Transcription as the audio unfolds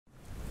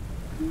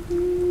The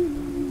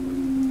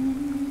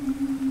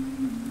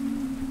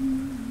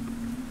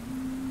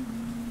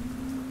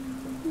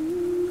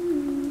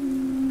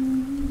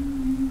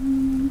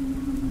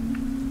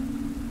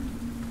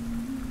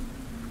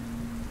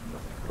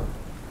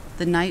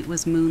night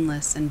was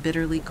moonless and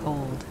bitterly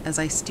cold as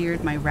I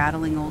steered my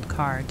rattling old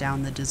car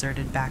down the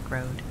deserted back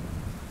road.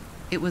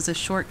 It was a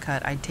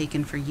shortcut I'd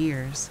taken for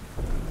years,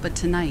 but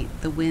tonight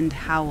the wind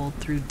howled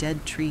through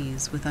dead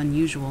trees with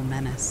unusual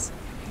menace.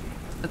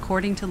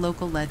 According to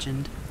local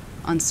legend,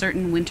 on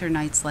certain winter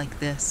nights like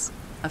this,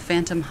 a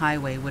phantom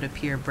highway would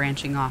appear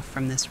branching off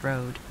from this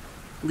road,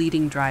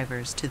 leading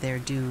drivers to their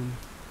doom.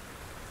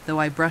 Though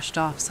I brushed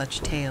off such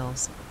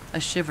tales,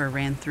 a shiver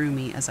ran through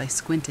me as I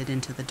squinted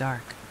into the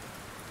dark.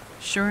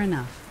 Sure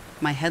enough,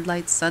 my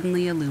headlights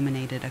suddenly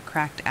illuminated a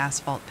cracked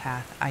asphalt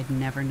path I'd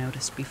never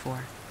noticed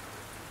before.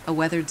 A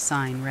weathered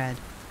sign read,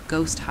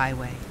 "Ghost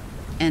Highway.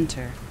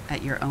 Enter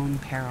at your own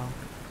peril."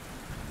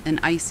 An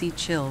icy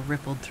chill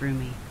rippled through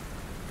me.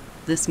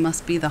 This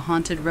must be the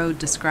haunted road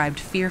described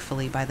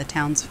fearfully by the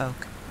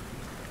townsfolk.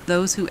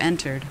 Those who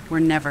entered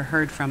were never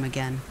heard from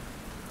again.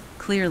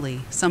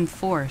 Clearly, some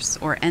force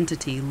or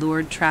entity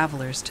lured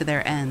travelers to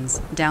their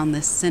ends down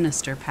this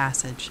sinister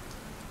passage.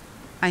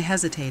 I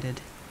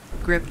hesitated,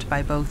 gripped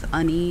by both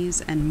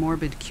unease and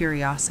morbid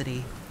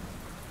curiosity.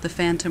 The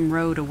phantom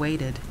road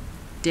awaited,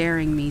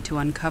 daring me to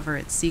uncover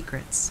its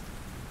secrets,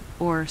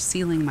 or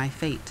sealing my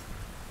fate.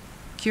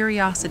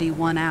 Curiosity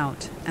won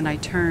out, and I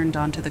turned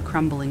onto the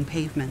crumbling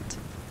pavement.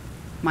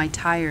 My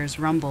tires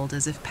rumbled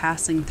as if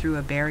passing through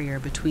a barrier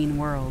between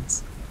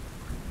worlds.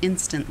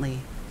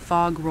 Instantly,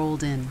 fog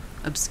rolled in,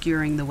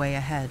 obscuring the way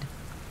ahead.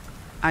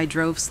 I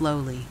drove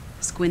slowly,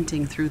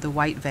 squinting through the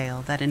white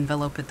veil that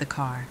enveloped the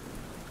car.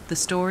 The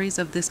stories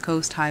of this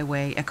coast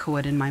highway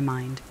echoed in my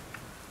mind.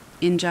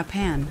 In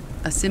Japan,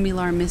 a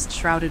similar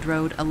mist-shrouded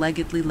road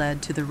allegedly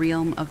led to the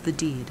realm of the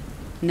dead,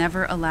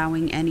 never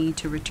allowing any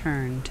to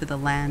return to the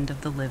land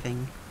of the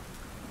living.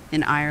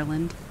 In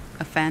Ireland,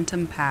 a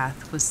phantom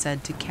path was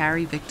said to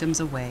carry victims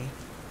away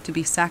to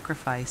be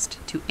sacrificed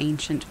to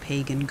ancient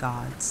pagan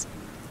gods.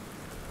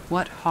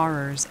 What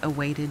horrors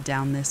awaited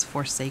down this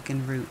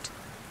forsaken route?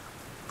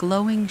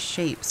 Glowing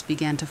shapes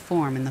began to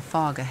form in the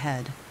fog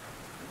ahead.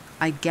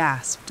 I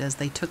gasped as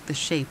they took the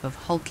shape of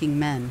hulking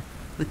men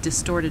with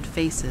distorted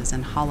faces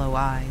and hollow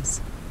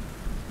eyes.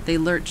 They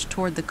lurched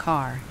toward the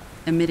car,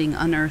 emitting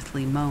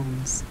unearthly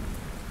moans.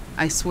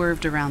 I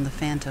swerved around the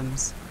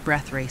phantoms,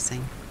 breath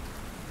racing.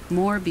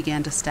 More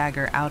began to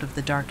stagger out of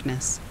the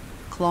darkness,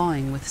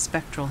 clawing with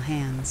spectral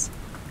hands.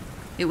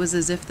 It was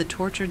as if the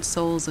tortured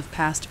souls of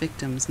past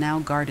victims now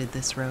guarded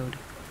this road,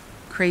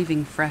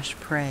 craving fresh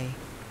prey.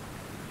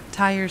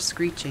 Tires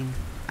screeching,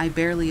 I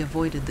barely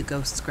avoided the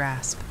ghost's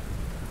grasp.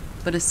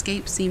 But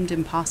escape seemed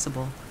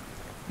impossible.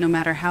 No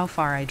matter how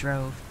far I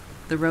drove,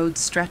 the road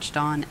stretched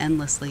on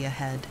endlessly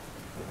ahead.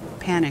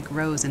 Panic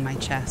rose in my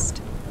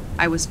chest.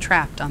 I was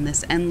trapped on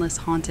this endless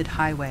haunted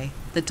highway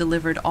that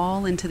delivered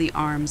all into the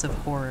arms of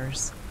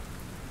horrors.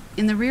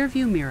 In the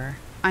rearview mirror,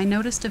 I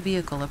noticed a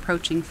vehicle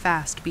approaching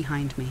fast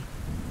behind me.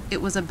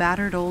 It was a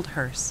battered old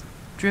hearse,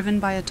 driven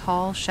by a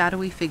tall,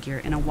 shadowy figure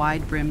in a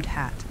wide-brimmed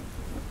hat.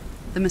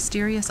 The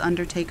mysterious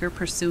undertaker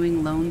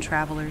pursuing lone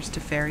travelers to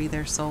ferry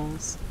their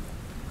souls.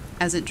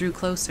 As it drew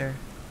closer,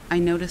 I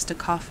noticed a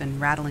coffin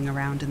rattling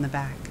around in the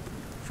back,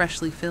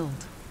 freshly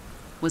filled.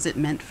 Was it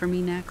meant for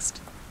me next?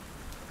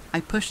 I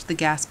pushed the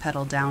gas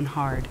pedal down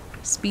hard,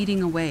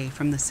 speeding away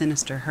from the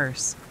sinister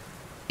hearse.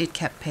 It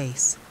kept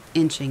pace,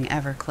 inching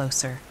ever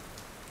closer.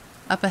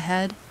 Up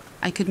ahead,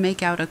 I could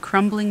make out a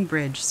crumbling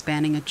bridge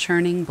spanning a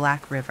churning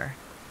black river.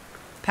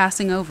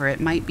 Passing over it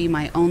might be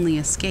my only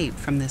escape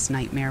from this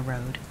nightmare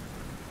road.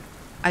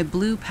 I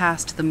blew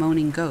past the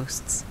moaning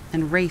ghosts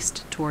and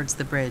raced towards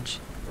the bridge.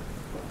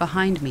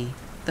 Behind me,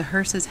 the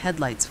hearse's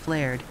headlights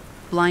flared,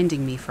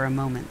 blinding me for a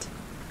moment.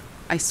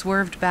 I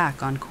swerved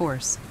back on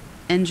course,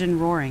 engine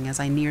roaring as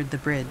I neared the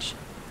bridge.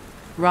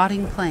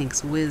 Rotting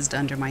planks whizzed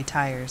under my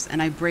tires,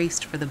 and I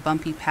braced for the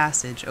bumpy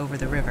passage over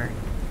the river.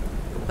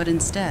 But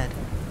instead,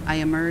 I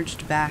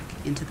emerged back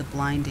into the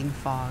blinding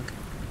fog.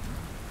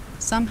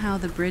 Somehow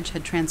the bridge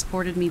had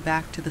transported me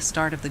back to the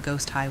start of the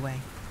ghost highway,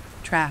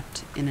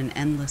 trapped in an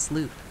endless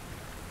loop.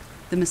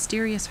 The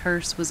mysterious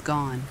hearse was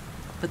gone,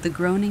 but the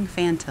groaning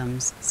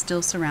phantoms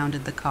still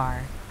surrounded the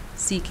car,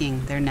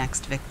 seeking their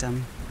next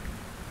victim.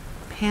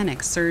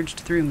 Panic surged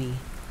through me.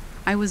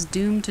 I was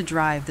doomed to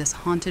drive this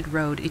haunted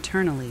road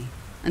eternally,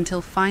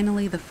 until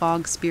finally the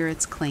fog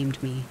spirits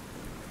claimed me.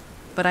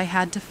 But I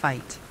had to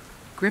fight.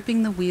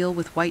 Gripping the wheel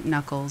with white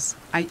knuckles,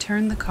 I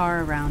turned the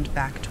car around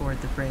back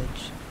toward the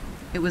bridge.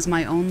 It was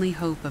my only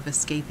hope of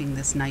escaping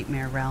this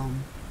nightmare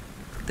realm.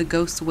 The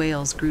ghosts'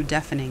 wails grew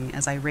deafening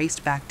as I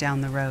raced back down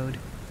the road.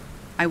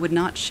 I would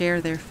not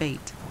share their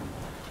fate.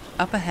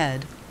 Up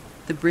ahead,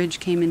 the bridge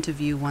came into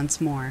view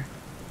once more.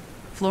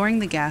 Flooring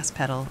the gas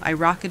pedal, I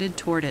rocketed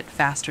toward it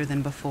faster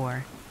than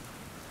before.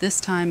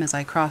 This time, as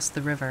I crossed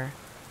the river,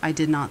 I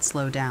did not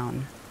slow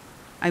down.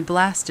 I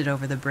blasted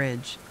over the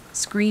bridge,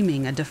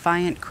 screaming a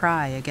defiant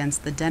cry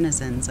against the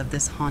denizens of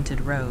this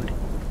haunted road.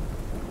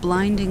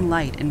 blinding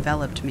light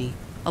enveloped me,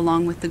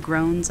 along with the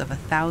groans of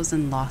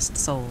 1,000 lost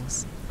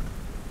souls.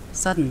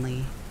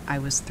 Suddenly, I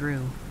was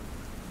through.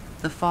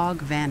 The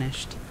fog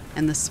vanished,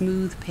 and the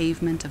smooth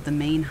pavement of the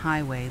main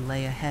highway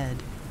lay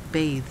ahead,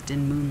 bathed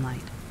in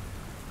moonlight.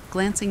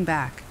 Glancing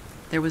back,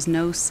 there was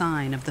no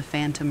sign of the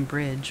phantom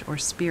bridge or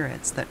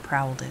spirits that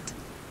prowled it.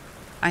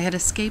 I had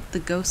escaped the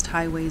ghost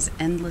highway's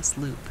endless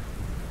loop.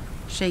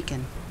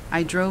 Shaken,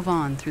 I drove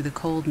on through the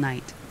cold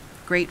night,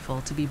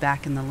 grateful to be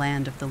back in the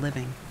land of the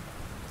living.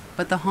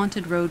 But the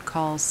haunted road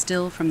calls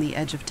still from the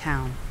edge of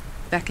town,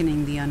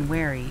 beckoning the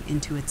unwary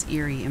into its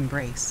eerie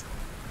embrace.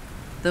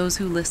 Those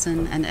who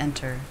listen and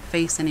enter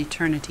face an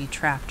eternity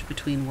trapped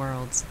between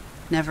worlds,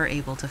 never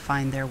able to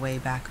find their way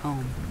back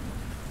home.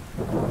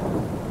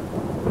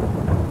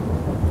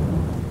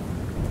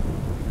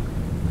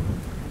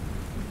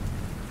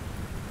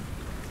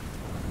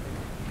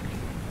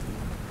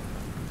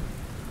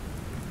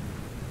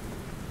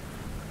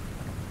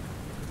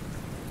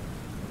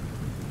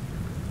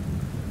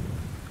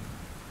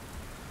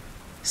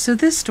 So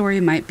this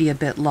story might be a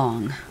bit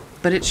long,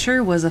 but it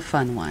sure was a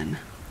fun one.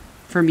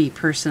 For me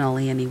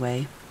personally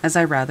anyway, as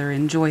I rather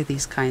enjoy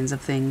these kinds of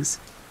things.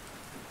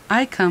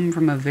 I come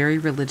from a very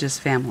religious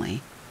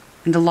family,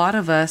 and a lot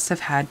of us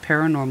have had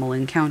paranormal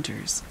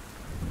encounters.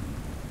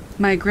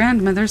 My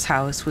grandmother's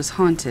house was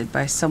haunted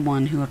by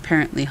someone who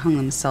apparently hung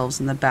themselves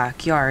in the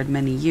backyard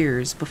many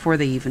years before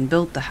they even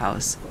built the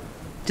house.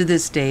 To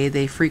this day,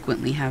 they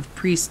frequently have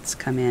priests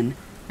come in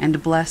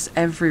and bless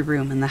every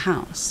room in the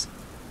house.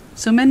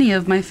 So many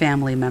of my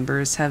family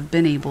members have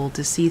been able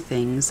to see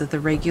things that the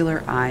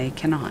regular eye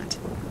cannot,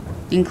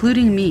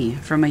 including me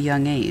from a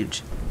young age,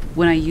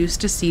 when I used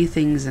to see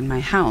things in my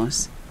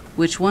house,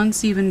 which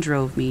once even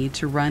drove me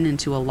to run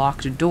into a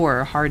locked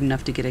door hard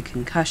enough to get a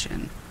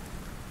concussion.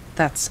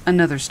 That's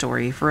another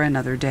story for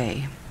another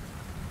day.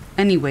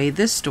 Anyway,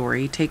 this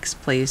story takes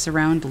place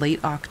around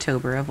late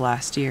October of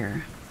last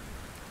year.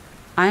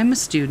 I'm a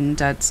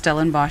student at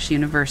Stellenbosch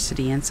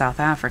University in South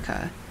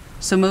Africa,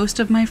 so most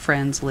of my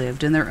friends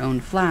lived in their own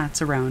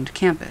flats around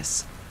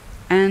campus,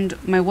 and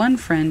my one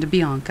friend,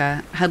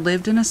 Bianca, had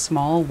lived in a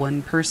small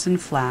one-person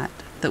flat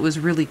that was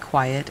really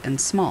quiet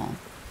and small,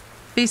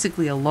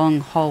 basically a long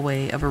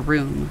hallway of a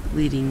room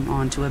leading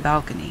onto a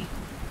balcony.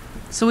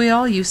 So we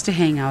all used to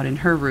hang out in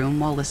her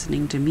room while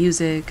listening to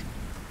music,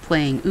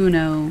 playing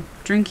Uno,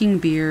 drinking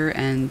beer,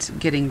 and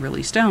getting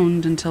really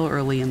stoned until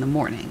early in the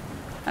morning,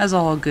 as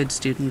all good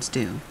students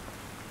do.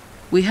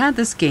 We had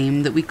this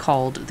game that we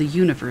called the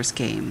Universe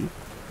game,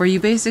 where you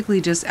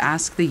basically just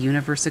ask the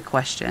universe a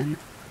question,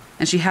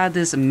 and she had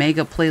this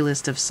mega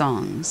playlist of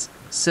songs,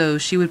 so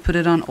she would put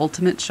it on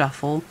Ultimate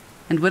Shuffle,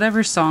 and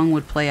whatever song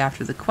would play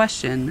after the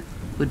question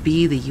would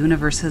be the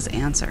universe's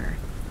answer,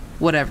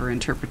 whatever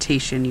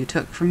interpretation you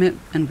took from it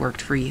and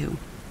worked for you.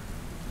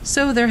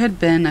 So there had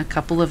been a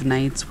couple of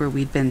nights where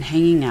we'd been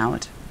hanging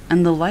out,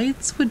 and the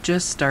lights would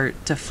just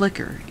start to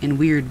flicker in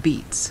weird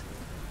beats.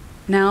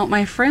 Now,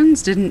 my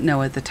friends didn't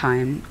know at the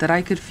time that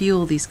I could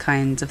feel these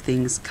kinds of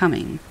things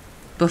coming,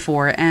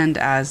 before and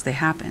as they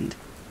happened.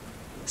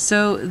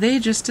 So they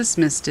just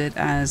dismissed it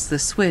as the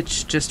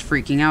Switch just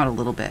freaking out a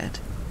little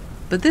bit.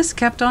 But this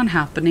kept on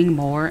happening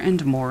more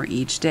and more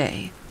each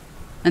day,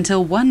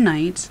 until one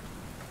night,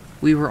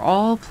 we were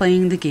all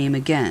playing the game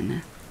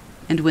again,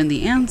 and when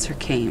the answer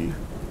came,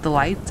 the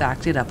lights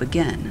acted up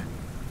again.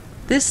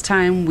 This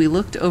time we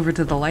looked over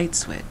to the light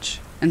switch,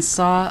 and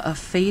saw a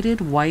faded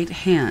white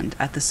hand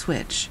at the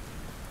switch.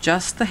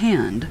 Just the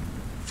hand,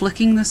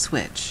 flicking the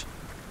switch.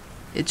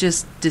 It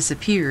just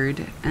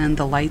disappeared, and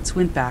the lights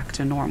went back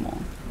to normal.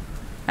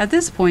 At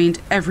this point,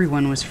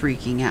 everyone was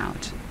freaking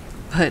out,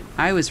 but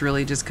I was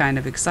really just kind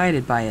of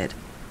excited by it.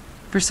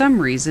 For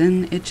some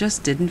reason, it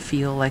just didn't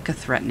feel like a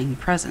threatening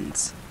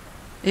presence.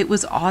 It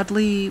was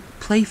oddly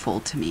playful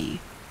to me.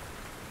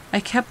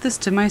 I kept this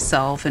to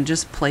myself and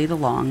just played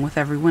along with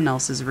everyone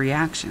else's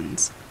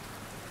reactions.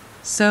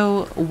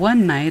 So,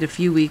 one night a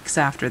few weeks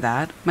after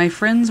that, my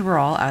friends were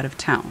all out of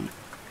town,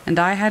 and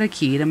I had a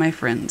key to my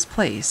friend's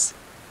place.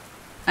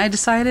 I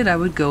decided I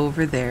would go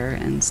over there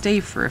and stay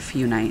for a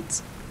few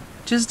nights,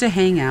 just to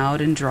hang out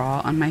and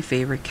draw on my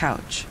favorite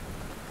couch.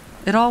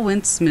 It all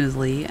went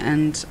smoothly,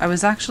 and I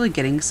was actually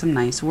getting some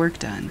nice work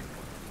done.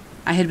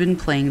 I had been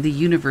playing the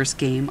Universe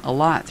game a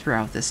lot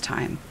throughout this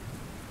time,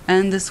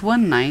 and this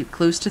one night,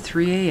 close to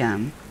 3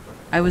 a.m.,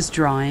 I was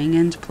drawing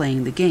and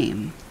playing the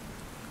game.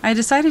 I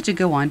decided to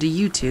go onto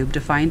YouTube to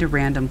find a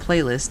random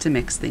playlist to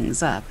mix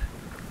things up,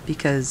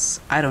 because,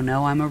 I don't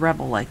know, I'm a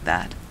rebel like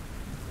that.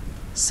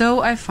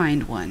 So I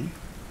find one.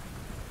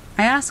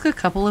 I ask a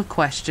couple of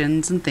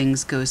questions and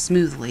things go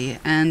smoothly,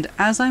 and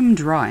as I'm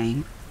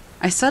drawing,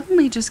 I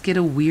suddenly just get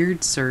a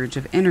weird surge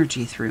of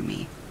energy through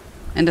me,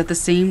 and at the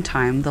same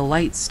time the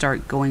lights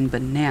start going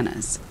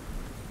bananas.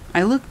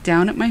 I look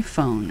down at my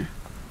phone,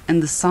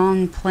 and the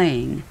song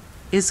playing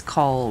is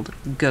called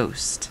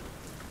Ghost.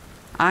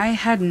 I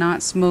had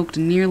not smoked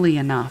nearly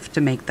enough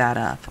to make that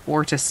up,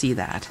 or to see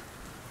that.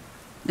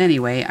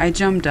 Anyway, I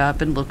jumped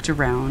up and looked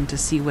around to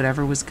see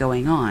whatever was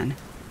going on,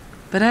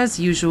 But as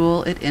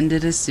usual, it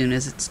ended as soon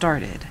as it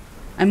started.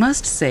 I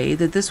must say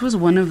that this was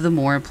one of the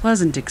more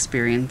pleasant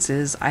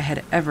experiences I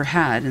had ever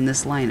had in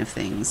this line of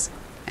things,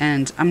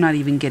 and I'm not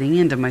even getting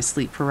into my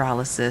sleep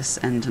paralysis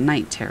and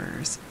night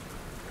terrors.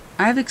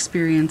 I've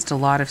experienced a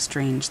lot of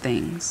strange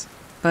things,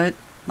 but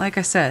like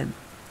I said,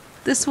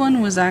 this one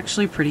was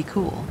actually pretty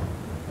cool,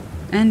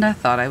 and I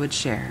thought I would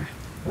share.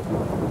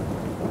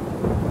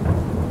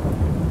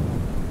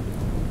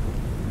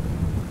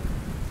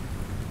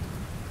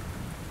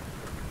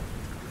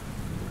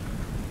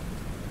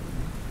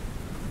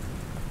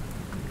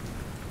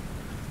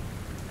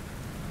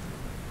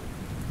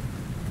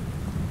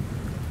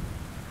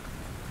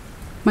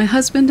 My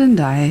husband and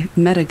I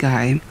met a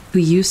guy who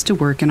used to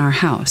work in our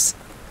house.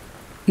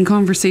 In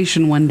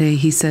conversation one day,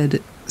 he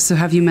said, "So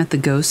have you met the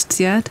ghosts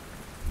yet?"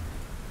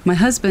 My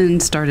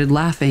husband started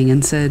laughing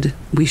and said,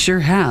 "We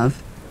sure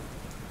have."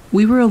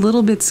 We were a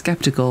little bit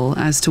skeptical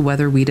as to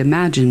whether we'd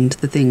imagined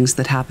the things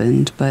that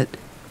happened, but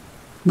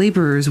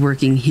laborers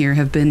working here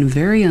have been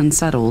very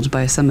unsettled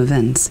by some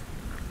events,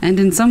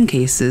 and in some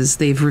cases,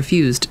 they've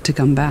refused to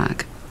come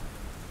back.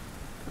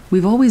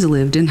 We've always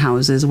lived in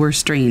houses where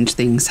strange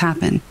things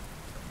happen,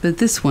 but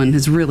this one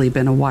has really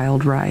been a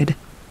wild ride.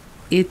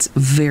 It's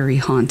very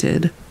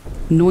haunted.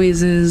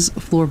 Noises,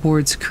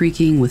 floorboards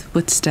creaking with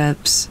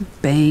footsteps,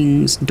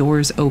 bangs,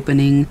 doors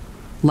opening,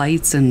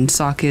 lights and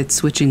sockets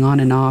switching on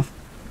and off,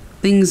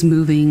 things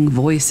moving,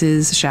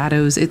 voices,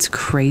 shadows, it's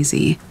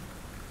crazy.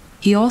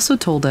 He also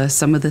told us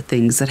some of the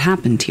things that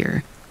happened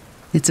here.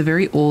 It's a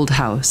very old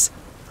house,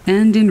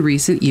 and in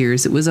recent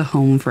years it was a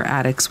home for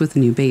addicts with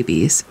new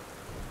babies.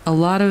 A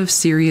lot of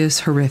serious,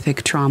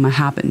 horrific trauma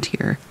happened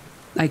here.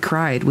 I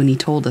cried when he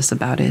told us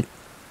about it.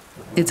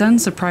 It's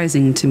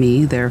unsurprising to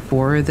me,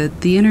 therefore,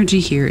 that the energy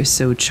here is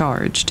so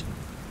charged.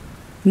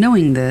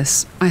 Knowing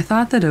this, I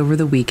thought that over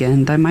the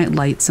weekend I might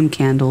light some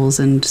candles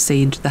and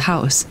sage the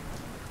house,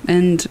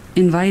 and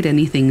invite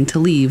anything to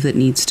leave that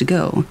needs to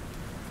go,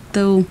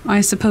 though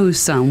I suppose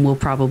some will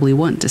probably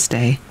want to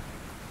stay.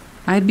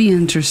 I'd be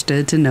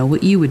interested to know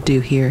what you would do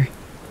here.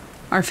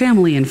 Our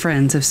family and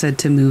friends have said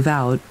to move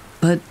out,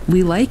 but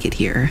we like it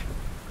here.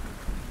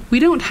 We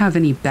don't have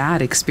any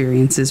bad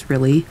experiences,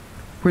 really.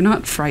 We're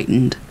not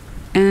frightened.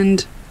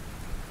 And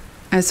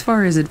as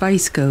far as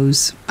advice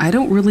goes, I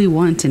don't really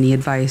want any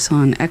advice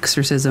on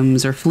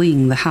exorcisms or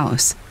fleeing the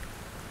house.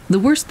 The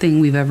worst thing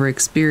we've ever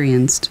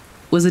experienced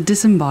was a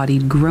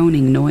disembodied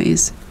groaning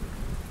noise.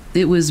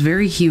 It was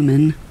very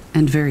human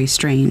and very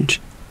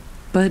strange.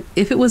 But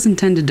if it was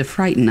intended to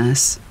frighten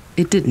us,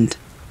 it didn't.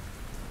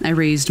 I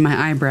raised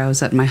my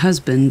eyebrows at my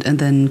husband and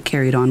then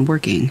carried on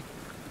working.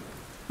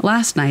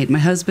 Last night, my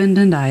husband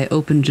and I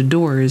opened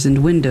doors and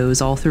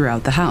windows all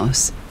throughout the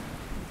house.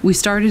 We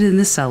started in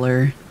the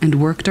cellar and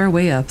worked our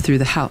way up through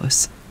the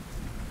house.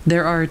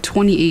 There are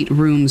 28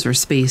 rooms or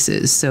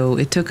spaces, so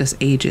it took us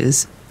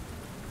ages.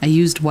 I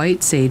used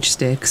white sage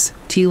sticks,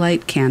 tea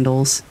light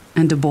candles,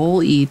 and a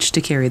bowl each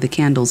to carry the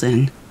candles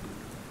in,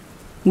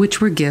 which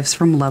were gifts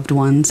from loved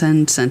ones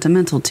and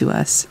sentimental to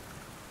us.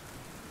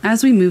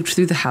 As we moved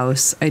through the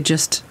house, I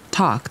just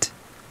talked,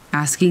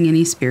 asking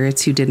any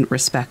spirits who didn't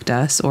respect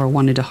us or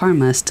wanted to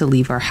harm us to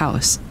leave our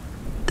house,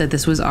 that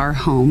this was our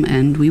home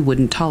and we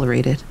wouldn't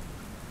tolerate it,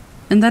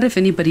 and that if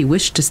anybody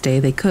wished to stay,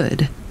 they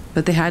could,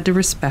 but they had to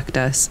respect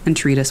us and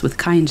treat us with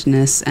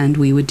kindness, and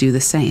we would do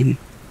the same.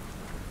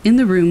 In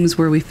the rooms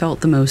where we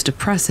felt the most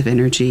oppressive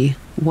energy,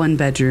 one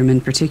bedroom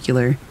in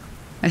particular,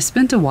 I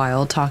spent a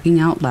while talking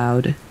out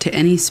loud to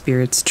any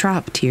spirits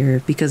trapped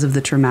here because of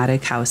the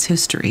traumatic house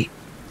history.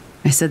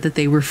 I said that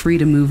they were free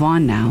to move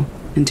on now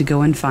and to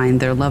go and find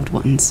their loved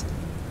ones.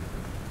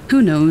 Who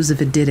knows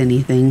if it did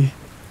anything,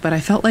 but I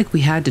felt like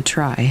we had to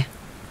try,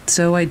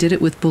 so I did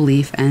it with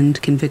belief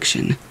and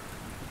conviction.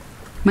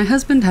 My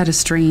husband had a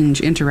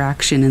strange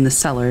interaction in the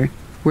cellar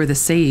where the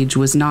sage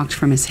was knocked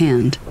from his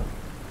hand,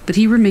 but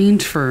he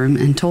remained firm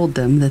and told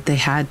them that they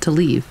had to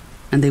leave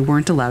and they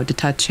weren't allowed to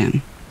touch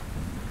him.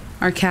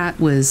 Our cat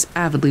was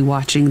avidly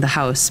watching the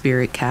house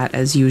spirit cat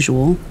as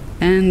usual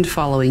and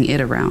following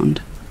it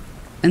around.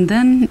 And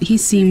then he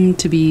seemed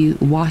to be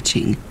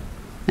watching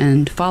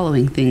and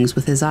following things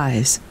with his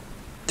eyes,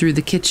 through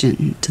the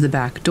kitchen to the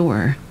back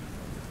door.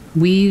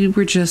 We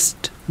were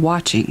just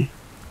watching,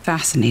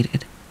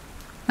 fascinated.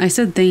 I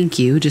said thank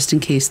you just in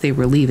case they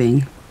were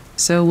leaving,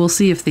 so we'll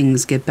see if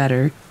things get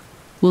better.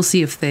 We'll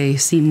see if they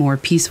seem more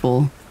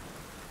peaceful.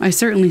 I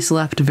certainly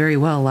slept very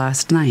well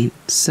last night,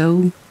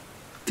 so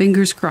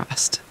fingers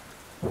crossed.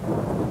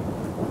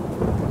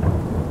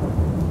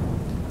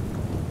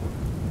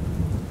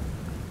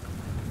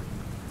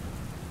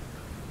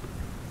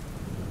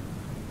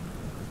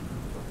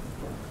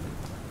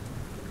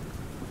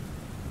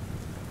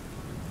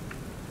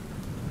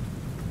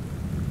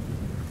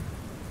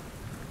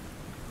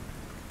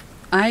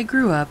 I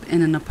grew up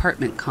in an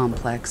apartment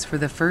complex for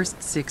the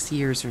first 6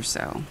 years or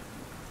so.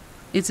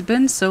 It's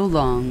been so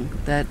long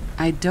that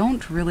I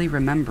don't really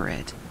remember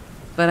it,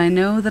 but I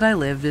know that I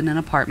lived in an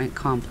apartment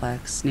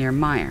complex near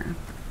Meyer.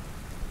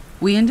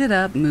 We ended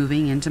up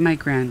moving into my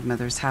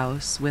grandmother's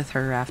house with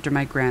her after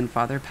my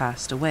grandfather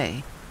passed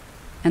away,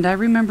 and I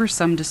remember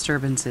some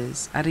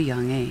disturbances at a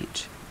young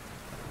age.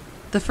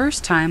 The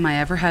first time I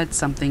ever had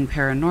something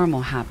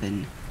paranormal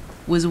happen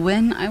was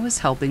when I was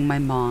helping my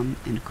mom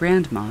and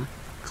grandma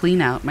clean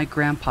out my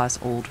grandpa's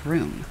old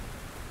room,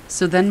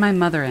 so then my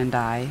mother and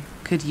I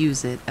could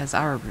use it as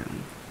our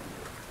room.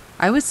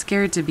 I was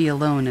scared to be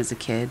alone as a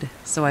kid,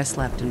 so I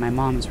slept in my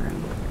mom's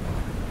room.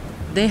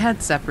 They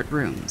had separate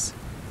rooms.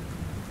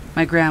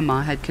 My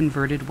grandma had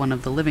converted one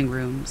of the living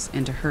rooms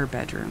into her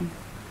bedroom.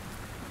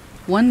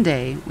 One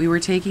day, we were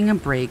taking a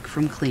break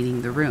from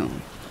cleaning the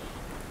room.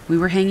 We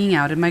were hanging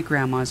out in my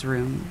grandma's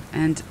room,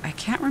 and I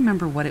can't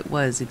remember what it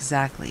was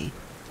exactly.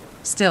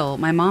 Still,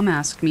 my mom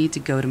asked me to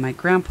go to my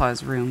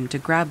grandpa's room to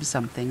grab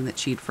something that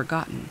she'd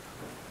forgotten.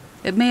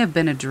 It may have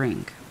been a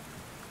drink.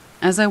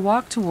 As I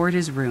walk toward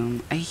his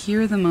room, I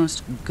hear the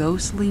most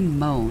ghostly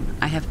moan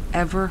I have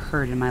ever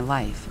heard in my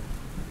life.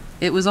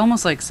 It was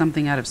almost like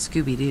something out of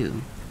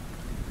Scooby-Doo.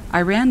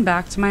 I ran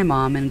back to my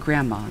mom and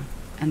grandma,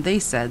 and they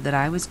said that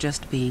I was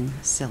just being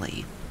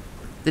silly.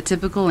 The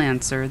typical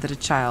answer that a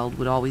child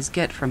would always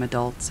get from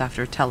adults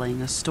after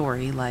telling a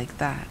story like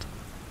that.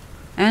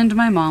 And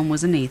my mom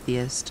was an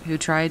atheist who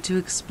tried to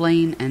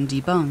explain and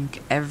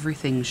debunk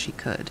everything she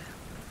could.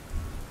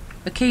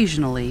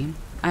 Occasionally,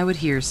 I would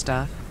hear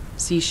stuff,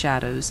 see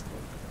shadows,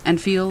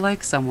 and feel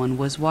like someone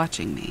was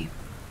watching me.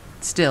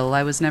 Still,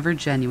 I was never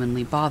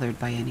genuinely bothered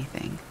by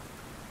anything.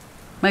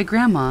 My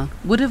grandma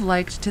would have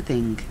liked to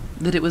think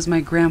that it was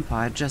my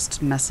grandpa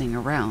just messing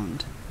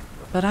around,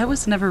 but I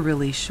was never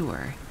really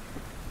sure.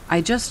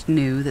 I just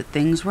knew that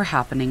things were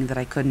happening that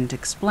I couldn't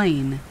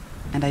explain,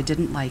 and I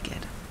didn't like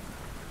it.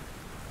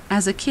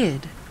 As a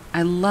kid,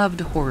 I loved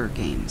horror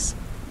games.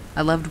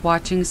 I loved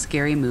watching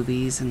scary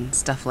movies and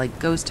stuff like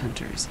Ghost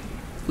Hunters,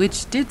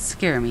 which did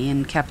scare me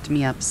and kept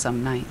me up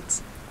some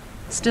nights.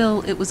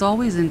 Still, it was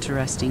always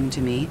interesting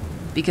to me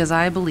because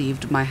I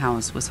believed my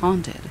house was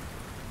haunted,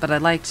 but I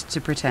liked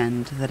to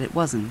pretend that it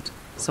wasn't,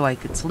 so I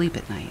could sleep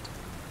at night.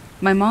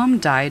 My mom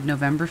died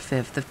November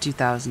 5th of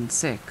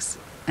 2006,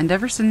 and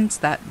ever since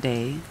that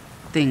day,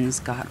 things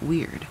got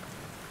weird,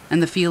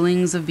 and the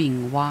feelings of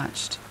being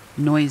watched,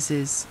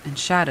 noises, and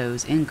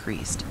shadows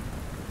increased,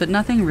 but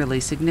nothing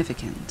really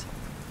significant.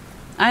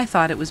 I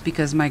thought it was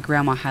because my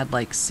grandma had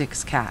like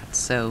 6 cats,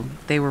 so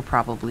they were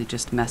probably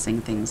just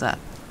messing things up.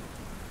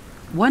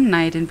 One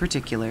night in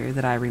particular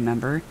that I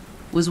remember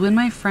was when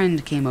my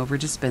friend came over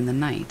to spend the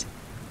night.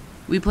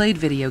 We played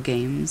video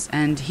games,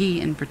 and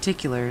he in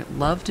particular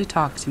loved to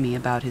talk to me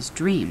about his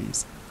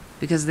dreams,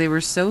 because they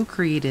were so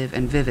creative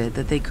and vivid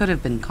that they could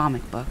have been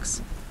comic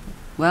books.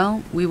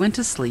 Well, we went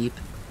to sleep,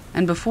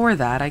 and before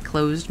that I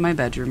closed my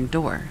bedroom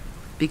door,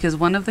 because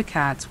one of the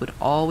cats would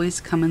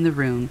always come in the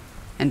room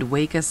and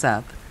wake us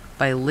up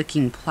by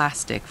licking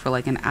plastic for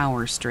like an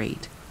hour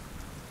straight.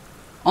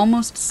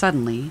 Almost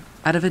suddenly,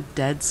 out of a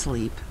dead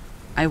sleep,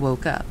 I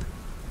woke up.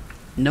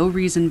 No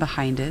reason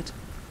behind it,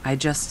 I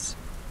just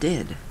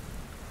did.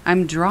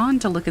 I'm drawn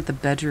to look at the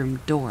bedroom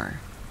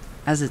door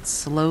as it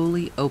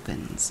slowly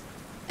opens,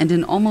 and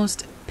an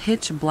almost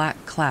pitch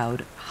black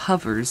cloud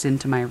hovers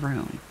into my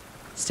room,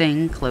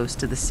 staying close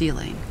to the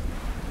ceiling.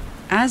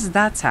 As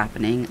that's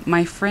happening,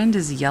 my friend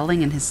is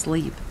yelling in his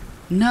sleep,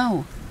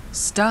 "No,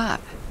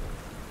 stop!"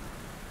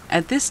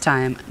 At this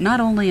time, not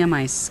only am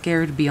I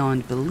scared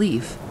beyond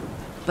belief,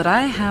 but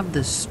I have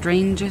the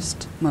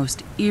strangest,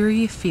 most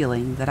eerie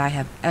feeling that I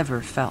have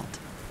ever felt.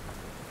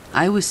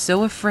 I was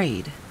so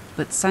afraid,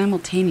 but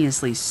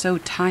simultaneously so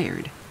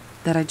tired,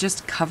 that I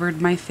just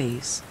covered my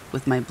face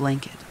with my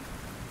blanket.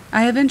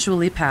 I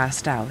eventually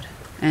passed out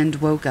and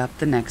woke up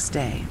the next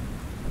day.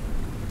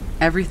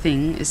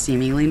 Everything is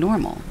seemingly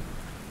normal.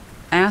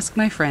 I asked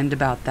my friend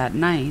about that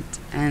night,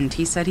 and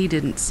he said he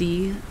didn't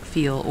see,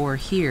 feel, or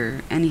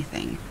hear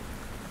anything.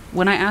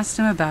 When I asked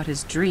him about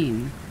his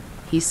dream,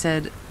 he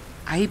said,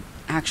 "I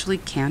actually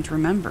can't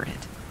remember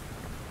it."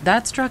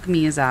 That struck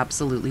me as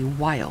absolutely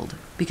wild,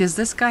 because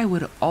this guy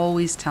would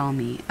always tell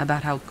me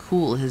about how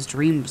cool his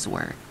dreams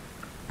were.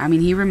 I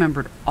mean, he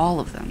remembered all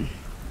of them.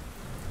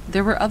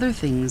 There were other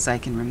things I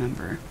can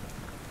remember.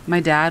 My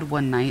dad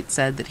one night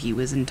said that he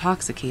was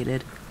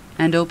intoxicated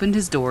and opened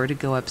his door to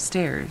go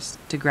upstairs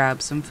to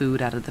grab some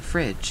food out of the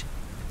fridge,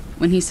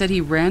 when he said he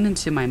ran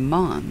into my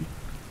mom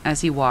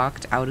as he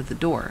walked out of the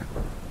door,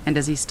 and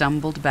as he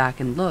stumbled back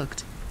and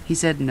looked, he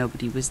said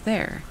nobody was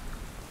there.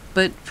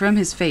 But from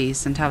his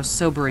face and how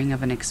sobering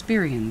of an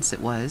experience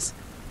it was,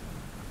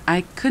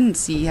 I couldn't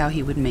see how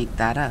he would make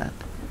that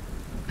up.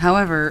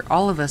 However,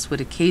 all of us would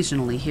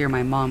occasionally hear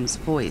my mom's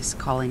voice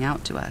calling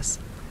out to us,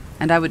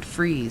 and I would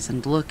freeze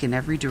and look in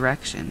every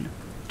direction,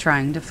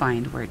 trying to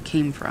find where it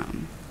came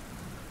from.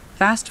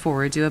 Fast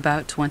forward to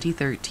about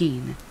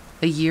 2013,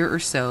 a year or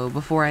so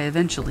before I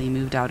eventually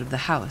moved out of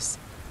the house.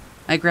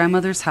 My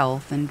grandmother's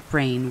health and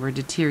brain were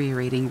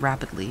deteriorating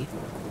rapidly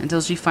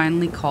until she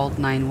finally called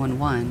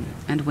 911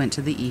 and went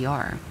to the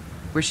ER,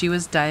 where she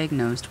was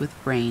diagnosed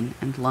with brain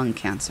and lung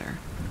cancer,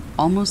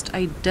 almost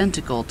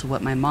identical to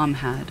what my mom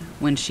had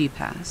when she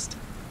passed.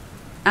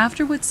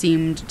 After what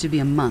seemed to be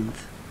a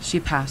month, she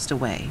passed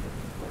away,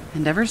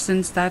 and ever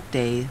since that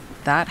day,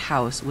 that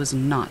house was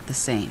not the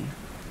same.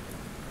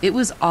 It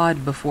was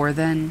odd before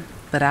then,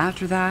 but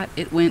after that,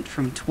 it went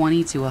from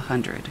 20 to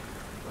 100.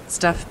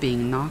 Stuff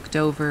being knocked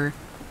over,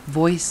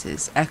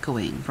 voices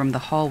echoing from the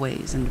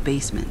hallways and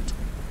basement,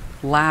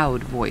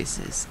 loud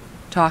voices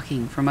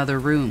talking from other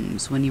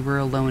rooms when you were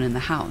alone in the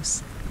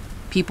house,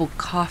 people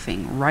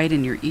coughing right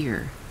in your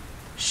ear,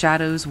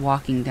 shadows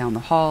walking down the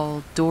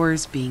hall,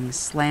 doors being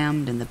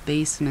slammed in the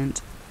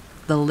basement.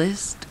 The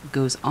list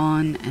goes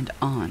on and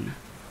on.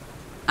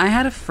 I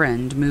had a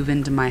friend move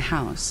into my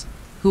house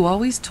who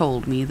always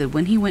told me that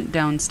when he went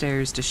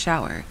downstairs to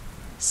shower,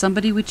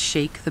 somebody would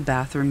shake the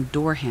bathroom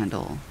door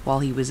handle while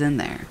he was in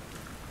there.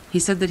 He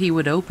said that he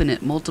would open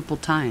it multiple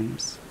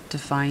times to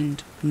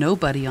find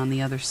nobody on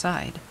the other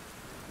side.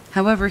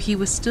 However, he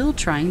was still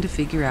trying to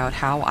figure out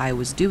how I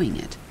was doing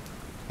it,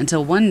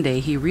 until one day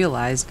he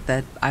realized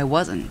that I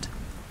wasn't,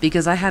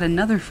 because I had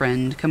another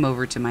friend come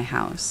over to my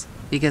house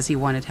because he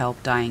wanted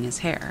help dyeing his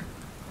hair.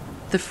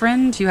 The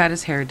friend who had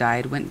his hair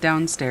dyed went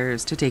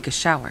downstairs to take a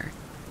shower,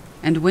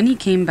 and when he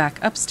came back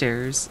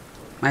upstairs,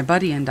 my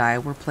buddy and I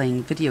were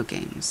playing video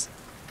games.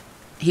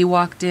 He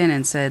walked in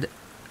and said,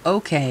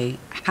 "Okay,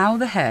 how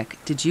the heck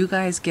did you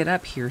guys get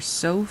up here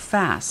so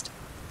fast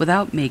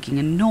without making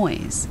a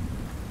noise?"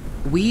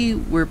 We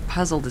were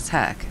puzzled as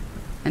heck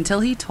until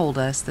he told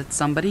us that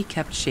somebody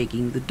kept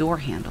shaking the door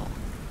handle.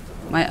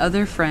 My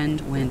other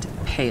friend went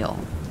pale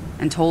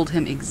and told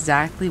him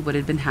exactly what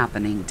had been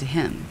happening to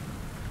him.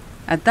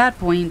 At that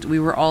point, we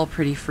were all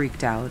pretty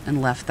freaked out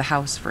and left the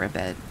house for a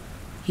bit.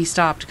 He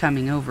stopped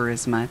coming over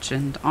as much,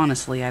 and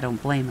honestly, I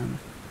don't blame him.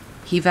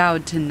 He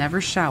vowed to never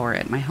shower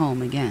at my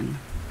home again.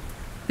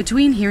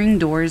 Between hearing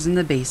doors in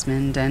the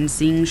basement and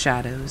seeing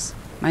shadows,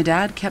 my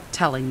dad kept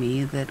telling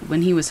me that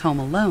when he was home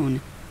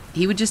alone,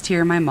 he would just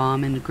hear my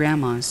mom and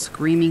grandma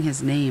screaming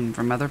his name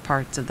from other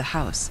parts of the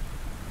house,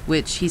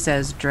 which he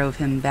says drove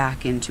him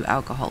back into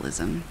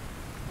alcoholism.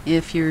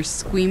 If you're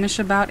squeamish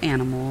about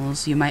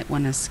animals, you might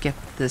want to skip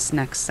this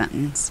next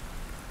sentence.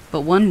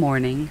 But one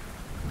morning,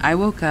 I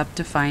woke up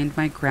to find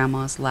my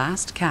grandma's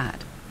last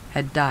cat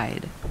had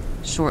died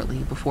shortly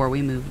before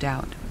we moved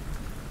out.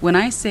 When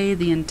I say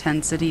the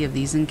intensity of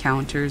these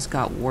encounters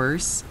got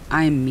worse,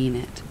 I mean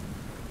it.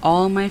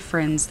 All my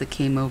friends that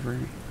came over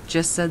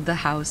just said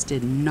the house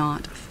did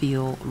not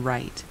feel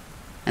right,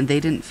 and they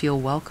didn't feel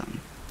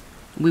welcome.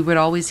 We would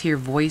always hear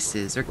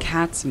voices or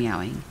cats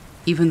meowing,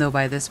 even though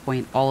by this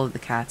point all of the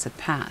cats had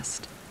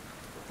passed.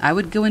 I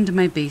would go into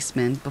my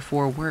basement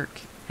before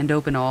work and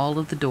open all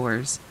of the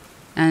doors,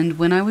 and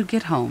when I would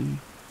get home,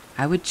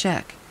 I would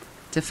check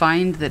to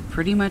find that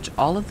pretty much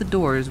all of the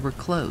doors were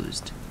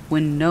closed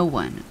when no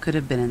one could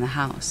have been in the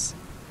house.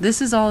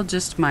 This is all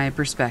just my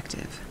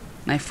perspective.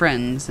 My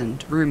friends,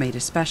 and roommate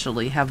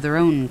especially, have their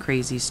own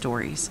crazy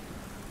stories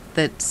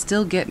that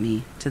still get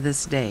me to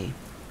this day,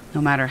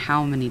 no matter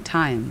how many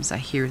times I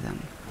hear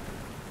them.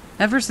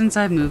 Ever since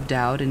I've moved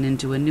out and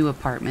into a new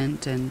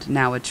apartment and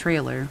now a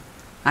trailer,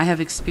 I have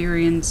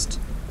experienced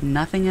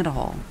nothing at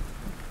all,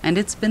 and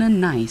it's been a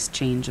nice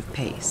change of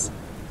pace.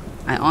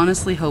 I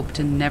honestly hope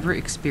to never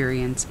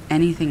experience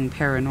anything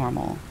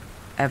paranormal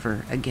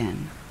ever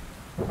again.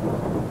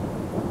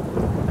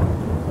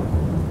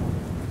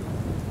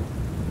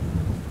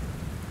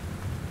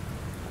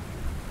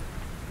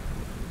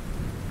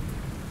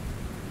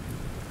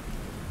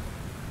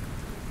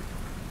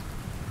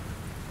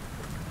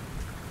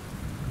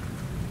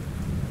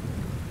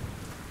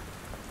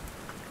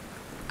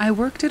 I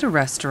worked at a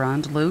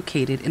restaurant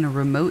located in a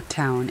remote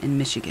town in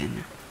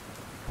Michigan.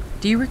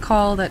 Do you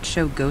recall that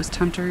show Ghost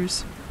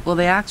Hunters? Well,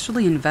 they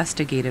actually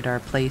investigated our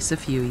place a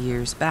few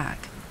years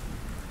back.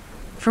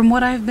 From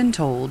what I've been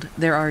told,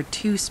 there are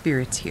two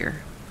spirits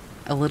here,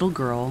 a little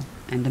girl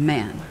and a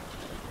man.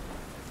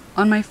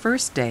 On my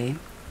first day,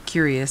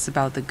 curious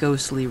about the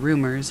ghostly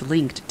rumors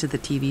linked to the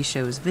TV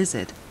show's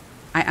visit,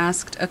 I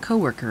asked a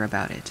coworker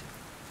about it.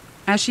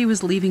 As she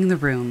was leaving the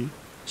room,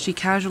 she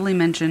casually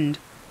mentioned,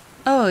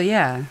 "Oh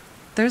yeah,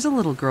 there's a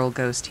little girl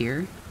ghost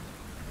here."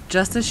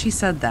 Just as she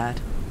said that,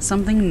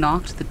 something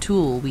knocked the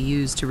tool we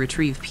used to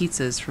retrieve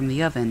pizzas from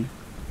the oven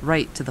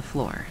right to the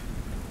floor.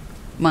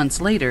 Months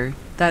later,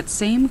 that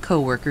same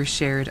coworker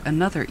shared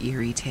another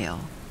eerie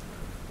tale.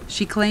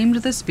 She claimed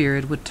the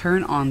spirit would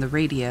turn on the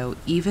radio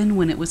even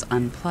when it was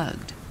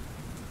unplugged.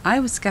 I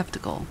was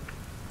skeptical,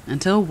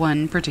 until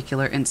one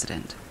particular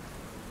incident.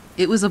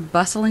 It was a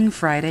bustling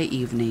Friday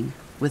evening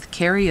with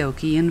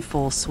karaoke in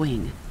full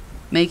swing,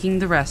 making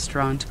the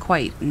restaurant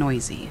quite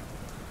noisy.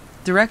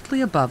 Directly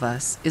above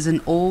us is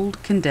an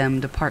old,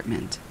 condemned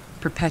apartment,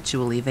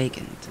 perpetually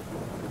vacant.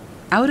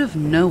 Out of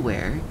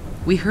nowhere,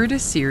 we heard a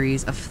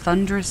series of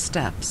thunderous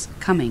steps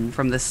coming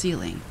from the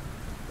ceiling,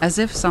 as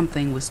if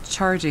something was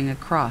charging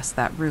across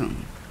that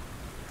room.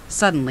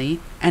 Suddenly,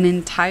 an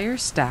entire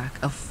stack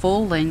of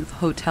full-length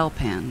hotel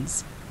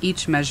pans,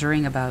 each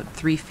measuring about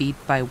 3 feet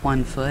by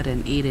 1 foot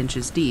and 8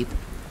 inches deep,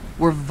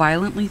 were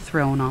violently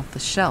thrown off the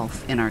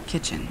shelf in our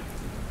kitchen.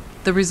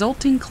 The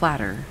resulting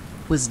clatter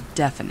was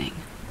deafening.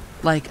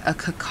 like a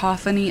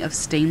cacophony of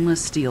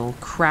stainless steel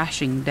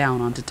crashing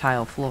down onto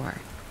tile floor.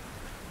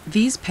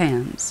 These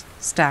pans,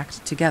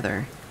 stacked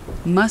together,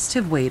 must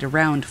have weighed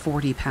around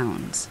 40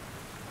 pounds.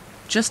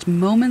 Just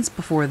moments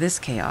before this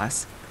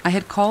chaos, I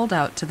had called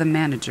out to the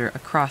manager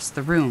across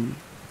the room,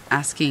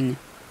 asking,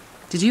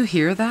 "Did you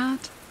hear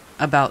that?"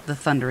 about the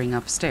thundering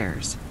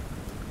upstairs.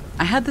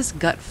 I had this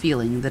gut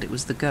feeling that it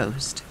was the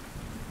ghost.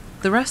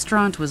 The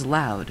restaurant was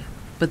loud,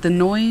 but the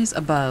noise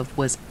above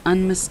was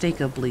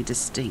unmistakably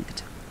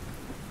distinct.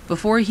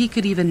 Before he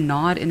could even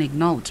nod in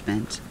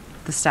acknowledgement,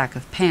 the stack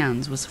of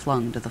pans was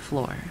flung to the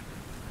floor.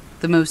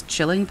 The most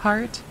chilling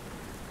part?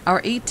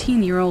 Our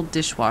 18-year-old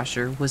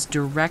dishwasher was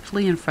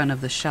directly in front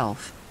of the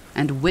shelf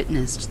and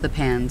witnessed the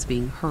pans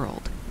being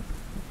hurled.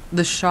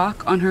 The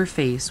shock on her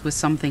face was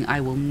something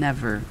I will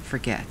never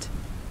forget.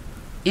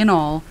 In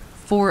all,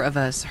 4 of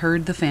us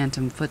heard the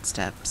phantom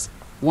footsteps.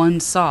 1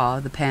 saw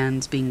the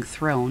pans being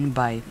thrown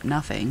by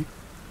nothing,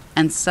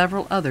 and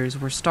several others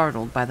were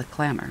startled by the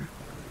clamor.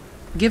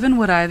 Given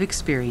what I've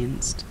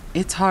experienced,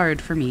 it's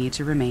hard for me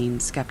to remain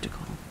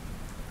skeptical.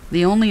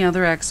 The only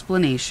other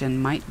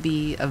explanation might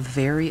be a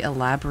very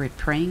elaborate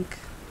prank,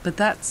 but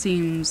that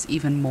seems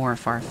even more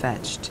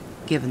far-fetched,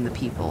 given the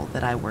people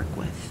that I work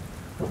with.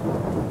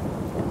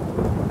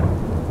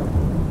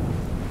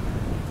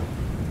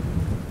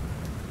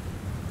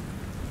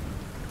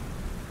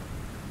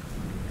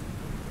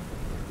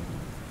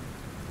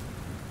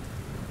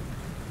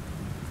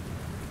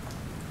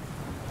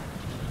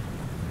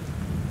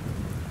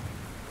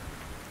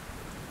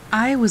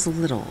 I was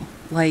little,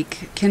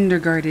 like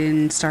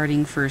kindergarten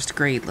starting first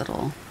grade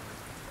little.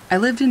 I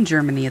lived in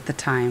Germany at the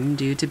time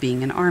due to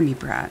being an army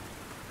brat.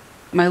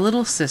 My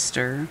little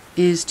sister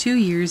is 2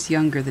 years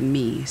younger than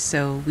me,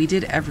 so we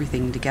did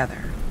everything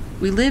together.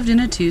 We lived in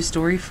a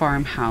 2-story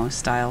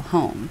farmhouse-style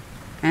home,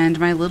 and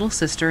my little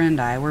sister and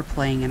I were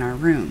playing in our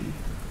room.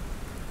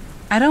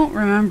 I don't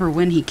remember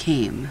when he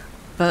came,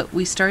 but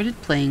we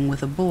started playing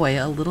with a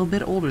boy a little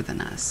bit older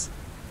than us.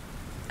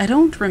 I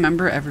don't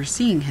remember ever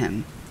seeing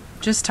him,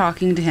 just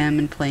talking to him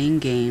and playing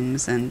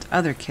games and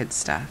other kid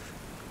stuff.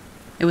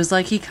 It was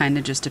like he kinda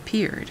just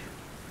appeared.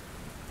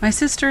 My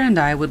sister and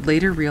I would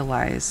later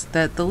realize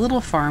that the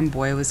little farm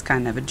boy was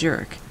kind of a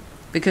jerk,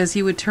 because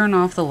he would turn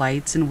off the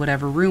lights in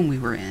whatever room we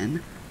were in,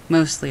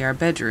 mostly our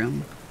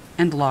bedroom,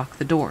 and lock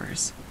the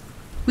doors.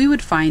 We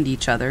would find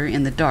each other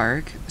in the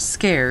dark,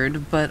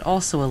 scared but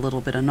also a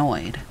little bit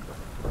annoyed.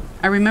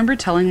 I remember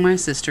telling my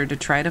sister to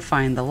try to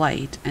find the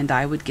light and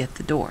I would get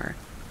the door.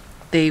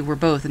 They were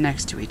both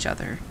next to each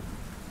other.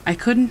 I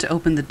couldn't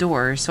open the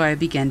door, so I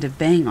began to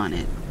bang on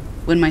it,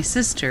 when my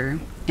sister,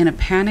 in a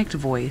panicked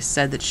voice,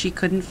 said that she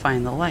couldn't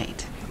find the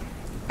light.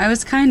 I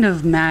was kind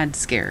of mad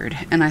scared,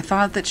 and I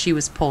thought that she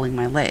was pulling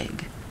my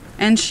leg.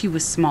 And she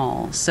was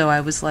small, so I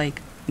was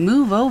like,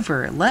 "Move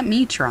over, let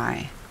me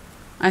try."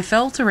 I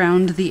felt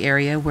around the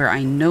area where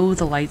I know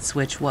the light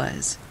switch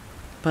was,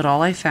 but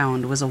all I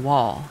found was a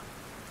wall.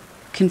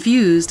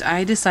 Confused,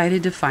 I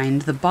decided to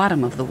find the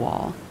bottom of the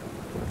wall,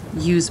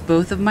 use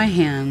both of my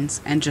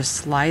hands, and just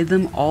slide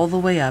them all the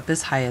way up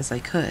as high as I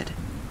could.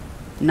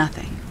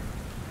 Nothing.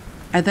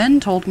 I then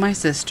told my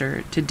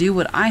sister to do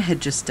what I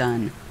had just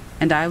done,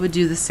 and I would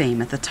do the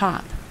same at the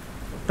top.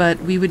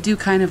 But we would do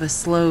kind of a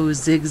slow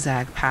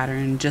zigzag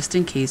pattern just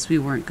in case we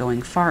weren't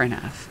going far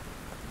enough.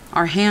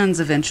 Our hands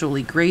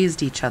eventually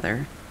grazed each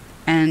other,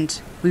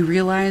 and we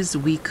realized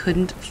we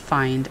couldn't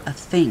find a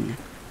thing.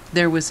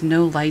 There was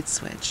no light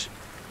switch.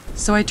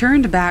 So I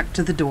turned back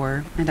to the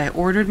door, and I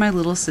ordered my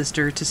little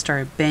sister to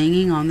start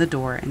banging on the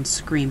door and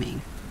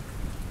screaming.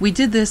 We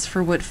did this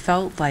for what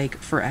felt like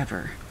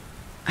forever.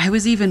 I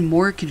was even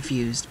more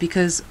confused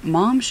because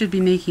Mom should be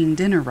making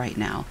dinner right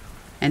now,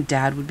 and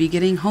Dad would be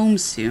getting home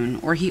soon,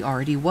 or he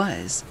already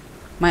was.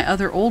 My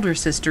other older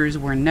sisters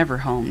were never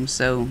home,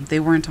 so they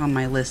weren't on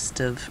my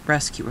list of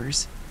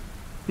rescuers.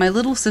 My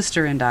little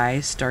sister and I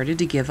started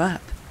to give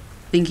up,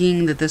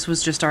 thinking that this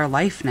was just our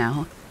life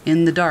now,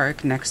 in the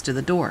dark next to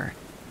the door.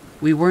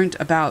 We weren't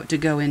about to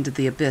go into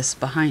the abyss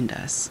behind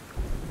us.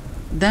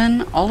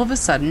 Then, all of a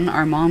sudden,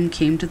 our mom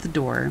came to the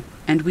door,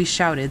 and we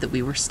shouted that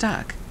we were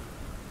stuck.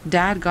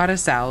 Dad got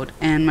us out,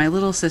 and my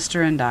little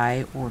sister and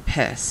I were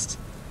pissed.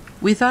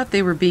 We thought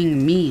they were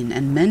being mean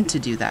and meant to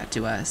do that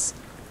to us.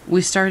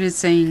 We started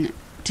saying,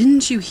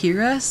 "Didn't you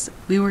hear us?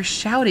 We were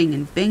shouting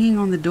and banging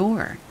on the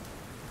door."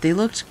 They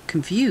looked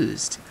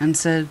confused and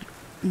said,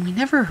 "We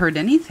never heard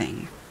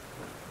anything."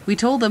 We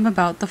told them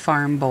about the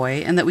farm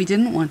boy and that we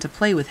didn't want to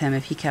play with him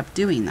if he kept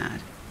doing that.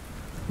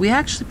 We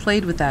actually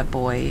played with that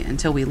boy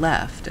until we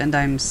left, and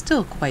I'm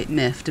still quite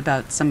miffed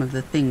about some of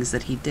the things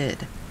that he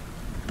did.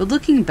 But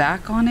looking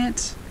back on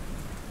it,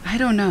 I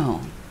don't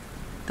know.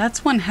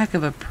 That's one heck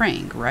of a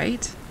prank,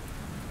 right?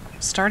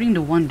 I'm starting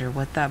to wonder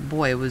what that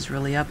boy was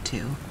really up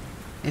to,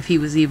 if he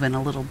was even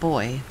a little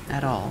boy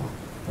at all.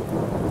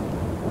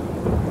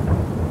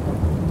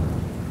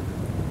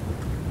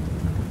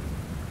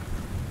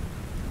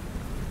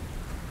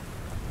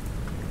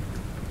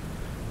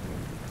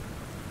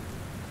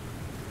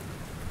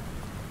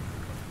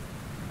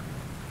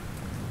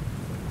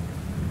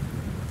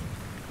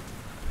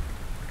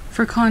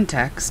 For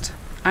context,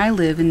 I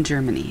live in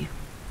Germany.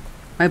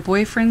 My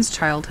boyfriend's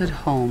childhood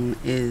home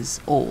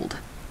is old.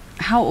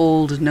 How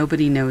old,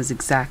 nobody knows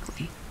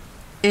exactly.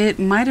 It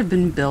might have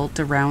been built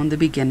around the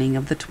beginning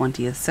of the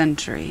 20th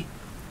century,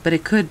 but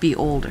it could be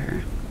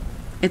older.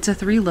 It's a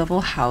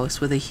 3-level house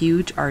with a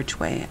huge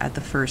archway at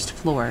the first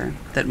floor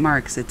that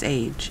marks its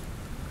age.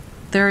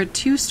 There are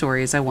 2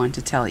 stories I want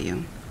to tell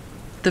you.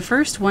 The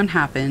first one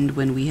happened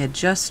when we had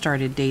just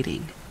started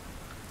dating.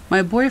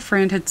 My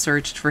boyfriend had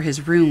searched for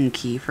his room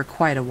key for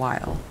quite a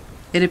while.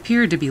 It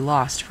appeared to be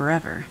lost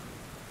forever.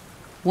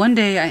 One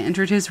day I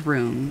entered his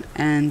room,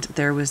 and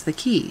there was the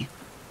key,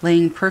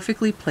 laying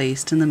perfectly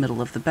placed in the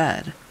middle of the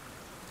bed.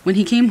 When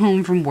he came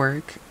home from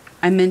work,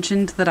 I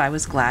mentioned that I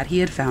was glad he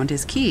had found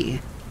his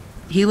key.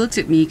 He looked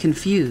at me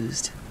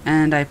confused,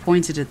 and I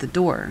pointed at the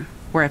door,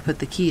 where I put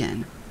the key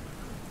in.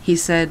 He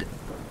said,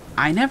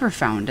 "I never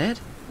found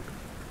it."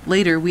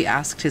 Later, we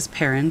asked his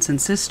parents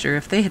and sister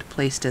if they had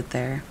placed it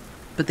there,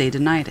 but they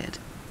denied it.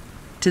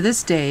 To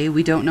this day,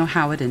 we don't know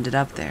how it ended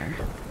up there.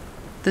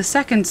 The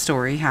second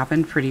story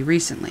happened pretty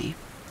recently.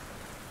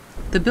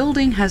 The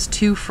building has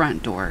 2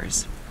 front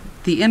doors.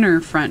 The inner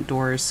front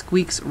door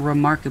squeaks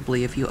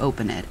remarkably if you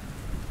open it,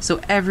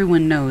 so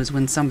everyone knows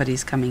when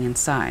somebody's coming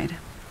inside.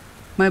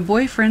 My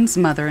boyfriend's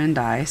mother and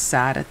I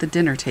sat at the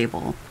dinner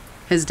table.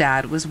 His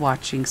dad was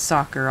watching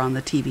soccer on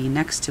the TV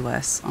next to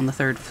us on the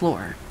 3rd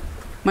floor.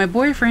 My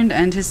boyfriend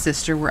and his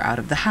sister were out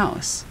of the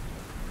house.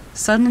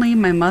 Suddenly,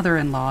 my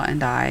mother-in-law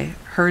and I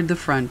heard the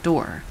front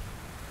door.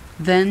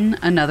 Then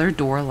another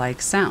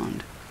door-like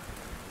sound.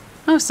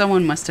 "Oh,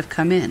 someone must have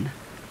come in,"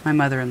 my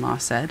mother-in-law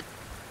said.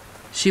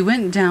 She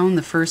went down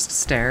the first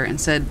stair and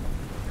said,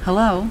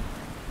 "Hello?"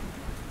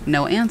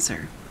 No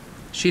answer.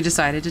 She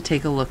decided to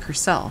take a look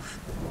herself.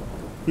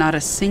 Not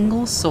a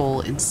single soul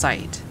in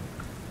sight.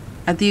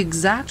 At the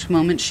exact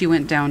moment she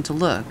went down to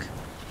look,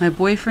 my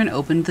boyfriend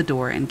opened the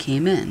door and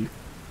came in,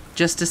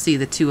 just to see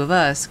the 2 of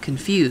us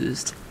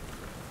confused.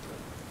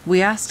 We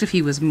asked if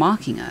he was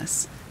mocking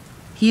us.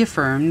 He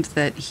affirmed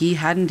that he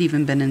hadn't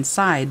even been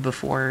inside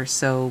before,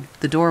 so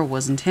the door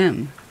wasn't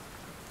him.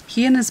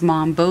 He and his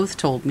mom both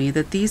told me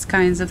that these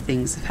kinds of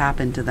things have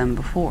happened to them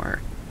before.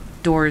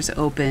 Doors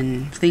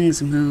open,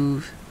 things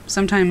move,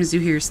 sometimes you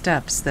hear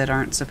steps that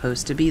aren't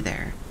supposed to be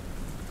there.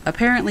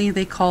 Apparently,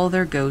 they call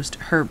their ghost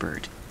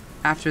Herbert,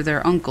 after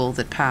their uncle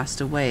that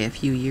passed away a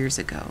few years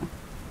ago.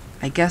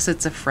 I guess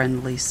it's a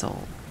friendly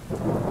soul.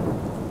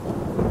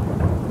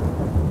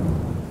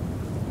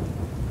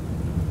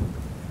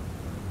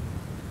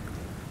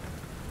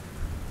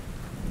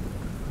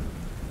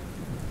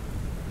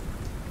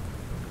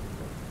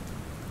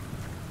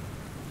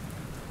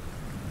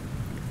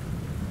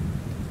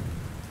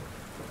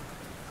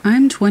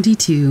 I'm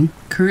 22,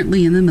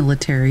 currently in the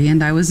military,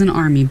 and I was an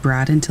army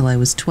brat until I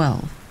was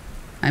 12.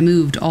 I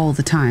moved all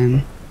the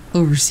time,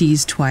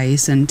 overseas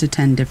twice and to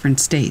 10 different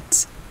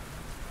states.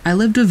 I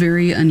lived a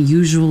very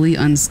unusually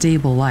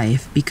unstable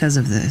life because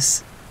of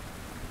this.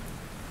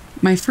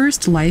 My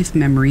first life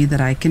memory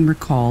that I can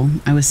recall,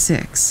 I was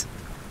 6.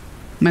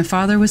 My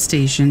father was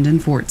stationed in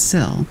Fort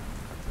Sill.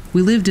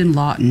 We lived in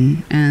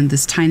Lawton and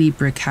this tiny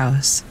brick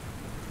house,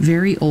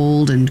 very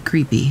old and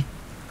creepy.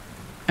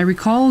 I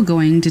recall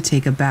going to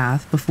take a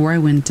bath before I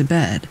went to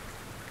bed,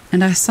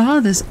 and I saw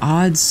this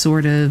odd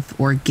sort of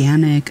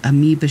organic,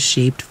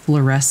 amoeba-shaped,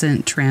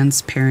 fluorescent,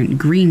 transparent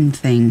green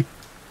thing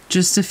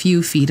just a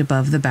few feet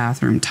above the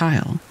bathroom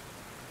tile.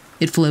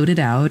 It floated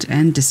out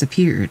and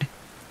disappeared.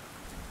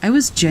 I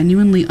was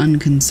genuinely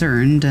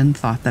unconcerned and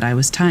thought that I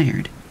was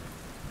tired.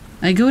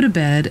 I go to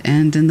bed,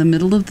 and in the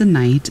middle of the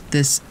night,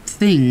 this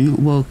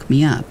thing woke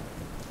me up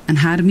and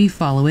had me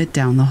follow it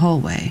down the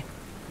hallway.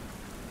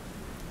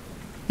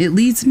 It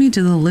leads me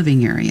to the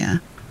living area,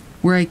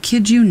 where I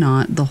kid you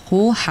not, the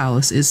whole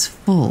house is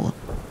full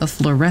of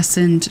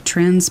fluorescent,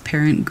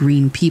 transparent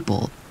green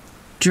people,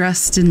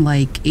 dressed in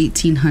like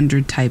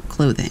 1800 type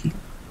clothing.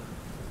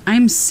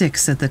 I'm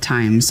 6 at the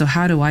time, so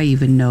how do I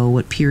even know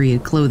what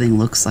period clothing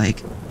looks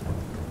like?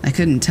 I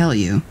couldn't tell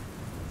you.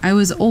 I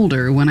was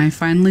older when I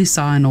finally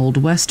saw an old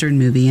Western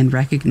movie and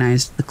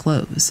recognized the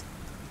clothes.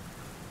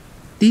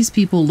 These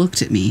people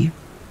looked at me,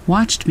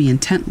 watched me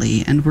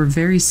intently, and were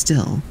very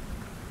still.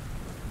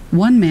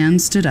 One man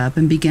stood up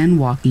and began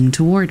walking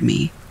toward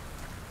me.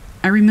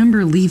 I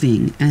remember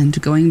leaving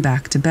and going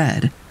back to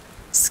bed,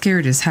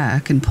 scared as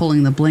heck and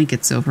pulling the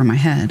blankets over my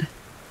head.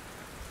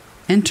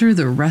 Enter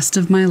the rest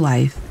of my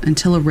life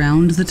until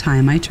around the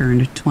time I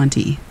turned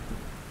 20.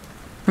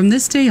 From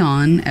this day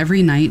on,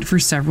 every night for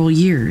several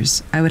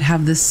years, I would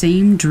have the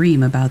same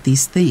dream about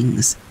these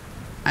things.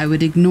 I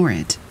would ignore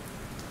it.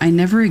 I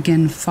never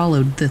again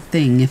followed the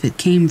thing if it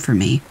came for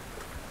me.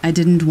 I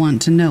didn't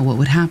want to know what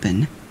would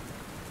happen.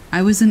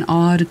 I was an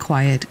odd,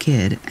 quiet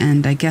kid,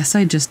 and I guess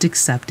I just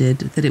accepted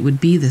that it would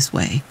be this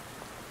way.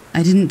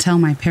 I didn't tell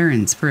my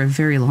parents for a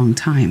very long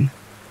time.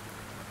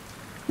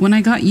 When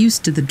I got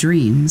used to the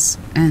dreams,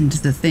 and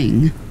the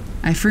thing,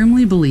 I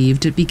firmly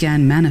believed it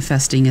began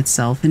manifesting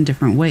itself in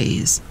different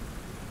ways.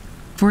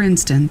 For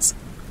instance,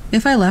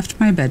 if I left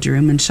my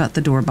bedroom and shut the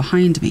door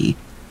behind me,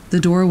 the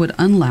door would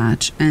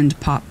unlatch and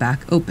pop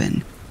back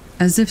open,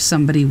 as if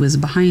somebody was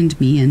behind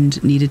me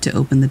and needed to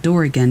open the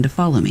door again to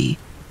follow me.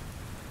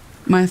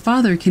 My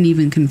father can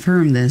even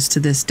confirm this to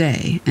this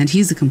day, and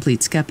he's a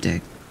complete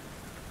skeptic.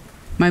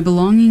 My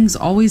belongings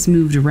always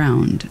moved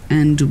around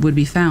and would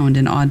be found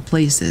in odd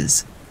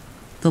places.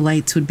 The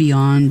lights would be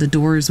on, the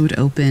doors would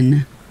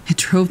open. It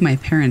drove my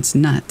parents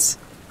nuts.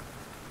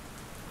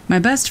 My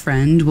best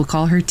friend, we'll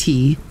call her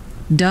T,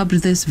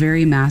 dubbed this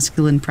very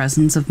masculine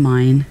presence of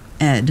mine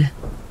Ed.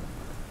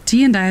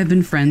 T and I have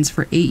been friends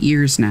for 8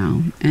 years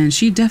now, and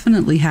she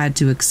definitely had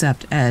to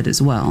accept Ed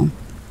as well.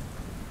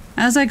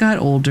 As I got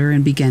older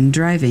and began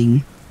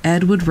driving,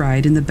 Ed would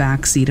ride in the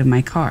back seat of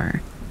my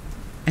car.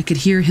 I could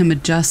hear him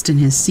adjust in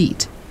his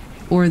seat,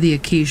 or the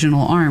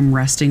occasional arm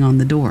resting on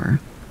the door.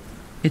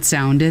 It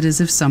sounded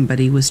as if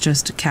somebody was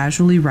just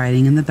casually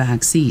riding in the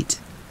back seat.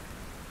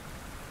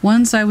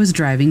 Once I was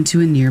driving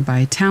to a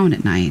nearby town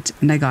at night,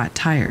 and I got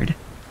tired.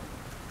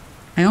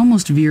 I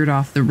almost veered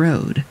off the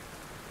road,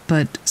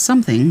 but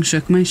something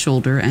shook my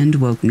shoulder and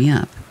woke me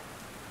up.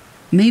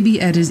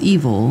 Maybe Ed is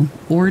evil,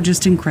 or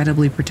just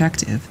incredibly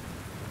protective.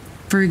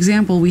 For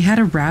example, we had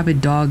a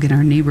rabid dog in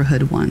our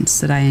neighborhood once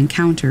that I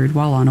encountered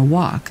while on a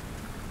walk.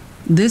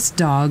 This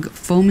dog,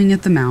 foaming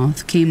at the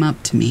mouth, came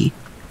up to me.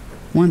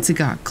 Once it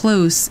got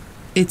close,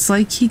 it's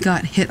like he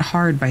got hit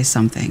hard by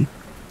something.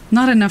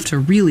 Not enough to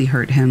really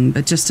hurt him,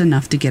 but just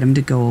enough to get him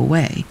to go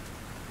away.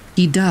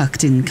 He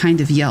ducked and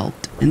kind of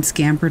yelped and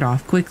scampered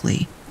off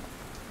quickly.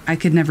 I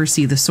could never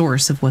see the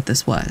source of what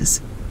this was.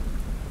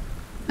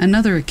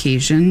 Another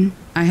occasion,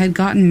 I had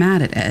gotten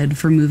mad at Ed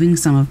for moving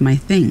some of my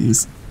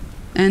things,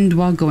 and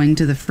while going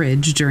to the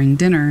fridge during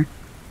dinner,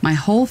 my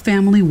whole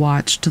family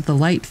watched the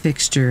light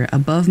fixture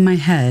above my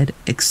head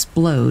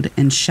explode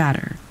and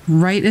shatter,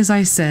 right as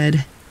I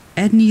said,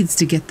 "Ed needs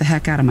to get the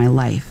heck out of my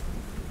life."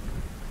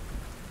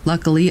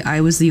 Luckily,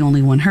 I was the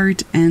only one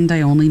hurt, and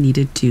I only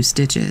needed 2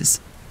 stitches.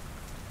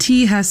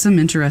 T has some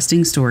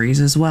interesting stories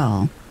as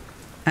well,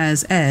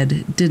 as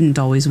Ed didn't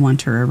always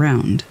want her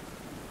around.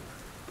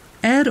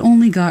 Ed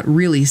only got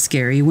really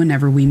scary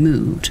whenever we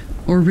moved,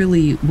 or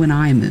really when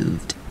I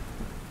moved.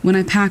 When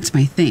I packed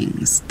my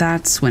things,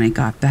 that's when it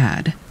got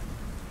bad.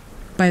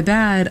 By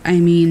bad, I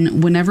mean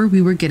whenever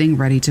we were getting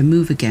ready to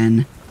move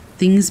again,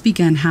 things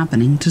began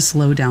happening to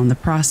slow down the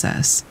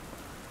process.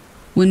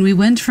 When we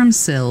went from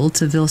Sill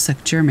to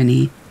Vilseck,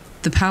 Germany,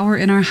 the power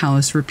in our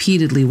house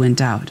repeatedly went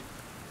out.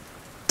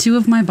 2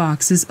 of my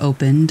boxes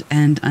opened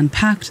and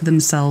unpacked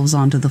themselves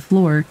onto the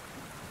floor,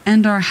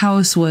 and our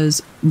house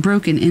was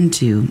broken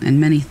into and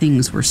many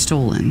things were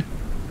stolen.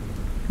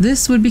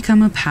 This would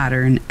become a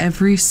pattern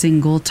every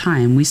single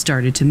time we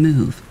started to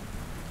move.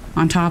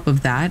 On top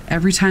of that,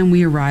 every time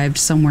we arrived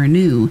somewhere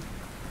new,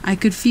 I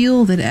could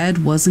feel that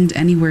Ed wasn't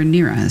anywhere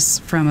near us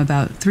from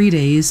about 3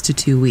 days to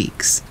 2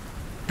 weeks,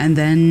 and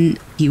then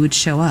he would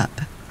show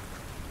up.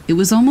 It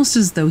was almost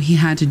as though he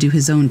had to do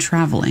his own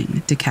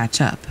traveling to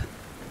catch up.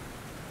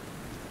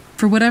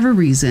 For whatever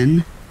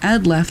reason,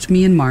 Ed left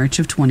me in March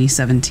of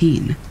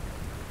 2017.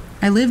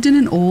 I lived in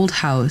an old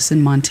house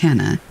in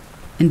Montana,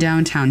 in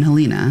downtown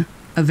Helena,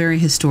 a very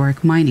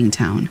historic mining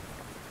town.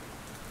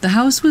 The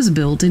house was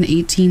built in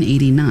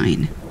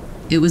 1889.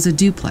 It was a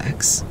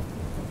duplex.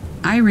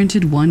 I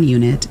rented 1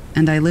 unit,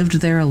 and I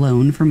lived there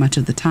alone for much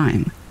of the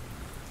time.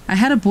 I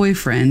had a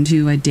boyfriend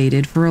who I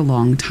dated for a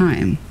long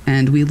time,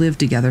 and we lived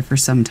together for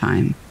some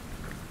time.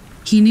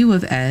 He knew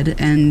of Ed,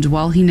 and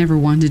while he never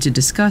wanted to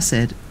discuss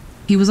it,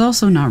 he was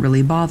also not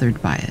really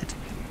bothered by it.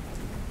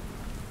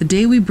 The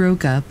day we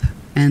broke up,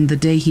 and the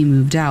day he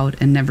moved out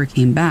and never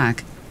came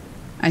back,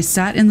 I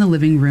sat in the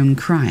living room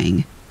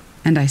crying,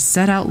 and I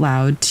said out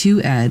loud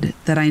to Ed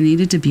that I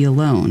needed to be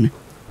alone.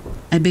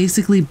 I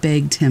basically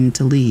begged him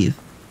to leave.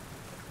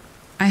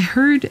 I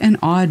heard an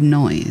odd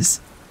noise.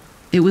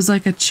 It was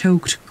like a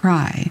choked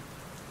cry,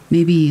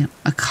 maybe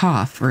a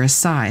cough or a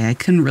sigh, I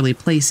couldn't really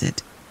place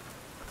it.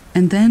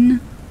 And then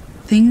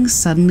things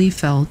suddenly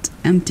felt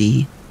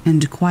empty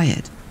and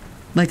quiet,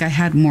 like I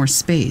had more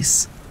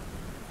space.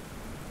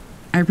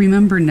 I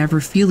remember never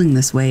feeling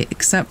this way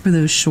except for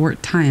those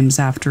short times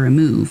after a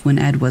move when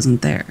Ed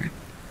wasn't there.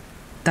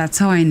 That's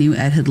how I knew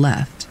Ed had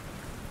left.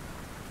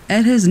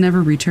 Ed has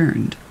never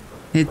returned.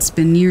 It's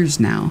been years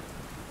now,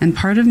 and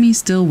part of me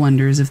still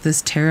wonders if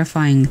this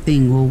terrifying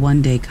thing will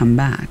one day come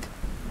back.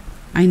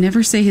 I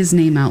never say his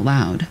name out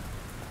loud.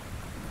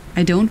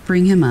 I don't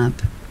bring him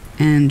up,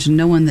 and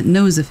no one that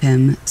knows of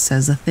him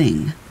says a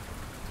thing.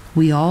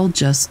 We all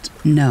just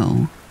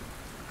know.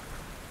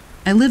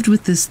 I lived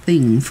with this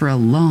thing for a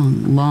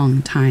long,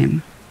 long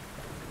time.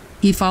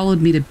 He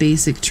followed me to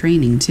basic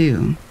training,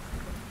 too.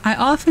 I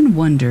often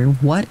wonder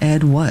what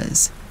Ed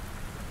was.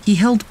 He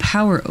held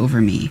power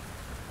over me,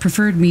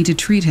 preferred me to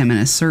treat him in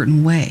a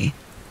certain way.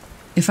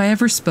 If I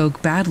ever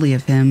spoke badly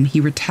of him, he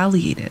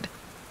retaliated.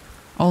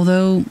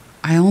 Although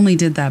I only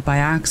did that by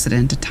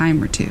accident a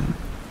time or 2.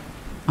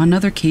 On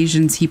other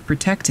occasions, he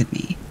protected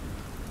me.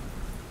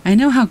 I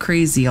know how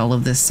crazy all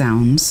of this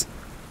sounds.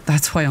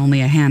 That's why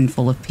only a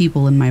handful of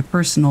people in my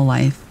personal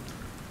life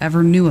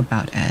ever knew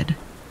about Ed.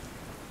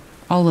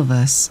 all of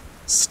us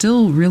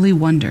still really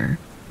wonder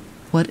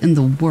what in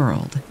the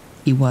world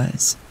he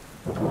was.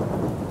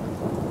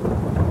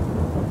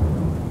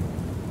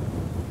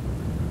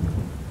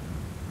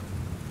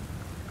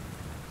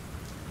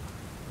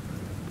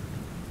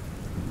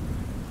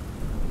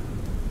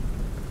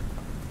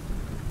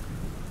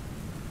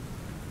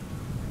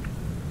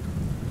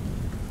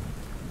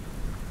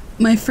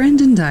 My friend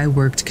and I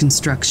worked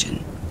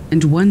construction,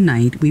 and one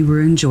night we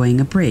were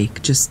enjoying a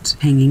break, just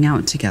hanging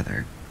out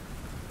together.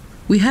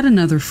 We had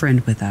another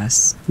friend with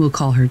us. We'll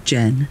call her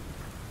Jen.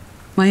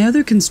 My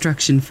other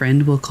construction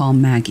friend we'll call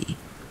Maggie.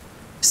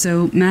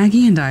 So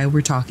Maggie and I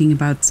were talking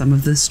about some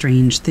of the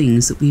strange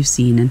things that we've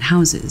seen in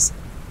houses.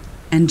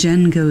 And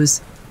Jen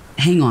goes,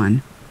 "Hang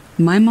on,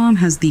 my mom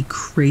has the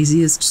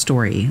craziest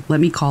story. Let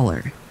me call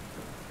her."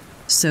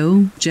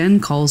 So Jen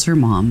calls her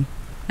mom,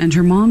 and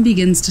her mom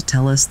begins to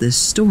tell us this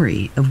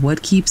story of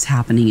what keeps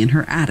happening in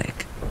her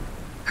attic.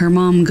 Her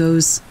mom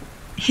goes,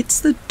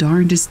 "It's the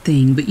darndest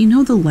thing, but you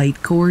know the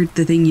light cord,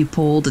 the thing you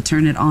pull to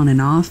turn it on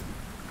and off?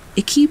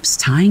 It keeps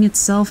tying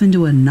itself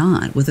into a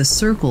knot with a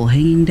circle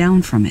hanging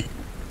down from it.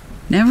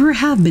 Never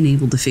have been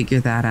able to figure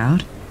that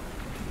out."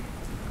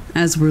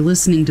 As we're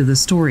listening to the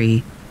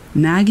story,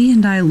 Maggie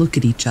and I look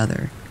at each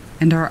other,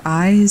 and our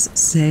eyes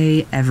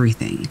say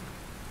everything.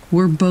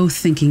 We're both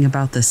thinking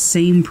about the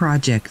same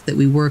project that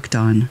we worked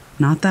on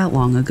not that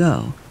long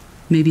ago,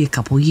 maybe a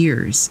couple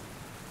years.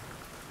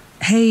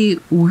 "Hey,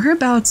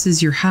 whereabouts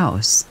is your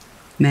house?"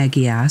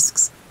 Maggie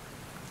asks.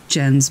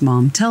 Jen's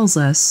mom tells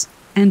us,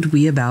 and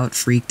we about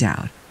freaked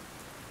out.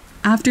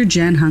 After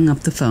Jen hung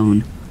up the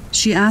phone,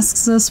 she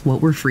asks us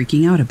what we're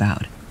freaking out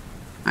about.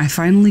 I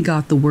finally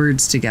got the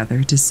words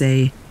together to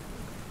say,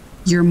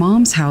 "Your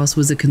mom's house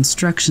was a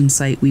construction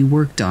site we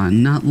worked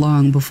on not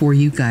long before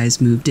you guys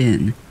moved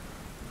in.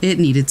 It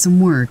needed some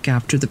work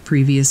after the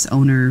previous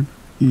owner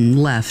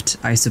left,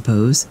 I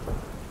suppose.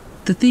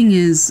 The thing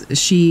is,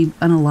 she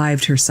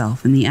unalived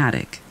herself in the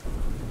attic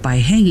by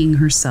hanging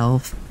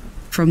herself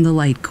from the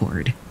light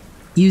cord,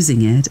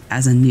 using it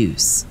as a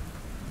noose.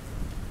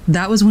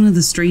 That was one of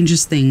the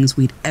strangest things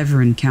we'd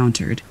ever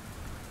encountered.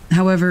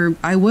 However,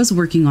 I was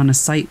working on a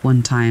site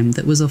one time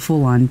that was a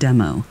full-on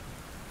demo.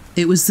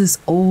 It was this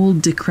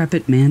old,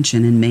 decrepit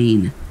mansion in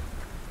Maine.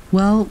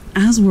 Well,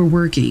 as we're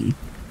working,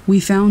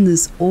 we found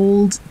this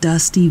old,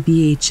 dusty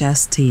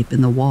VHS tape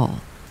in the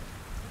wall.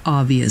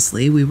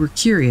 Obviously, we were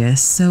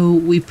curious, so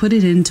we put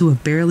it into a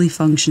barely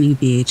functioning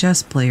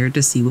VHS player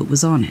to see what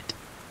was on it.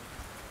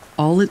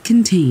 All it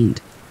contained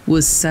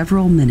was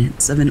several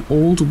minutes of an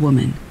old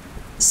woman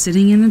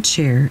sitting in a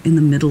chair in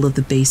the middle of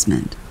the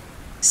basement,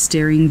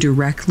 staring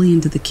directly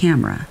into the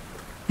camera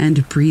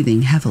and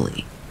breathing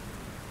heavily.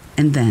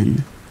 And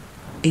then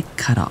it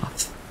cut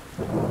off.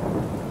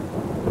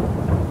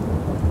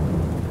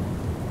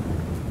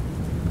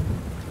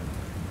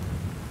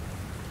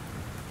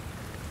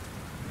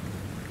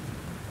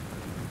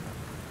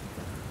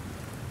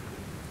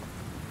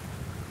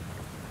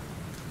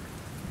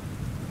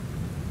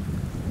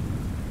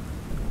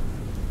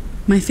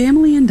 My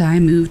family and I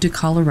moved to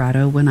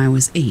Colorado when I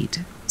was 8,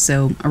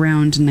 so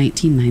around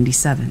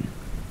 1997.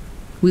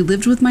 We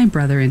lived with my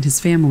brother and his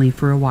family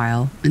for a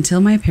while until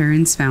my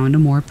parents found a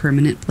more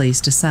permanent place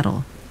to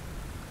settle.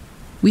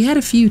 We had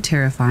a few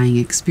terrifying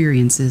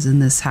experiences in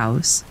this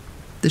house.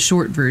 The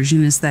short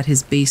version is that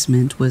his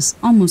basement was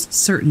almost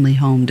certainly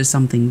home to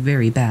something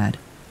very bad.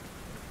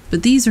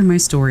 But these are my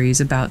stories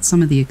about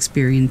some of the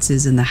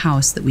experiences in the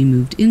house that we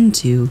moved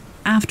into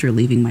after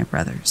leaving my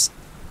brother's.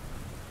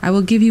 I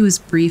will give you as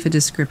brief a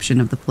description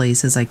of the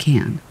place as I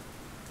can.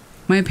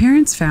 My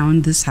parents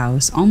found this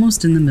house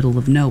almost in the middle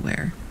of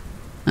nowhere.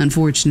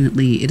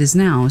 Unfortunately, it is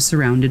now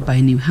surrounded by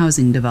new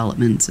housing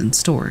developments and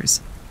stores.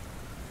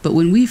 But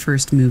when we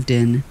first moved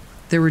in,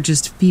 there were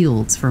just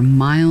fields for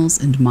miles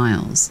and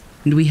miles,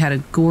 and we had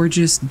a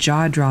gorgeous,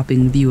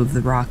 jaw-dropping view of the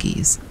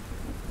Rockies.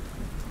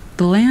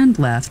 The land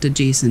left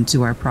adjacent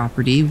to our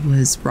property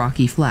was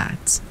Rocky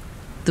Flats,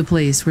 the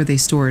place where they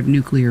stored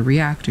nuclear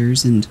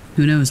reactors and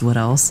who knows what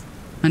else,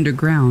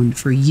 underground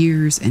for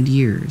years and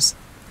years.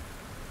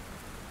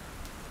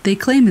 They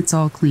claim it's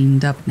all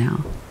cleaned up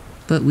now,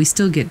 but we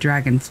still get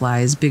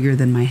dragonflies bigger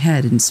than my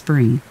head in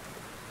spring.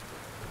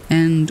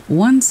 And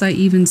once I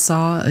even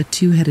saw a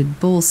two-headed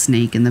bull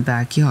snake in the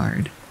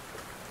backyard.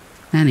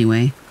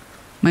 Anyway,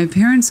 my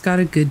parents got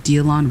a good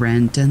deal on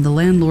rent and the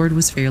landlord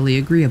was fairly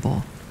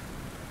agreeable.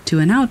 To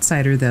an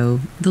outsider, though,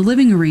 the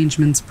living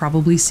arrangements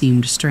probably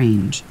seemed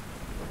strange.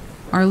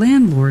 Our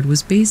landlord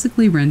was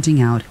basically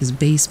renting out his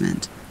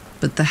basement,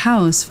 but the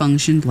house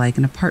functioned like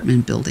an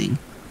apartment building.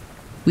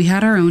 We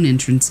had our own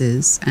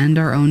entrances and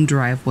our own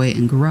driveway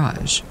and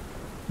garage,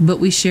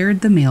 but we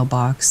shared the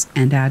mailbox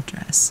and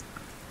address.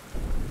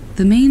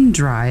 The main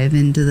drive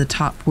into the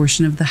top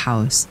portion of the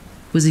house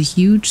was a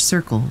huge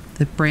circle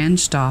that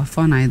branched off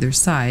on either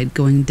side,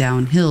 going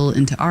downhill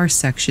into our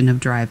section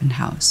of drive and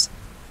house.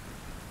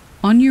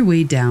 On your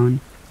way down,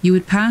 you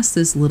would pass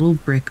this little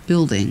brick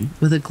building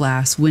with a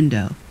glass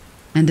window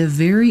and a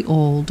very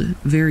old,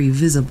 very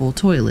visible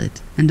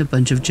toilet and a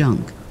bunch of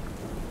junk.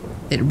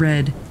 It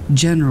read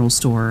general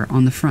store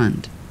on the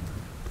front.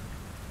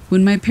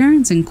 When my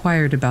parents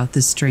inquired about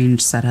this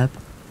strange setup,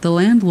 the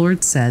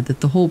landlord said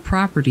that the whole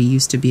property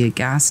used to be a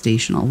gas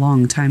station a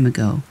long time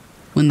ago,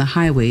 when the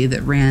highway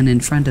that ran in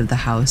front of the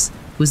house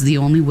was the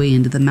only way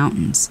into the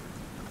mountains.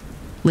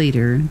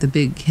 Later, the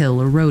big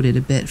hill eroded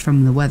a bit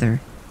from the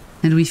weather,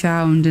 and we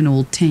found an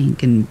old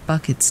tank and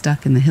bucket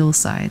stuck in the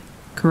hillside,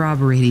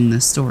 corroborating the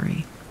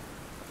story.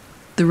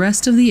 The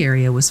rest of the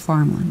area was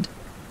farmland.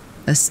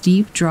 A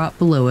steep drop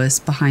below us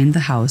behind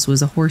the house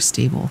was a horse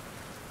stable,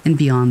 and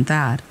beyond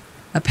that,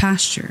 a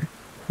pasture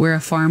where a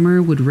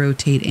farmer would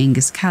rotate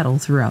Angus cattle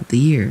throughout the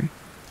year.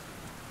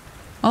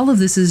 All of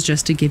this is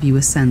just to give you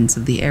a sense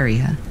of the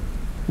area.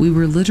 We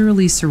were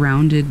literally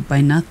surrounded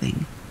by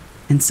nothing,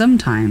 and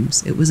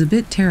sometimes it was a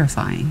bit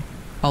terrifying,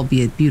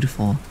 albeit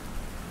beautiful.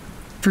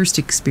 First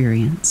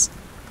experience.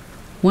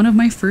 One of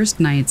my first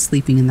nights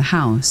sleeping in the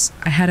house,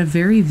 I had a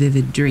very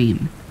vivid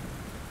dream.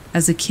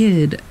 As a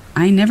kid,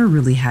 I never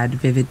really had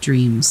vivid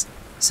dreams,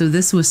 so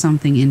this was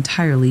something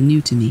entirely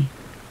new to me.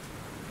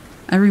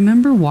 I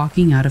remember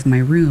walking out of my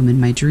room in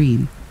my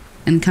dream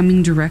and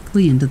coming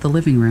directly into the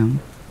living room.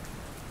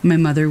 My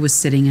mother was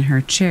sitting in her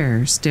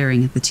chair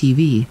staring at the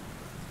TV,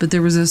 but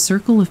there was a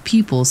circle of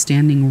people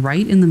standing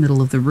right in the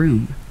middle of the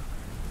room.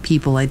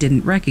 People I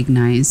didn't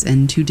recognize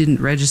and who didn't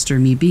register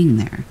me being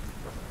there.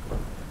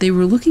 They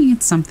were looking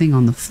at something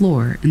on the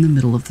floor in the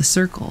middle of the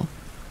circle.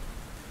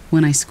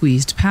 When I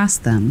squeezed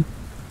past them,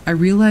 I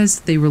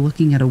realized they were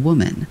looking at a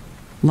woman,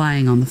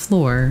 lying on the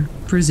floor,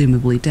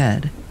 presumably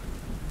dead.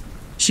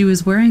 She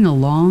was wearing a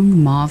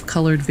long,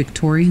 mauve-colored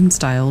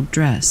Victorian-style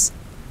dress,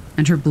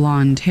 and her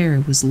blonde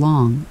hair was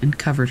long and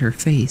covered her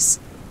face.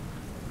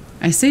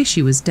 I say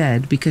she was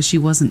dead because she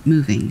wasn't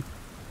moving,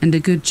 and a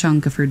good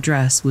chunk of her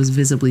dress was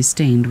visibly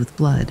stained with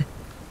blood.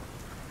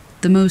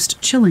 The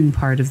most chilling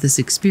part of this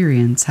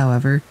experience,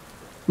 however,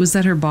 was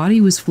that her body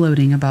was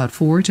floating about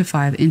 4 to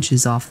 5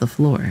 inches off the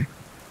floor.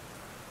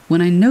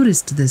 When I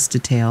noticed this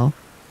detail,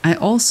 I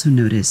also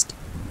noticed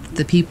that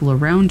the people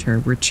around her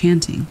were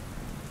chanting.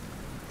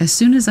 As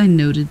soon as I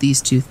noted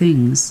these two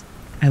things,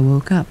 I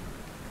woke up.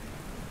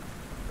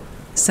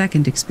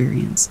 Second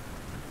experience.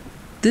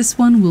 This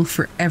one will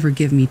forever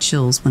give me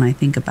chills when I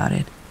think about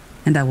it,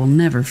 and I will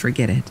never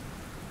forget it.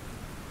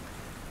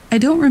 I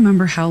don't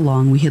remember how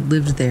long we had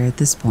lived there at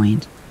this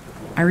point.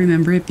 I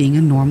remember it being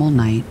a normal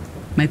night.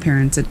 My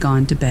parents had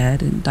gone to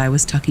bed and I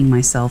was tucking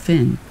myself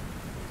in.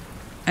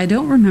 I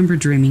don't remember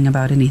dreaming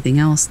about anything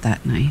else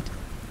that night,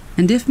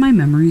 and if my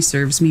memory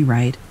serves me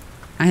right,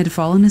 I had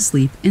fallen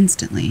asleep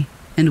instantly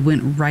and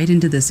went right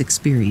into this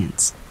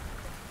experience.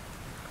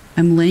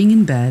 I'm laying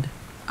in bed,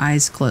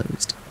 eyes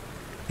closed.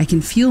 I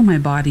can feel my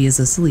body is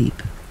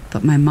asleep,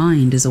 but my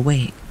mind is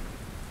awake.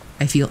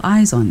 I feel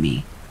eyes on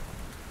me.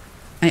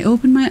 I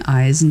open my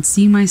eyes and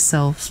see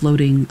myself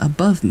floating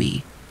above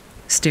me,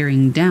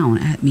 staring down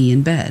at me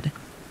in bed.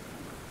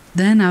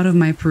 Then out of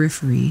my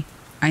periphery,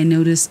 I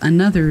notice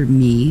another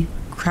me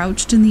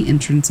crouched in the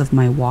entrance of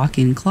my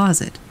walk-in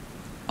closet,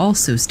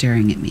 also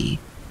staring at me.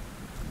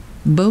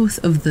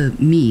 Both of the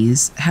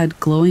me's had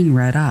glowing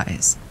red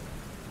eyes.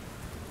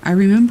 I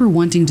remember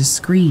wanting to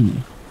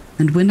scream,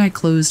 and when I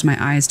closed my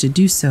eyes to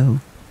do so,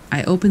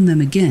 I opened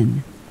them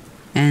again,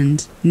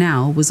 and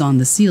now was on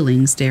the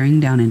ceiling staring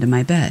down into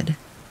my bed.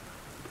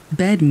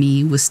 Bed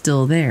me was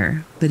still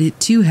there, but it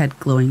too had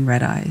glowing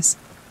red eyes.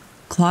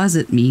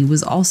 Closet me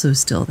was also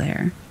still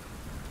there.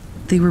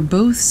 They were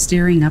both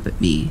staring up at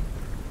me.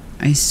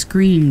 I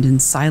screamed in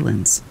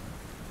silence.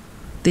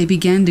 They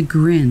began to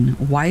grin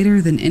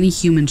wider than any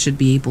human should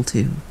be able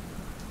to.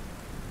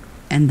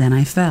 And then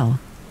I fell.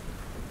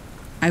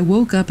 I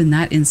woke up in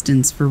that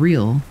instance for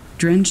real,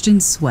 drenched in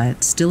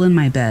sweat, still in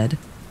my bed,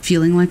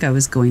 feeling like I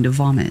was going to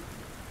vomit.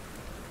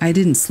 I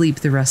didn't sleep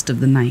the rest of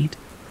the night,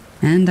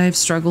 and I've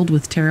struggled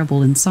with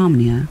terrible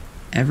insomnia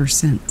ever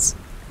since.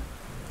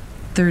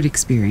 Third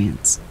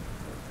experience.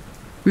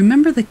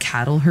 Remember the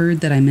cattle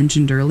herd that I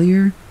mentioned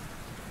earlier?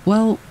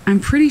 Well, I'm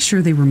pretty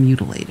sure they were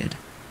mutilated.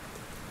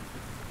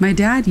 My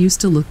dad used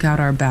to look out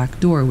our back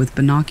door with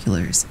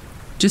binoculars,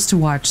 just to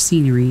watch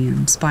scenery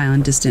and spy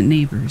on distant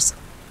neighbors.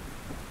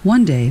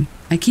 One day,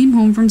 I came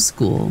home from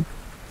school,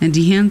 and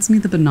he hands me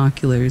the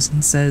binoculars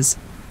and says,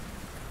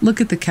 "Look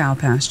at the cow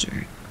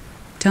pasture.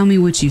 Tell me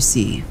what you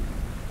see."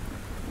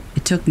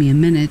 It took me a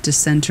minute to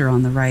center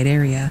on the right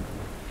area,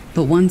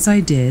 but once I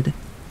did,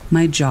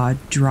 my jaw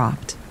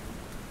dropped.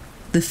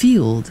 The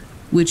field,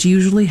 which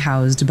usually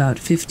housed about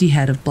 50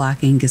 head of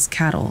Black Angus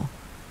cattle,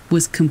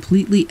 was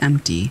completely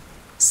empty,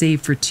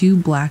 save for 2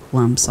 black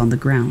lumps on the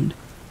ground.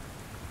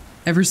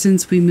 Ever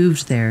since we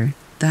moved there,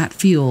 that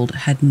field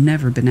had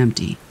never been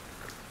empty.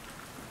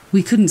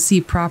 We couldn't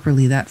see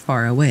properly that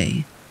far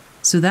away,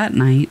 so that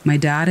night my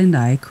dad and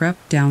I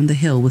crept down the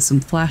hill with some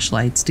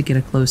flashlights to get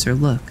a closer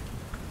look.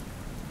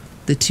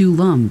 The 2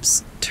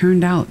 lumps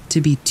turned out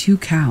to be 2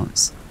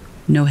 cows,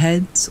 no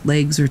heads,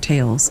 legs, or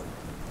tails,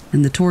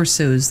 and the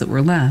torsos that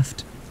were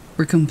left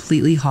were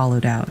completely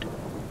hollowed out.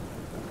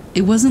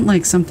 It wasn't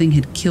like something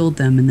had killed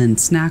them and then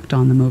snacked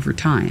on them over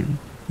time,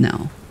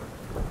 no.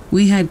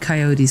 We had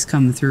coyotes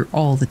come through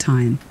all the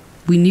time.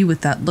 We knew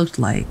what that looked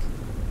like.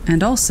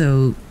 And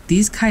also,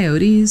 these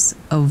coyotes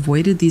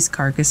avoided these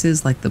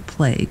carcasses like the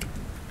plague.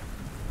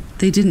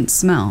 They didn't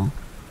smell.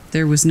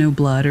 There was no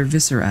blood or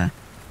viscera.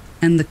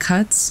 And the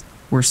cuts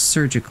were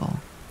surgical.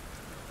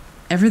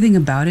 Everything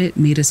about it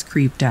made us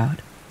creeped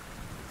out.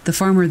 The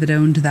farmer that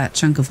owned that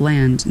chunk of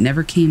land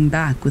never came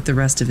back with the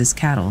rest of his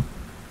cattle,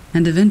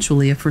 and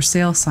eventually a for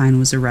sale sign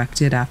was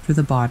erected after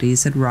the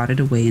bodies had rotted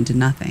away into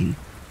nothing.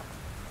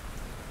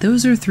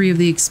 Those are 3 of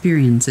the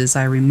experiences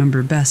I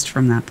remember best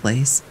from that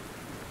place.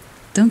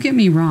 Don't get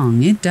me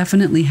wrong, it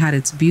definitely had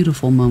its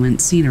beautiful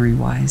moments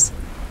scenery-wise,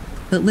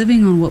 but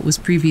living on what was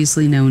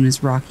previously known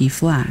as Rocky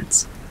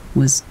Flats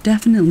was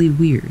definitely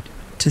weird,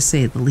 to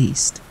say the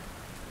least.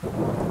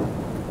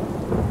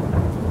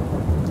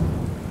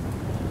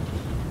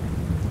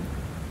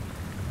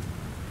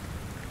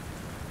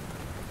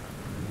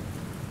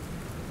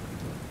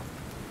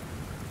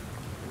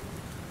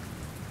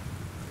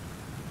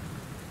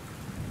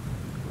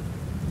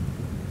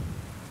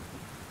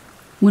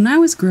 When I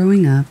was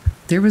growing up,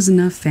 there was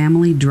enough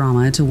family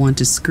drama to want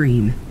to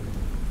scream.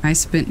 I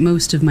spent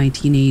most of my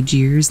teenage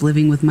years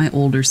living with my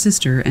older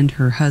sister and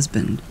her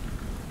husband.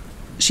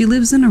 She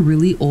lives in a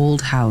really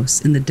old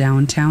house in the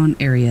downtown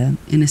area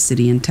in a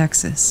city in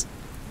Texas.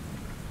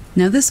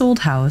 Now, this old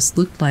house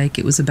looked like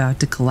it was about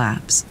to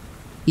collapse,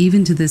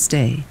 even to this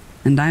day,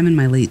 and I'm in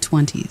my late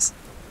 20s.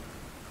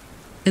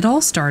 It all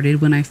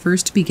started when I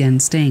first began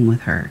staying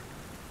with her.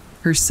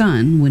 Her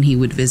son, when he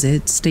would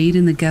visit, stayed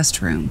in the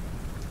guest room,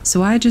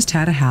 so I just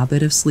had a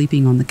habit of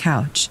sleeping on the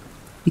couch,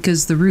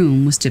 because the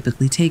room was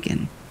typically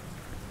taken.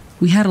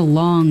 We had a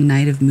long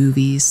night of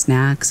movies,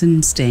 snacks,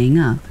 and staying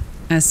up,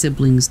 as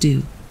siblings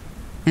do,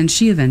 and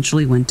she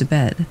eventually went to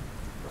bed.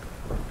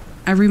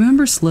 I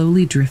remember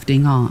slowly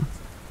drifting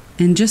off,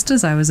 and just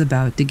as I was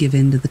about to give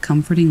in to the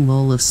comforting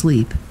lull of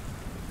sleep,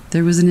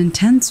 there was an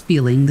intense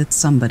feeling that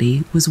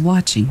somebody was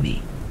watching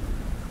me.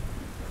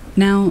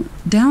 Now,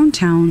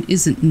 downtown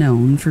isn't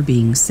known for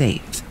being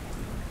safe.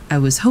 I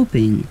was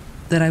hoping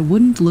that I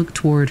wouldn't look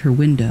toward her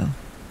window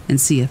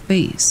and see a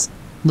face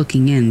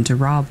looking in to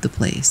rob the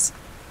place.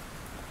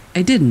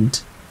 I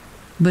didn't,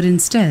 but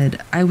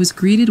instead I was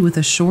greeted with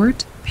a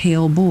short,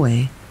 pale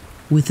boy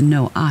with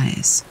no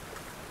eyes.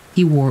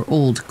 He wore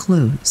old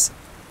clothes.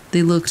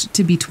 They looked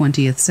to be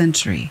 20th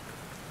century.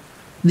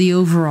 The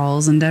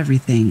overalls and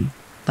everything,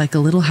 like a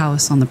Little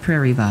House on the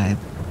Prairie vibe.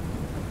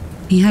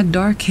 He had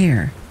dark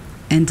hair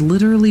and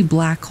literally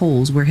black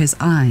holes where his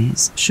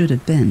eyes should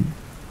have been.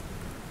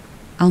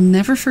 I'll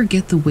never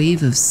forget the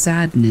wave of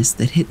sadness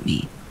that hit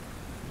me.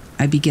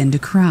 I began to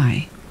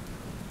cry.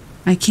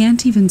 I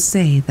can't even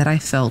say that I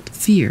felt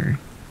fear.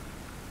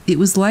 It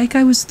was like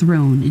I was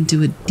thrown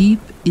into a deep,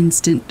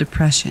 instant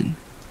depression.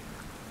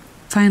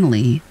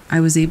 Finally, I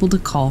was able to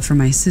call for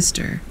my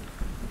sister.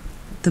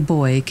 The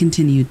boy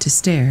continued to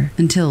stare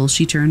until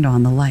she turned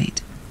on the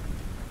light.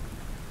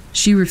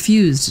 She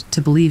refused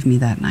to believe me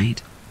that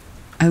night.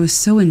 I was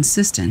so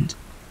insistent.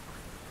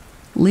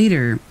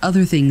 Later,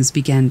 other things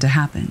began to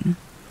happen,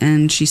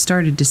 and she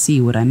started to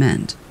see what I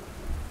meant.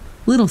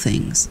 Little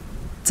things,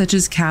 such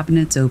as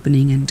cabinets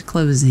opening and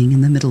closing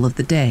in the middle of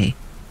the day,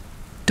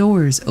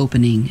 doors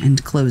opening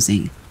and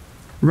closing,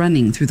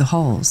 running through the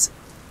halls,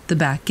 the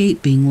back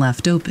gate being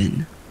left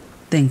open.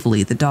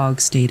 Thankfully, the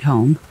dog stayed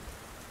home.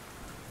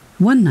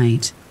 One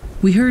night,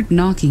 we heard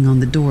knocking on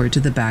the door to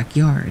the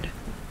backyard.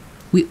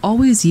 We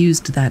always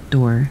used that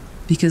door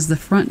because the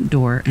front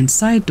door and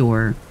side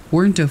door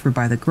weren't over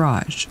by the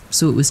garage,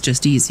 so it was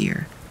just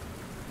easier.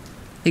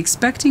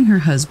 Expecting her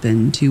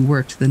husband, who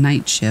worked the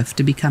night shift,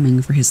 to be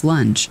coming for his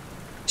lunch,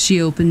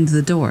 she opened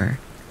the door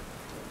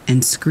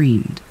and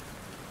screamed.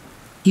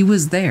 He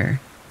was there,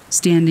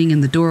 standing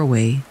in the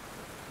doorway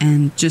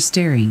and just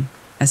staring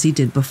as he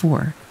did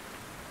before.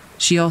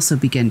 She also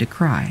began to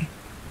cry.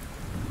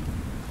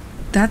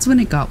 That's when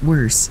it got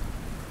worse.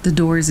 The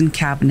doors and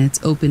cabinets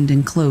opened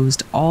and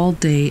closed all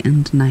day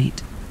and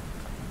night.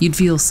 You'd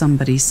feel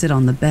somebody sit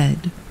on the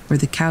bed or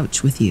the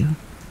couch with you.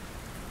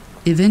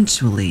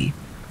 Eventually,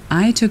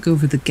 I took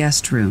over the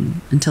guest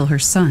room until her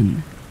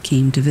son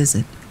came to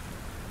visit.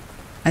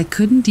 I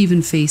couldn't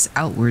even face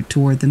outward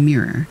toward the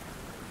mirror.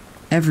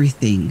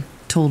 Everything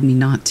told me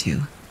not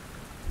to.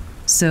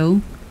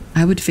 So,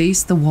 I would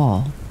face the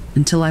wall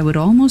until I would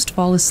almost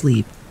fall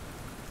asleep,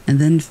 and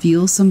then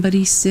feel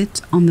somebody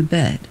sit on the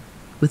bed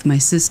with my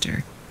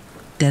sister,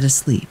 dead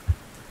asleep.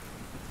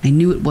 I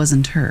knew it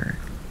wasn't her.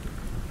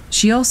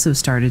 She also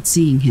started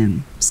seeing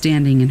him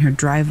standing in her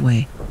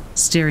driveway,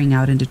 staring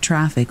out into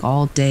traffic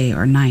all day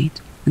or night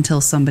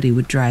until somebody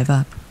would drive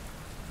up.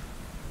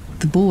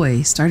 The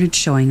boy started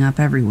showing up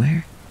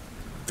everywhere.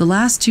 The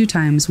last 2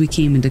 times we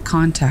came into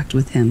contact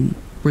with him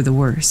were the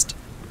worst.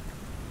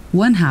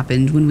 One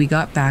happened when we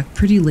got back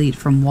pretty late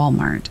from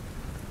Walmart.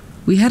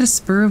 We had a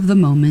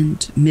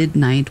spur-of-the-moment,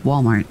 midnight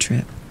Walmart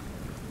trip.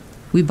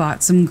 We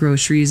bought some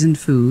groceries and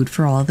food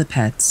for all the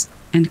pets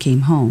and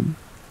came home.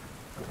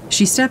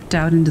 She stepped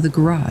out into the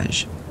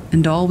garage,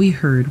 and all we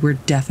heard were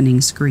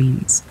deafening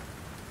screams.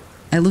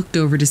 I looked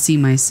over to see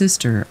my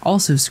sister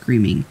also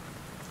screaming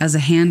as a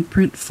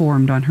handprint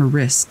formed on her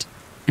wrist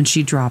and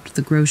she dropped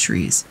the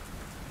groceries.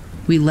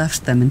 We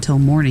left them until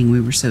morning, we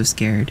were so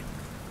scared.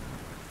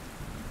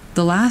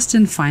 The last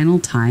and final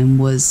time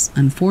was,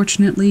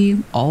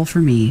 unfortunately, all for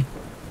me.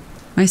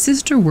 My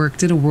sister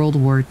worked at a World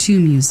War II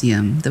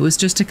museum that was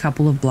just a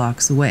couple of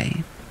blocks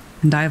away,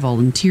 and I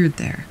volunteered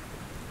there.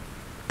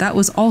 That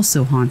was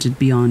also haunted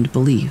beyond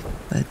belief,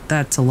 but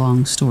that's a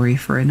long story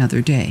for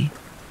another day.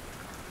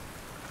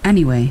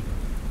 Anyway,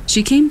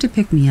 she came to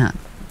pick me up,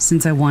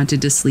 since I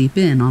wanted to sleep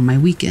in on my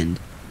weekend.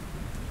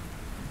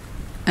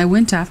 I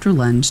went after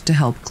lunch to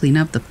help clean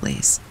up the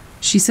place.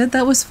 She said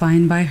that was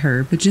fine by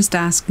her, but just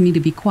asked me to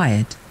be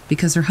quiet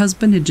because her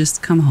husband had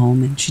just come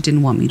home and she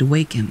didn't want me to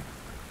wake him.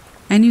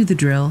 I knew the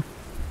drill.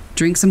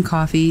 Drink some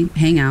coffee,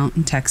 hang out,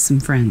 and text some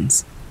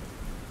friends.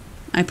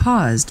 I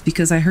paused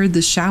because I heard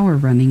the shower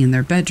running in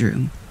their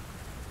bedroom.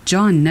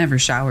 John never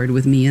showered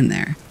with me in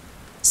there,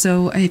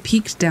 so I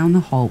peeked down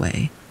the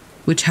hallway,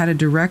 which had a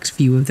direct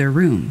view of their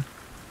room.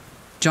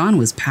 John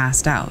was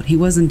passed out. He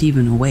wasn't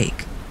even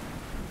awake.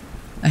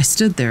 I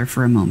stood there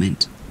for a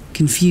moment,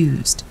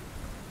 confused.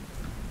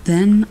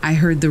 Then I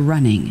heard the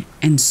running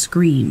and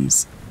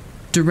screams.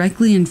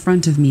 Directly in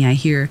front of me, I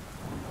hear,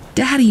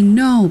 "Daddy,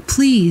 no,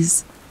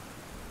 please!"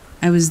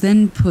 I was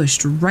then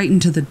pushed right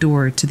into the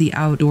door to the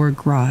outdoor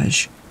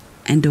garage,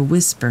 and a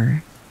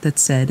whisper that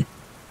said,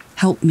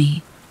 "Help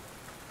me,"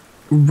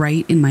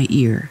 right in my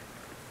ear.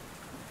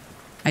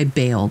 I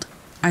bailed.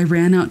 I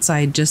ran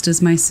outside just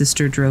as my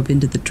sister drove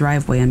into the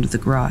driveway under the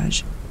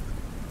garage.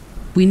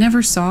 We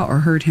never saw or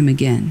heard him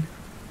again.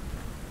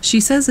 She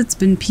says it's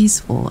been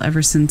peaceful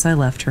ever since I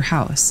left her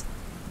house.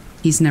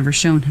 He's never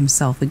shown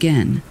himself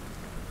again.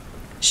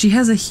 She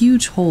has a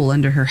huge hole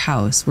under her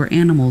house where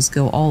animals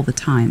go all the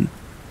time.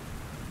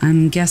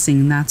 I'm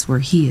guessing that's where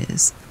he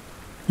is,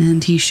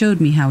 and he showed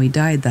me how he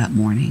died that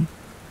morning.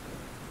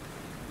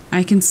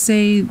 I can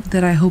say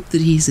that I hope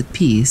that he's at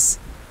peace,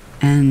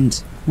 and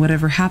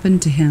whatever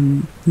happened to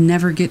him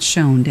never gets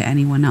shown to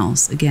anyone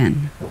else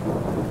again.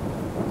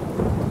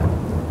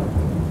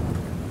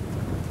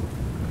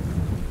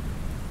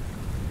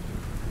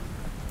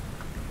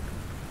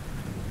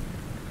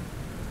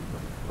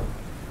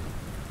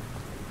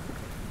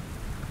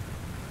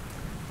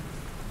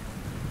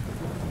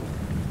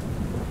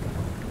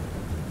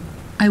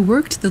 I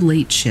worked the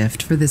late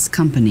shift for this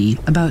company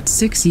about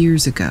 6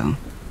 years ago.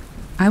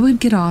 I would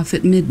get off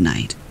at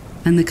midnight,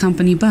 and the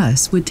company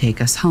bus would take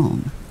us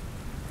home.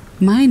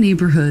 My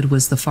neighborhood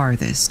was the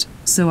farthest,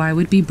 so I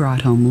would be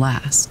brought home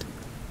last.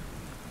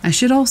 I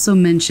should also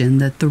mention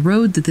that the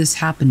road that this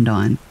happened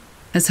on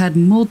has had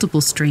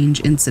multiple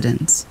strange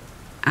incidents,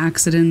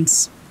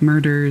 accidents,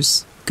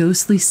 murders,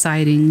 ghostly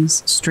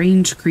sightings,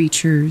 strange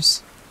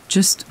creatures,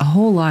 just a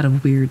whole lot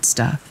of weird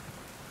stuff.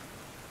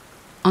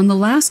 On the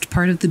last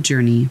part of the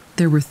journey,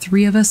 there were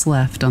 3 of us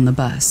left on the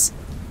bus.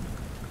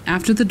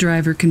 After the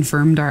driver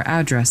confirmed our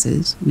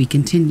addresses, we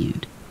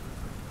continued.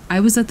 I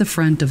was at the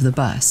front of the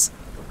bus.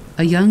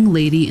 A young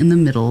lady in the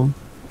middle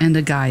and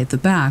a guy at the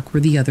back were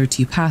the other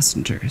 2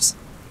 passengers.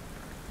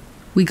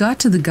 We got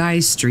to the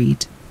guy's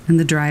street, and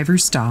the driver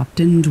stopped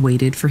and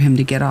waited for him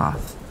to get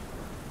off.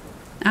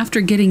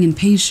 After getting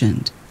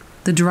impatient,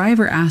 the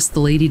driver asked the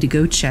lady to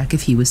go check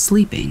if he was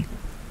sleeping.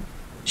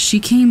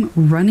 She came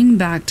running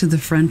back to the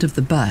front of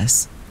the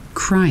bus,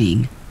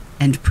 crying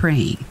and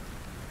praying.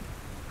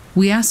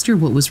 We asked her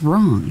what was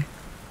wrong,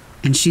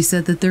 and she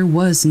said that there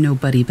was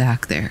nobody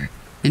back there,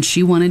 and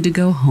she wanted to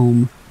go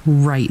home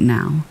right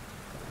now.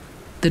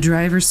 The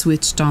driver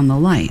switched on the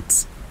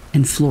lights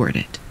and floored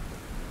it.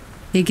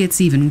 It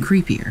gets even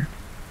creepier.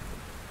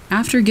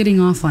 After getting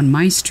off on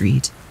my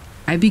street,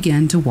 I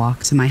began to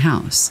walk to my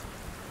house.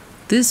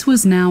 This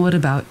was now at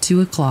about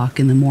 2 o'clock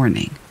in the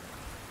morning.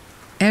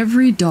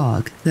 Every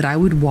dog that I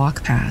would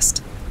walk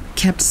past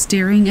kept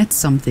staring at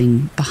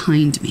something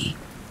behind me.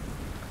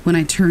 When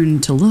I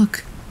turned to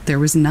look, there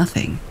was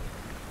nothing.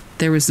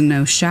 There was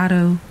no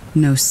shadow,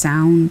 no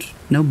sound,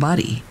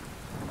 nobody.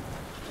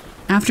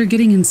 After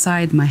getting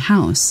inside my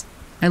house,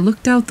 I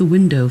looked out the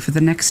window for the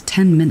next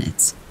 10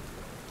 minutes.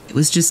 It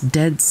was just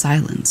dead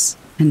silence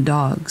and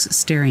dogs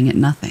staring at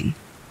nothing.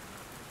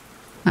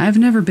 I've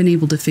never been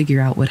able to figure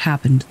out what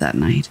happened that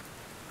night,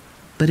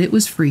 but it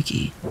was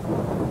freaky.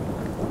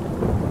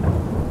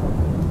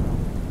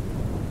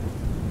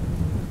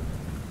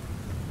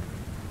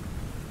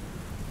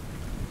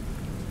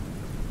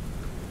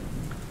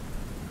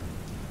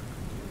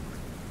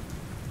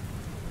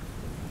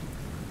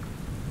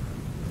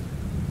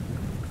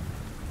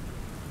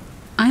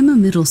 I'm a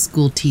middle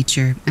school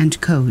teacher and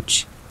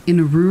coach in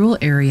a rural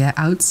area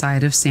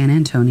outside of San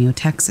Antonio,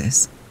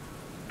 Texas.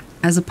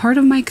 As a part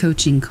of my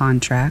coaching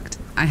contract,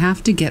 I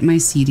have to get my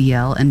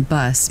CDL and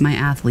bus my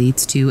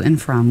athletes to and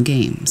from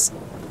games.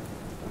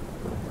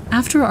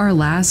 After our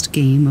last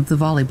game of the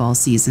volleyball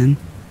season,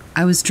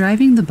 I was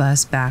driving the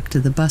bus back to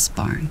the bus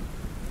barn.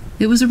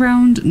 It was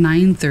around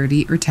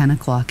 9:30 or 10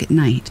 o'clock at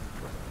night,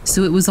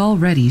 so it was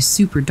already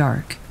super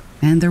dark,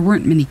 and there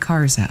weren't many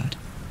cars out.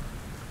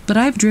 but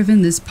I've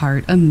driven this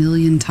part a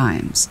million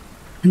times,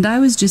 and I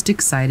was just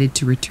excited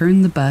to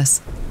return the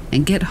bus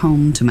and get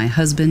home to my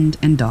husband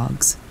and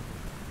dogs.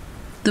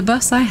 The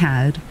bus I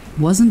had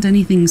wasn't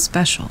anything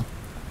special.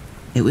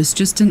 It was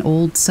just an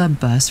old sub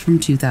bus from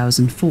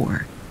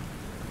 2004.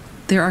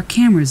 There are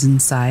cameras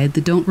inside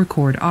that don't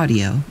record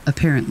audio,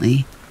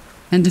 apparently,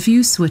 and a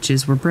few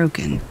switches were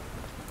broken.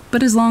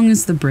 But as long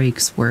as the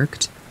brakes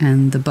worked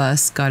and the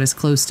bus got as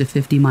close to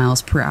 50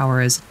 miles per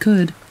hour as it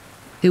could,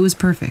 it was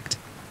perfect.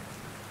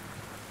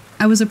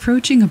 I was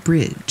approaching a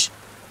bridge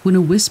when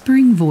a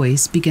whispering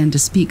voice began to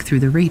speak through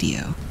the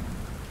radio.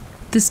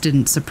 This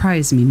didn't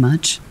surprise me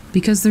much,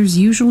 because there's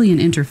usually an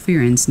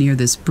interference near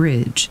this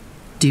bridge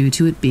due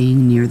to it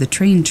being near the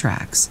train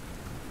tracks.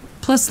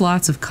 Plus,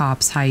 lots of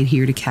cops hide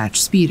here to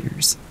catch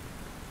speeders.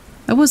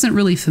 I wasn't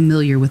really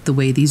familiar with the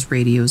way these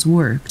radios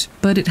worked,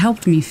 but it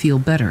helped me feel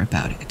better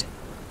about it.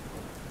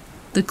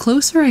 The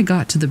closer I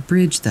got to the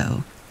bridge,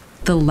 though,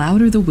 the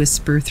louder the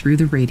whisper through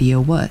the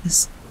radio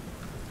was.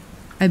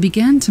 I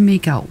began to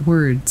make out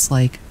words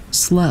like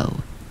slow,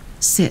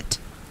 sit,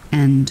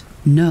 and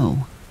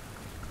no.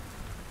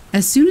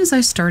 As soon as I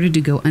started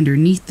to go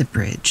underneath the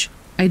bridge,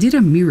 I did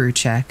a mirror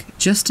check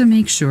just to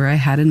make sure I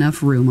had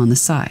enough room on the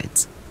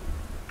sides.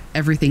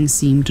 Everything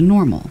seemed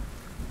normal,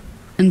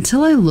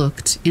 until I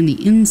looked in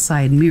the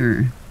inside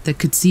mirror that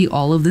could see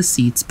all of the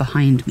seats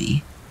behind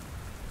me.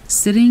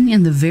 Sitting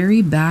in the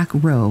very back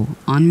row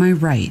on my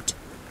right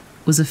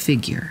was a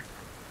figure.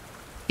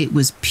 It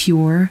was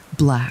pure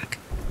black,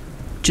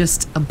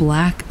 just a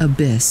black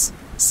abyss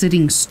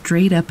sitting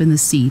straight up in the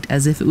seat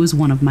as if it was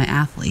one of my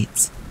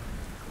athletes.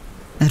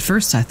 At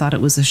first I thought it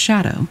was a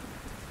shadow,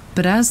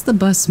 but as the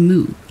bus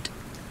moved,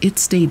 it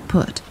stayed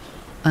put,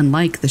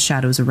 unlike the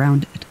shadows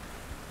around it.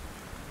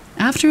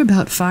 After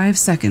about 5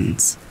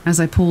 seconds, as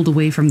I pulled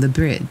away from the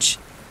bridge,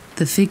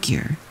 the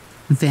figure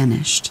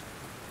vanished.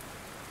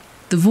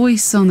 The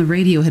voice on the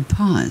radio had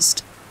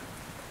paused,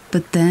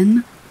 but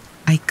then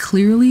I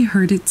clearly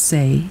heard it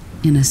say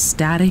in a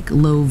static,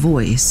 low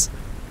voice,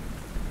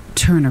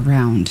 "Turn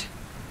around."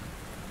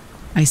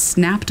 I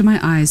snapped my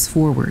eyes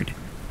forward,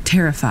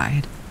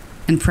 terrified,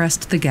 and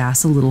pressed the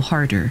gas a little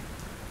harder,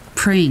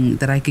 praying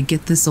that I could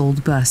get this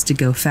old bus to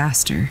go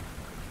faster.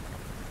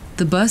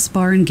 The bus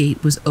barn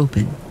gate was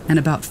open and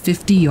about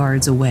 50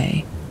 yards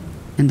away,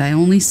 and I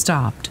only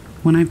stopped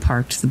when I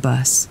parked the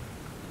bus.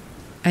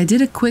 I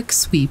did a quick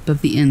sweep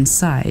of the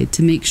inside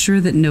to make sure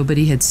that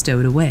nobody had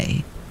stowed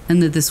away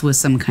and that this was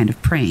some kind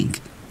of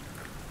prank,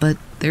 but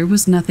there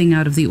was nothing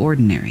out of the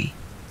ordinary.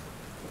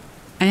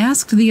 I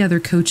asked the other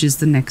coaches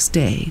the next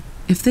day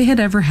if they had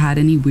ever had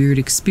any weird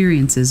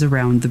experiences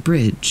around the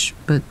bridge,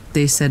 but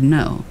they said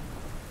no.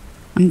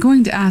 I'm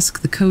going to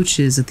ask the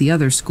coaches at the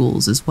other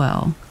schools as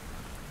well.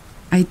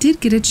 I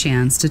did get a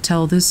chance to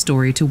tell this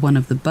story to one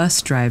of the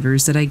bus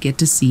drivers that I get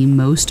to see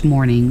most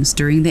mornings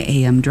during the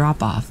AM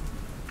drop-off.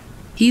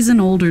 He's an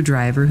older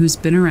driver who's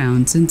been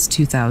around since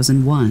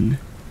 2001.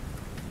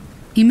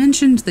 He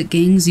mentioned that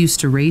gangs used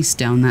to race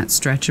down that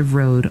stretch of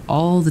road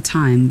all the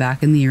time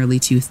back in the early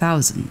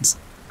 2000s.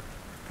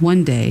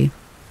 One day,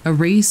 a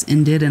race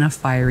ended in a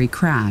fiery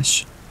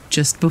crash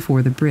just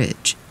before the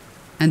bridge,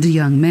 and a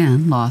young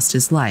man lost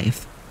his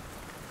life.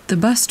 The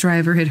bus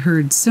driver had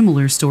heard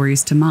similar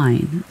stories to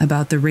mine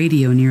about the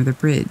radio near the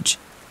bridge,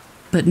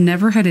 but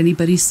never had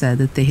anybody said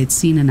that they had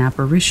seen an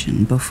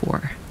apparition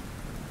before.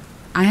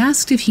 I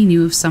asked if he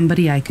knew of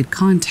somebody I could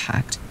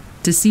contact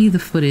to see the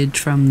footage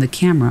from the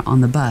camera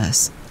on the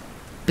bus,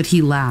 but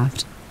he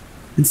laughed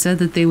and said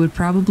that they would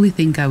probably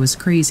think I was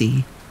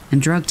crazy and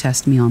drug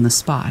test me on the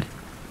spot.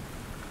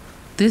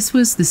 This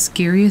was the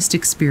scariest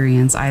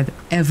experience I've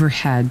ever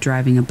had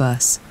driving a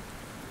bus.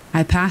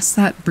 I pass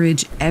that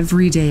bridge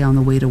every day on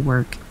the way to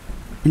work,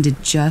 and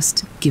it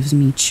just gives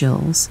me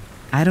chills.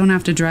 I don't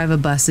have to drive a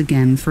bus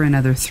again for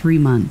another 3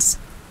 months,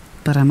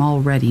 but I'm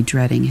already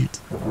dreading it.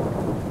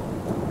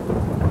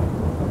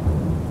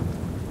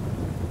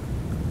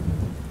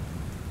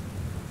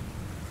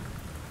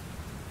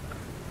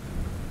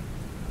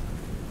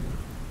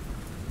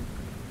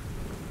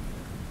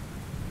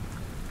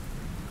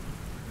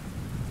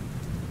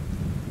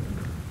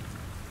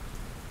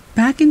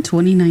 Back in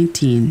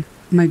 2019,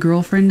 my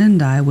girlfriend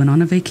and I went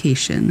on a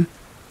vacation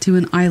to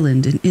an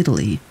island in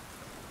Italy.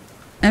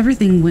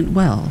 Everything went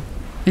well,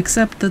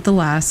 except that the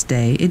last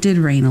day it did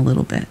rain a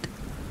little bit.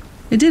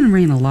 It didn't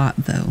rain a lot,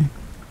 though.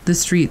 The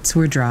streets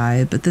were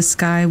dry, but the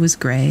sky was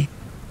gray,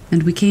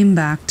 and we came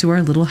back to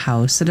our little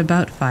house at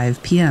about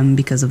 5 p.m.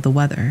 because of the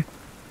weather.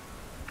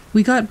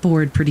 We got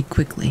bored pretty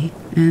quickly,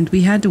 and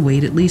we had to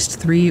wait at least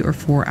 3 or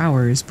 4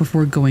 hours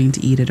before going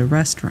to eat at a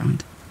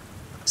restaurant.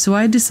 So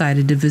I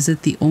decided to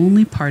visit the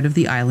only part of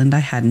the island I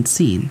hadn't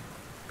seen.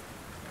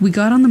 We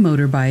got on the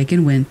motorbike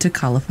and went to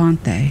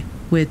Calafonte,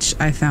 which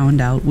I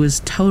found out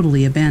was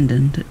totally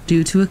abandoned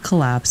due to a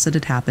collapse that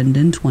had happened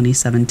in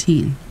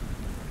 2017.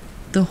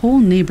 The whole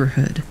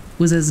neighborhood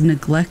was as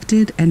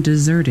neglected and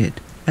deserted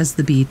as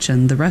the beach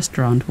and the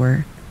restaurant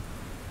were.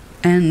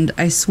 And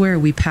I swear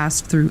we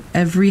passed through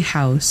every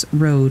house,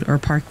 road, or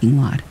parking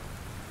lot,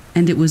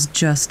 and it was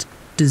just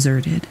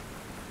deserted.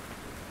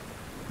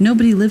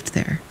 Nobody lived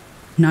there,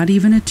 not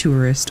even a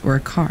tourist or a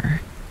car.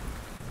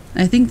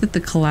 I think that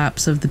the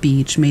collapse of the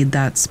beach made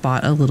that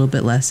spot a little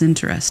bit less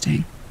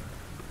interesting.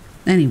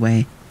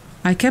 Anyway,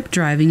 I kept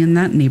driving in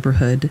that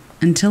neighborhood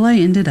until I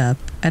ended up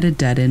at a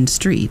dead-end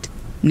street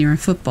near a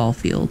football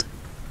field.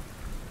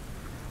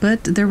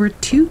 But there were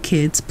 2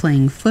 kids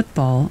playing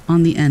football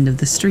on the end of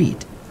the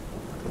street,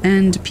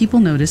 and people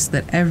noticed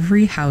that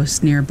every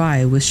house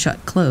nearby was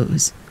shut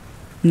close.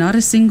 Not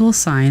a single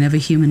sign of a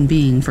human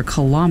being for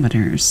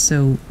kilometers,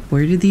 so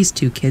where did these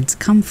 2 kids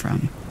come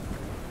from?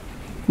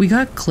 We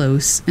got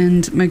close,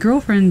 and my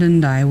girlfriend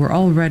and I were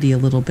already a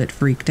little bit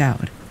freaked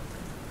out.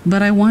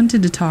 But I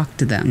wanted to talk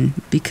to them,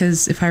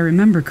 because if I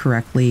remember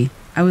correctly,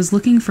 I was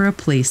looking for a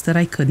place that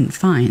I couldn't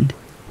find,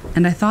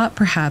 and I thought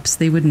perhaps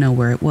they would know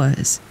where it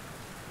was.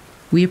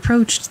 We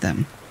approached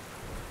them.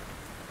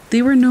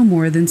 They were no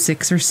more than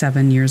 6 or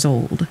 7 years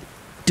old,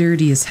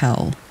 dirty as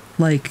hell,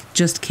 like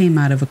just came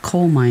out of a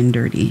coal mine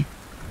dirty.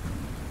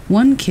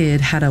 One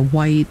kid had a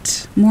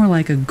white, more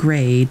like a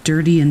gray,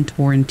 dirty and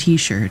torn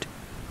t-shirt,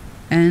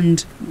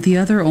 and the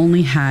other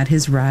only had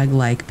his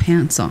rag-like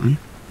pants on.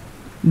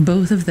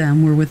 Both of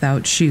them were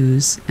without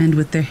shoes and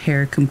with their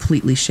hair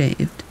completely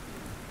shaved.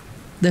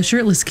 The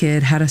shirtless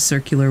kid had a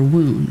circular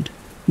wound,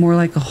 more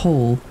like a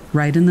hole,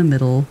 right in the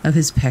middle of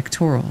his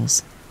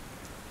pectorals.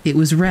 It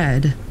was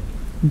red,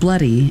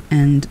 bloody,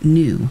 and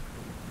new,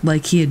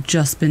 like he had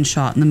just been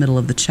shot in the middle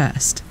of the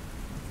chest.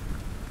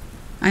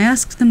 I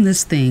asked them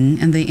this thing,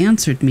 and they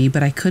answered me,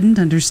 but I couldn't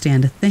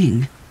understand a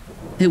thing.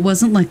 It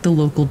wasn't like the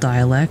local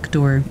dialect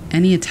or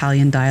any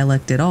Italian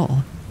dialect at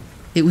all.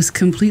 It was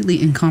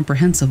completely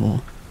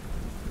incomprehensible.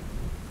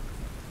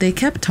 They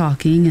kept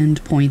talking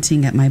and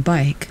pointing at my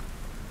bike.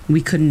 We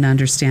couldn't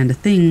understand a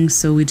thing,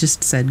 so we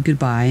just said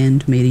goodbye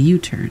and made a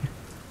U-turn.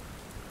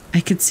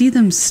 I could see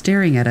them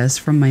staring at us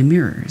from my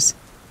mirrors.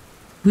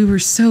 We were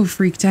so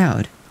freaked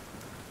out.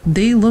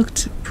 They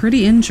looked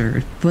pretty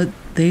injured, but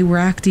they were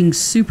acting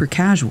super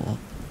casual.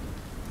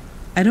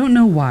 I don't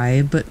know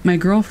why, but my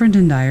girlfriend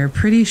and I are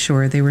pretty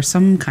sure they were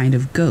some kind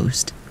of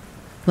ghost.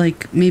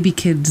 Like maybe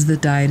kids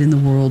that died in the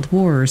World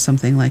War or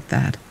something like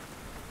that.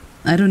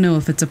 I don't know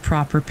if it's a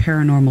proper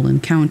paranormal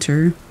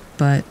encounter,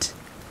 but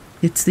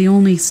it's the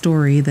only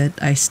story that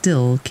I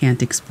still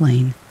can't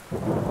explain.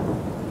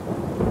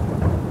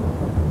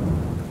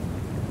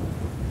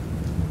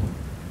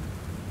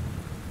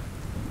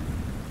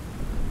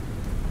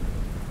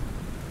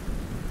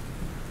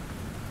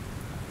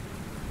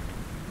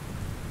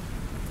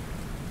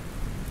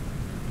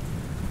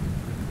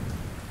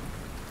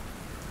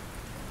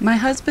 My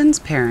husband's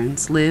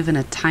parents live in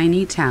a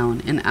tiny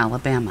town in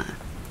Alabama.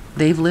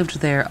 They've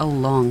lived there a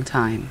long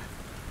time.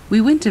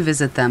 We went to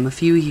visit them a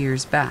few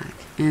years back,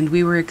 and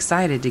we were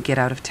excited to get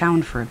out of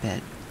town for a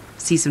bit,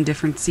 see some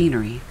different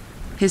scenery.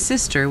 His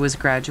sister was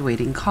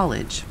graduating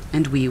college,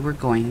 and we were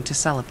going to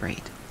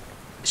celebrate.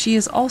 She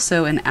is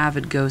also an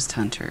avid ghost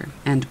hunter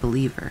and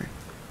believer.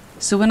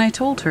 So when I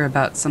told her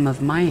about some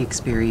of my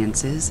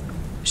experiences,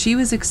 she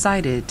was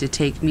excited to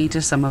take me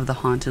to some of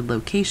the haunted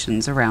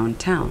locations around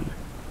town.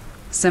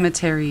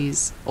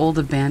 Cemeteries, old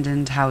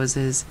abandoned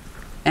houses,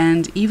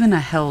 and even a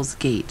Hell's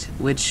Gate,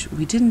 which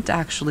we didn't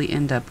actually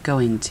end up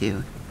going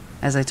to,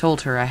 as I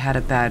told her I had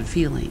a bad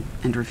feeling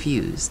and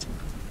refused.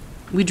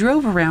 We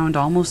drove around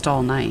almost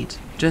all night,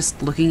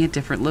 just looking at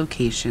different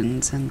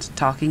locations and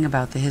talking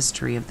about the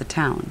history of the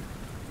town.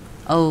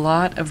 A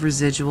lot of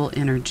residual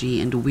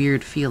energy and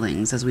weird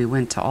feelings as we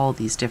went to all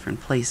these different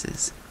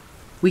places.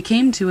 We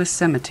came to a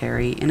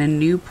cemetery in a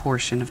new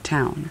portion of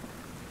town.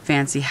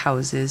 Fancy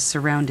houses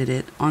surrounded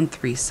it on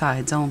 3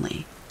 sides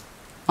only.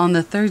 On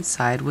the 3rd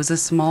side was a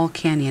small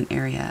canyon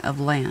area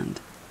of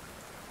land.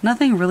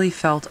 Nothing really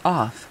felt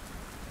off.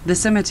 The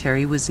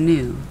cemetery was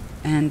new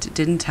and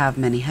didn't have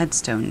many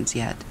headstones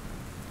yet.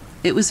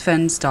 It was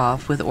fenced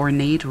off with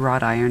ornate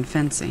wrought iron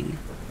fencing.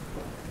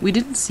 We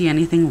didn't see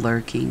anything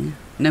lurking,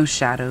 no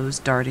shadows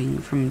darting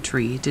from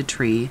tree to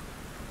tree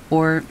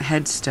or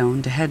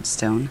headstone to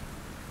headstone.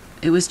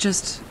 It was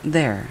just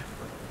there.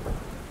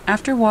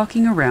 After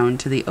walking around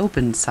to the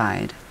open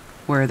side,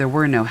 where there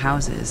were no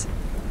houses,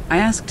 I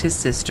asked his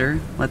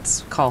sister,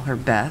 let's call her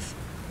Beth,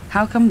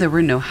 how come there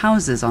were no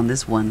houses on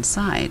this one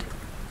side?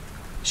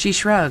 She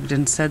shrugged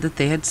and said that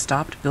they had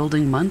stopped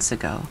building months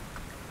ago,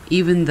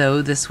 even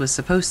though this was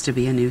supposed to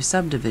be a new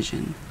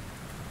subdivision.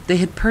 They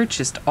had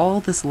purchased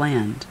all this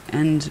land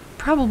and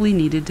probably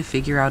needed to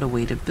figure out a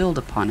way to build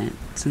upon it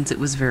since it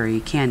was very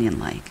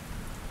canyon-like.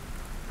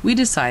 We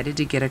decided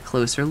to get a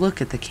closer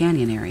look at the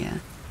canyon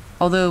area,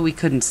 although we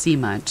couldn't see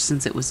much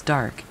since it was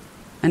dark,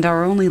 and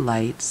our only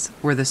lights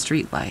were the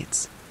street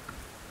lights.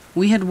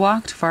 We had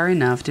walked far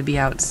enough to be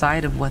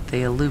outside of what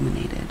they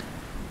illuminated.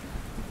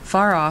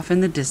 Far off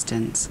in the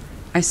distance,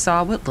 I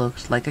saw what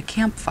looked like a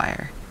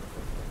campfire.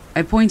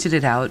 I pointed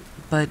it out,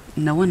 but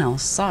no one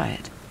else saw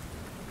it.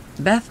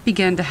 Beth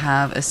began to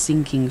have a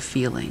sinking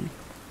feeling,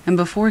 and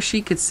before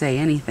she could say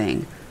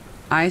anything,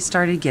 I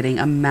started getting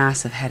a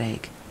massive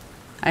headache.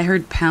 I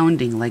heard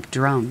pounding like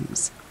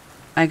drums.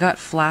 I got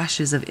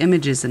flashes of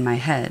images in my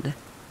head,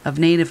 of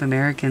Native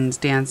Americans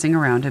dancing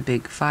around a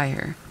big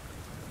fire.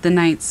 The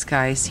night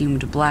sky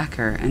seemed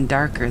blacker and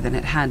darker than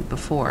it had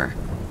before.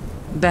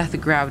 Beth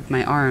grabbed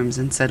my arms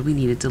and said we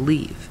needed to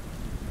leave.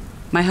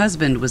 My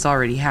husband was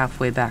already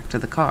halfway back to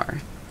the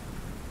car.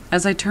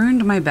 As I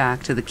turned my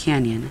back to the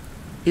canyon,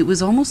 it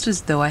was almost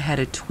as though I had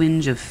a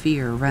twinge of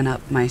fear run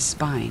up my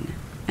spine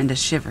and a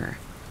shiver,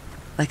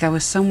 like I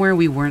was somewhere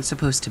we weren't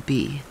supposed to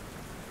be.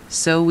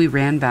 So we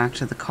ran back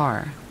to the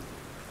car.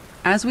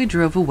 As we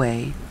drove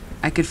away,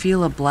 I could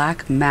feel a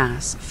black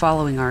mass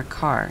following our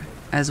car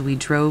as we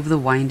drove the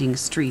winding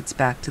streets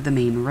back to the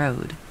main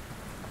road.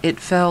 It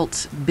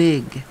felt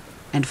big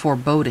and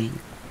foreboding,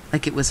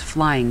 like it was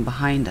flying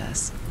behind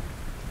us.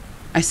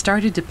 I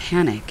started to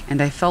panic,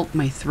 and I felt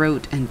my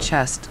throat and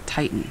chest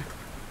tighten.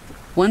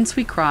 Once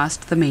we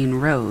crossed the main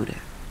road,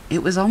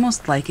 it was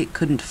almost like it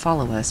couldn't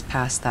follow us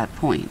past that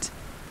point,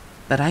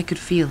 but I could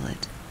feel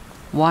it,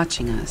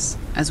 watching us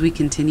as we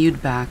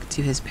continued back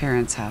to his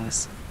parents'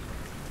 house.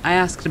 I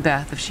asked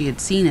Beth if she had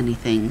seen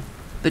anything,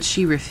 but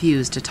she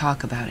refused to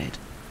talk about it.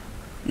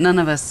 None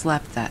of us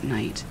slept that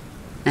night,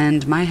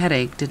 and my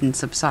headache didn't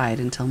subside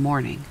until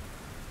morning.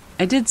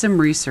 I did some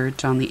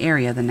research on the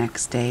area the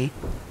next day,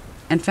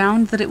 and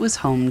found that it was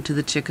home to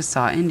the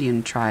Chickasaw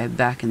Indian tribe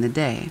back in the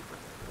day.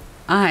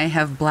 I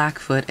have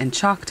Blackfoot and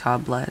Choctaw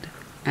blood,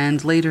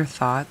 and later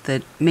thought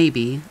that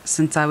maybe,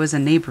 since I was a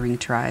neighboring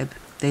tribe,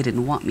 they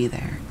didn't want me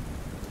there.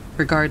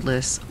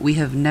 Regardless, we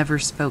have never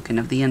spoken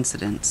of the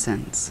incident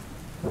since.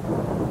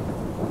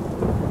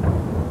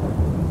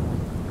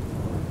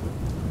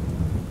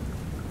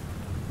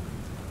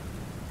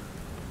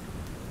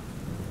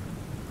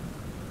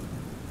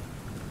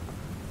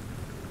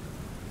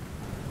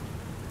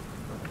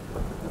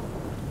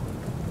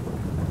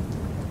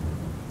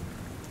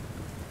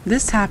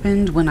 This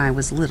happened when I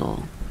was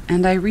little,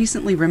 and I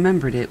recently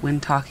remembered it when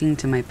talking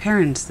to my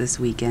parents this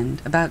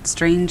weekend about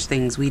strange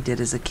things we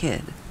did as a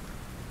kid.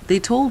 They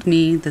told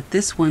me that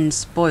this one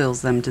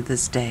spoils them to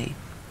this day,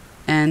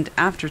 and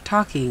after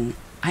talking,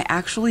 I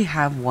actually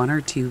have one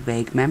or two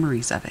vague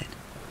memories of it.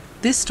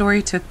 This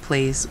story took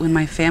place when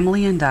my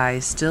family and I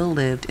still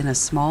lived in a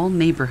small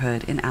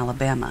neighborhood in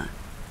Alabama.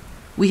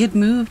 We had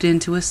moved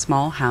into a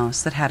small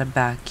house that had a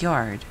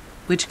backyard,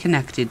 which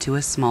connected to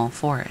a small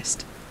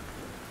forest.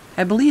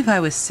 I believe I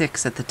was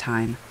 6 at the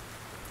time,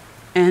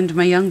 and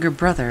my younger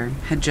brother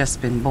had just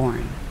been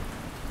born.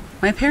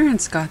 My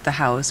parents got the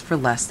house for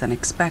less than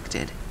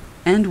expected,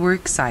 and were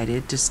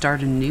excited to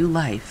start a new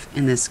life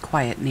in this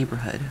quiet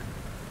neighborhood.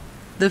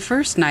 The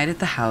first night at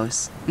the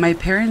house, my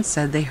parents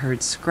said they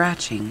heard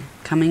scratching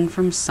coming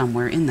from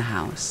somewhere in the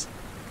house.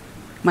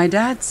 My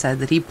dad said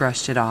that he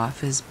brushed it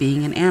off as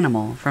being an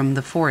animal from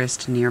the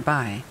forest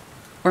nearby,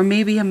 or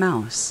maybe a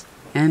mouse,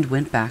 and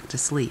went back to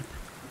sleep.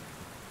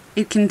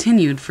 It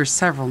continued for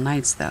several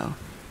nights, though,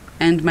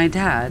 and my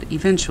dad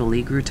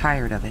eventually grew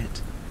tired of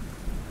it.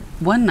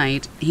 One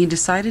night, he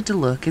decided to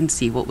look and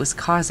see what was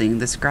causing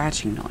the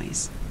scratching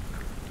noise.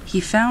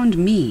 He found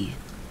me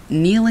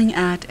kneeling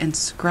at and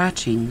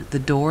scratching the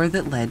door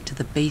that led to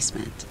the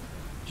basement.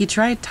 He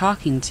tried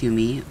talking to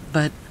me,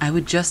 but I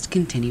would just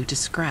continue to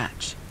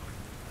scratch.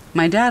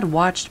 My dad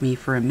watched me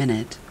for a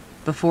minute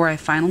before I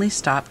finally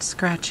stopped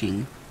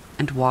scratching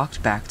and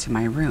walked back to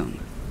my room.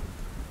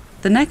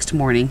 The next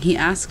morning, he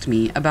asked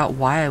me about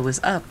why I was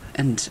up,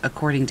 and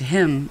according to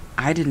him,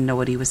 I didn't know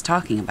what he was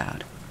talking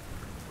about.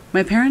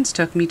 My parents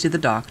took me to the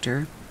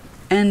doctor,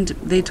 and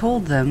they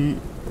told them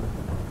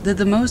that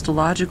the most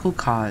logical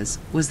cause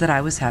was that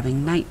I was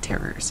having night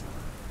terrors,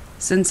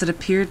 since it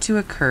appeared to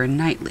occur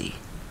nightly.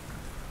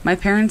 My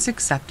parents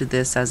accepted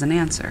this as an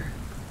answer,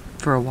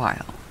 for a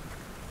while.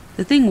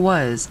 The thing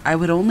was, I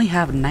would only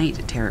have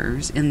night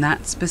terrors in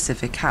that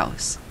specific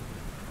house.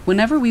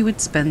 Whenever we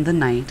would spend the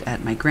night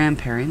at my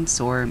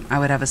grandparents', or I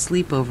would have a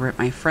sleepover at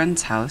my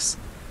friend's house,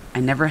 I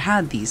never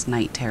had these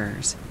night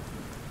terrors.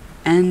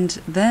 And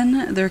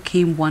then there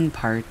came one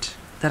part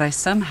that I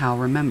somehow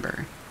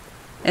remember.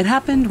 It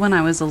happened when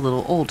I was a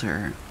little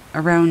older,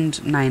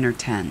 around 9 or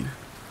 10.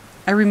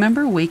 I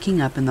remember waking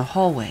up in the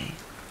hallway,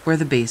 where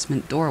the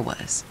basement door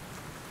was.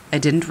 I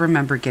didn't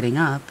remember getting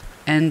up,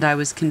 and I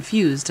was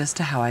confused as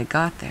to how I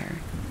got there.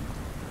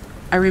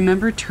 I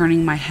remember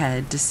turning my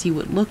head to see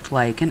what looked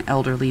like an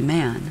elderly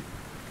man.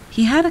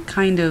 He had a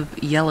kind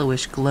of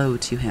yellowish glow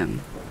to him,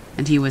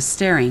 and he was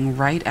staring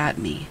right at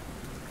me.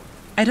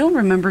 I don't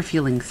remember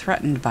feeling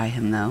threatened by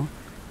him, though.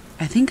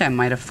 I think I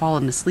might have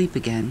fallen asleep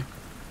again,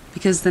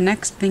 because the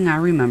next thing I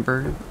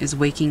remember is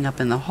waking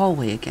up in the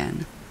hallway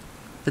again,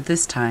 but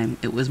this time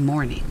it was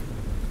morning.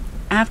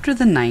 After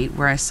the night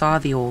where I saw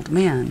the old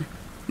man,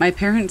 my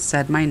parents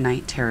said my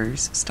night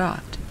terrors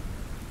stopped.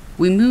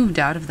 We moved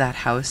out of that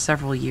house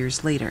several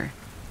years later,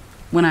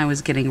 when I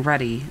was getting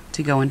ready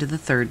to go into the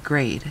 3rd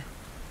grade.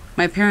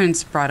 My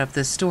parents brought up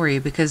this story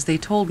because they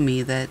told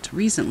me that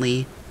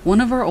recently one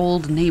of our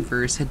old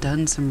neighbors had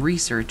done some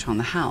research on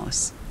the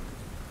house.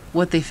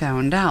 What they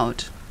found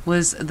out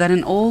was that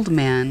an old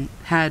man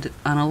had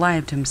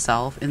unalived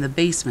himself in the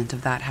basement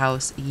of that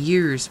house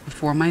years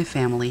before my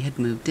family had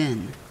moved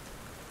in.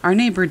 Our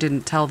neighbor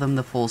didn't tell them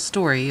the full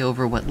story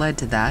over what led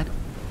to that,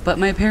 but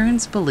my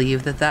parents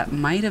believe that that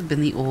might have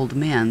been the old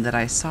man that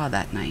I saw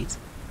that night.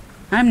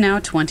 I'm now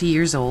 20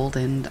 years old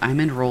and I'm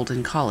enrolled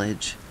in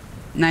college.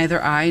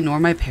 Neither I nor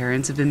my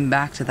parents have been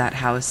back to that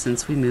house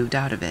since we moved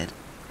out of it.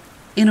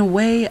 In a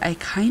way, I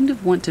kind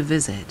of want to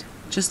visit,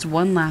 just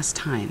one last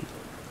time,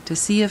 to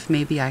see if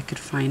maybe I could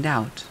find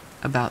out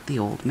about the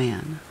old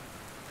man.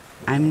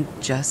 I'm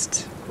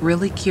just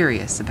really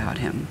curious about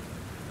him.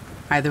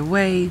 Either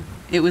way,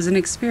 it was an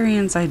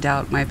experience I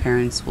doubt my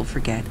parents will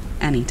forget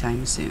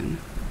anytime soon.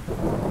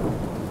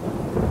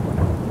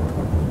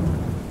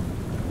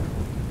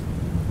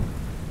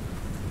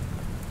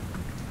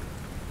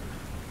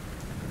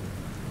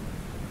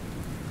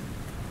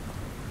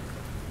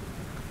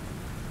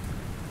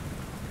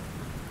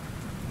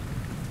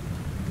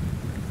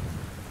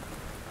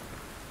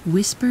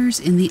 Whispers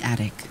in the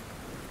Attic.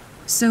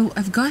 So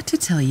I've got to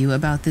tell you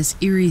about this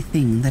eerie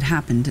thing that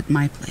happened at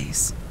my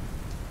place.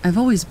 I've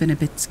always been a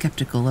bit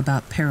skeptical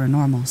about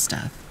paranormal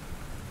stuff,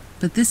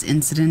 but this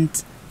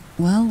incident,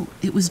 well,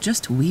 it was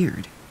just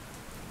weird.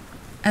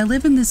 I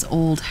live in this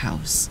old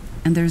house,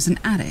 and there's an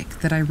attic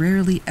that I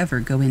rarely ever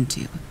go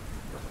into.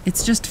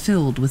 It's just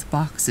filled with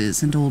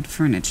boxes and old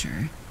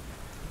furniture.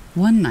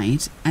 One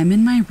night, I'm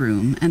in my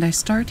room and I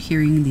start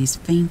hearing these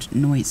faint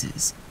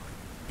noises.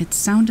 It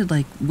sounded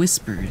like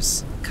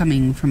whispers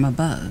coming from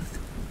above,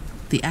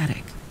 the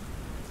attic.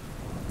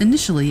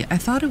 Initially, I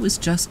thought it was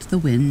just the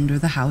wind or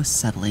the house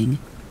settling,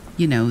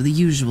 you know, the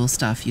usual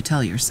stuff you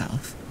tell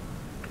yourself.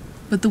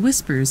 But the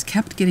whispers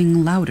kept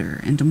getting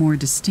louder and more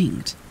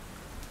distinct.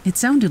 It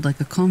sounded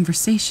like a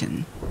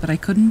conversation, but I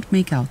couldn't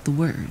make out the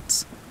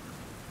words.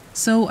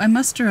 So I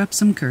muster up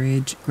some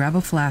courage, grab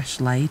a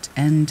flashlight,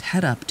 and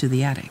head up to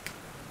the attic.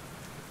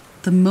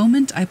 The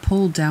moment I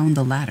pull down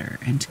the ladder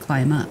and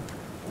climb up,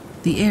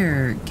 the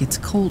air gets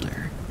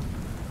colder.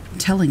 I'm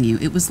telling you,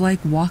 it was like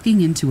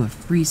walking into a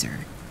freezer.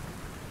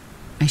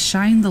 I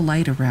shine the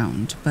light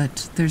around,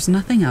 but there's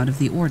nothing out of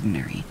the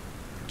ordinary,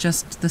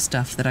 just the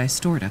stuff that I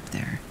stored up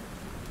there.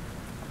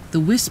 The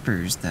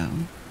whispers,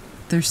 though,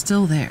 they're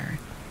still there.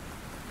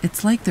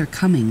 It's like they're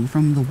coming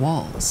from the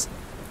walls.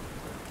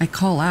 I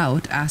call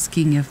out,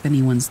 asking if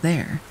anyone's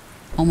there,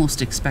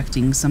 almost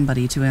expecting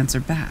somebody to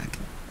answer back.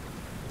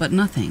 But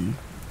nothing,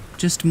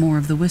 just more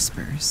of the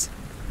whispers.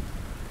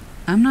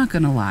 I'm not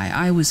gonna lie,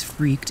 I was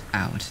freaked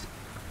out.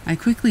 I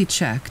quickly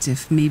checked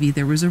if maybe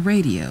there was a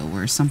radio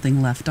or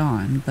something left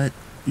on, but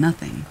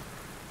nothing.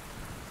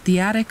 The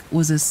attic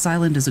was as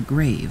silent as a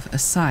grave,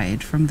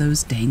 aside from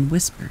those dang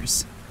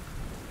whispers.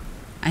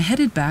 I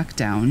headed back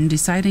down,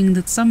 deciding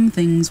that some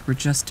things were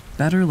just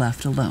better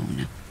left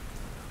alone.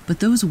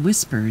 But those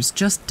whispers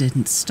just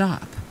didn't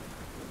stop.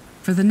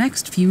 For the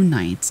next few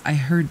nights, I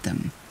heard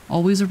them,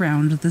 always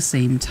around the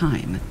same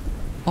time,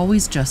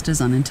 always just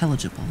as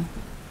unintelligible.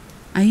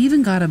 I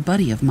even got a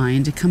buddy of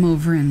mine to come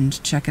over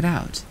and check it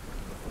out.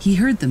 He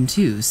heard them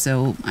too,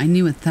 so I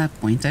knew at that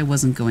point I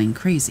wasn't going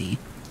crazy,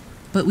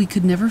 but we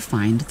could never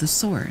find the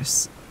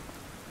source.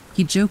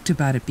 He joked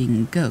about it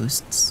being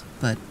ghosts,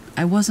 but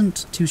I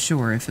wasn't too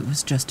sure if it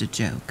was just a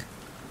joke.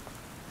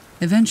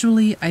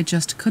 Eventually, I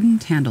just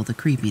couldn't handle the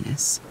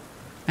creepiness.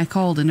 I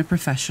called in a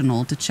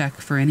professional to check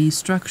for any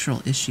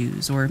structural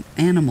issues or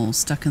animals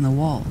stuck in the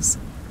walls.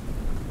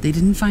 They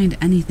didn't find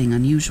anything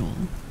unusual.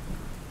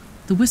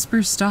 The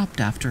whispers stopped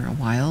after a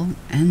while,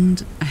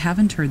 and I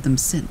haven't heard them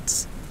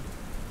since.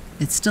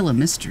 It's still a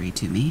mystery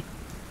to me.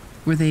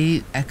 Were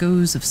they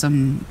echoes of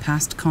some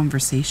past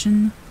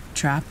conversation,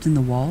 trapped in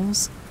the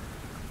walls?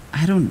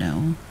 I don't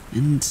know,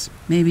 and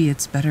maybe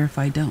it's better if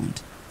I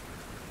don't.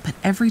 But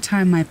every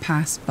time I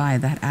pass by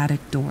that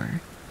attic door,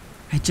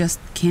 I just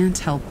can't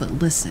help but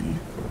listen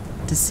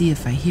to see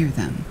if I hear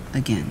them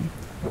again.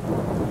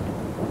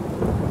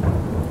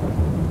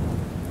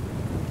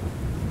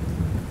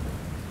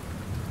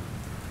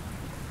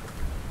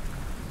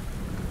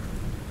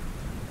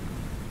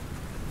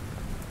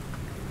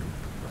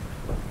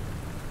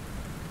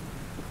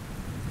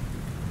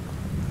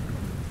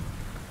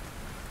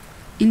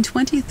 In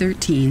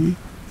 2013,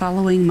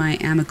 following my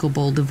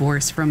amicable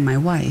divorce from my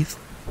wife,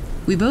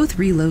 we both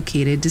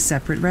relocated to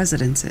separate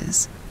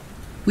residences.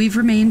 We've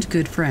remained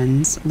good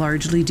friends,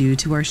 largely due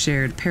to our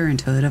shared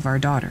parenthood of our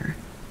daughter.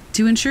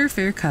 To ensure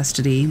fair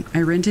custody,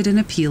 I rented an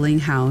appealing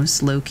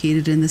house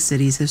located in the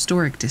city's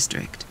historic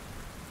district.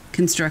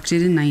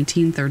 Constructed in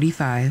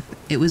 1935,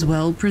 it was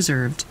well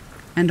preserved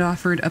and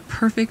offered a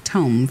perfect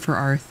home for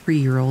our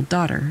 3-year-old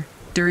daughter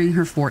during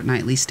her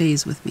fortnightly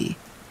stays with me.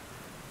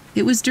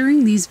 It was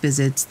during these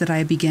visits that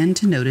I began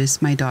to notice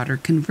my daughter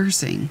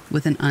conversing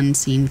with an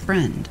unseen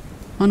friend.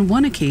 On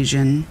one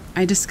occasion,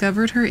 I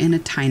discovered her in a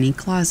tiny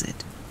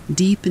closet,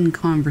 deep in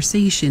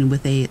conversation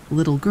with a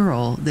little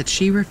girl that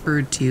she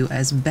referred to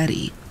as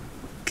Betty.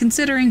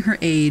 Considering her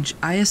age,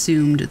 I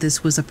assumed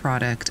this was a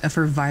product of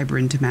her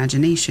vibrant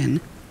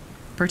imagination,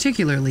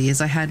 particularly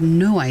as I had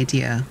no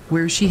idea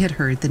where she had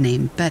heard the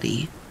name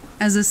Betty.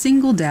 As a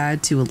single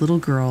dad to a little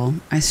girl,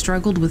 I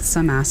struggled with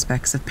some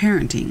aspects of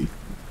parenting,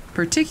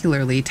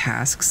 particularly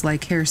tasks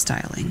like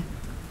hairstyling.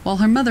 While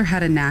her mother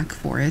had a knack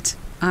for it,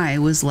 I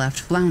was left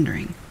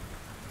floundering.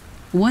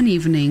 One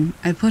evening,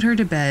 I put her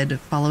to bed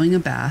following a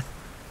bath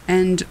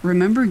and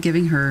remember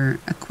giving her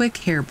a quick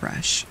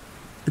hairbrush,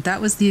 but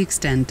that was the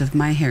extent of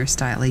my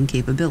hairstyling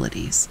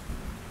capabilities.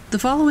 The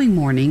following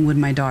morning, when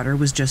my daughter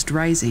was just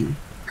rising,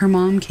 her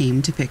mom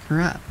came to pick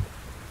her up.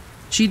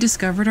 She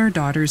discovered our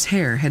daughter's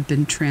hair had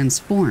been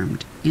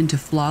transformed into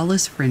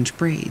flawless French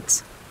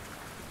braids.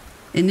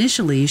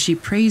 Initially, she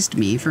praised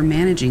me for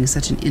managing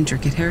such an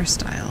intricate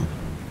hairstyle,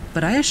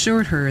 but I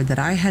assured her that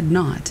I had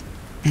not,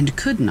 and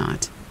could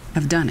not,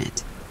 have done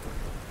it.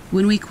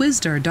 When we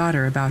quizzed our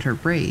daughter about her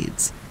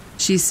braids,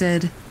 she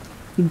said,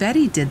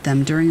 "Betty did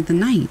them during the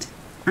night.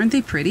 Aren't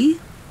they pretty?"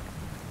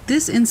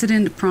 This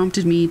incident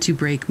prompted me to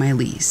break my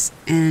lease,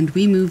 and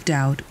we moved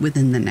out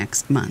within the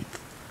next month.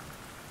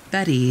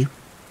 Betty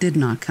did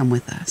not come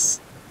with us.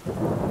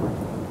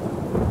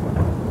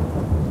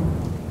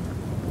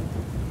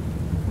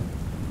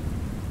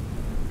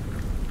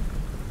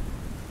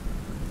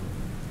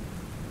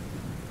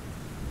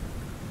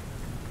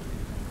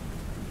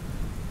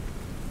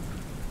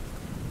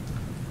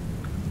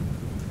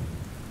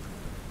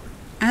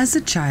 As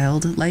a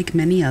child, like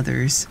many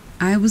others,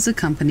 I was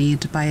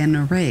accompanied by an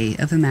array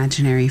of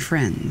imaginary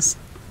friends.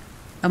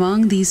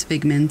 Among these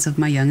figments of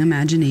my young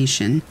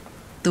imagination,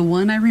 the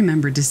one I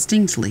remember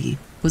distinctly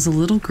was a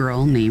little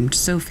girl named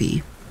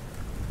Sophie.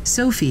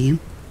 Sophie,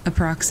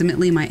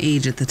 approximately my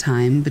age at the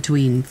time,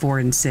 between 4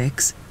 and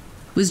 6,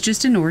 was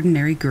just an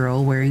ordinary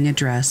girl wearing a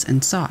dress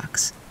and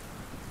socks.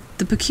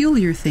 The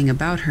peculiar thing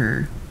about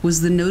her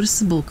was the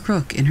noticeable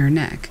crook in her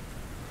neck.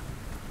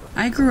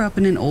 I grew up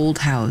in an old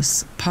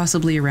house,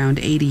 possibly around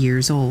 80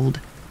 years old,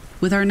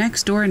 with our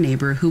next-door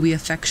neighbor who we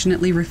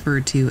affectionately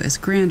referred to as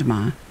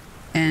Grandma,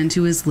 and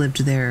who has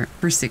lived there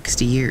for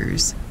 60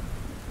 years.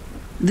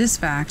 This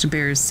fact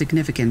bears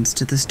significance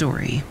to the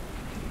story.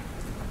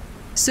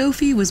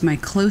 Sophie was my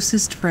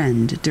closest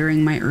friend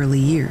during my early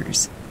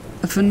years,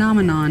 a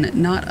phenomenon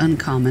not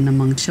uncommon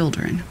among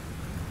children.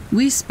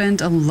 We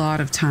spent a lot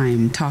of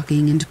time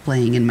talking and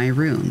playing in my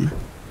room,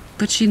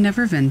 but she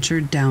never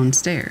ventured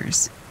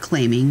downstairs,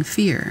 claiming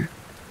fear.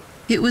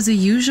 It was a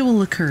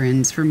usual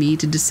occurrence for me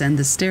to descend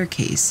the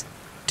staircase,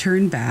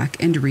 turn back,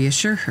 and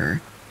reassure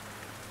her.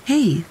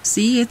 "Hey,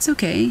 see, it's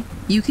okay.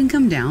 You can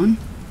come down."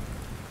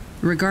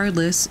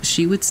 Regardless,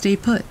 she would stay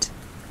put,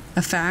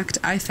 a fact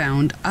I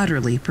found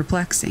utterly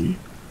perplexing.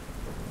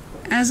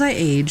 As I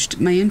aged,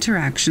 my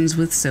interactions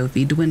with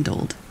Sophie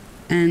dwindled,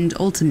 and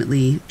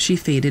ultimately she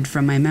faded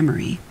from my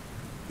memory.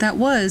 That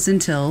was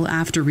until,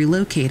 after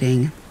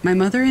relocating, my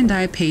mother and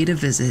I paid a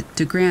visit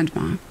to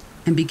Grandma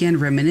and began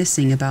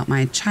reminiscing about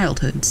my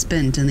childhood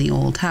spent in the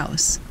old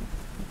house.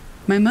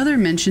 My mother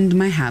mentioned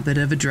my habit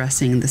of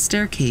addressing the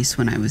staircase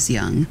when I was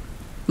young,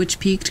 which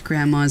piqued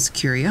Grandma's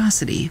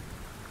curiosity,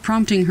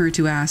 prompting her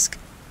to ask,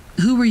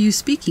 "Who were you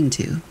speaking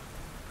to?"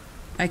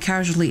 I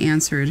casually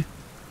answered,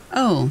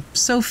 "Oh,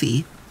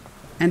 Sophie,"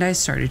 and I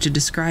started to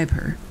describe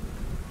her.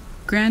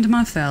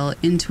 Grandma fell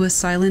into a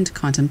silent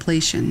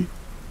contemplation.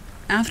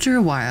 After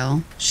a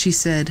while, she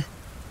said,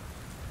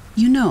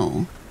 "You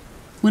know,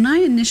 when I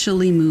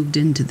initially moved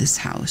into this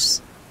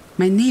house,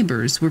 my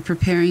neighbors were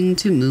preparing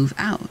to move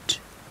out.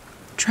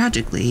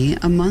 Tragically,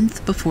 a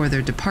month before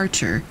their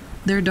departure,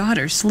 their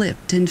daughter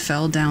slipped and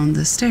fell down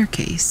the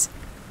staircase,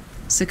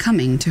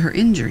 succumbing to her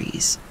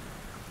injuries.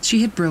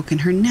 She had broken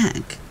her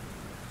neck.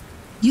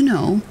 You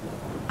know,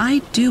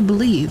 I do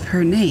believe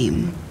her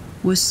name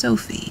was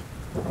Sophie."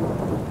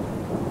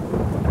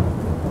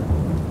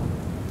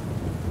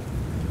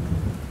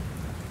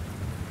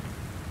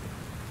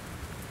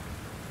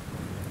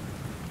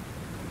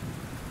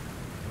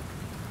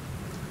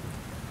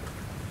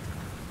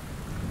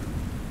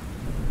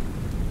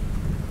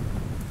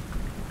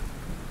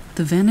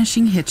 The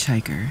Vanishing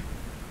Hitchhiker.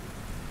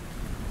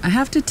 I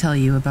have to tell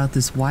you about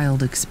this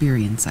wild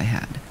experience I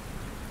had.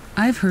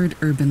 I've heard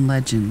urban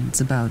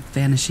legends about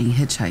vanishing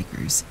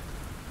hitchhikers,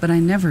 but I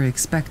never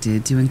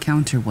expected to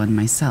encounter one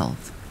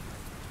myself.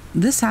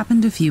 This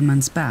happened a few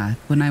months back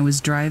when I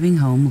was driving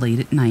home late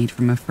at night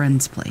from a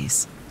friend's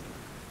place.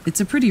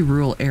 It's a pretty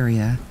rural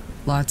area,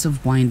 lots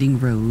of winding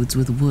roads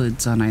with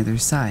woods on either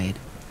side.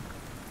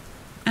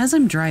 As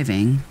I'm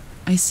driving,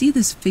 I see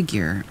this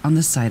figure on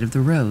the side of the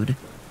road,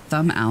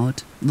 thumb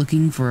out,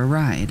 looking for a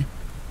ride.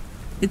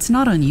 It's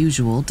not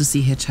unusual to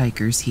see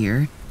hitchhikers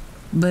here,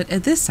 but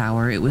at this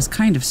hour it was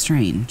kind of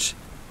strange.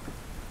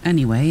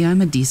 Anyway,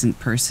 I'm a decent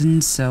person,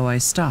 so I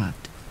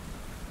stopped.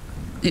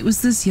 It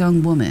was this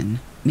young woman,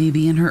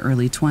 maybe in her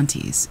early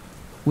 20s,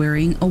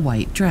 wearing a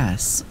white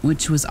dress,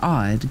 which was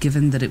odd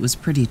given that it was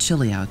pretty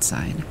chilly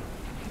outside.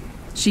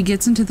 She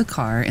gets into the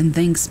car and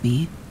thanks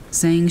me,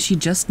 saying she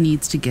just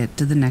needs to get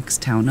to the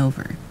next town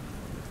over.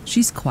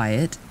 She's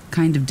quiet,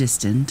 kind of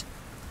distant,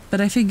 but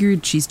I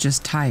figured she's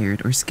just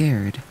tired or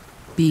scared,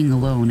 being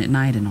alone at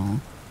night and all.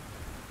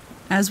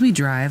 As we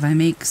drive, I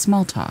make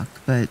small talk,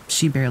 but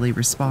she barely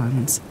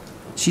responds.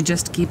 She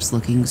just keeps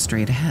looking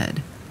straight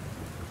ahead.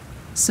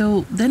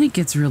 So then it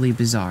gets really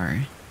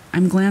bizarre.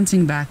 I'm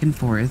glancing back and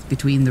forth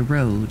between the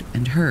road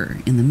and her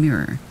in the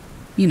mirror.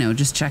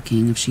 just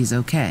checking if she's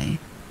okay.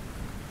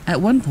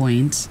 At one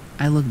point,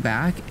 I look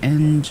back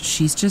and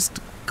she's just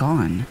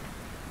gone.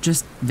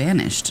 Just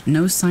vanished,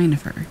 no sign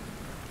of her.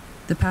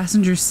 The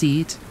passenger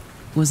seat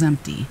was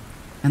empty,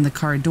 and the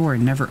car door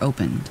never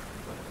opened.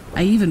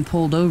 I even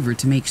pulled over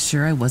to make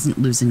sure I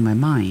wasn't losing my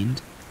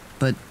mind,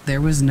 but there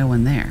was no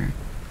one there.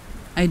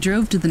 I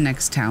drove to the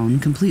next town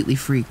completely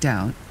freaked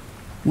out.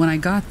 When I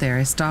got there,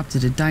 I stopped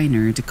at a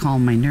diner to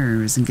calm my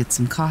nerves and get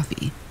some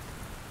coffee.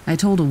 I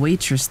told a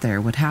waitress there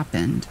what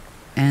happened,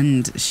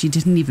 and she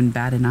didn't even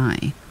bat an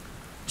eye.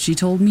 She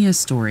told me a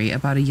story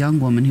about a young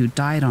woman who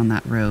died on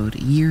that road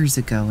years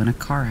ago in a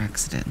car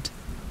accident.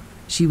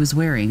 She was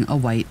wearing a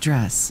white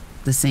dress,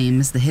 the same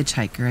as the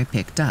hitchhiker I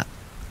picked up.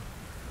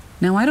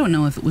 Now, I don't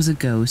know if it was a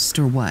ghost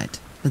or what,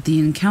 but the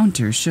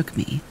encounter shook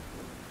me.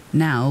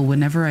 Now,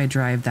 whenever I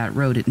drive that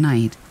road at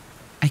night,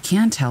 I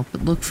can't help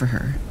but look for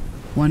her,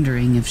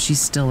 wondering if she's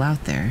still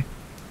out there,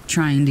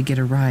 trying to get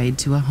a ride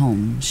to a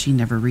home she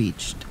never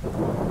reached.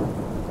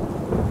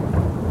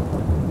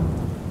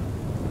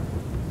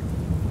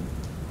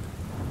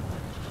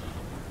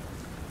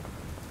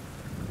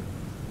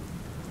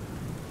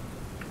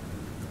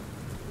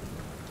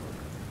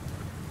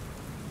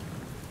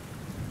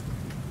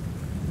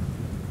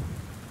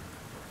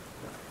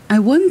 I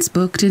once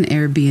booked an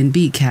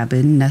Airbnb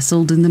cabin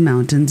nestled in the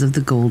mountains of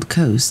the Gold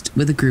Coast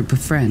with a group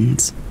of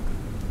friends.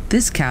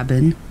 This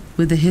cabin,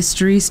 with a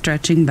history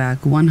stretching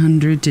back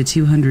 100 to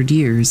 200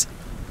 years,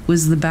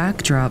 was the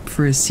backdrop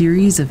for a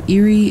series of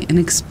eerie,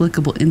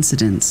 inexplicable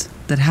incidents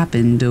that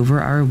happened over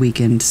our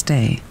weekend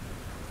stay.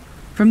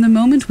 From the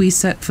moment we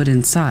set foot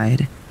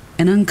inside,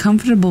 an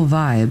uncomfortable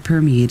vibe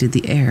permeated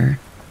the air.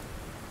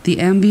 The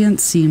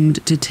ambience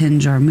seemed to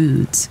tinge our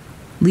moods,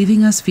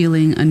 leaving us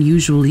feeling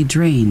unusually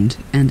drained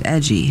and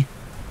edgy.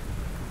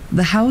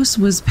 The house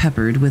was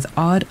peppered with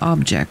odd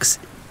objects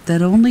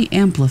that only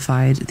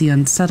amplified the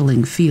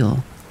unsettling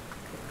feel.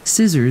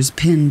 Scissors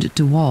pinned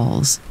to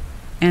walls,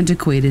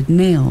 antiquated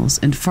nails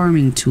and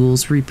farming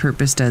tools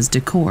repurposed as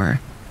decor,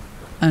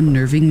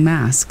 unnerving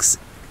masks,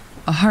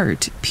 a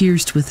heart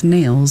pierced with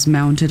nails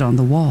mounted on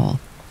the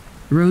wall,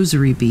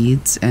 rosary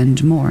beads,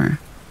 and more.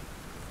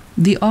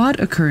 The odd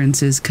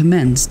occurrences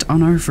commenced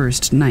on our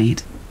first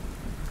night.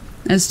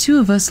 As two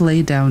of us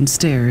lay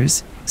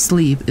downstairs,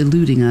 sleep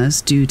eluding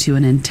us due to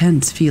an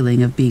intense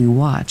feeling of being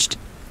watched,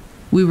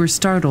 we were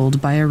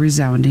startled by a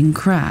resounding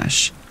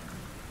crash.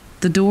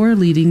 The door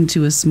leading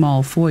to a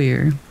small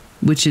foyer,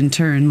 which in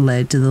turn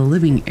led to the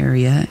living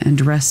area and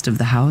rest of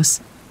the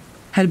house,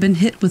 had been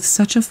hit with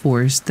such a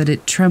force that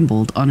it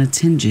trembled on its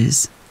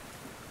hinges.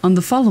 On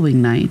the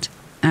following night,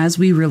 as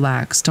we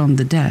relaxed on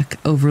the deck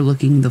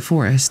overlooking the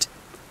forest,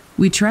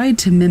 we tried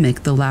to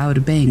mimic the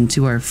loud bang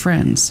to our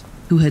friends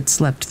who had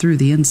slept through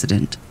the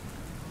incident.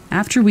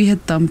 After we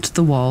had thumped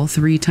the wall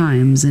 3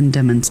 times in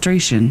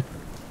demonstration,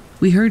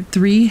 we heard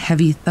 3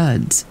 heavy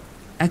thuds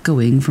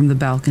echoing from the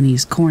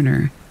balcony's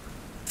corner,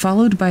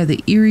 followed by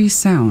the eerie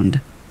sound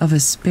of a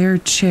spare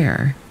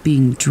chair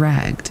being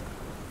dragged.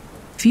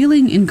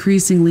 Feeling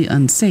increasingly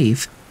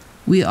unsafe,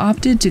 we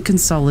opted to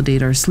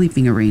consolidate our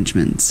sleeping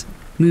arrangements,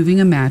 moving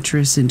a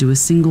mattress into a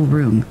single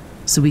room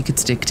so we could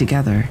stick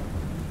together.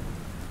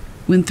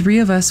 When 3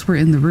 of us were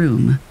in the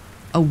room,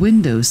 a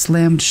window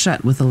slammed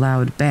shut with a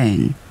loud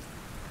bang.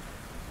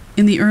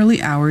 In the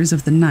early hours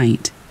of the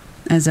night,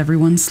 as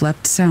everyone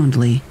slept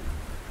soundly,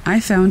 I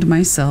found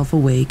myself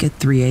awake at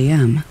 3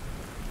 a.m.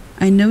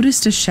 I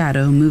noticed a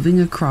shadow moving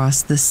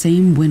across the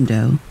same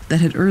window that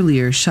had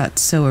earlier shut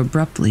so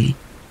abruptly,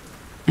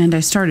 and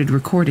I started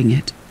recording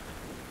it.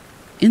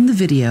 In the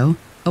video,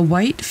 a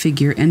white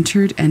figure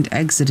entered and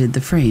exited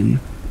the frame,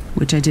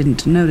 which I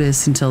didn't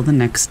notice until the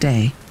next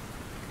day.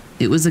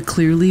 It was a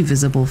clearly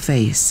visible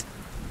face.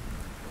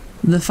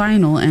 The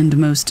final and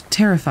most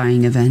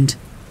terrifying event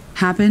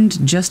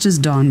happened just as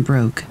dawn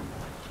broke.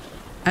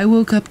 I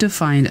woke up to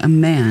find a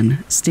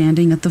man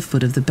standing at the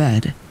foot of the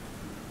bed.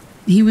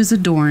 He was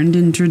adorned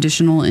in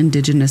traditional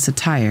indigenous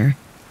attire,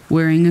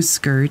 wearing a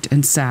skirt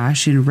and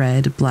sash in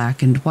red,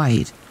 black, and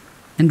white,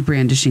 and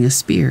brandishing a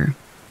spear.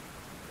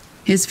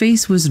 His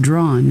face was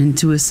drawn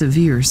into a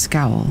severe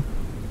scowl.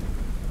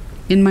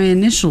 In my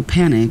initial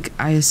panic,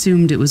 I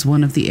assumed it was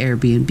one of the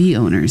Airbnb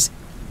owners,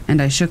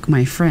 and I shook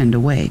my friend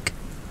awake.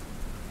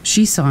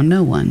 She saw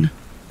no one,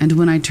 and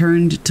when I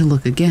turned to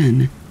look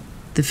again,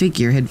 the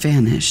figure had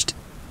vanished.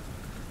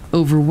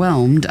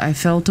 Overwhelmed, I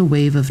felt a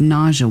wave of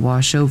nausea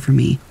wash over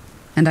me,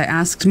 and I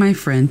asked my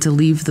friend to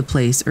leave the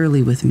place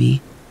early with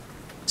me.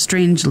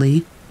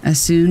 Strangely,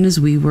 as soon as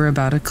we were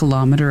about a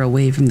kilometer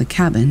away from the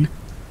cabin,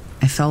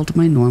 I felt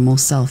my normal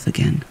self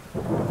again.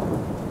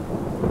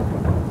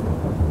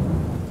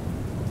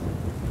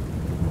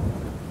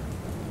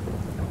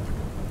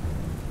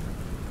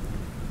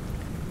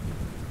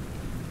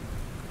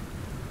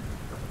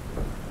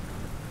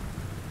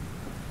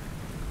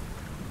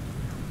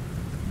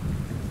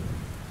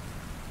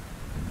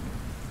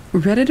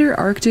 Redditor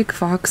Arctic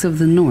Fox of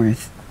the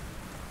North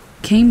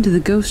came to the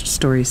Ghost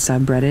Stories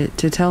subreddit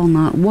to tell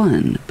not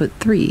 1, but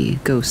 3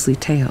 ghostly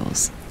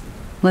tales.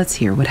 Let's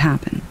hear what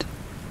happened.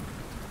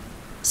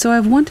 So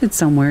I've wanted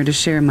somewhere to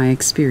share my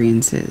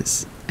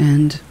experiences,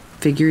 and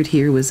figured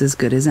here was as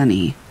good as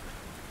any.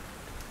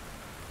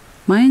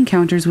 My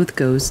encounters with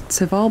ghosts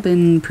have all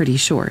been pretty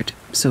short,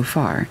 so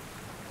far,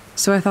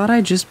 so I thought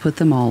I'd just put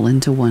them all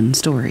into one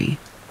story.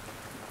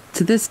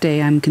 To this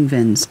day, I'm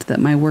convinced that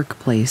my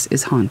workplace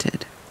is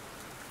haunted.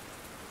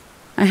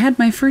 I had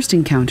my first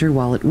encounter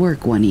while at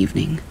work one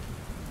evening.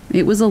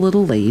 It was a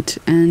little late,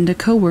 and a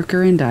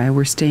coworker and I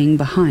were staying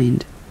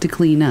behind to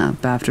clean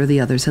up after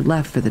the others had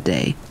left for the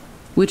day,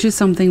 which is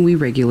something we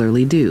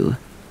regularly do.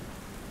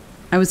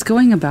 I was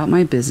going about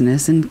my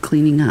business and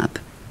cleaning up,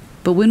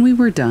 but when we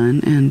were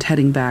done and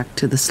heading back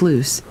to the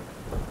sluice,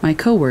 my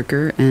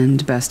coworker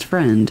and best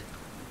friend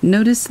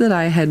noticed that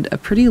I had a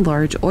pretty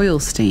large oil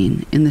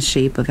stain in the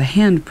shape of a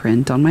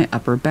handprint on my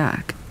upper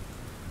back.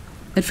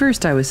 At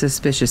first I was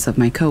suspicious of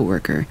my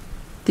coworker,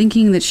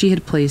 thinking that she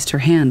had placed her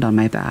hand on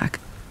my back,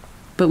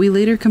 but we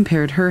later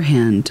compared her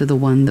hand to the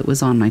one that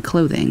was on my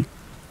clothing,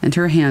 and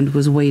her hand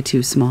was way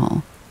too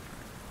small.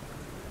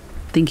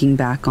 Thinking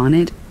back on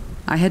it,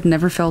 I had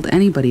never felt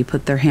anybody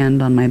put their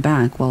hand on my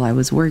back while I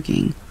was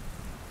working.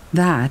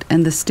 That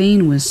and the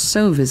stain was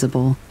so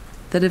visible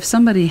that if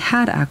somebody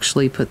had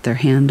actually put their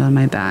hand on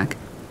my back,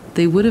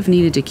 they would have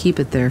needed to keep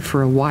it there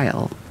for a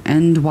while,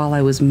 and while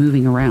I was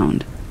moving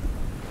around.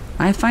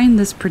 I find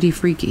this pretty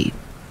freaky.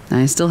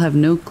 I still have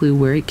no clue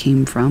where it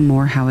came from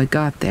or how it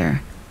got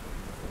there.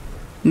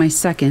 My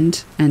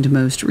second and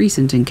most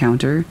recent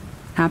encounter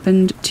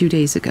happened 2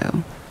 days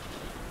ago.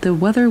 The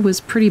weather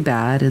was pretty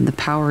bad and the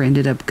power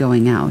ended up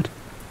going out,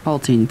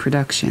 halting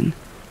production.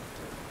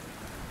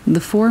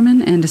 The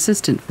foreman and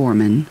assistant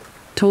foreman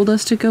told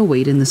us to go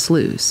wait in the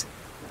sluice,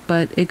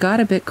 but it got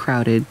a bit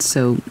crowded,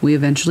 so we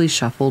eventually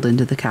shuffled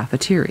into the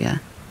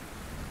cafeteria.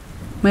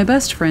 My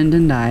best friend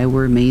and I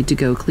were made to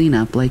go clean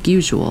up like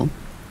usual,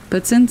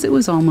 but since it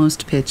was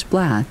almost pitch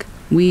black,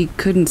 we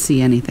couldn't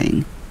see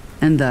anything,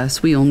 and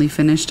thus we only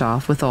finished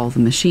off with all the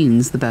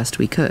machines the best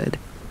we could.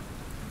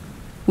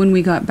 When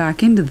we got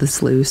back into the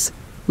sluice,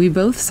 we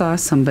both saw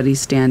somebody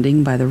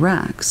standing by the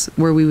racks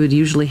where we would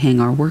usually hang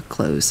our work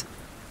clothes,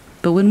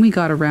 but when we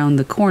got around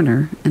the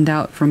corner and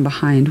out from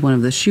behind one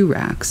of the shoe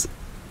racks,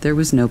 there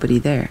was nobody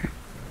there.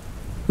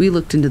 We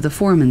looked into the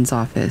foreman's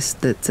office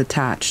that's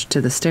attached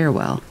to the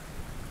stairwell,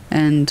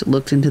 and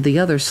looked into the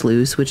other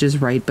sluice, which is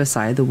right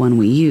beside the one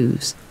we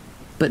use,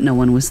 but no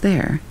one was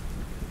there.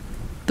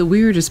 The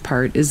weirdest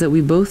part is that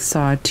we both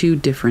saw 2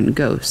 different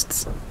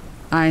ghosts.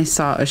 I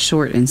saw a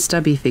short and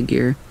stubby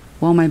figure,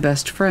 while my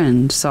best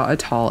friend saw a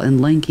tall and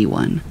lanky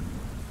one.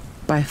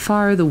 By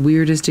far the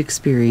weirdest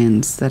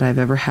experience that I've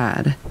ever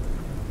had.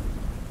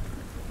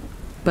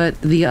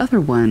 But the other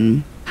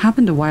one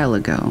happened a while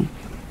ago.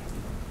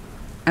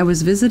 I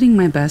was visiting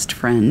my best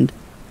friend,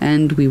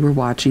 and we were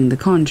watching The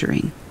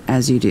Conjuring,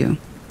 as you do.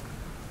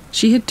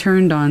 She had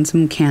turned on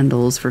some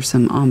candles for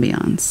some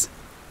ambiance.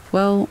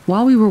 Well,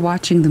 while we were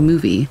watching the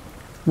movie,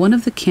 one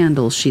of the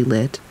candles she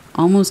lit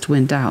almost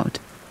went out,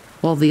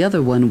 while the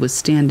other one was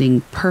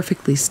standing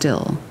perfectly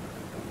still.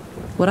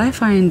 What I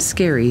find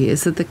scary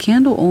is that the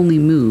candle only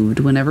moved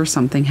whenever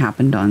something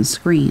happened on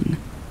screen.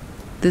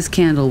 This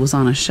candle was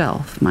on a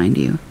shelf, mind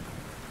you.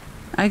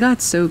 I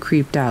got so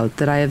creeped out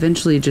that I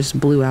eventually just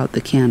blew out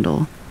the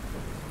candle.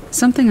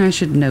 Something I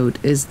should note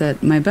is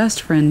that my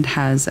best friend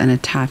has an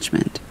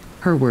attachment,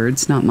 her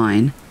words, not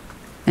mine,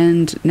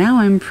 and now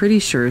I'm pretty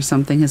sure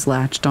something has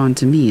latched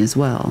onto me as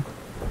well.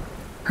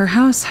 Her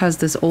house has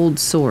this old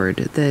sword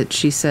that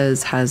she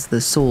says has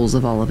the souls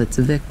of all of its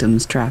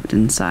victims trapped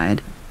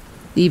inside,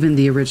 even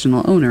the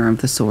original owner of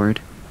the sword.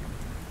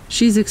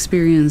 She's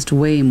experienced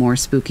way more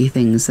spooky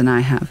things than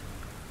I have,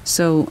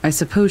 so I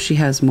suppose she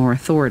has more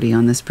authority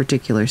on this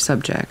particular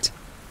subject.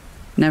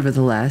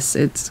 Nevertheless,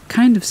 it's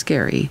kind of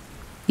scary,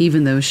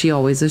 even though she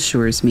always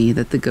assures me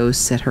that the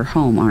ghosts at her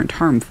home aren't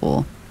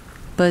harmful,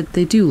 but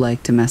they do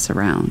like to mess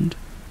around.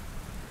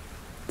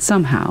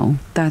 Somehow,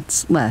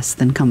 that's less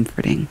than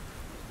comforting.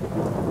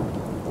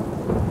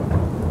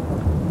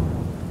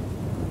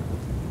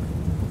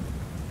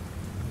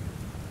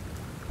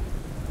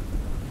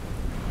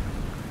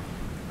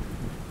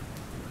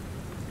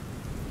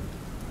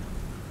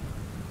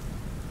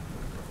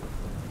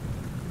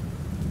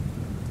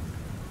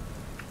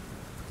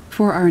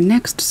 For our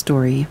next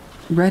story,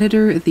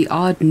 Redditor The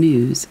Odd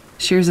News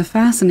shares a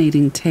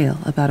fascinating tale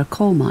about a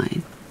coal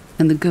mine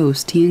and the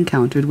ghost he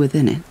encountered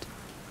within it.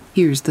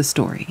 Here's the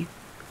story.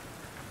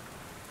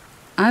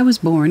 I was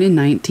born in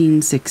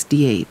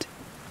 1968.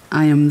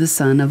 I am the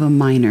son of a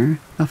miner,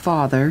 a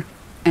father,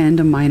 and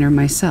a miner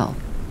myself.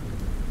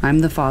 I'm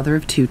the father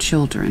of 2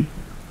 children.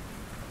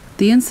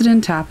 The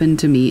incident happened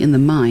to me in the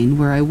mine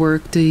where I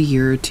worked a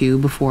year or 2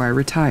 before I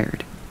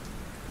retired.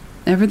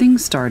 Everything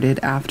started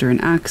after an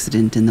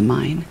accident in the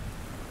mine.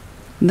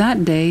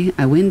 That day,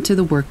 I went to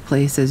the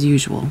workplace as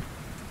usual.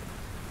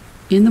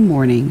 In the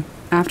morning,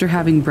 after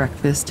having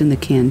breakfast in the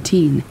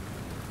canteen,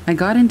 I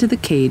got into the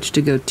cage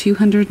to go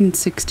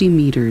 260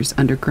 meters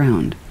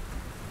underground.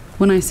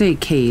 When I say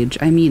cage,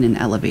 I mean an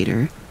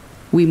elevator.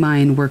 We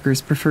mine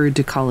workers preferred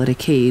to call it a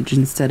cage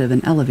instead of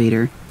an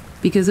elevator,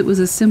 because it was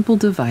a simple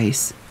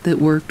device that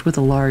worked with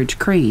a large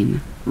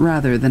crane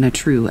rather than a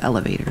true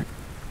elevator.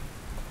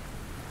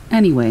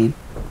 Anyway,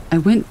 I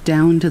went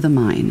down to the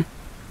mine.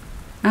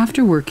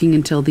 After working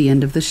until the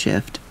end of the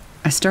shift,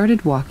 I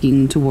started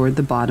walking toward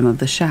the bottom of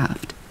the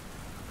shaft.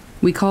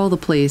 We call the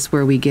place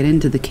where we get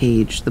into the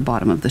cage the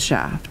bottom of the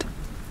shaft.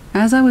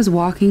 As I was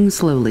walking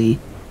slowly,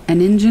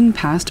 an engine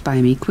passed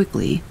by me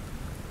quickly.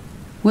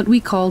 What we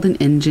called an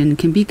engine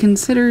can be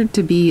considered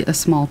to be a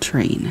small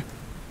train.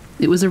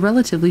 It was a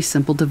relatively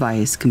simple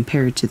device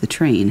compared to the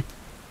train,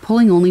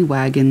 pulling only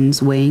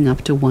wagons weighing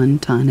up to 1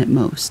 ton at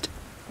most.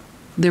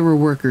 There were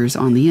workers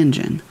on the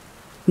engine.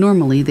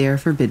 Normally they are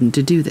forbidden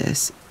to do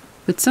this,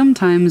 but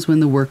sometimes when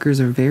the workers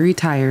are very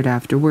tired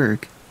after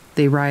work,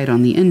 they ride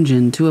on the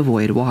engine to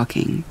avoid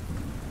walking.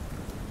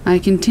 I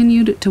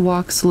continued to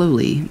walk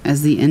slowly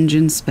as the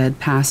engine sped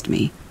past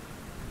me.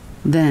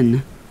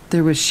 Then,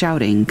 there was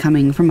shouting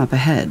coming from up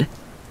ahead.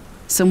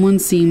 Someone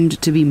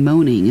seemed to be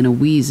moaning in a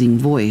wheezing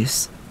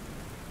voice.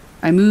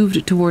 I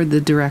moved toward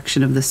the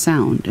direction of the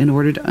sound in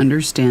order to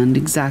understand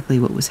exactly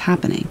what was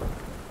happening.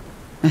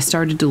 I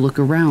started to look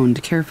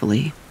around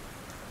carefully.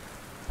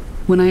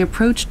 When I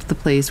approached the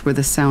place where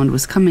the sound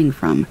was coming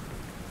from,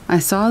 I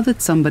saw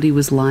that somebody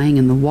was lying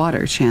in the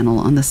water channel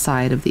on the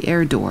side of the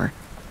air door.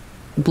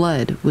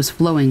 Blood was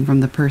flowing from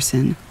the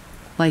person,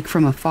 like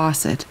from a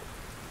faucet.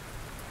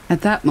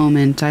 At that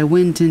moment, I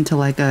went into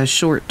like a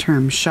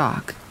short-term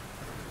shock.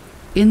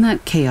 In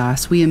that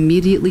chaos, we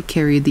immediately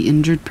carried the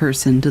injured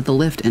person to the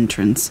lift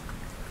entrance,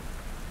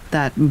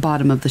 that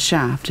bottom of the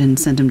shaft, and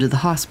sent him to the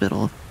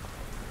hospital.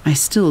 I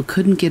still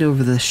couldn't get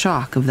over the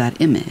shock of that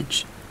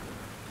image.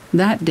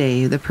 That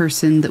day, the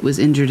person that was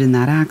injured in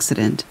that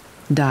accident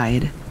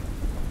died.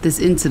 This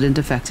incident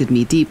affected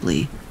me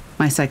deeply.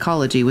 My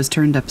psychology was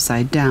turned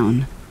upside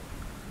down.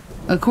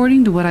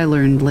 According to what I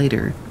learned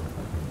later,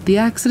 the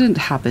accident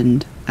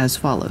happened as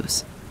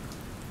follows.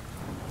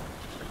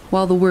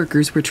 While the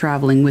workers were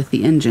traveling with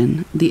the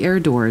engine, the air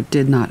door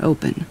did not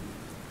open.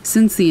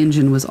 Since the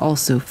engine was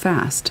also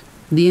fast,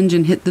 the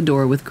engine hit the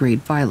door with great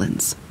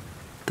violence.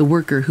 The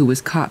worker who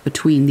was caught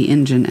between the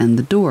engine and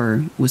the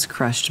door was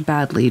crushed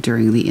badly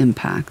during the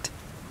impact.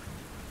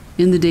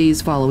 In the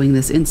days following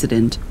this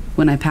incident,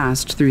 when I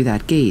passed through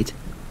that gate,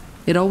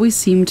 it always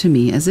seemed to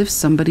me as if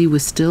somebody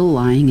was still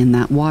lying in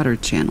that water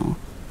channel.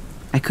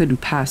 I couldn't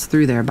pass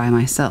through there by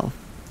myself.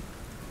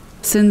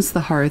 Since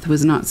the hearth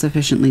was not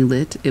sufficiently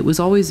lit, it was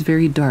always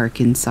very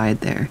dark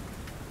inside there.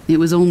 It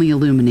was only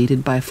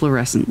illuminated by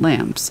fluorescent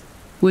lamps,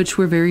 which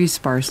were very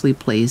sparsely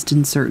placed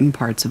in certain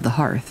parts of the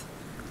hearth.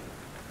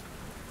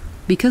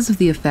 Because of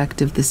the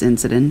effect of this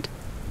incident,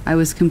 I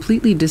was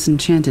completely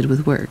disenchanted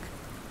with work.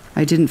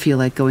 I didn't feel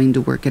like going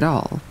to work at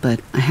all,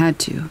 but I had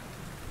to.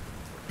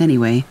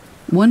 Anyway,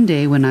 one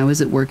day when I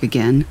was at work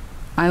again,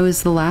 I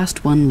was the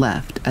last one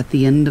left at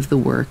the end of the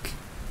work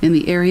in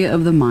the area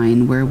of the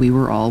mine where we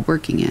were all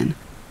working in.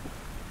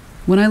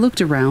 When I looked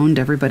around,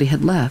 everybody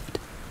had left.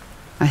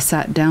 I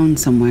sat down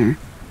somewhere.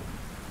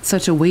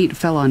 Such a weight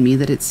fell on me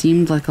that it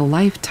seemed like a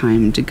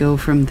lifetime to go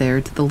from there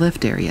to the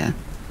lift area.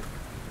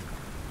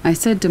 I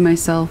said to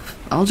myself,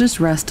 I'll just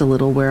rest a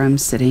little where I'm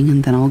sitting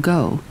and then I'll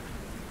go.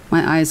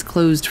 My eyes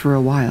closed for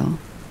a while.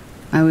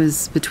 I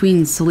was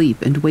between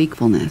sleep and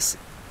wakefulness.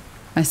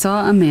 I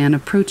saw a man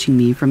approaching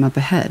me from up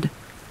ahead,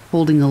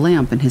 holding a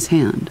lamp in his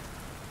hand.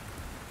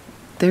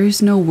 There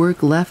is no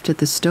work left at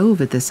the stove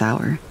at this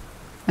hour.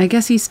 I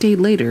guess he stayed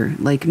later,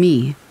 like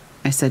me,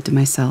 I said to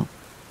myself.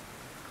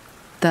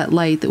 That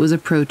light that was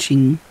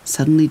approaching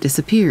suddenly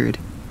disappeared.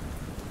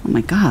 Oh my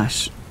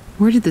gosh,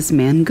 where did this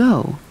man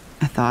go?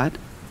 I thought.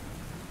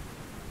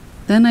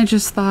 Then I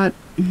just thought,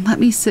 let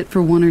me sit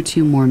for 1 or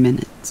 2 more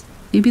minutes.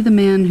 Maybe the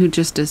man who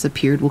just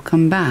disappeared will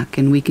come back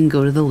and we can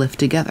go to the lift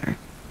together.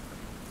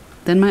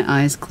 Then my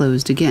eyes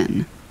closed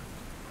again.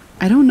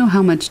 I don't know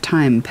how much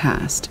time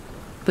passed,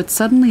 but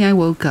suddenly I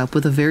woke up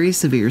with a very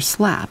severe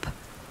slap.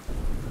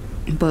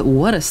 But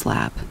what a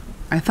slap!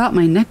 I thought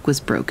my neck was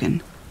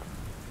broken.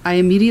 I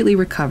immediately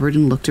recovered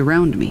and looked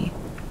around me.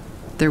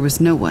 There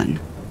was no one.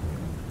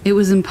 It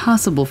was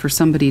impossible for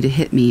somebody to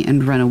hit me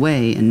and run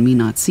away and me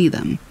not see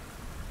them.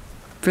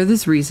 For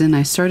this reason,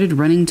 I started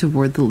running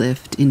toward the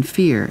lift in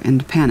fear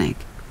and panic.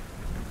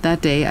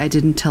 That day, I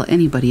didn't tell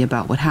anybody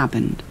about what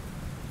happened.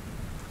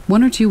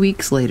 1 or 2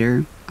 weeks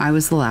later, I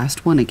was the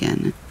last one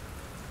again.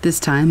 This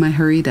time, I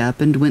hurried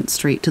up and went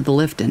straight to the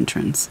lift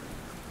entrance.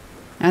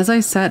 As I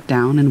sat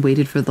down and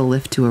waited for the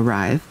lift to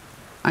arrive,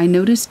 I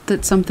noticed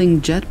that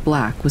something jet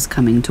black was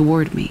coming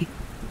toward me.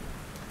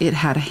 It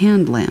had a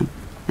hand lamp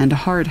and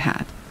a hard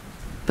hat,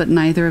 but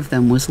neither of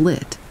them was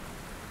lit.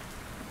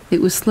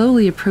 It was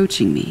slowly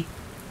approaching me.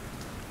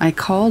 I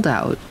called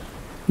out,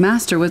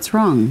 "Master, what's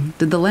wrong?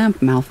 Did the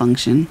lamp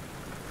malfunction?"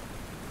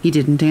 He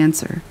didn't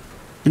answer.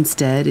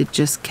 Instead, it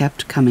just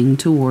kept coming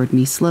toward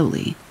me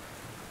slowly.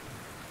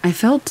 I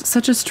felt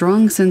such a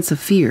strong sense of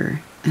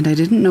fear, and I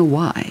didn't know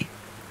why.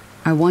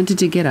 I wanted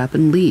to get up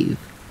and leave.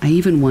 I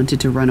even wanted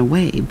to run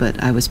away,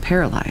 but I was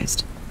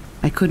paralyzed.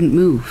 I couldn't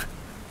move.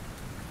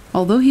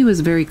 Although he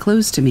was very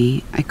close to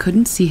me, I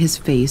couldn't see his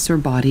face or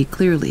body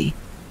clearly.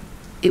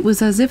 It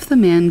was as if the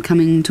man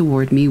coming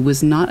toward me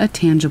was not a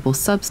tangible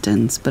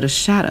substance, but a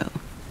shadow,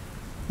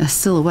 a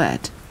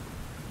silhouette.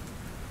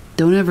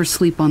 "Don't ever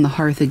sleep on the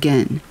hearth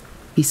again,"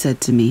 he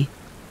said to me.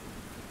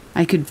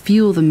 I could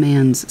feel the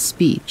man's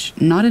speech,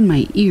 not in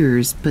my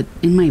ears, but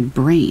in my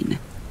brain.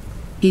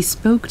 He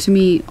spoke to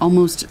me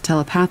almost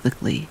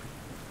telepathically.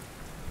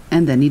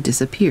 And then he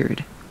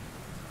disappeared.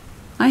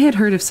 I had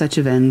heard of such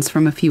events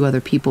from a few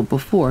other people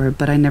before,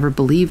 but I never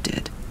believed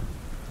it.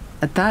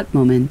 At that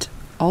moment,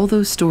 all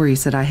those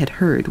stories that I had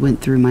heard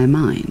went through my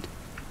mind.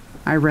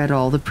 I read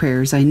all the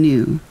prayers I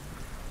knew.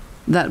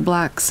 That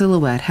black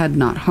silhouette had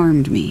not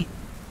harmed me,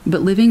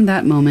 but living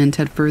that moment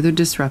had further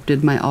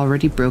disrupted my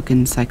already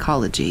broken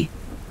psychology.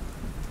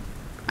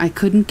 I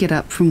couldn't get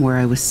up from where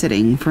I was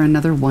sitting for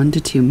another 1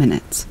 to 2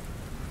 minutes.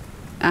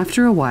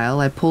 After a while,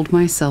 I pulled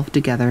myself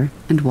together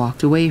and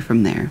walked away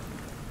from there.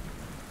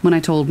 When I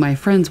told my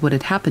friends what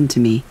had happened to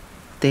me,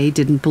 they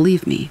didn't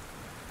believe me.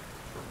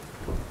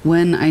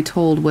 When I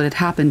told what had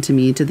happened to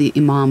me to the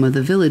imam of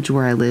the village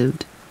where I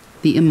lived,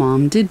 the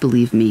imam did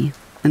believe me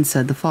and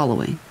said the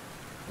following: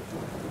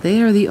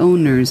 "They are the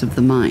owners of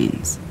the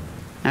mines.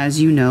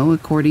 As you know,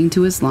 according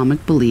to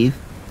Islamic belief,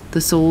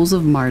 the souls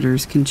of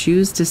martyrs can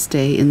choose to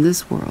stay in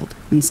this world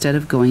instead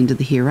of going to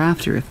the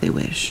hereafter if they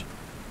wish.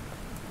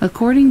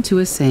 According to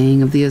a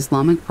saying of the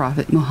Islamic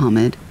prophet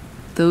Muhammad,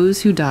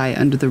 those who die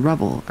under the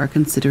rubble are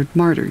considered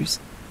martyrs,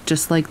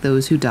 just like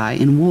those who die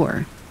in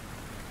war.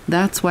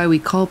 That's why we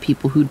call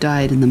people who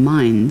died in the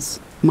mines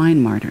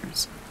mine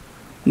martyrs.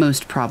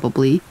 Most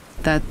probably,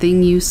 that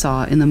thing you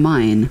saw in the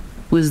mine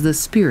was the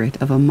spirit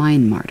of a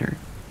mine martyr,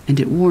 and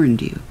it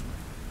warned you.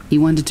 He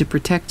wanted to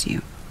protect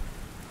you."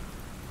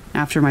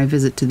 After my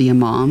visit to the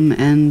imam,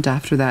 and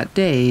after that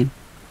day,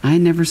 I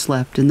never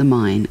slept in the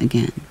mine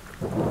again.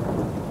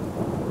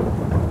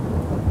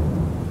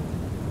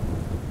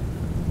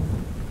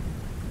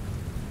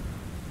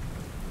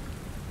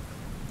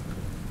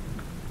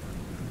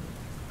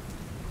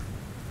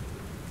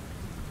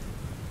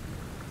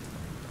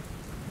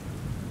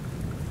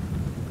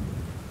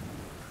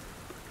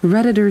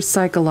 Redditor's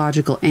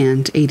psychological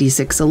aunt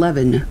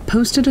 8611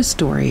 posted a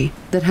story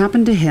that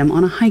happened to him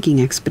on a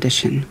hiking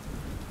expedition.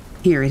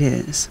 Here it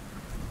is.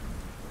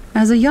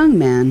 "As a young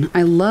man,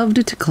 I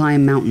loved to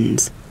climb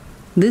mountains.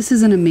 This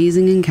is an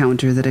amazing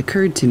encounter that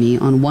occurred to me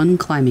on one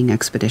climbing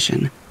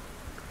expedition.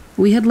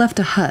 We had left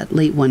a hut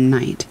late one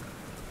night.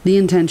 The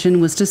intention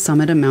was to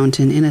summit a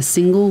mountain in a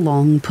single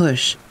long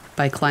push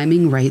by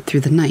climbing right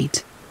through the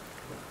night.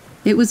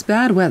 It was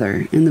bad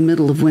weather in the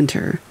middle of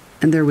winter,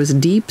 and there was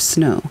deep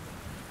snow.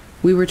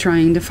 We were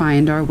trying to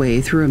find our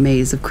way through a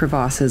maze of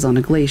crevasses on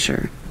a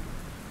glacier.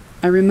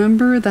 I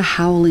remember the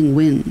howling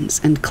winds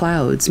and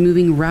clouds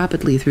moving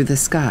rapidly through the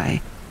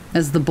sky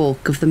as the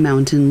bulk of the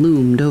mountain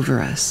loomed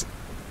over us.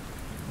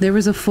 There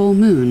was a full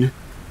moon,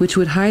 which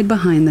would hide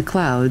behind the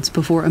clouds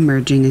before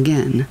emerging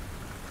again.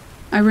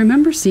 I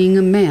remember seeing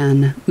a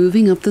man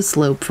moving up the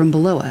slope from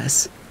below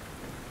us.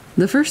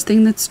 The first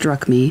thing that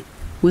struck me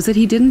was that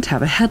he didn't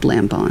have a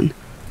headlamp on.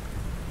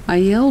 I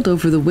yelled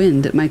over the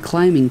wind at my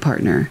climbing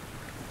partner,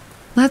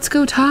 'Let's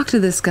go talk to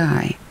this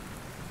guy.'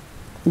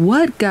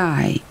 'What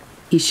guy?'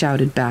 he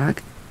shouted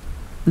back.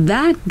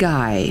 'That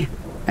guy,'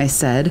 I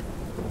said,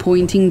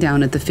 pointing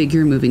down at the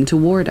figure moving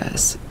toward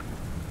us.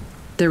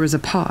 There was a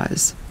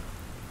pause.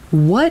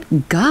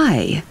 'What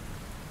guy?'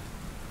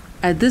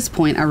 At this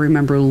point, I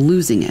remember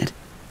losing it.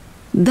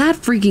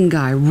 'That freaking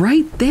guy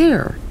right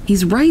there!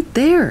 He's right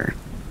there!'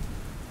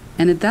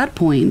 And at that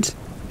point,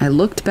 I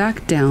looked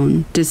back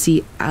down to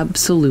see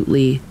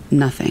absolutely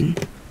nothing.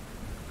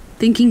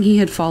 Thinking he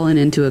had fallen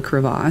into a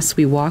crevasse,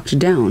 we walked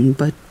down,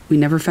 but we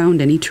never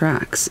found any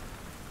tracks.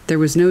 There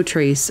was no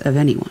trace of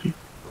anyone.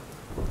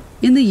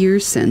 In the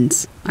years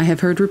since, I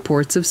have heard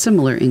reports of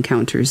similar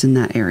encounters in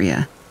that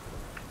area.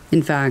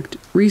 In fact,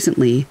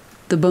 recently,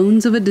 the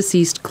bones of a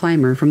deceased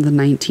climber from the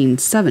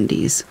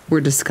 1970s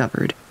were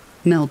discovered,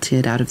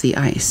 melted out of the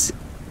ice.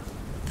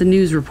 The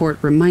news report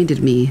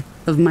reminded me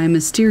of my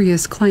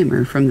mysterious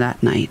climber from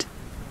that night,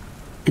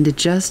 and it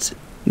just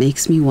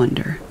makes me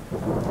wonder.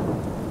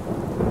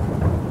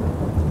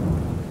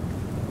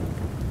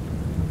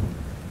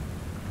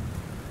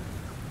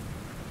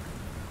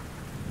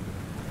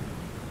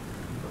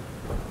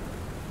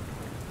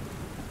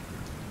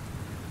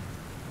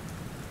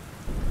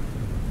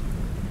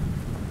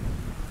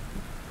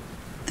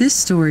 This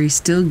story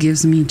still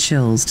gives me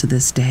chills to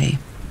this day.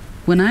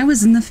 When I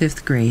was in the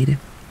 5th grade,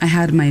 I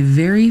had my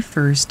very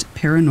first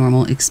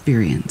paranormal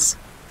experience,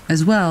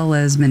 as well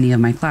as many of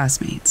my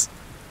classmates.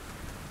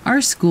 Our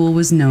school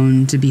was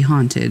known to be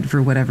haunted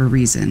for whatever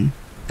reason,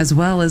 as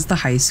well as the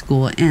high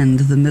school and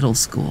the middle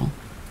school.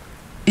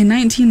 In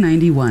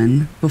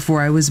 1991,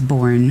 before I was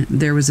born,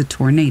 there was a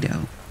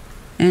tornado,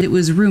 and it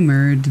was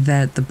rumored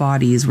that the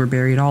bodies were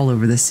buried all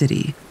over the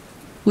city,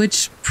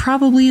 which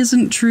probably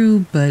isn't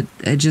true, but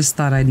I just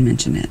thought I'd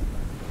mention it.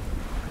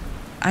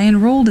 I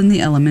enrolled in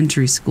the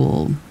elementary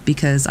school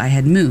because I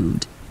had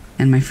moved,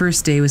 and my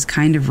first day was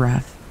kind of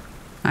rough.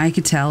 I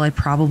could tell I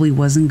probably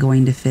wasn't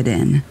going to fit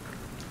in.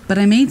 But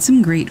I made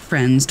some great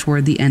friends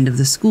toward the end of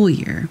the school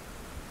year.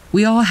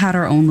 We all had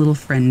our own little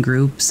friend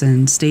groups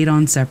and stayed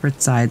on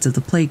separate sides of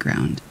the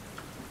playground.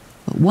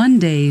 But one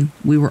day,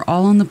 we were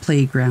all on the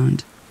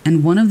playground,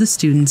 and one of the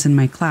students in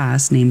my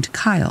class named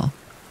Kyle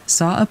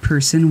saw a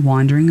person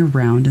wandering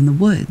around in the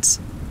woods.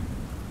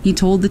 He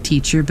told the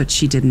teacher, but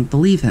she didn't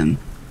believe him.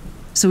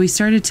 So he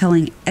started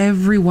telling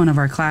every one of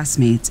our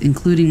classmates,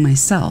 including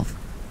myself,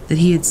 that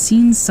he had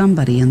seen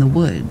somebody in the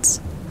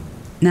woods.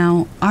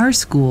 Now, our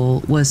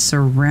school was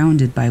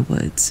surrounded by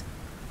woods.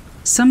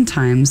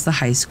 Sometimes the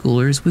high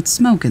schoolers would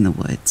smoke in the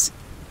woods,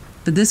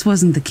 but this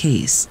wasn't the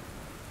case.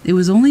 It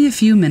was only a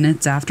few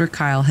minutes after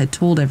Kyle had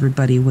told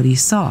everybody what he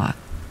saw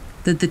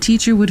that the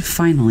teacher would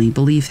finally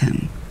believe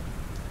him.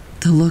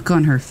 The look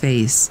on her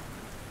face,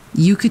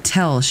 you could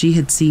tell she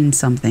had seen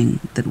something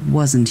that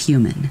wasn't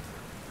human.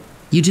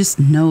 You just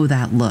know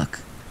that look.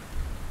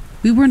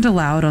 We weren't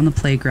allowed on the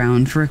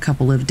playground for a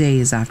couple of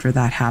days after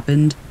that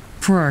happened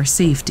for our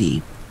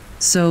safety,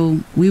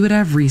 so we would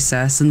have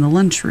recess in the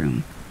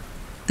lunchroom.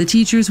 The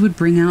teachers would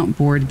bring out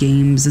board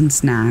games and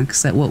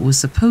snacks at what was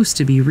supposed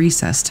to be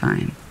recess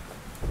time.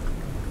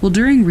 Well,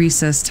 during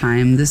recess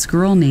time, this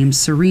girl named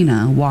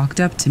Serena walked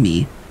up to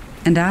me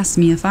and asked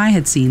me if I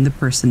had seen the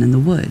person in the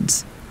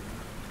woods.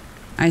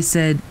 I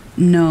said,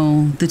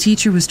 no, the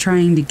teacher was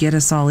trying to get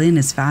us all in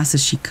as fast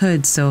as she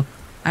could, so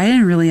I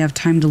didn't really have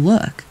time to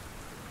look.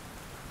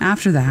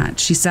 After that,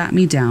 she sat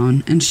me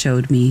down and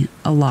showed me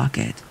a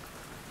locket.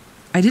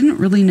 I didn't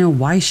really know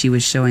why she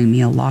was showing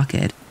me a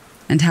locket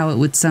and how it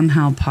would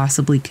somehow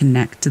possibly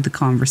connect to the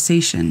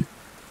conversation,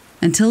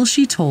 until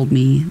she told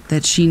me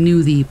that she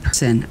knew the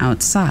person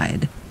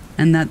outside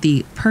and that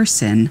the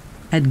person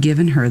had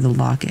given her the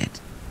locket.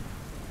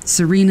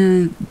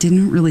 Serena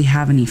didn't really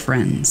have any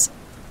friends.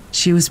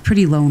 She was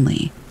pretty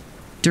lonely.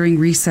 During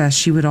recess,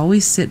 she would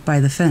always sit by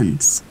the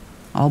fence,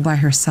 all by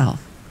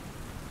herself.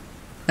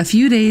 A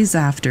few days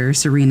after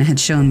Serena had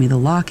shown me the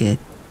locket,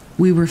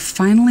 we were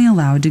finally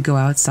allowed to go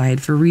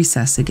outside for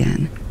recess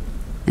again.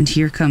 And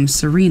here comes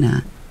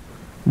Serena,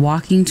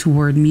 walking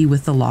toward me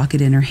with the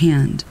locket in her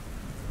hand.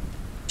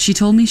 She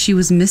told me she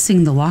was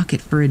missing the locket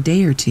for a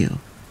day or two,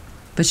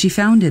 but she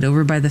found it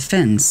over by the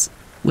fence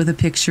with a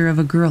picture of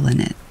a girl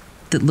in it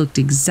that looked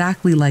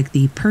exactly like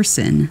the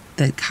person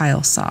that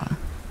Kyle saw.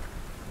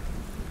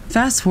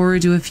 Fast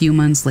forward to a few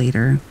months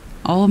later,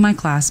 all of my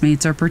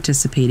classmates are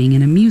participating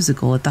in a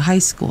musical at the high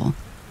school.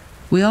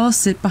 We all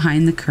sit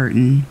behind the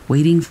curtain,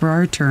 waiting for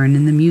our turn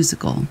in the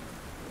musical.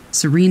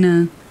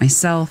 Serena,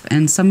 myself,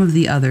 and some of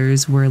the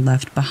others were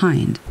left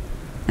behind,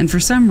 and for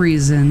some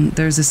reason,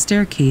 there's a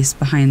staircase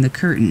behind the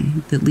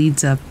curtain that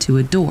leads up to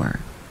a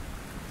door.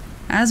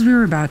 As we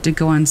were about to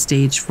go on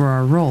stage for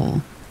our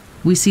role,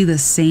 we see the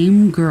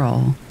same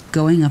girl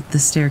going up the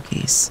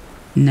staircase,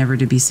 never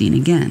to be seen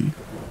again.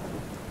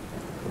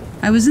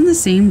 I was in the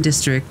same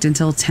district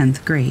until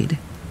 10th grade,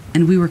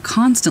 and we were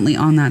constantly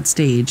on that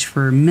stage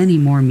for many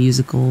more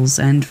musicals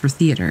and for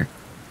theater,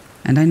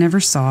 and I never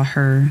saw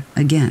her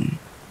again.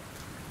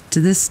 To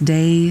this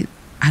day,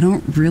 I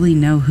don't really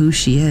know who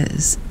she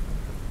is.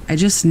 I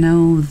just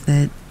know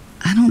that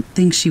I don't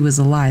think she was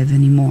alive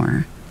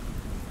anymore.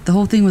 The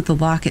whole thing with the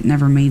locket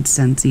never made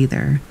sense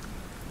either.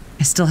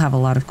 I still have a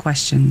lot of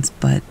questions,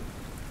 but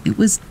it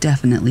was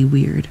definitely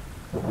weird.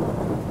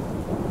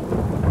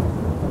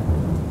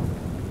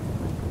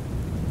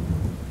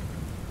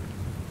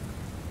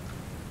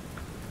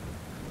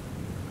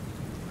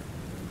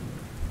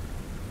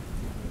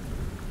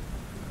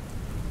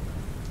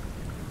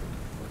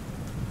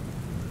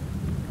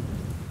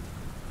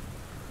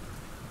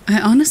 I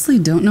honestly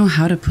don't know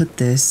how to put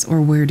this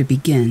or where to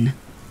begin,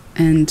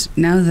 and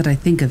now that I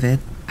think of it,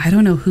 I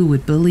don't know who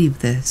would believe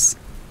this,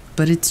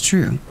 but it's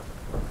true.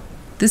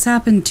 This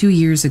happened 2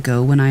 years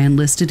ago when I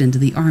enlisted into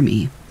the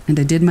Army, and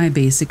I did my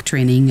basic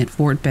training at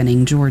Fort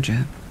Benning,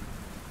 Georgia.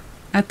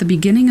 At the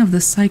beginning of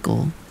the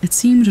cycle, it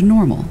seemed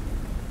normal,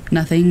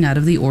 nothing out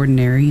of the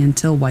ordinary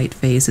until white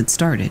phase had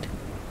started.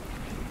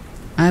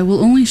 I will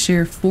only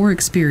share 4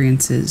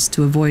 experiences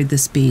to avoid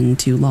this being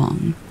too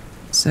long.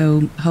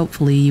 So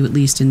hopefully you at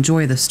least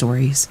enjoy the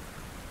stories.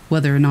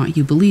 Whether or not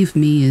you believe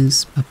me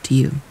is up to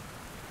you.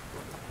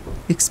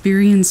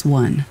 Experience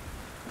 1.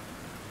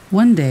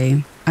 One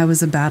day, I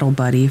was a battle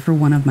buddy for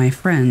one of my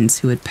friends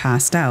who had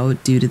passed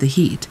out due to the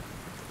heat,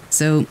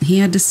 so he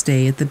had to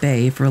stay at the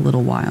bay for a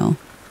little while.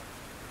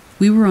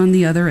 We were on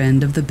the other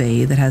end of the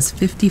bay that has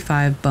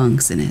 55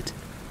 bunks in it.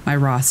 My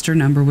roster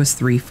number was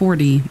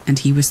 340 and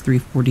he was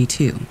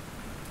 342.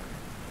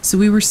 So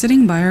we were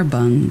sitting by our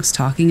bunks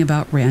talking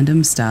about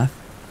random stuff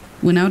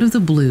when out of the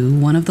blue,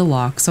 one of the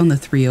locks on the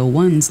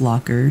 301's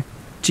locker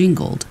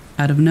jingled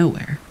out of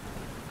nowhere.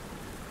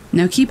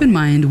 Now keep in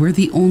mind, we're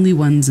the only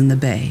ones in the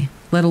bay,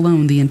 let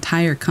alone the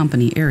entire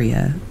company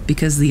area,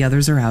 because the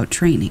others are out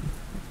training.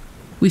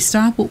 We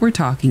stop what we're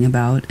talking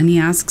about and he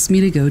asks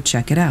me to go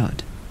check it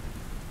out.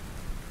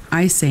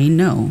 I say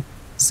no,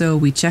 so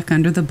we check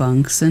under the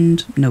bunks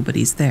and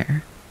nobody's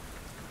there.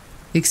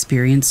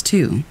 Experience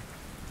 2.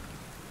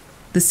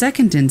 The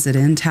second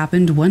incident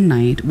happened one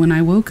night when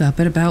I woke up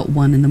at about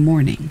 1 in the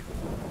morning.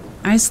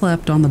 I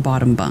slept on the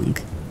bottom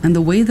bunk, and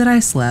the way that I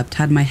slept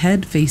had my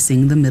head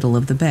facing the middle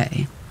of the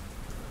bay.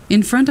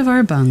 In front of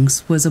our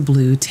bunks was a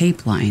blue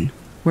tape line,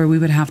 where we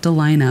would have to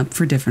line up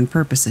for different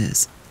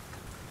purposes.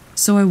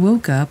 So I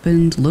woke up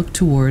and looked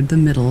toward the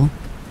middle,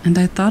 and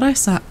I thought I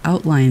saw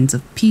outlines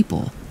of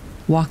people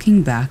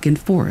walking back and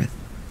forth.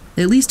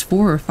 At least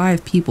 4 or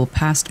 5 people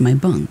passed my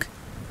bunk,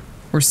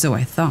 or so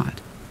I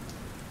thought.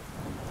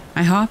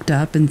 I hopped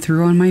up and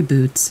threw on my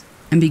boots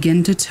and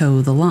began to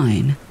tow the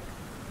line.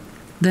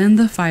 Then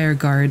the fire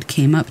guard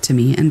came up to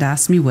me and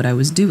asked me what I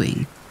was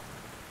doing.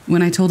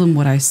 When I told him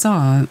what I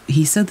saw,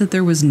 he said that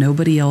there was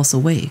nobody else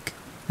awake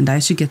and I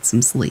should get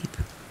some sleep.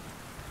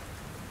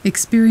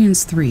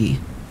 Experience 3.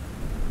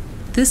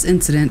 This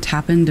incident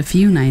happened a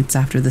few nights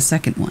after the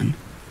second one.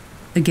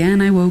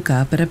 Again, I woke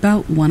up at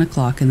about 1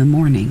 o'clock in the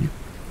morning,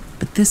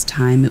 but this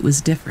time it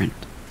was different.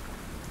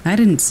 I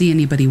didn't see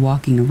anybody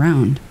walking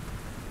around.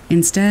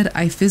 Instead,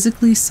 I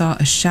physically saw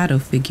a shadow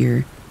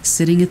figure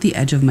sitting at the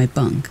edge of my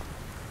bunk.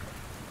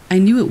 I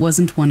knew it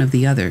wasn't one of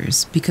the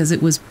others because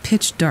it was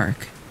pitch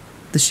dark.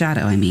 The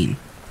shadow, I mean.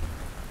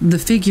 The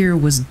figure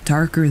was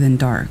darker than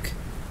dark.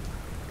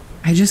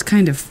 I just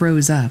kind of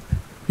froze up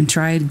and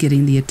tried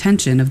getting the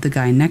attention of the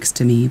guy next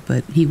to me,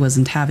 but he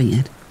wasn't having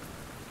it.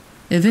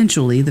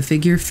 Eventually, the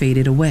figure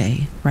faded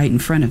away right in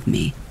front of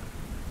me,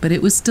 but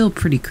it was still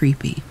pretty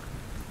creepy.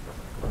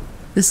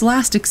 This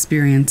last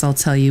experience, I'll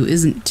tell you,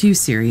 isn't too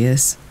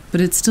serious, but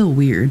it's still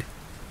weird.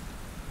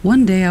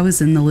 One day I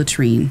was in the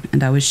latrine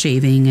and I was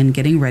shaving and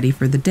getting ready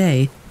for the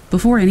day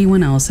before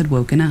anyone else had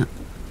woken up.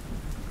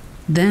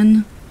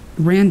 Then,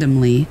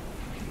 randomly,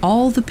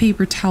 all the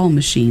paper towel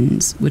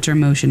machines, which are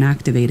motion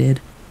activated,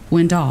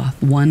 went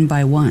off one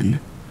by one.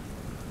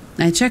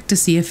 I checked to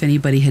see if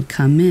anybody had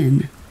come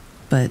in,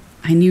 but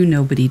I knew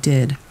nobody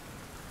did.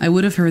 I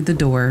would have heard the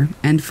door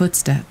and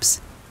footsteps,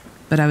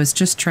 but I was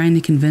just trying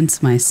to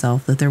convince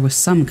myself that there was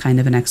some kind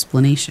of an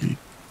explanation.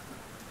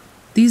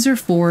 These are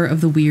 4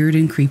 of the weird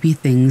and creepy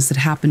things that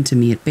happened to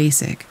me at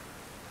Basic.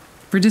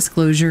 For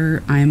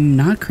disclosure, I'm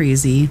not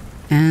crazy,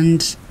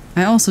 and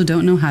I also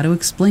don't know how to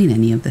explain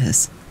any of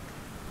this.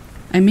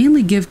 I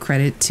mainly give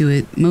credit to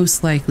it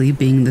most likely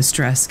being the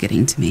stress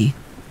getting to me.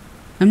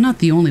 I'm not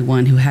the only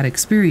one who had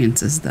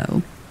experiences,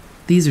 though.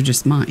 These are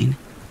just mine.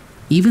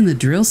 Even the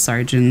drill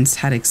sergeants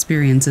had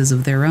experiences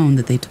of their own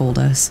that they told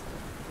us.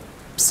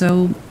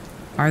 So,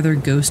 are there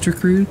ghost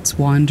recruits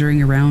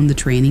wandering around the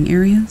training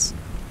areas?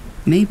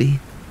 Maybe.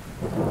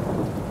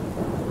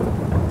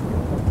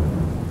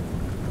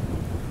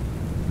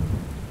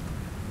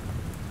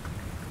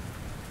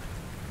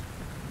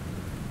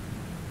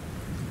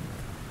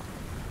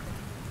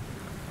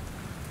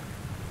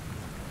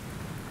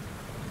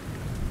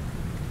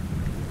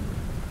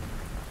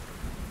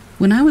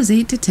 When I was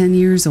 8 to 10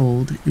 years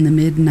old, in the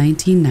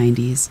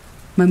mid-1990s,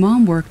 my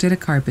mom worked at a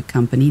carpet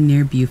company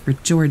near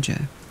Beaufort,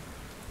 Georgia.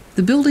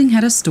 The building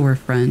had a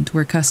storefront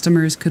where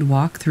customers could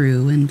walk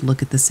through and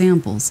look at the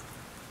samples,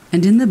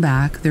 and in the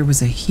back there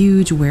was a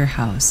huge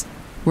warehouse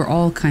where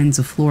all kinds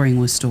of flooring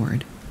was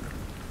stored.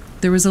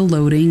 There was a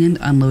loading and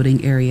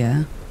unloading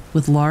area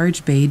with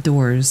large bay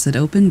doors that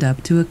opened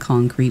up to a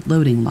concrete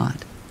loading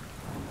lot.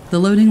 The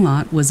loading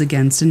lot was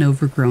against an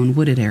overgrown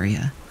wooded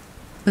area,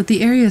 but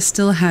the area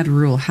still had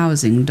rural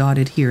housing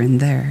dotted here and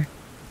there,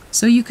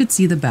 so you could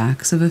see the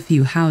backs of a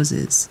few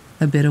houses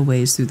a bit a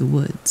ways through the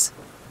woods.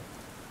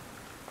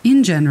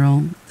 In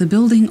general, the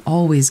building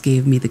always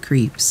gave me the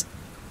creeps.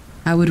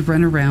 I would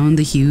run around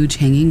the huge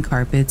hanging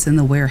carpets in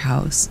the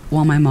warehouse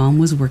while my mom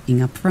was working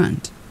up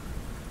front.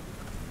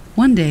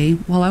 One day,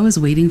 while I was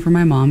waiting for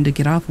my mom to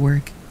get off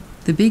work,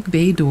 the big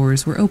bay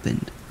doors were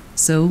opened,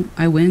 so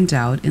I went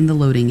out in the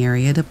loading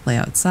area to play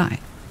outside.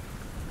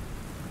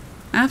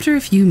 After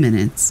a few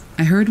minutes,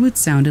 I heard what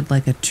sounded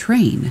like a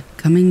train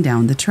coming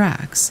down the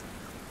tracks.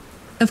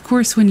 Of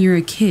course, when you're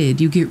a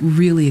kid, you get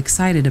really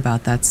excited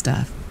about that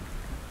stuff.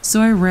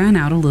 So I ran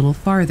out a little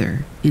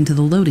farther into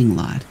the loading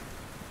lot.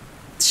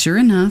 Sure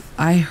enough,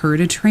 I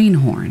heard a train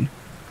horn,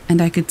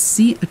 and I could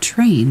see a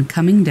train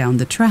coming down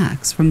the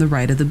tracks from the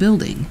right of the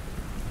building.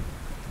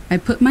 I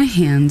put my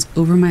hands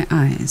over my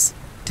eyes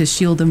to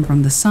shield them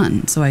from the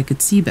sun so I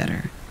could see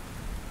better.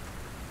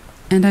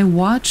 And I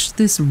watched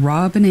this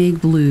robin egg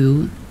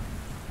blue,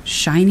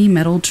 shiny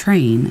metal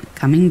train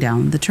coming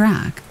down the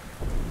track.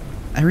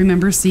 I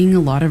remember seeing a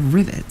lot of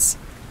rivets.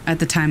 At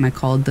the time I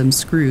called them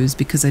screws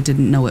because I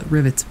didn't know what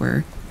rivets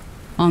were,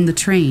 on the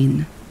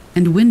train,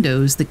 and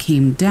windows that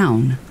came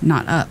down,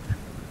 not up.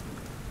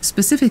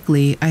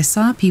 Specifically, I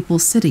saw people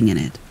sitting in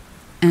it,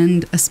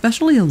 and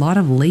especially a lot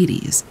of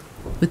ladies,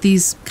 with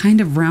these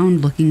kind of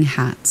round-looking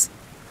hats,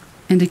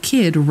 and a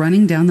kid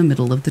running down the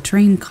middle of the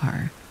train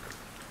car.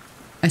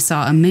 I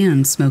saw a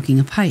man smoking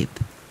a pipe,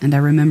 and I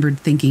remembered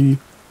thinking,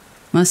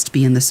 must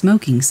be in the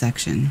smoking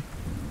section.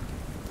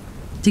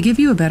 To give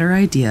you a better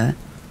idea,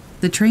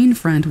 the train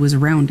front was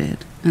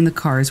rounded, and the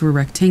cars were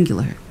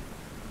rectangular.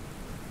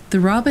 The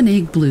robin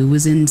egg blue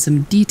was in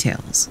some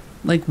details,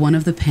 like one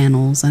of the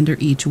panels under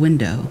each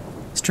window,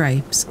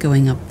 stripes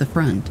going up the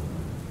front,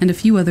 and a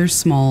few other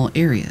small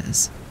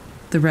areas.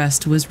 The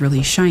rest was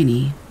really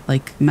shiny,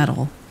 like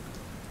metal.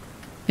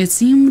 It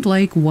seemed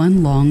like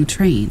one long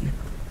train,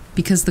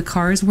 because the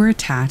cars were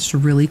attached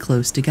really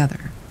close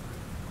together.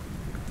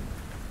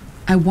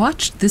 I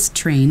watched this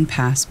train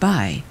pass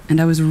by, and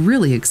I was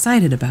really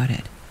excited about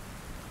it.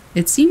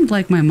 It seemed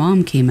like my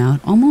mom came out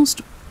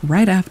almost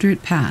right after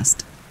it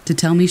passed to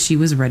tell me she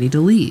was ready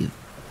to leave.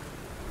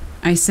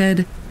 I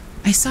said,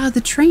 "I saw the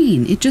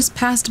train, it just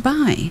passed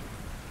by."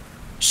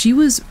 She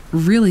was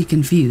really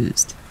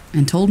confused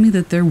and told me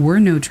that there were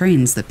no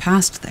trains that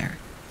passed there.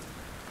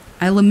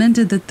 I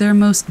lamented that there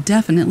most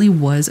definitely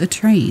was a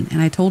train,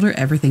 and I told her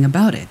everything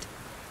about it.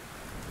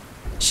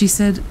 She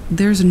said,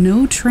 "There's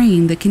no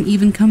train that can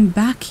even come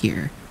back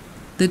here.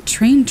 The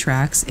train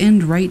tracks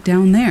end right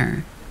down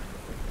there."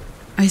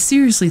 I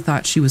seriously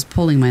thought she was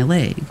pulling my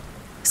leg,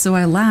 so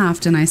I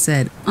laughed and I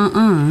said,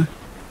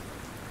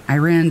 I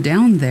ran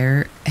down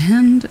there,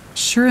 and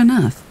sure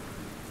enough,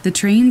 the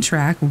train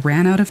track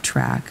ran out of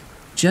track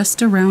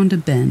just around a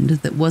bend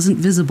that wasn't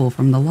visible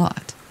from the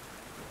lot.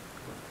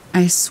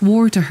 I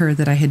swore to her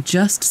that I had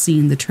just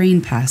seen the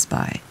train pass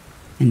by,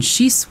 and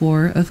she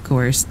swore, of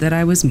course, that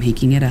I was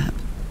making it up.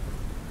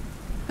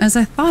 As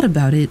I thought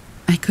about it,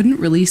 I couldn't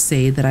really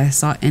say that I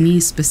saw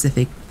any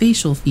specific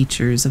facial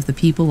features of the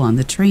people on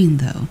the train,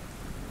 though.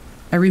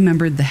 I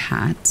remembered the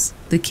hats,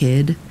 the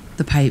kid,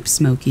 the pipe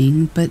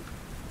smoking, but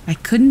I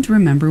couldn't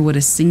remember what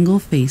a single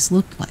face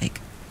looked like.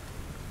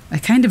 I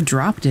kind of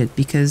dropped it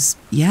because,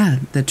 yeah,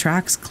 the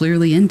tracks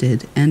clearly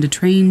ended and a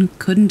train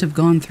couldn't have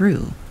gone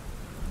through.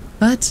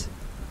 But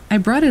I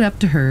brought it up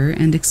to her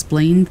and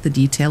explained the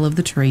detail of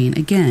the train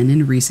again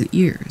in recent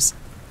years.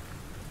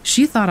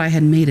 She thought I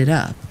had made it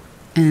up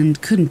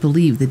and couldn't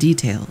believe the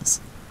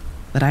details,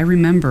 but I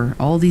remember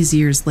all these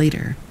years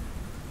later,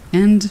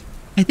 and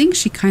I think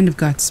she kind of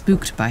got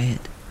spooked by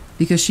it,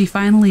 because she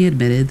finally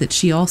admitted that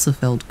she also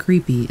felt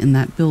creepy in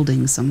that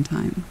building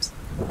sometimes.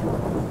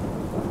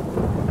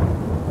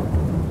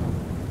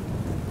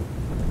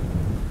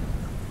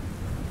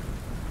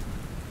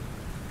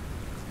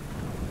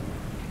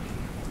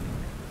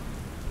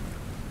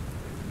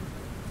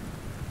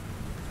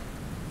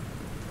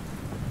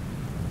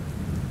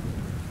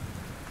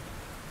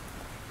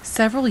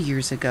 Several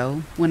years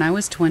ago, when I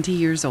was 20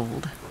 years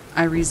old,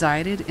 I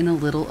resided in a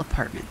little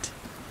apartment.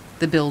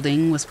 The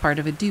building was part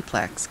of a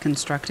duplex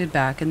constructed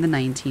back in the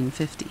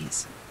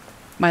 1950s.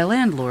 My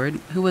landlord,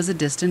 who was a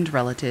distant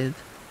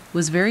relative,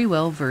 was very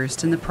well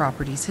versed in the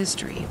property's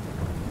history.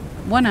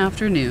 One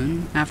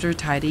afternoon, after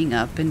tidying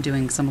up and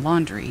doing some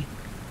laundry,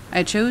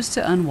 I chose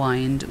to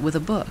unwind with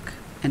a book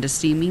and a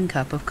steaming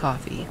cup of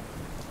coffee.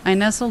 I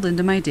nestled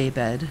into my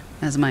daybed,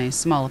 as my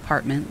small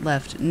apartment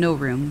left no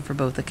room for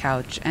both a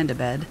couch and a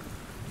bed.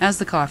 As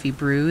the coffee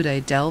brewed, I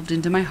delved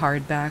into my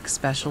hardback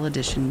special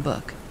edition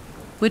book,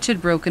 which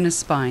had broken a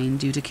spine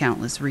due to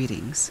countless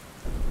readings.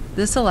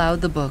 This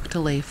allowed the book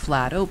to lay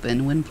flat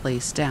open when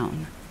placed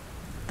down.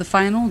 The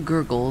final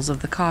gurgles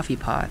of the coffee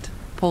pot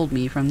pulled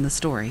me from the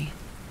story.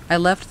 I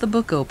left the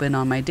book open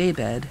on my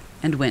daybed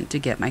and went to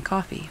get my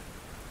coffee.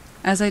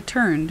 As I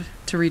turned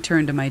to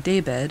return to my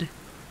daybed,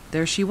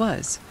 there she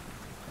was.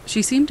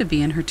 She seemed to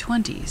be in her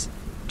 20s,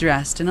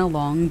 dressed in a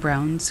long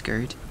brown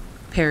skirt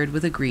paired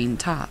with a green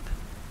top.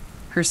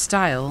 Her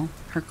style,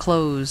 her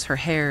clothes, her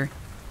hair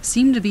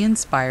seemed to be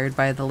inspired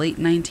by the late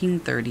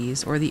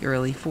 1930s or the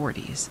early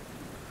 40s.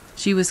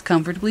 She was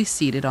comfortably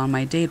seated on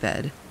my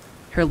daybed,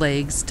 her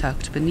legs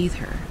tucked beneath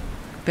her,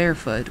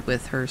 barefoot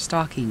with her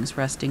stockings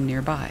resting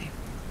nearby.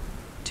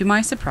 To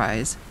my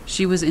surprise,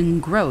 she was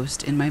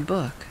engrossed in my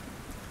book.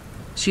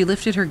 She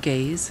lifted her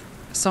gaze,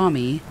 saw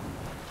me,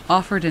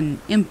 offered an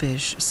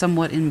impish,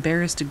 somewhat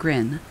embarrassed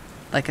grin,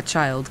 like a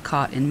child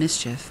caught in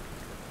mischief,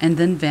 and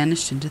then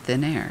vanished into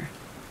thin air.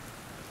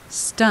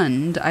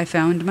 Stunned, I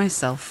found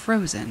myself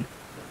frozen,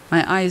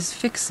 my eyes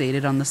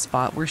fixated on the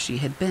spot where she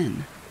had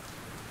been.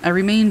 I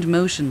remained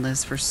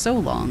motionless for so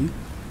long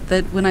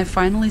that when I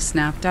finally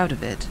snapped out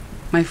of it,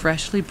 my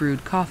freshly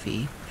brewed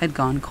coffee had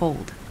gone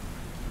cold.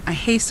 I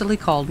hastily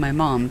called my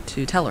mom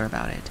to tell her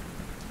about it.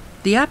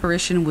 The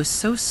apparition was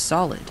so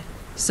solid,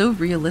 so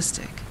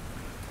realistic.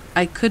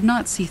 I could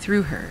not see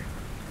through her.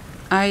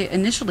 I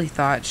initially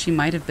thought she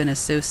might have been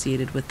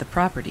associated with the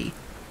property,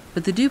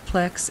 but the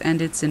duplex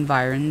and its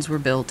environs were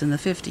built in the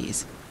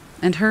 50s,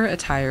 and her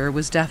attire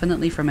was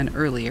definitely from an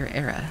earlier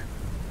era.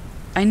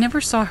 I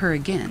never saw her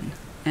again,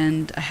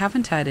 and I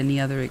haven't had any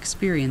other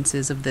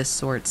experiences of this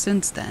sort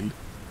since then,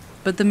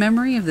 but the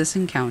memory of this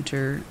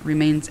encounter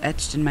remains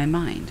etched in my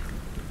mind.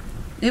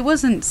 It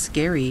wasn't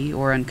scary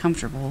or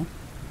uncomfortable.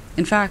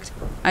 In fact,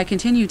 I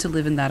continued to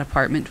live in that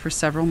apartment for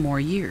several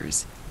more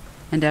years,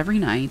 and every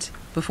night,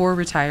 before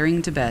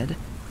retiring to bed,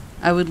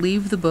 I would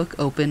leave the book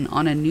open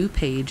on a new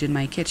page in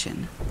my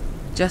kitchen,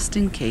 just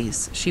in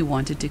case she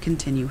wanted to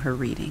continue her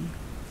reading.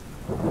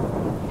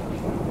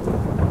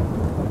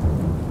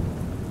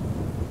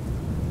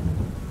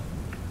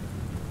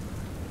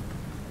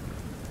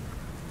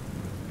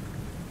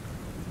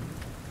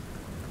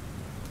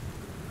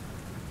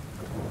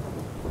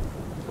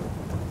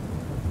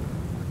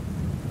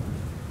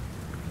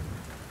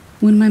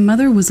 When my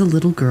mother was a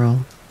little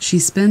girl, she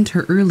spent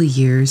her early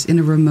years in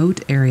a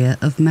remote area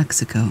of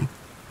Mexico.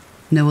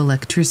 No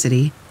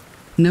electricity,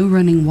 no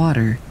running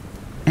water,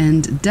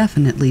 and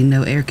definitely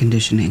no air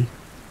conditioning.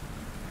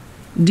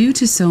 Due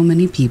to so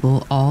many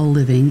people all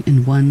living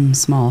in one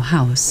small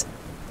house,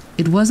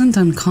 it wasn't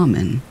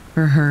uncommon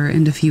for her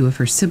and a few of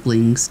her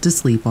siblings to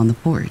sleep on the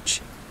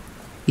porch.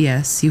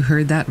 Yes, you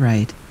heard that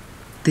right.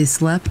 They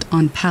slept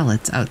on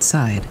pallets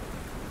outside.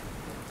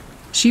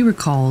 She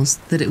recalls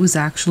that it was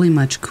actually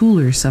much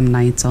cooler some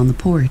nights on the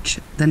porch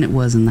than it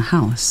was in the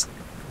house.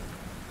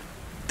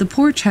 The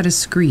porch had a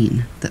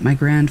screen that my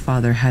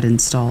grandfather had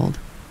installed,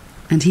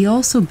 and he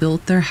also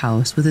built their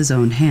house with his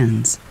own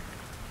hands.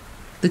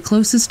 The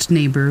closest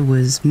neighbor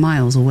was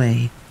miles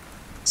away,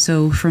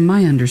 so from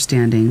my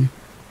understanding,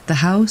 the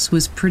house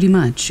was pretty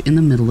much in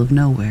the middle of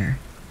nowhere.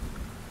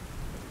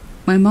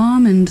 My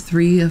mom and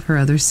 3 of her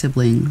other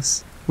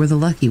siblings were the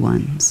lucky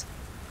ones,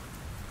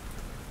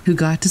 who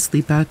got to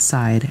sleep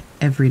outside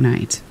every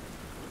night.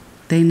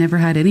 They never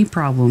had any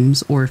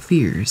problems or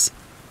fears,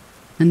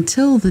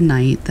 until the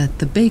night that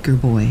the baker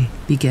boy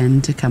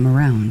began to come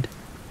around.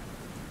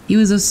 He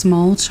was a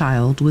small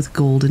child with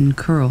golden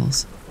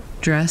curls,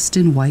 dressed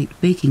in white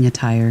baking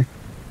attire,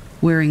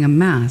 wearing a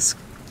mask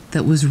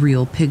that was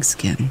real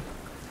pigskin.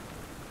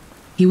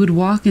 He would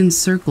walk in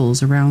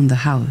circles around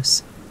the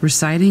house,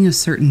 reciting a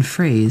certain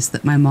phrase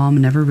that my mom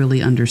never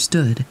really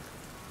understood,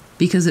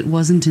 because it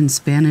wasn't in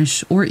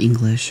Spanish or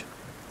English.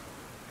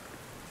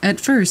 At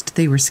first,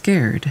 they were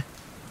scared,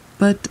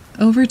 but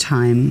over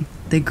time,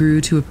 they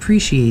grew to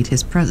appreciate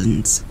his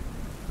presence.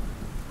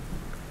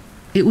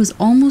 It was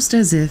almost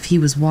as if he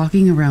was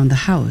walking around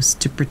the house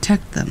to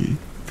protect them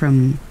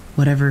from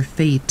whatever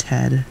fate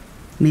had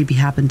maybe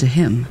happened to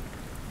him.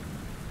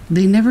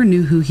 They never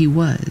knew who he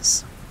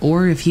was,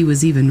 or if he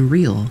was even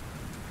real.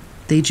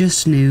 They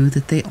just knew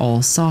that they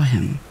all saw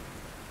him.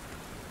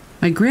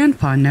 My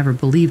grandpa never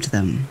believed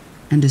them,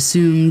 and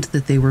assumed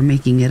that they were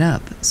making it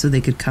up so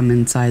they could come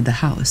inside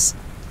the house,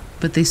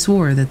 but they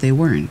swore that they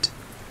weren't.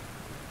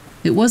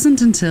 It wasn't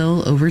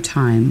until, over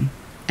time,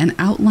 an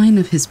outline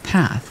of his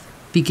path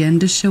began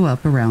to show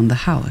up around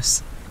the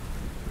house.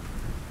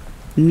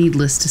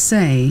 Needless to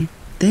say,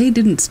 they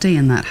didn't stay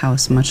in that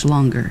house much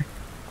longer,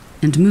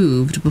 and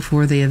moved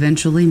before they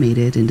eventually made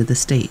it into the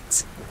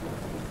States.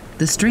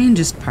 The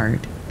strangest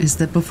part is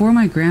that before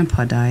my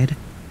grandpa died,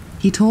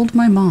 he told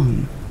my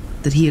mom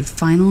that he had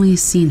finally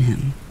seen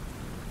him.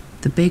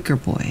 The baker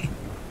boy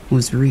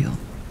was real.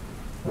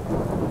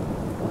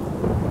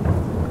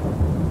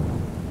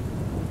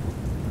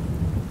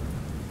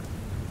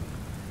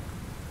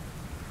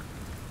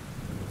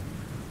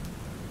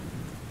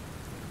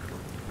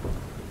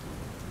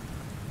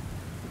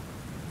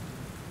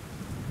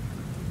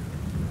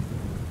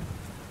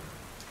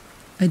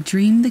 A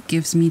Dream That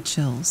Gives Me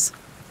Chills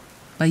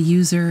by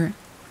user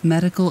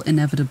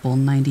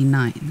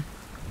MedicalInevitable99,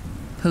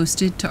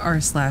 posted to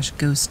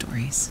r/ghost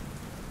stories.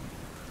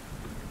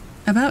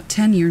 About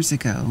 10 years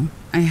ago,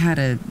 I had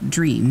a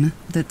dream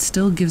that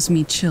still gives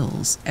me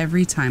chills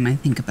every time I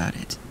think about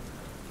it.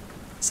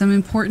 Some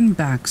important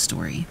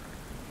backstory.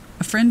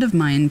 A friend of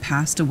mine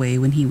passed away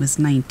when he was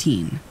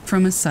 19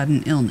 from a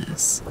sudden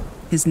illness.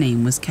 His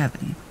name was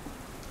Kevin.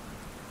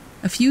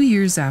 A few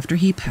years after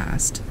he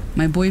passed,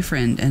 my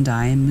boyfriend and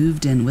I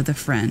moved in with a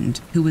friend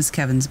who was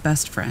Kevin's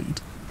best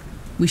friend.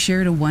 We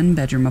shared a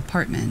 1-bedroom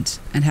apartment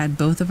and had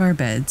both of our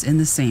beds in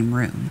the same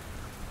room.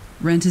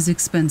 Rent is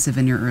expensive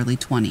in your early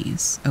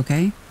 20s,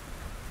 okay?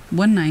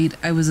 One night,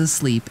 I was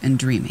asleep and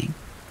dreaming.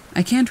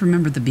 I can't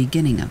remember the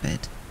beginning of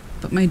it,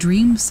 but my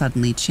dream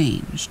suddenly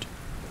changed.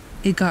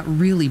 It got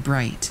really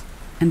bright,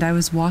 and I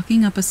was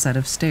walking up a set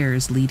of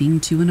stairs leading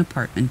to an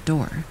apartment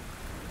door.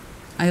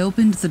 I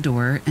opened the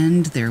door,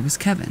 and there was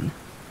Kevin,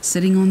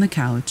 sitting on the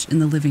couch in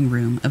the living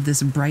room of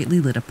this brightly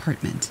lit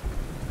apartment.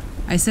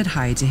 I said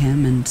hi to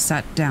him and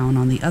sat down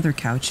on the other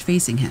couch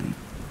facing him.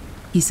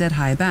 He said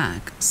hi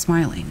back,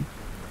 smiling.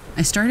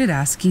 I started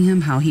asking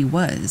him how he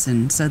was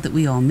and said that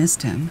we all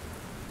missed him.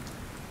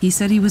 He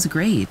said he was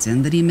great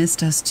and that he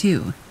missed us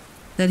too,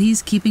 that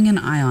he's keeping an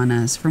eye on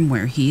us from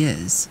where he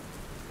is.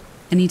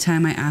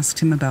 Anytime I asked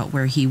him about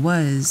where he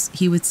was,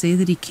 he would say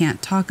that he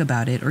can't talk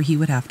about it or he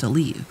would have to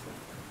leave.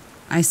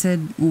 I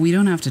said, well, we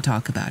don't have to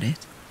talk about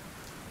it.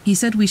 He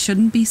said we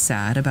shouldn't be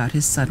sad about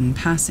his sudden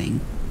passing,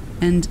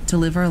 and to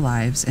live our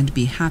lives and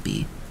be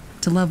happy,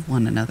 to love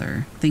one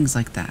another, things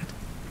like that.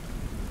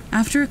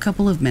 After a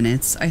couple of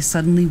minutes, I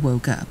suddenly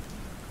woke up.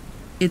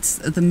 It's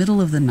the middle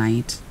of the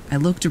night. I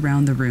looked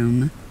around the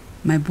room.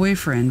 My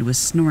boyfriend was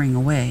snoring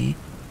away,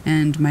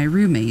 and my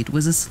roommate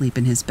was asleep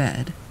in his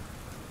bed.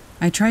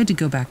 I tried to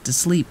go back to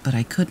sleep, but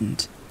I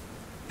couldn't.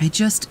 I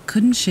just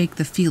couldn't shake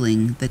the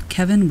feeling that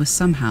Kevin was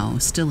somehow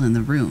still in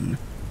the room,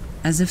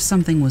 as if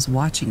something was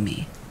watching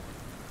me.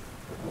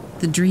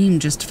 The dream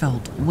just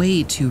felt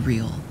way too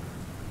real.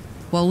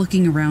 While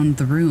looking around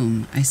the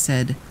room, I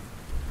said,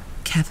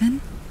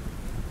 "Kevin?"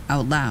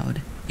 out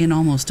loud, in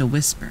almost a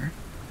whisper.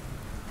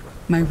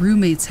 My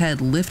roommate's head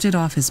lifted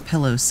off his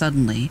pillow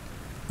suddenly,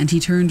 and he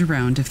turned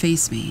around to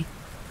face me.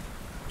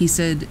 He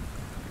said,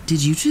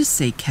 Did you just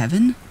say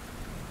Kevin?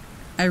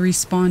 I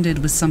responded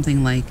with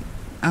something like,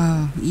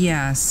 "Oh,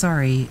 yeah,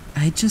 sorry,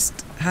 I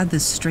just had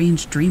this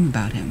strange dream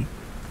about him."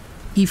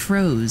 He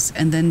froze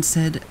and then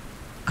said,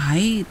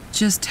 "I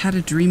just had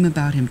a dream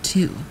about him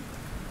too."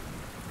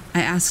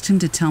 I asked him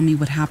to tell me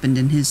what happened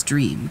in his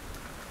dream.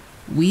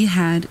 We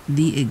had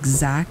the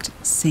exact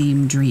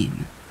same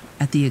dream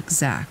at the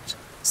exact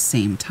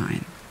same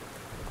time.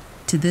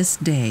 To this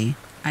day,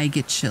 I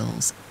get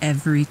chills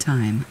every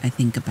time I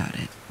think about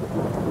it.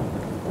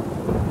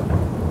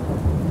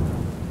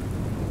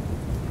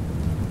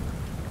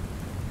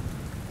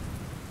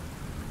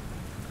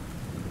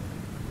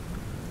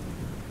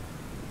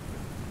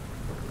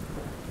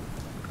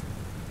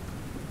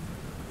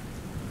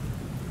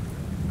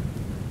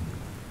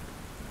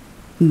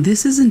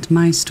 This isn't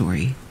my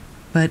story,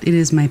 but it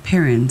is my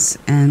parents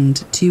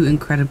and two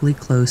incredibly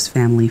close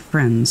family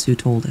friends who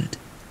told it.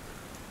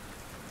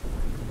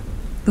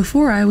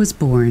 Before I was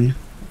born,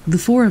 the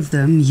four of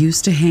them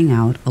used to hang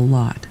out a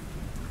lot.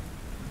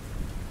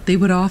 They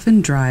would often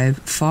drive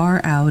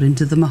far out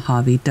into the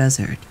Mojave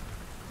Desert,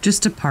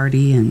 just to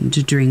party and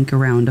to drink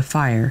around a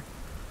fire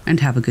and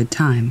have a good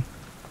time.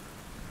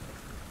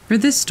 For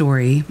this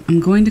story, I'm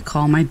going to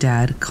call my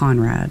dad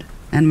Conrad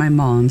and my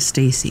mom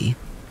Stacy.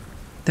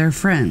 Their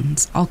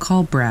friends, I'll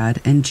call Brad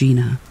and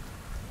Gina.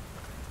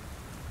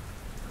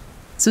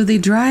 So they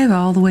drive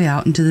all the way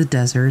out into the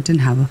desert and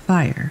have a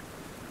fire.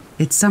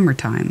 It's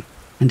summertime,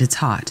 and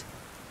it's hot.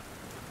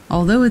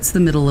 Although it's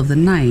the middle of the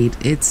night,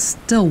 it's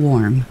still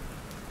warm.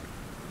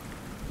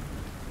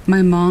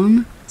 My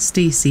mom,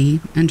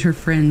 Stacy, and her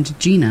friend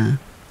Gina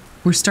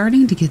were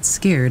starting to get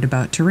scared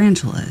about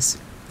tarantulas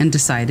and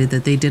decided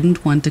that they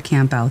didn't want to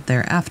camp out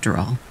there after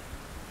all.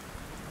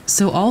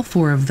 So all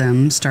four of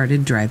them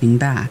started driving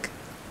back.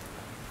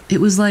 It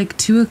was like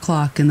 2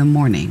 o'clock in the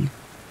morning,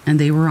 and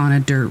they were on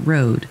a dirt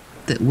road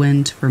that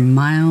went for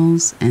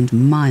miles and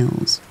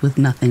miles with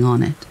nothing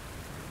on it.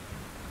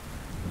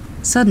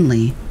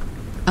 Suddenly,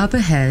 up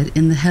ahead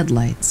in the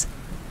headlights,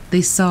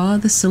 they saw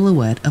the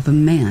silhouette of a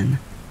man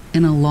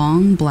in a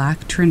long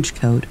black trench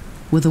coat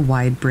with a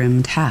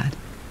wide-brimmed hat.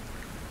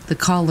 The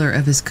collar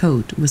of his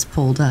coat was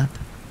pulled up.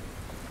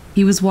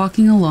 He was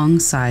walking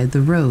alongside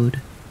the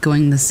road,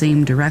 going the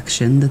same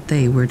direction that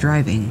they were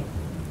driving.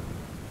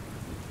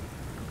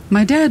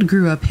 My dad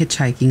grew up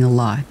hitchhiking a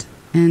lot,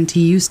 and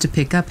he used to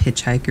pick up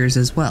hitchhikers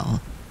as well.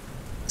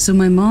 So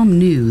my mom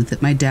knew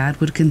that my dad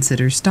would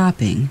consider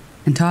stopping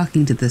and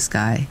talking to this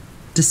guy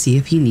to see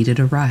if he needed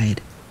a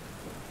ride.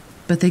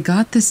 But they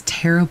got this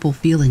terrible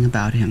feeling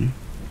about him.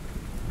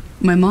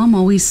 My mom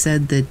always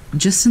said that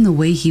just in the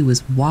way he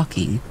was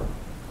walking,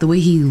 the way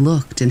he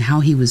looked and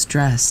how he was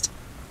dressed,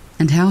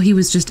 and how he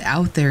was just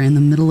out there in the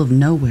middle of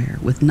nowhere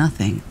with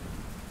nothing,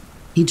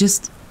 he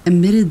just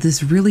emitted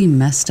this really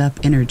messed up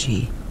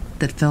energy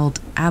that felt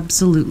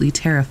absolutely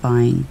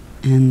terrifying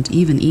and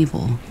even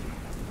evil.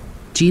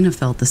 Gina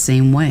felt the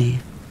same way.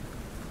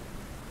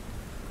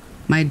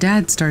 My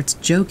dad starts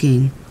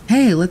joking,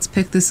 "Hey, let's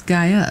pick this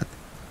guy up."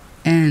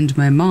 And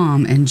my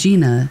mom and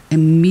Gina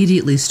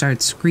immediately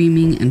start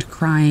screaming and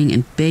crying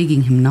and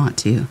begging him not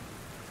to.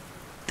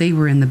 They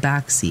were in the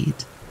back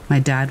seat. My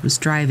dad was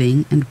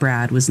driving and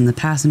Brad was in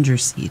the passenger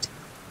seat.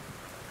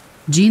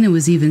 Gina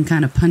was even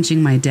kind of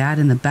punching my dad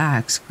in the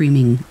back,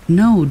 screaming,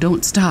 "No,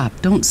 don't stop,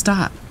 don't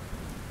stop."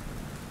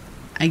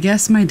 I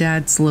guess my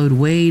dad slowed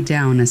way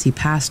down as he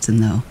passed him,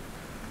 though,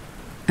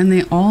 and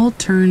they all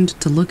turned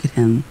to look at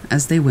him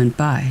as they went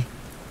by.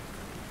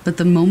 But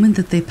the moment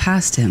that they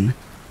passed him,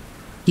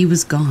 he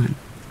was gone.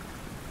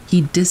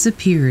 He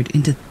disappeared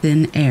into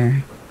thin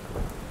air.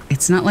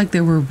 It's not like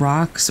there were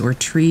rocks or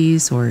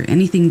trees or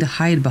anything to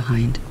hide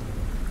behind.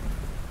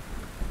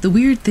 The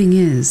weird thing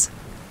is,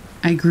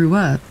 I grew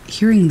up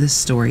hearing this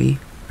story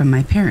from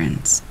my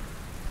parents,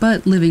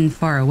 but living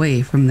far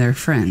away from their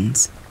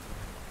friends.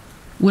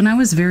 When I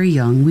was very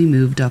young, we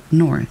moved up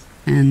north,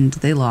 and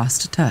they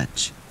lost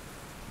touch.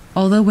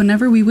 Although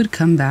whenever we would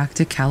come back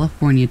to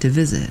California to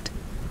visit,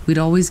 we'd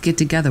always get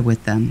together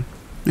with them,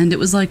 and it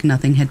was like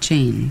nothing had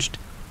changed.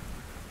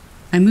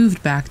 I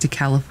moved back to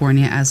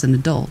California as an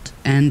adult,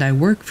 and I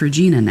work for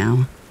Gina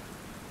now.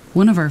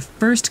 One of our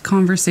first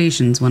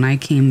conversations when I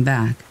came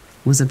back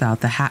was about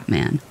the Hat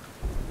Man.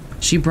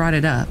 She brought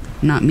it up,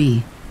 not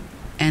me.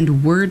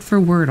 And word for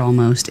word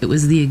almost, it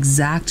was the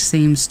exact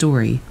same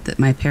story that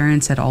my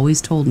parents had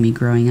always told me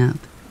growing up.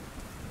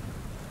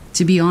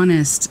 To be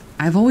honest,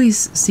 I've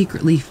always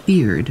secretly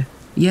feared,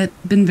 yet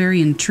been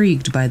very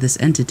intrigued by this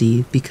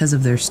entity because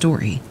of their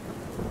story,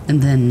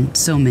 and then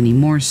so many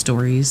more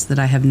stories that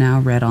I have now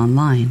read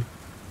online.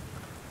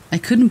 I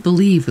couldn't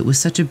believe it was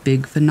such a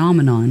big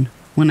phenomenon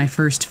when I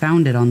first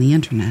found it on the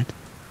internet,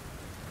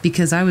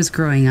 because I was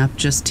growing up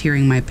just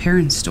hearing my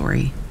parents'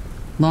 story,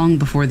 long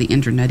before the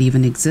internet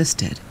even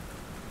existed.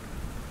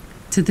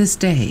 To this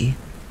day,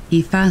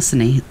 he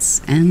fascinates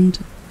and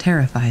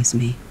terrifies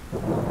me.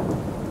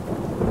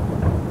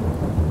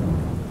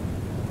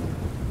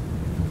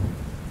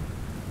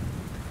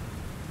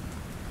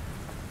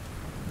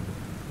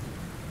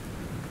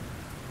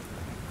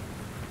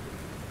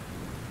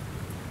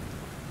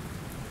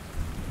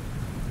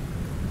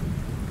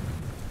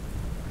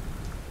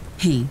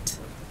 Haint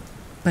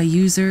by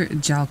user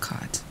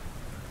Jalcott,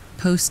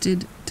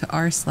 posted to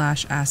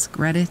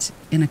r/askreddit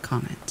in a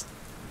comment.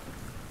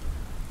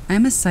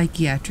 I'm a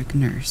psychiatric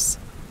nurse.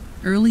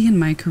 Early in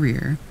my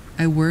career,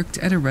 I worked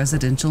at a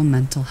residential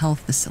mental health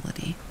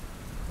facility.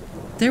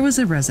 There was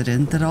a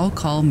resident that I'll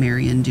call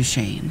Marion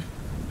Duchesne.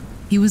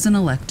 He was an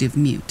elective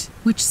mute,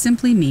 which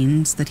simply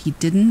means that he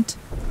didn't,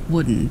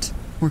 wouldn't,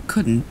 or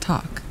couldn't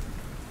talk.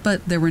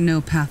 But there were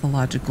no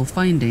pathological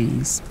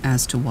findings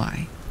as to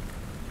why.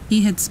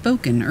 He had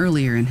spoken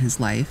earlier in his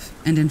life,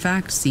 and in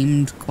fact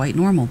seemed quite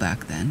normal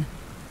back then,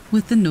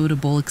 with the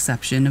notable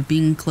exception of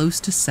being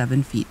close to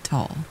 7 feet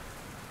tall.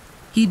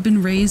 He'd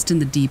been raised in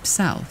the Deep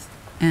South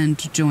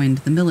and joined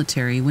the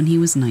military when he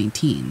was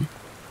 19.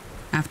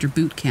 After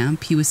boot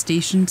camp, he was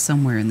stationed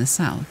somewhere in the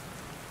South.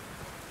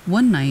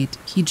 One night,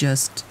 he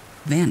just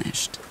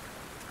vanished.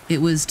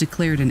 It was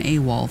declared an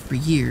AWOL for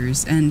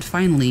years, and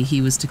finally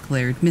he was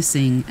declared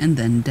missing and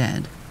then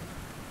dead.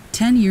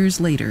 10 years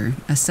later,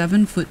 a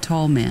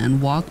 7-foot-tall man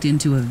walked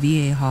into a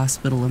VA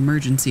hospital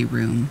emergency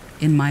room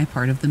in my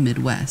part of the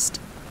Midwest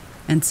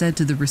and said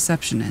to the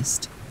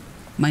receptionist,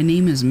 "My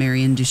name is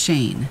Marion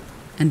Duchesne,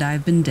 and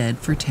I've been dead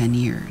for 10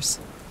 years.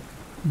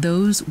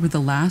 Those were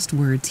the last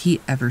words he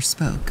ever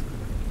spoke.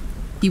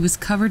 He was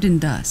covered in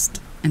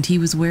dust, and he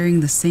was wearing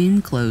the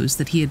same clothes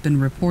that he had been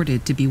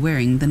reported to be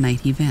wearing the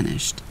night he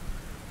vanished.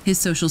 His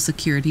social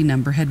security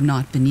number had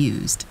not been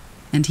used,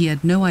 and he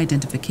had no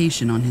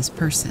identification on his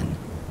person.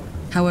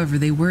 However,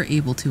 they were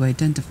able to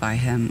identify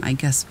him, I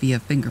guess via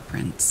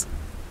fingerprints.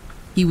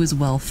 He was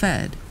well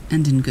fed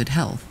and in good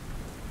health,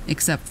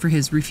 except for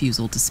his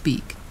refusal to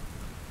speak.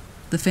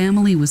 The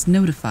family was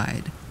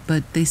notified,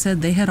 but they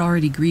said they had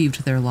already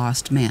grieved their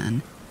lost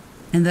man,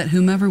 and that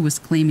whomever was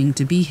claiming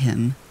to be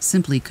him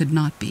simply could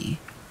not be.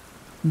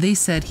 They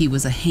said he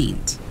was a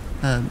haint,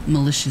 a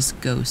malicious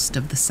ghost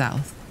of the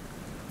South,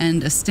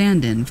 and a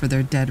stand-in for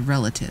their dead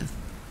relative,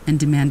 and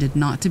demanded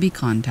not to be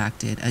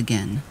contacted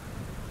again.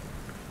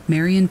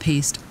 Marion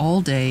paced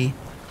all day,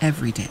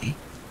 every day,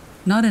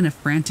 not in a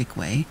frantic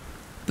way,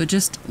 but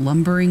just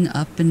lumbering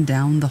up and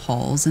down the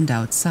halls and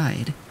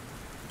outside.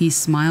 He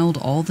smiled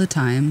all the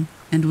time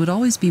and would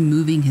always be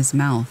moving his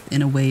mouth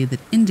in a way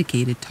that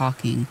indicated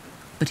talking,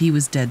 but he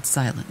was dead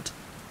silent.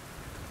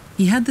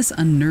 He had this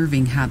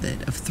unnerving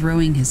habit of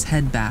throwing his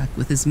head back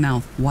with his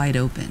mouth wide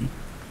open,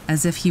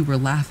 as if he were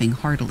laughing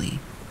heartily,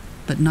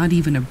 but not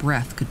even a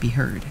breath could be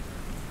heard.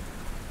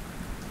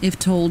 If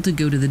told to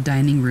go to the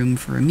dining room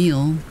for a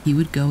meal, he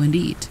would go and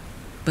eat,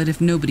 but if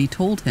nobody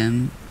told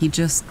him, he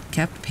just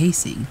kept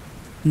pacing,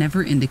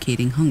 never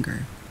indicating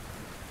hunger.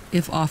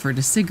 If offered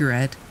a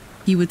cigarette,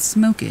 he would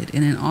smoke it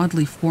in an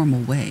oddly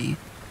formal way,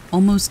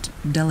 almost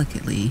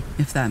delicately,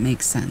 if that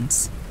makes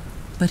sense,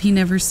 but he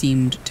never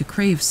seemed to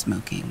crave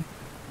smoking.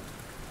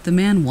 The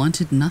man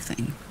wanted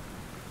nothing.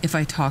 If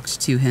I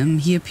talked to him,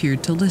 he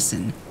appeared to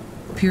listen,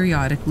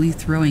 periodically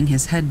throwing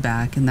his head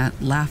back in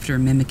that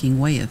laughter-mimicking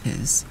way of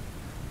his.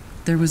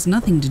 There was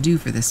nothing to do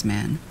for this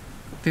man.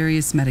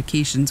 Various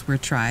medications were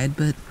tried,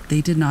 but they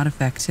did not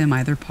affect him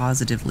either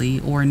positively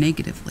or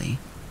negatively.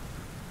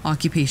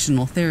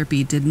 Occupational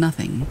therapy did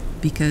nothing,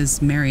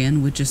 because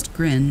Marion would just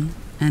grin,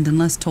 and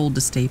unless told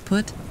to stay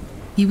put,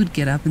 he would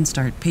get up and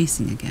start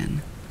pacing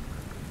again.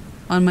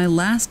 On my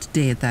last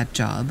day at that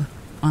job,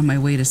 on my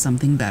way to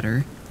something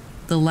better,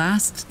 the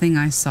last thing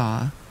I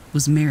saw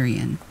was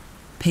Marion,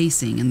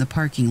 pacing in the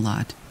parking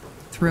lot,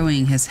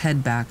 throwing his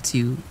head back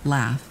to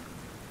laugh.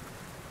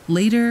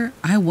 Later,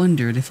 I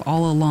wondered if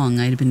all along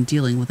I'd been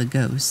dealing with a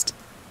ghost,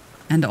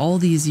 and all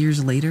these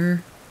years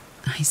later,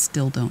 I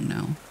still don't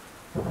know.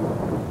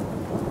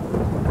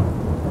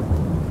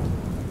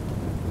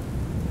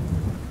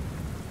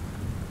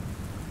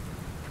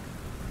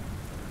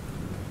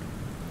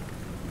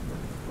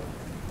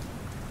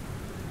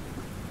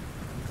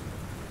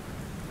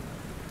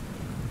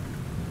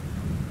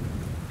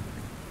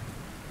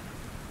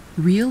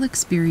 Real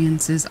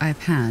experiences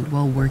I've had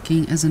while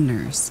working as a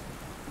nurse,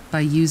 by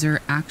user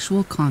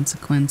Actual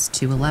Consequence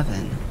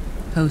 211,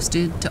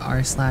 posted to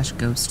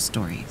r/ghost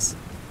stories.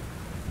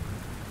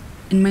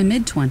 In my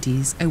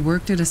mid-20s, I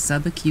worked at a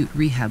subacute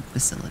rehab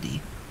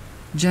facility.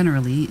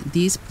 Generally,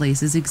 these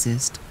places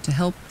exist to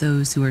help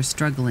those who are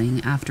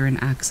struggling after an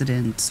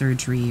accident,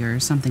 surgery,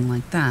 or something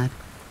like that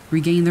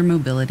regain their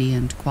mobility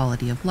and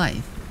quality of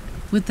life,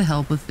 with the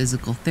help of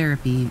physical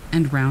therapy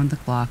and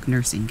round-the-clock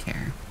nursing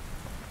care.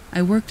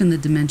 I worked in the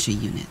dementia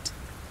unit.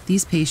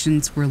 These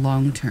patients were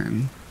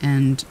long-term,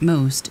 and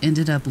most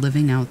ended up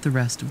living out the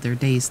rest of their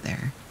days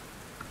there.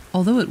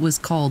 Although it was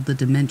called the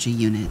dementia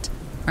unit,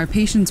 our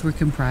patients were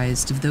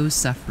comprised of those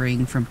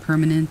suffering from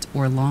permanent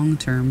or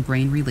long-term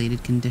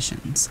brain-related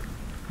conditions.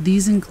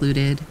 These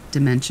included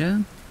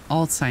dementia,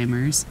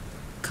 Alzheimer's,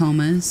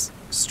 comas,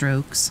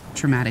 strokes,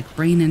 traumatic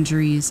brain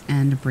injuries,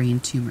 and brain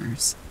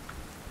tumors.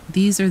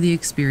 These are the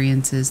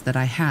experiences that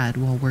I had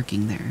while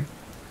working there.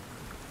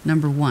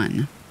 Number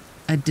 1,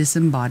 a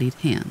disembodied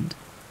hand.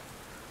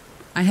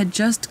 I had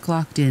just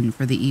clocked in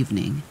for the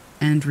evening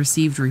and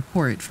received a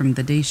report from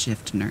the day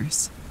shift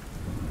nurse.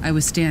 I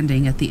was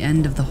standing at the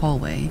end of the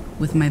hallway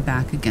with my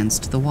back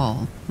against the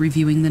wall,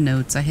 reviewing the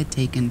notes I had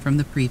taken from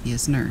the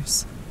previous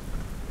nurse.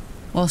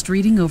 Whilst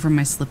reading over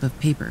my slip of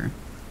paper,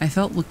 I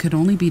felt what could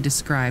only be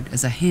described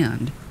as a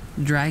hand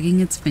dragging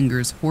its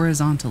fingers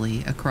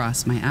horizontally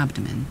across my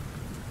abdomen.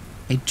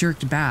 I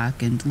jerked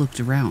back and looked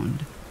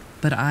around,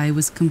 but I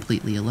was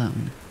completely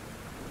alone.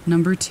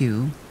 Number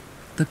 2,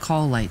 the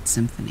call light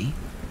symphony.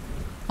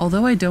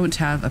 Although I don't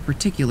have a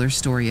particular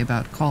story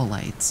about call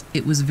lights,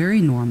 it was very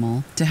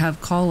normal to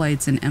have call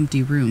lights in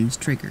empty rooms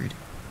triggered,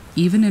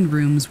 even in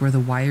rooms where the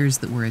wires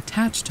that were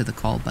attached to the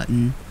call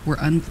button were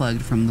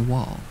unplugged from the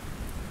wall.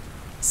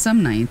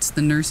 Some nights,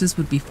 the nurses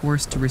would be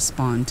forced to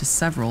respond to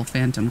several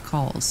phantom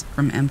calls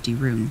from empty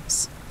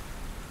rooms.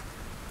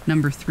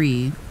 Number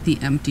 3, the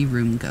empty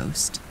room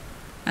ghost.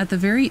 At the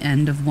very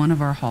end of one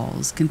of our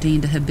halls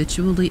contained a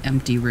habitually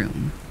empty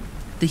room.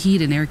 The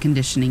heat and air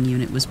conditioning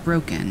unit was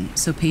broken,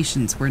 so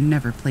patients were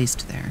never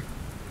placed there.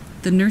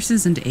 The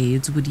nurses and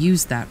aides would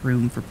use that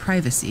room for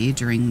privacy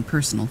during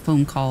personal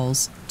phone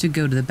calls, to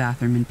go to the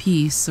bathroom in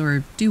peace,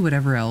 or do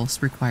whatever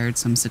else required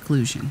some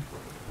seclusion.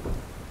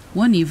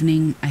 One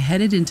evening, I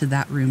headed into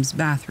that room's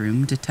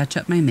bathroom to touch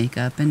up my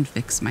makeup and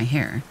fix my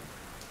hair.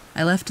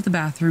 I left the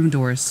bathroom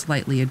door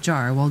slightly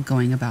ajar while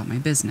going about my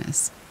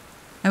business.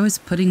 I was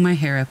putting my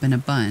hair up in a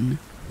bun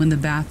when the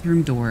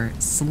bathroom door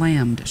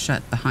slammed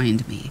shut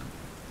behind me.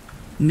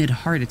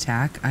 Mid-heart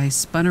attack, I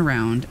spun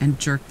around and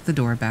jerked the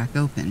door back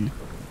open.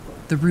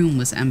 The room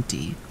was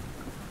empty.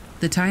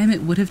 The time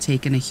it would have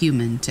taken a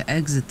human to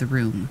exit the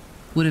room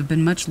would have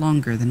been much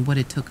longer than what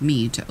it took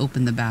me to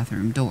open the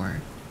bathroom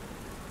door.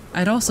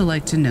 I'd also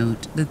like to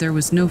note that there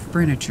was no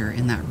furniture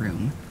in that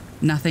room,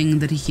 nothing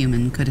that a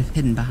human could have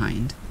hidden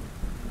behind.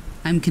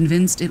 I'm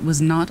convinced it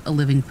was not a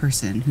living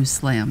person who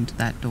slammed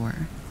that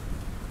door.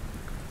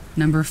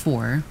 Number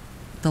 4,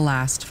 the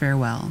last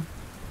farewell.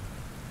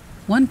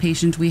 One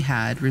patient we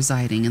had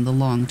residing in the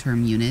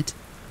long-term unit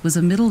was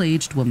a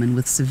middle-aged woman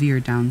with severe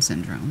Down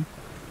syndrome.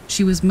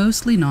 She was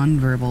mostly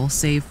nonverbal,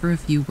 save for a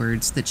few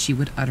words that she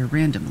would utter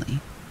randomly.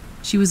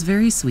 She was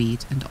very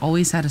sweet and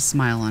always had a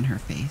smile on her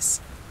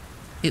face.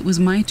 It was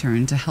my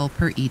turn to help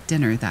her eat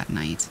dinner that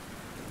night.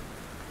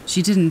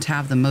 She didn't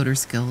have the motor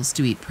skills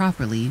to eat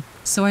properly,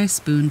 so I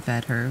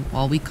spoon-fed her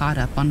while we caught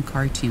up on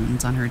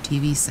cartoons on her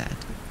TV set.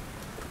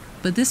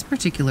 But this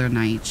particular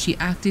night, she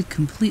acted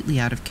completely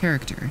out of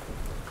character.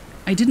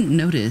 I didn't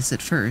notice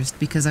at first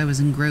because I was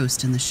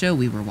engrossed in the show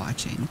we were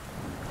watching.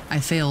 I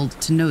failed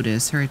to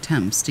notice her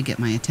attempts to get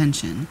my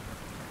attention.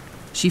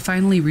 She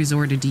finally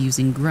resorted to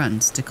using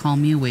grunts to call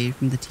me away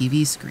from the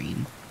TV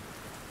screen.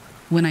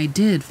 When I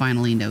did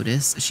finally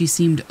notice, she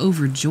seemed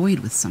overjoyed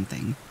with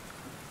something.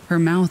 Her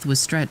mouth was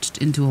stretched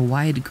into a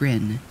wide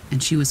grin,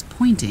 and she was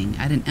pointing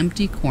at an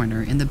empty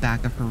corner in the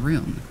back of her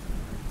room.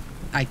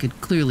 I could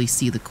clearly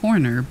see the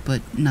corner,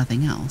 but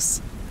nothing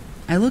else.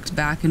 I looked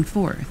back and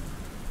forth,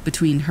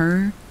 between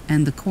her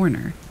and the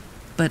corner,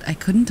 but I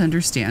couldn't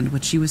understand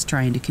what she was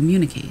trying to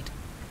communicate.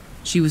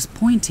 She was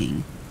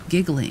pointing,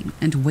 giggling,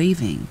 and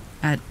waving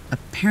at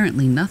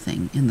apparently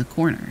nothing in the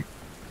corner.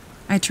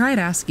 I tried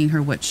asking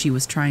her what she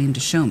was trying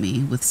to show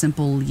me with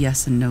simple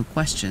yes and no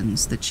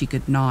questions that she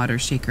could nod or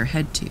shake her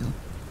head to.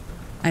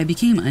 I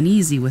became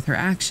uneasy with her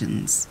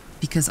actions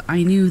because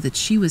I knew that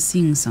she was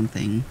seeing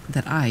something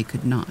that I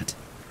could not.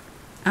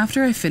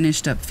 After I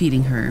finished up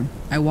feeding her,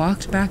 I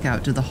walked back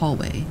out to the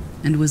hallway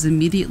and was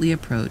immediately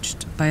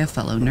approached by a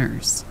fellow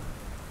nurse.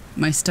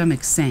 My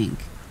stomach sank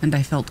and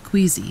I felt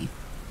queasy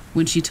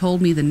when she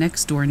told me the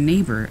next-door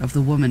neighbor of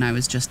the woman I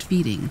was just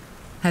feeding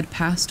had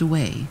passed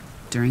away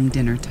during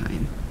dinner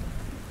time.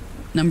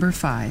 Number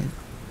 5,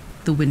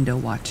 the window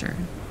watcher.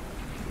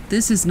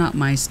 This is not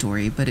my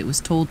story, but it was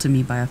told to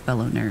me by a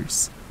fellow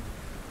nurse.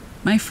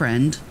 My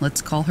friend,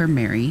 let's call her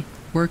Mary,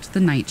 worked the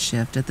night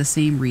shift at the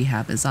same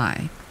rehab as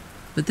I,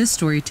 but this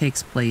story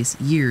takes place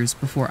years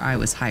before I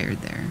was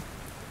hired there.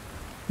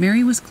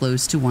 Mary was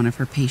close to one of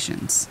her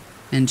patients,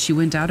 and she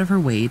went out of her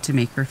way to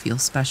make her feel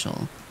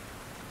special.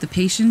 The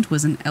patient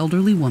was an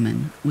elderly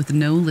woman with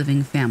no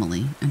living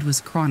family and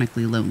was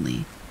chronically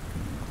lonely.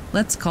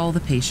 Let's call the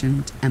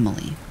patient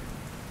Emily.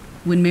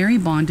 When Mary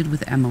bonded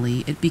with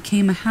Emily, it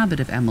became a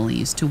habit of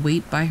Emily's to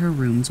wait by her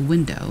room's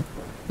window,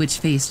 which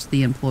faced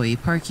the employee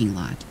parking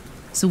lot,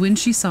 so when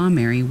she saw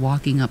Mary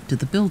walking up to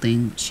the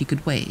building, she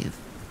could wave.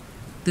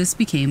 This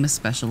became a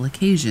special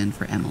occasion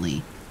for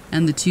Emily,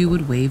 and the two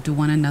would wave to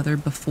one another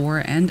before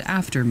and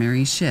after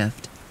Mary's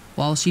shift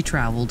while she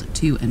traveled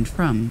to and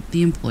from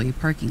the employee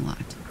parking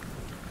lot.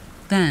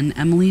 Then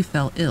Emily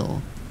fell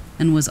ill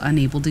and was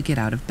unable to get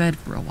out of bed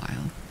for a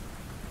while.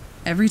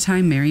 Every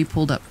time Mary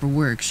pulled up for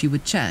work, she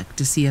would check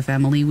to see if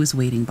Emily was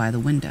waiting by the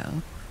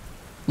window.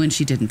 When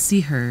she didn't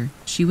see her,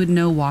 she would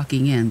know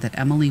walking in that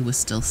Emily was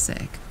still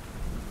sick.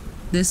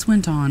 This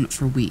went on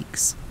for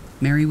weeks.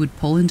 Mary would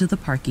pull into the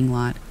parking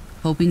lot,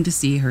 hoping to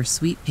see her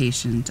sweet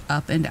patient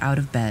up and out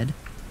of bed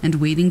and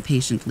waiting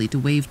patiently to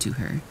wave to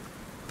her.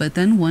 But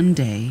then one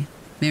day,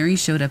 Mary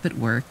showed up at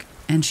work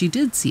and she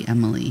did see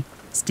Emily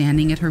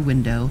standing at her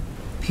window,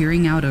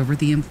 peering out over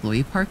the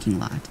employee parking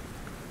lot.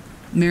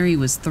 Mary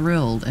was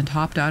thrilled and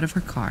hopped out of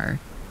her car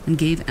and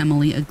gave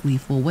Emily a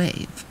gleeful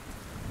wave.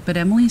 But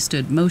Emily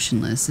stood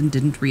motionless and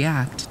didn't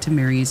react to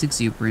Mary's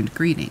exuberant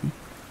greeting.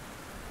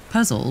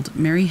 Puzzled,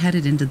 Mary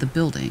headed into the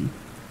building,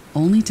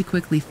 only to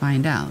quickly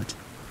find out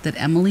that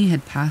Emily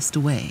had passed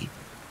away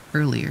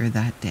earlier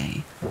that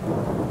day.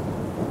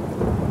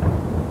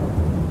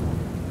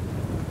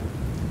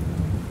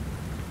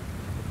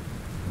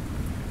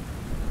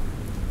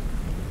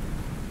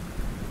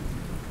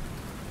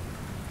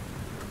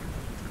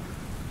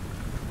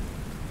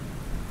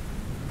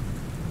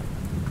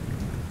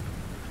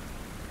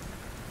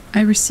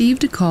 I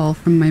received a call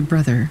from my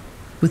brother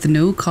with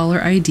no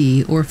caller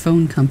ID or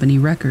phone company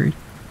record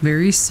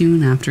very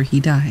soon after he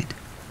died.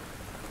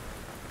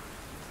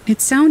 It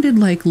sounded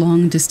like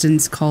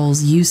long-distance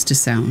calls used to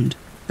sound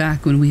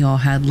back when we all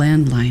had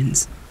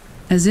landlines,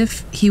 as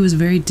if he was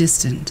very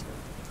distant.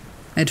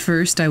 At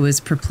first I was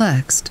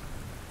perplexed,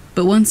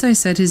 but once I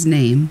said his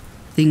name,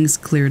 things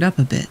cleared up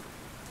a bit,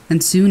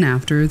 and soon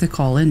after the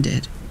call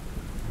ended.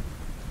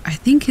 I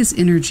think his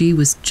energy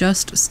was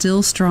just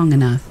still strong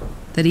enough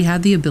that he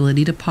had the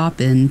ability to pop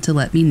in to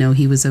let me know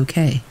he was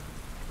okay.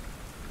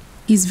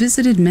 He's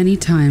visited many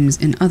times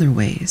in other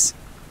ways.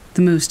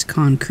 The most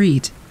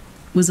concrete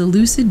was a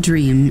lucid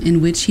dream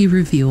in which he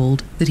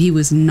revealed that he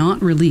was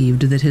not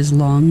relieved that his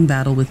long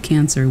battle with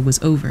cancer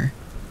was over.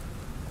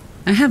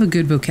 I have a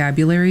good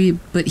vocabulary,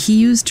 but he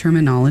used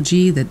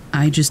terminology that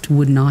I just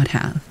would not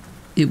have.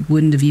 It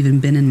wouldn't have even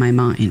been in my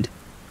mind.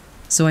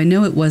 So I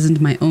know it wasn't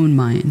my own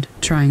mind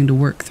trying to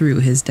work through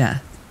his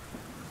death.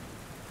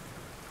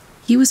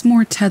 He was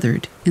more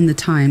tethered in the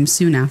time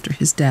soon after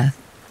his death.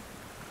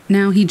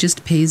 Now he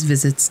just pays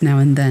visits now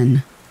and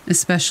then,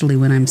 especially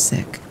when I'm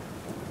sick.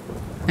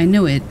 I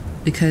know it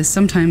because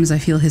sometimes I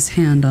feel his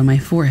hand on my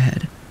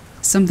forehead,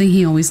 something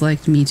he always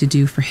liked me to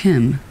do for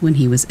him when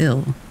he was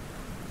ill.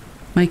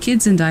 My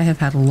kids and I have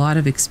had a lot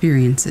of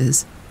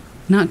experiences,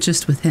 not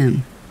just with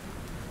him.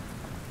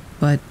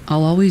 But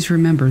I'll always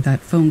remember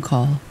that phone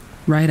call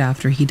right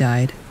after he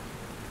died.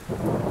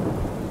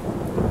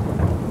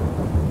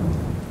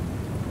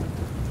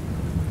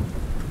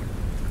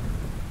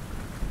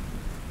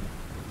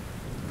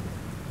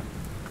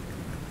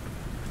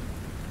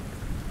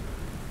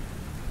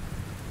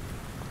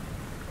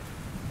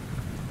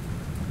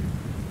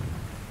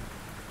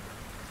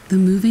 The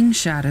moving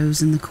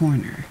shadows in the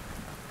corner.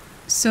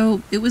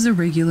 So it was a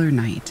regular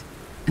night,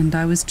 and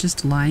I was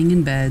just lying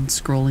in bed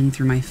scrolling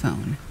through my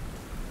phone.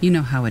 You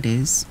know how it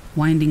is,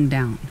 winding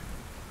down.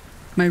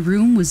 My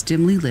room was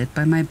dimly lit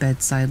by my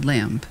bedside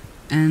lamp,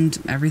 and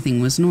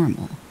everything was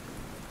normal.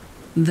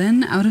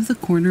 Then, out of the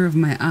corner of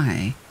my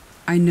eye,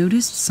 I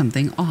noticed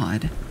something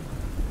odd.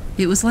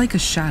 It was like a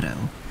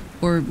shadow,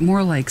 or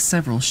more like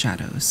several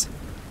shadows,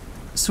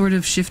 sort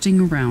of shifting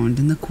around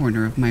in the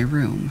corner of my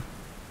room.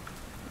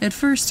 At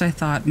first, I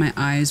thought my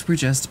eyes were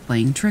just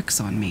playing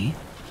tricks on me,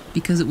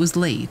 because it was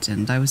late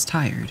and I was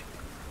tired.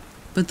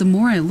 But the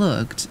more I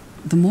looked,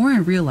 the more I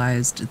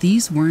realized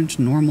these weren't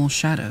normal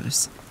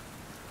shadows.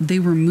 They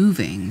were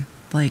moving,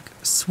 like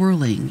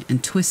swirling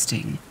and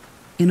twisting,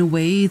 in a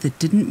way that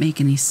didn't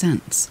make any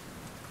sense,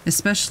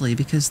 especially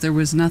because there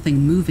was nothing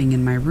moving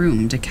in my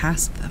room to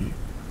cast them.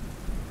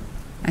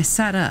 I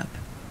sat up,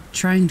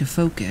 trying to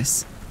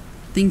focus,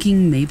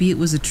 thinking maybe it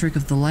was a trick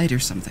of the light or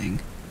something.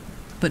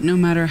 But no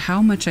matter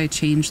how much I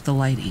changed the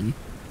lighting,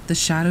 the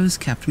shadows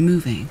kept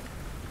moving,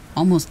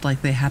 almost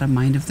like they had a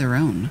mind of their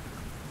own.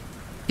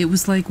 It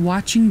was like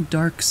watching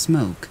dark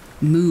smoke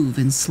move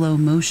in slow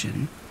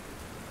motion,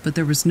 but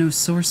there was no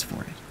source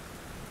for it.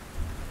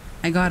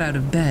 I got out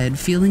of bed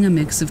feeling a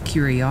mix of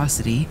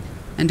curiosity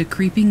and a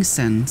creeping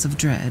sense of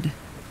dread.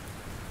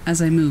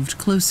 As I moved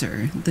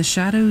closer, the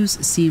shadows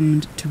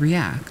seemed to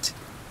react,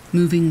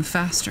 moving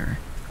faster,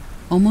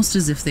 almost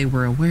as if they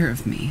were aware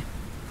of me.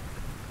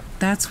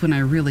 That's when I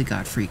really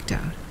got freaked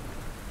out.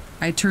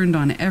 I turned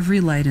on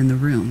every light in the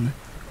room,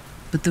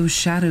 but those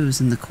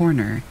shadows in the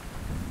corner,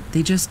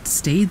 they just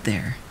stayed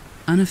there,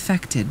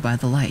 unaffected by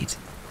the light.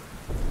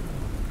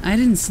 I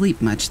didn't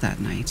sleep much that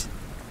night.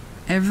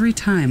 Every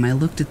time I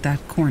looked at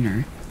that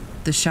corner,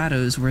 the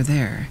shadows were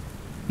there,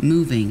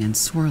 moving and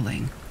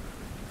swirling.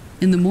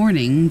 In the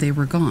morning, they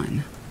were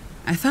gone.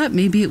 I thought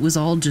maybe it was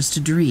all just a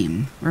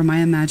dream or my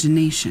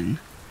imagination,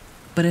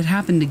 but it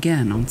happened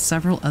again on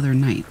several other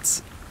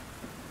nights.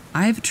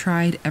 I've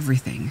tried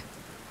everything,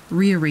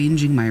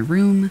 rearranging my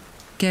room,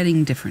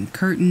 getting different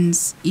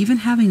curtains, even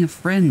having a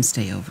friend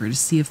stay over to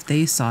see if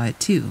they saw it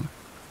too.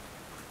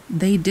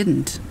 They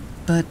didn't,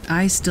 but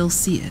I still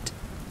see it.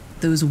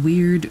 Those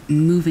weird,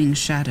 moving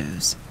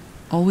shadows,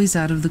 always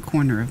out of the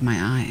corner of my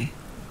eye.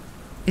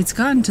 It's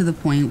gotten to the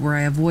point where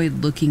I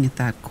avoid looking at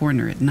that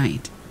corner at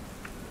night.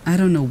 I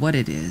don't know what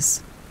it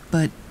is,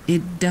 but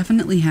it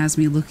definitely has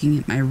me looking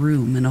at my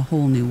room in a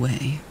whole new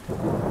way.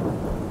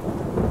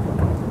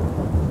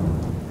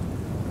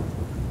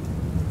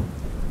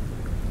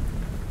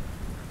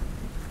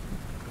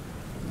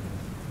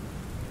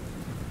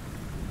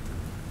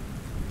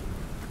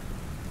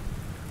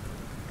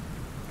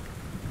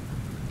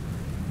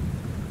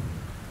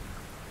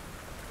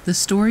 The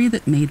Story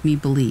That Made Me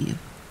Believe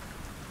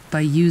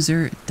by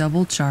user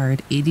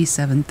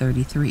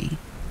doublechard8733,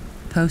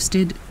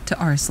 posted to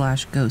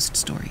r/ghost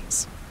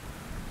stories.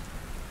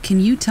 Can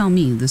you tell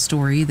me the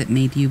story that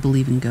made you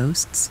believe in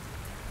ghosts?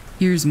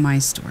 Here's my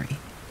story.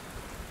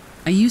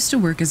 I used to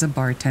work as a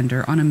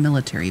bartender on a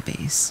military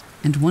base,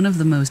 and one of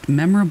the most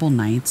memorable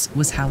nights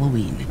was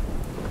Halloween.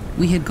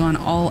 We had gone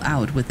all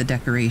out with the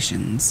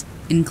decorations,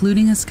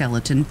 including a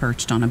skeleton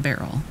perched on a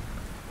barrel.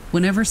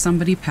 Whenever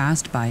somebody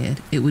passed by it,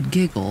 it would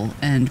giggle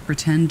and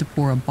pretend to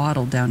pour a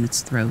bottle down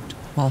its throat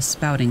while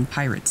spouting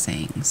pirate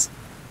sayings.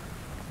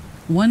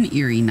 One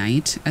eerie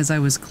night, as I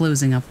was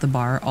closing up the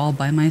bar all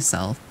by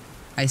myself,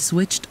 I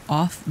switched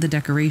off the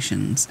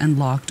decorations and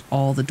locked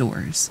all the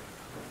doors.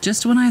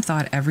 Just when I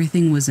thought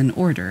everything was in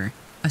order,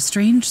 a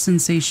strange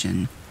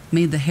sensation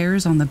made the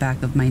hairs on the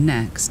back of my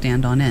neck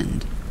stand on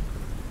end.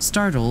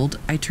 Startled,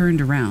 I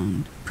turned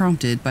around,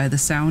 prompted by the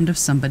sound of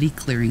somebody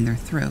clearing their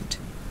throat.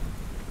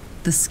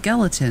 The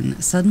skeleton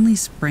suddenly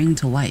sprang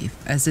to life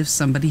as if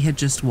somebody had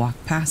just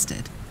walked past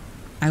it.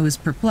 I was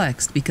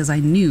perplexed because I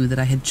knew that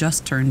I had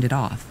just turned it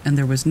off and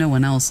there was no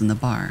one else in the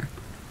bar.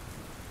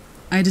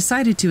 I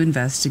decided to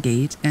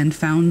investigate and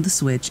found the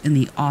switch in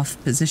the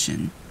off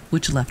position,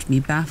 which left me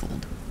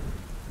baffled.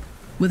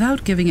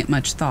 Without giving it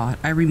much thought,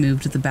 I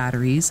removed the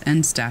batteries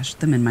and stashed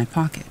them in my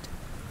pocket.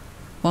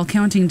 While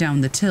counting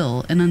down the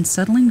till, an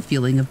unsettling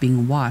feeling of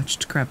being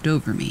watched crept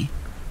over me.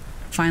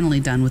 Finally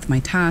done with my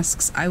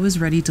tasks, I was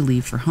ready to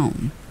leave for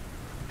home.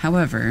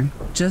 However,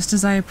 just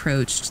as I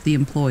approached the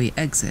employee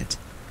exit,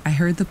 I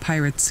heard the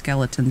pirate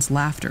skeleton's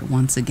laughter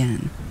once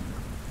again.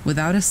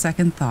 Without a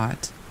second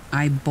thought,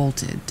 I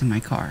bolted to my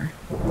car.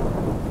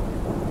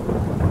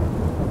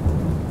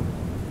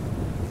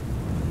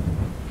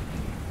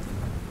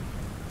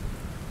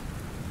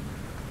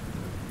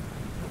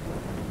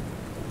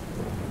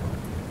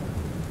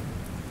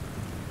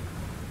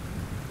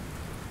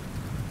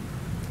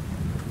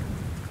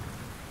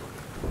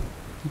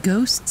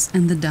 Ghosts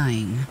and the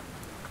Dying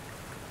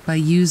by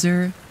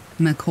user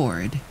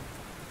McCord,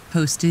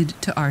 posted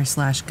to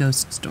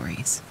r/ghost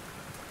stories.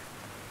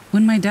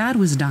 When my dad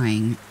was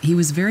dying, he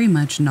was very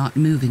much not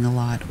moving a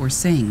lot or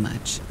saying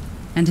much,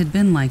 and had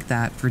been like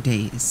that for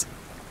days.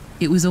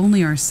 It was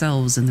only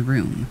ourselves in the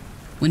room,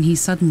 when he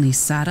suddenly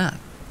sat up,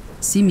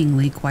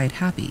 seemingly quite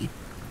happy,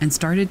 and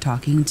started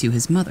talking to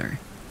his mother.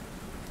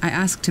 I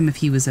asked him if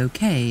he was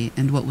okay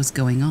and what was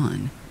going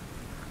on.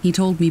 He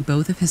told me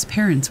both of his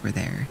parents were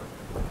there.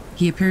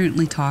 He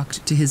apparently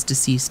talked to his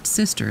deceased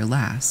sister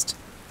last,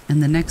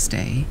 and the next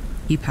day,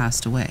 he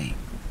passed away.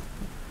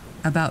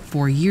 About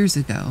 4 years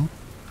ago,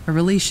 a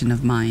relation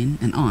of mine,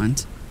 an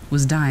aunt,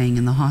 was dying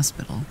in the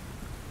hospital.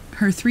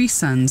 Her 3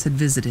 sons had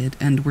visited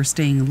and were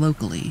staying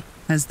locally,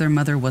 as their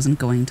mother wasn't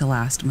going to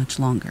last much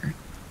longer.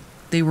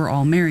 They were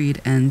all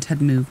married and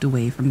had moved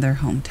away from their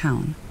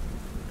hometown.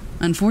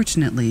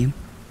 Unfortunately,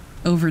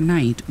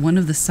 overnight, one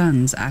of the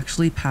sons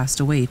actually passed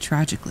away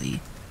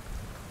tragically.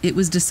 It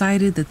was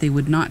decided that they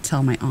would not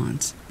tell my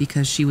aunt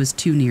because she was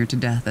too near to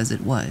death as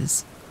it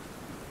was.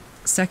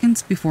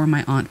 Seconds before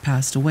my aunt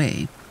passed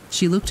away,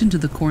 she looked into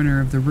the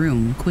corner of the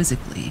room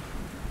quizzically,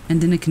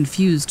 and in a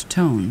confused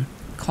tone,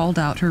 called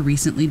out her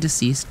recently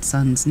deceased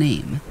son's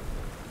name.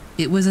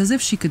 It was as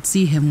if she could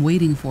see him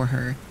waiting for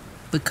her,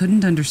 but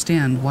couldn't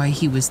understand why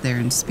he was there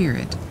in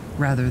spirit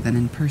rather than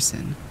in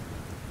person.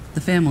 The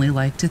family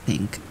liked to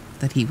think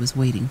that he was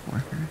waiting for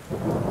her.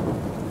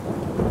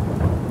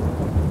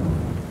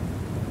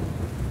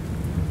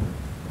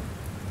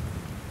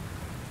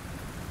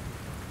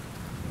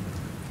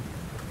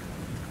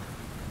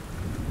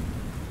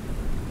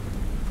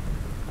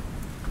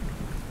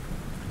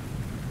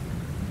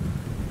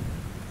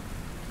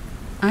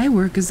 I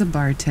work as a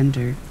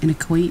bartender in a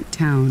quaint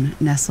town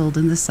nestled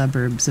in the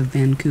suburbs of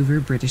Vancouver,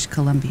 British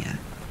Columbia.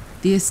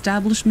 The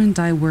establishment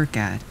I work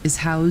at is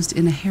housed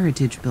in a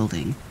heritage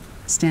building,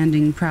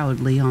 standing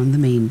proudly on the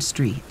main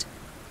street.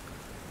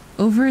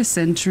 Over a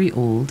century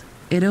old,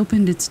 it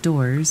opened its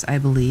doors, I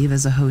believe,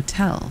 as a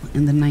hotel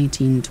in the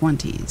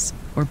 1920s,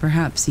 or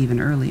perhaps even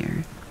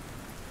earlier.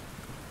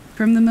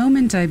 From the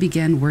moment I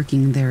began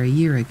working there a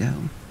year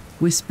ago,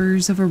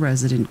 whispers of a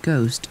resident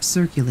ghost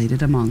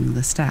circulated among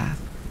the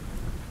staff.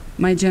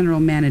 My general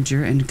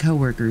manager and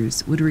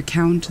coworkers would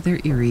recount their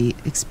eerie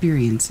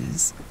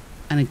experiences,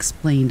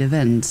 unexplained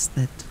events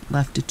that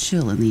left a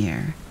chill in the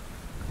air.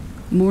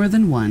 More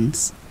than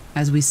once,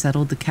 as we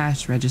settled the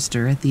cash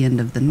register at the end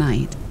of the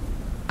night,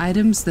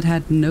 items that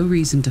had no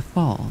reason to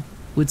fall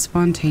would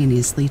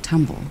spontaneously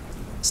tumble,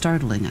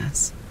 startling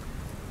us.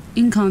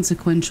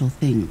 Inconsequential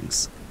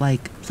things,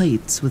 like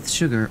plates with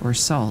sugar or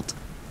salt,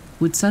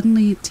 would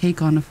suddenly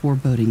take on a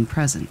foreboding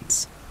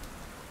presence.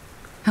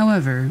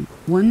 However,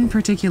 one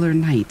particular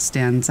night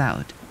stands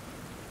out,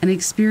 an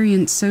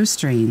experience so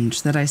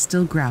strange that I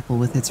still grapple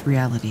with its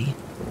reality.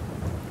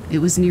 It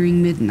was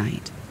nearing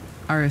midnight,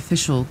 our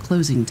official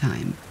closing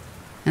time,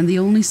 and the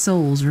only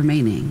souls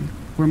remaining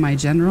were my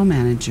general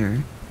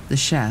manager, the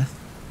chef,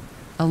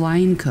 a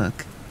line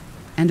cook,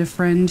 and a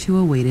friend who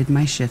awaited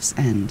my shift's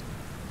end.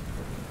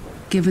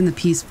 Given the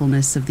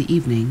peacefulness of the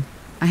evening,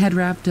 I had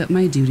wrapped up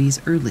my duties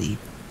early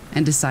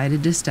and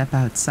decided to step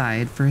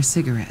outside for a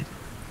cigarette.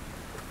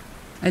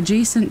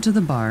 Adjacent to the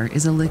bar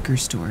is a liquor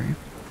store,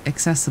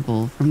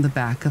 accessible from the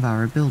back of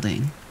our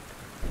building.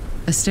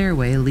 A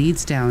stairway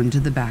leads down to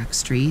the back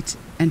street,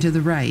 and to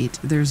the right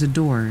there's a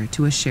door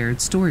to a shared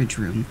storage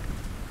room,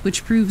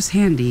 which proves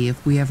handy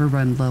if we ever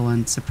run low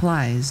on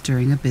supplies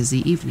during a busy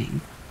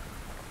evening.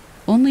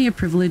 Only a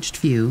privileged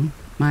few,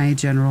 my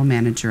general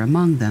manager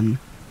among them,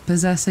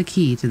 possess a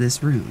key to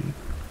this room.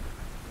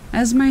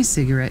 As my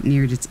cigarette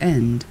neared its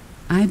end,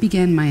 I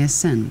began my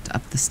ascent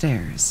up the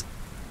stairs.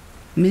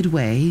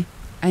 Midway,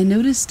 I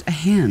noticed a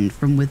hand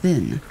from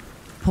within,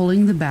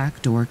 pulling the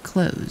back door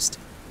closed.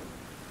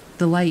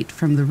 The light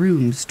from the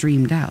room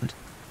streamed out,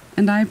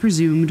 and I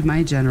presumed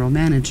my general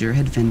manager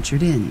had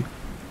ventured in,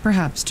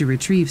 perhaps to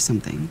retrieve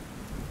something.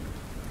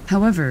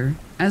 However,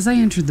 as I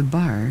entered the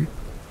bar,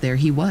 there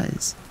he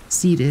was,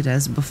 seated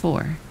as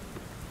before.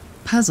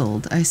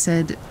 Puzzled, I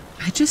said,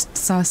 "I just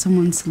saw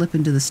someone slip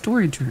into the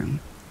storage room.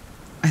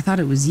 I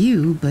thought it was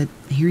you, but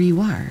here you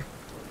are."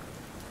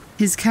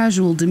 His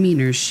casual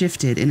demeanor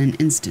shifted in an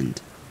instant.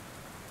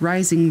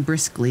 Rising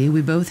briskly,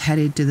 we both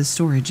headed to the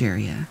storage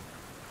area.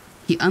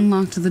 He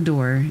unlocked the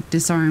door,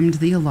 disarmed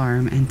the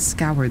alarm, and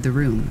scoured the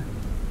room.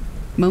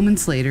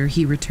 Moments later,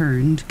 he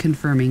returned,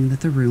 confirming that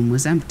the room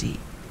was empty.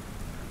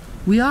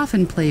 We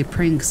often play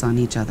pranks on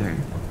each other,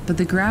 but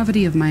the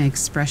gravity of my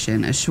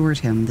expression assured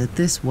him that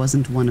this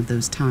wasn't one of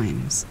those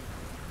times.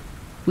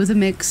 With a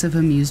mix of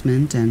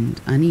amusement and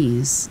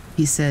unease,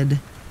 he said,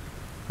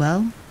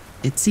 "Well,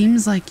 it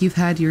seems like you've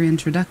had your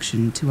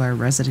introduction to our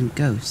resident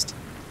ghost.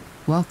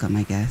 Welcome,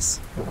 I guess."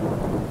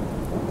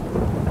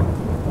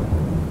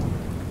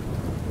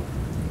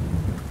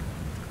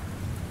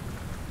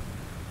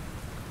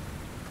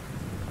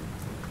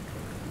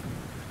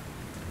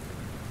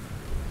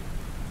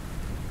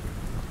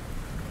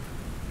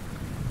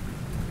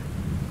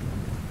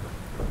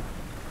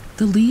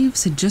 The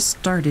leaves had just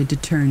started to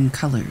turn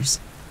colors,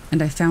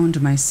 and I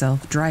found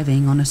myself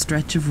driving on a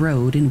stretch of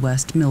road in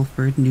West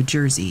Milford, New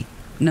Jersey,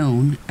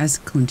 known as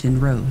Clinton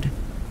Road.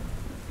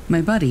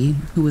 My buddy,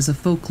 who was a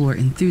folklore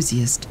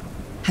enthusiast,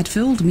 had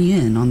filled me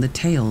in on the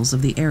tales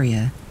of the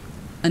area.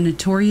 A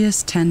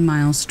notorious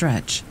 10-mile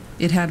stretch,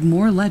 it had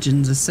more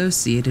legends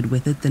associated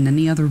with it than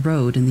any other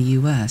road in the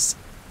U.S.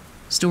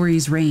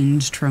 Stories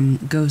ranged from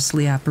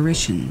ghostly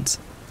apparitions,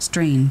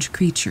 strange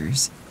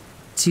creatures,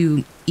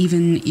 to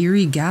even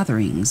eerie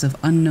gatherings of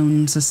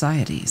unknown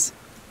societies.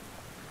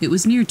 It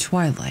was near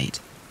twilight,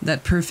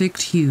 that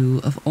perfect hue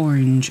of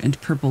orange and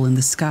purple in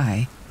the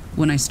sky,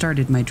 when I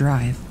started my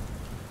drive.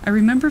 I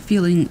remember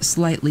feeling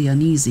slightly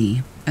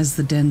uneasy as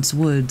the dense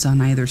woods on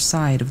either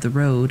side of the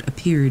road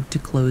appeared to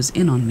close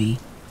in on me.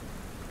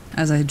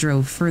 As I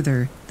drove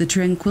further, the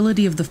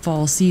tranquility of the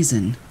fall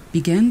season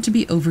began to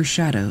be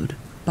overshadowed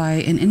by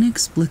an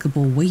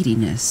inexplicable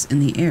weightiness in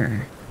the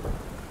air.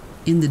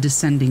 In the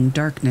descending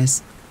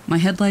darkness, my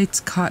headlights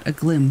caught a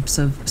glimpse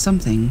of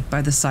something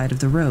by the side of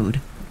the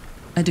road,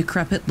 a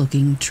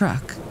decrepit-looking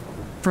truck,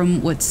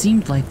 from what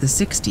seemed like the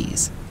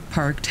 60s,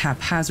 parked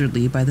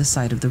haphazardly by the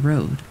side of the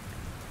road.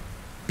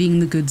 Being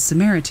the Good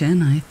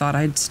Samaritan, I thought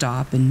I'd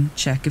stop and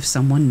check if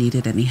someone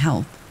needed any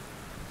help.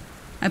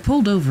 I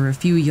pulled over a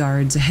few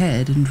yards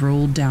ahead and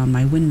rolled down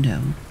my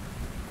window.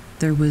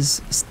 There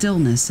was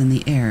stillness in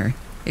the air,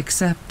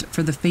 except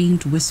for the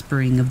faint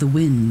whispering of the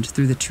wind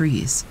through the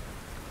trees.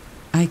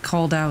 I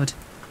called out,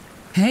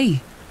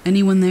 "Hey,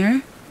 anyone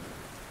there?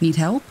 Need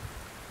help?"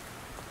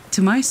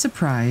 To my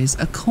surprise,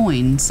 a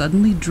coin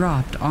suddenly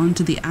dropped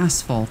onto the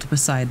asphalt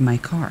beside my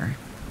car.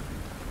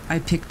 I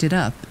picked it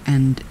up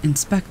and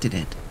inspected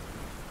it.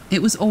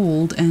 It was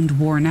old and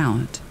worn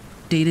out,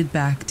 dated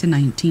back to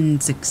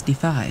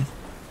 1965.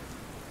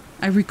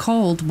 I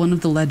recalled one of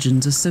the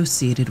legends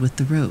associated with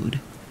the road,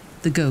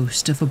 the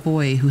ghost of a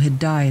boy who had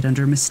died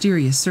under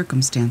mysterious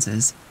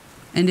circumstances,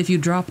 and if you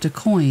dropped a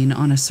coin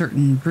on a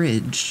certain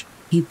bridge,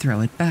 he'd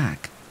throw it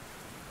back.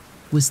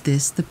 Was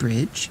this the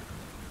bridge?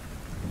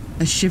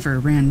 A shiver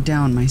ran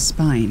down my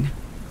spine.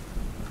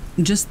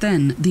 Just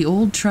then, the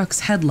old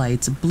truck's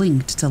headlights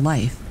blinked to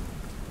life.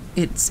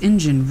 Its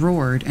engine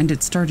roared and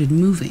it started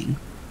moving,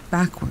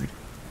 backward.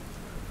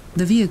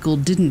 The vehicle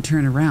didn't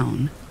turn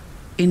around.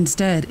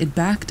 Instead, it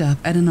backed up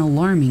at an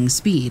alarming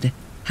speed,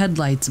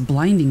 headlights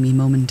blinding me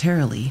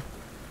momentarily.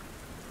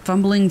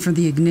 Fumbling for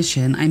the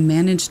ignition, I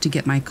managed to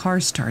get my car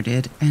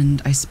started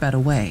and I sped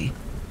away.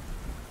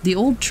 The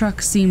old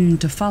truck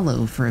seemed to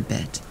follow for a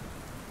bit,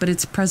 but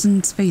its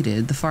presence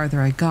faded the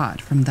farther I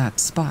got from that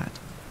spot.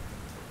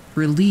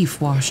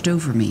 Relief washed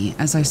over me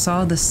as I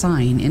saw the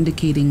sign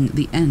indicating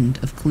the end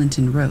of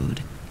Clinton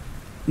Road.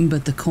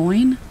 But the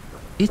coin?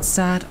 It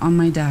sat on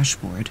my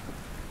dashboard,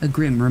 a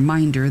grim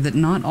reminder that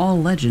not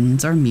all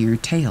legends are mere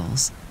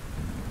tales.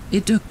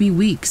 It took me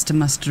weeks to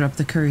muster up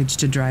the courage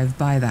to drive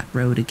by that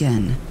road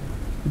again.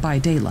 By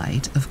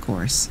daylight, of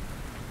course.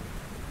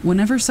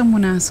 Whenever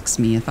someone asks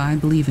me if I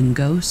believe in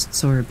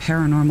ghosts or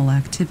paranormal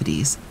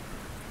activities,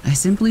 I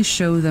simply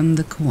show them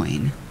the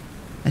coin,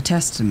 a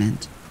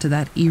testament to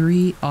that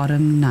eerie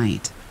autumn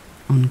night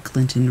on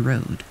Clinton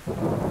Road.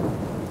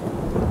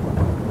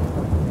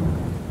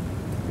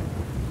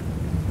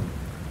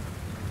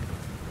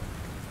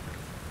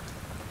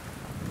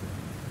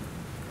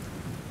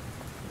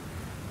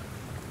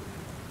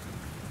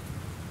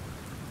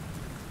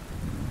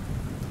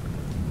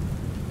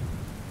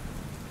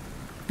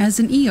 As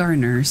an ER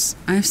nurse,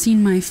 I've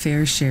seen my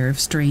fair share of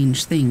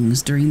strange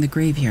things during the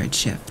graveyard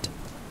shift,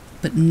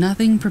 but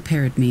nothing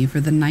prepared me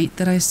for the night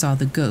that I saw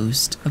the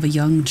ghost of a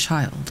young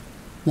child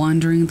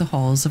wandering the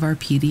halls of our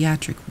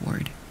pediatric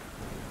ward.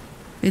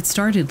 It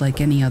started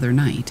like any other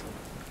night,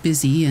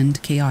 busy and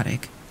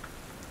chaotic.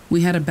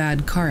 We had a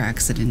bad car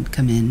accident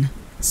come in,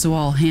 so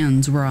all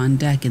hands were on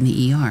deck in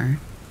the ER.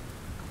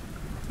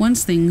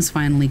 Once things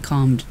finally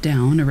calmed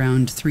down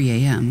around 3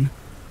 a.m.,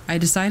 I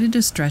decided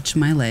to stretch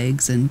my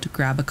legs and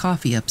grab a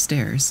coffee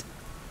upstairs.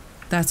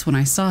 That's when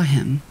I saw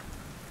him.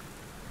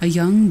 A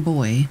young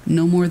boy,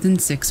 no more than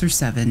 6 or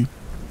 7,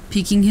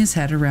 peeking his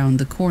head around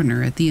the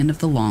corner at the end of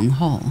the long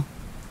hall.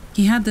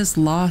 He had this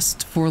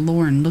lost,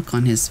 forlorn look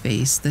on his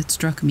face that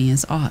struck me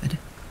as odd.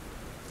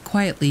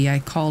 Quietly, I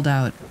called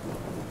out,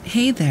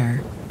 "Hey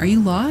there, are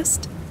you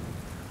lost?"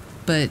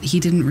 But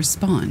he didn't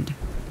respond.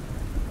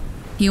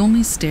 He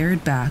only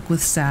stared back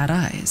with sad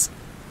eyes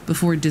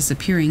before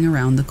disappearing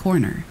around the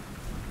corner.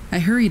 I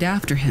hurried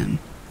after him,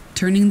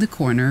 turning the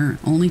corner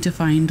only to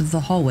find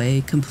the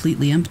hallway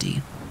completely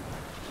empty.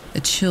 A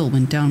chill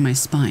went down my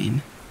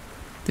spine.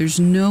 There's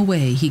no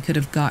way he could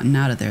have gotten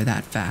out of there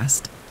that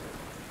fast.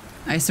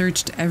 I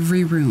searched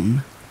every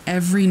room,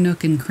 every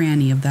nook and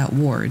cranny of that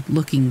ward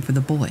looking for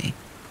the boy,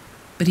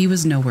 but he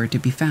was nowhere to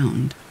be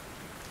found.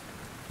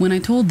 When I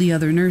told the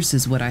other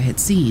nurses what I had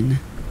seen,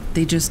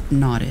 they just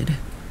nodded.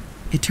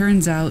 It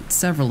turns out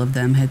several of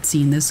them had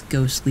seen this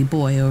ghostly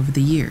boy over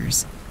the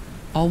years,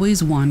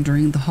 always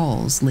wandering the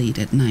halls late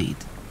at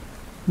night.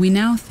 We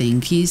now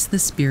think he's the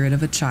spirit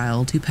of a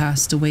child who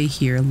passed away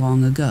here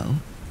long ago,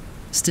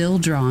 still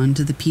drawn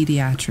to the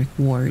pediatric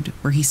ward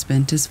where he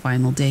spent his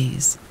final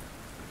days.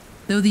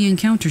 Though the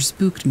encounter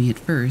spooked me at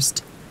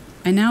first,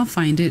 I now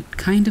find it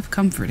kind of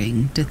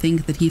comforting to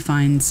think that he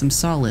finds some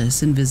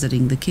solace in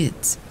visiting the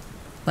kids,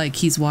 like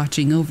he's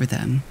watching over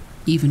them,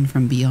 even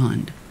from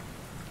beyond.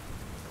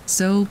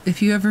 So,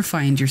 if you ever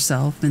find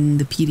yourself in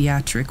the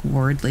pediatric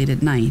ward late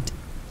at night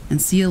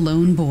and see a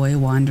lone boy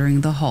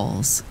wandering the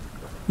halls,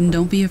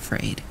 don't be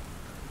afraid.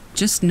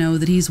 Just know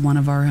that he's one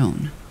of our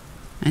own,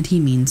 and he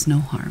means no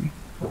harm.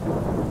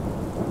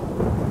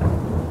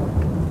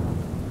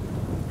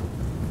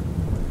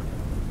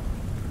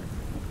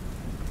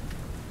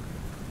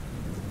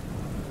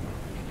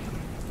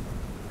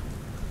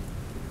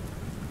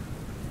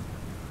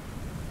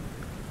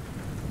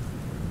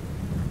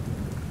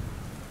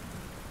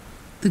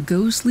 The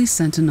Ghostly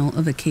Sentinel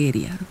of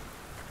Acadia.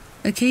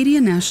 Acadia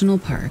National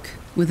Park,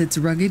 with its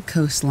rugged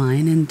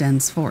coastline and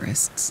dense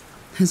forests,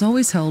 has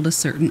always held a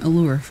certain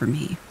allure for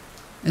me,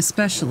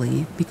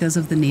 especially because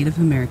of the Native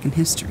American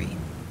history.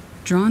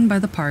 Drawn by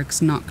the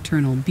park's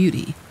nocturnal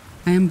beauty,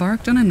 I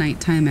embarked on a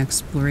nighttime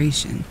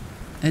exploration,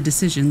 a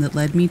decision that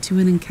led me to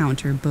an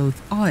encounter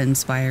both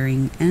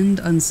awe-inspiring and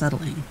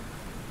unsettling.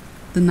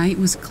 The night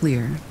was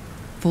clear,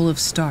 full of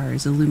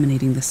stars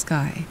illuminating the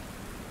sky.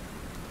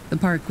 The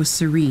park was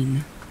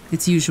serene,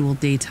 its usual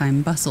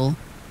daytime bustle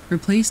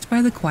replaced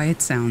by the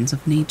quiet sounds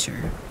of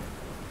nature.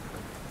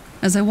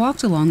 As I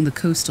walked along the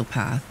coastal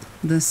path,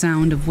 the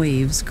sound of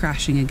waves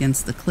crashing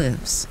against the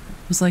cliffs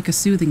was like a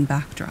soothing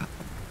backdrop.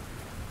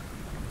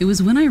 It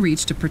was when I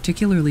reached a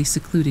particularly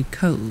secluded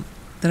cove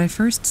that I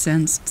first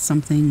sensed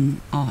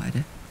something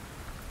odd.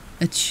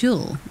 A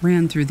chill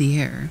ran through the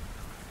air,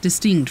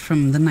 distinct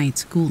from the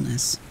night's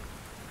coolness.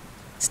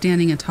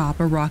 Standing atop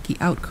a rocky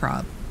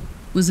outcrop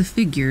was a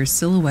figure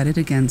silhouetted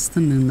against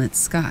the moonlit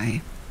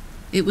sky.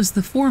 It was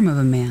the form of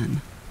a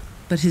man,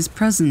 but his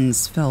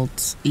presence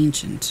felt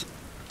ancient,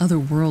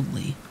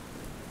 otherworldly.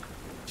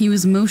 He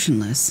was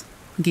motionless,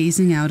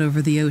 gazing out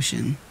over the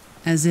ocean,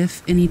 as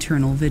if in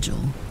eternal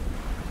vigil.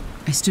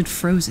 I stood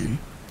frozen,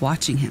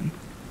 watching him.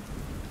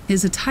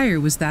 His attire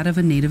was that of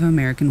a Native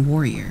American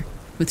warrior,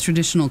 with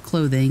traditional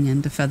clothing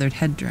and a feathered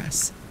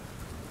headdress.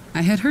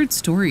 I had heard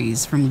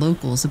stories from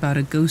locals about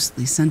a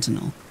ghostly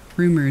sentinel,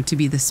 rumored to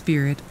be the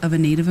spirit of a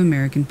Native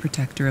American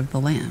protector of the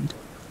land,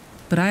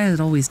 but I had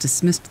always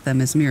dismissed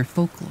them as mere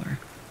folklore.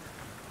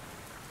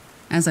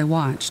 As I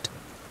watched,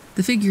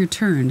 the figure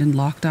turned and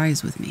locked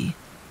eyes with me.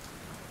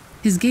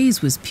 His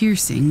gaze was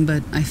piercing,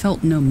 but I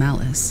felt no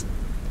malice,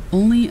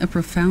 only a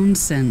profound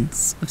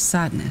sense of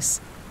sadness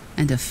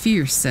and a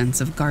fierce sense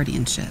of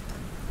guardianship.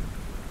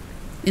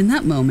 In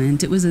that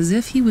moment, it was as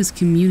if he was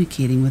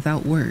communicating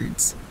without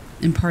words,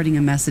 imparting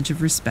a message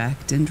of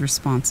respect and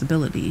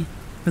responsibility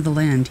for the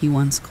land he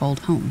once called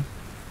home.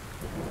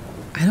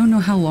 I don't know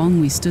how long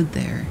we stood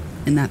there,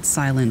 in that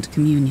silent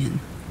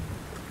communion,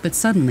 but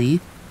suddenly,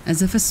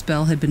 as if a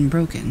spell had been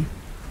broken,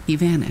 he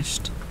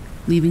vanished,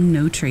 leaving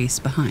no trace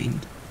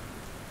behind.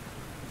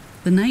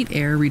 The night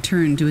air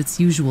returned to its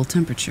usual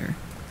temperature,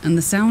 and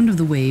the sound of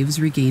the waves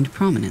regained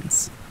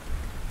prominence.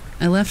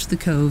 I left the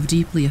cove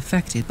deeply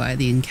affected by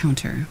the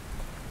encounter.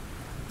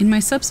 In my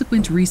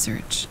subsequent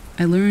research,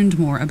 I learned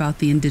more about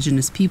the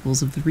indigenous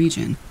peoples of the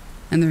region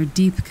and their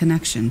deep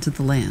connection to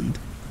the land.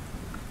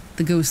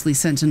 The ghostly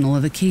sentinel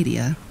of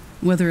Acadia,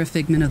 whether a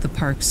figment of the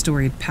park's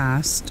storied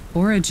past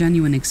or a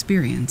genuine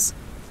experience,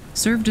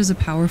 served as a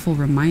powerful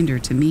reminder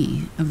to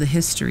me of the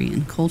history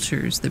and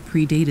cultures that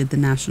predated the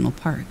national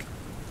park,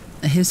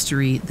 a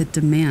history that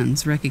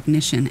demands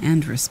recognition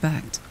and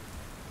respect.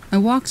 I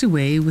walked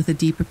away with a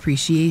deep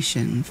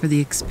appreciation for the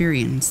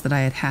experience that I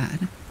had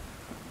had,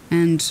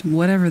 and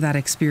whatever that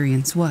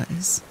experience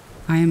was,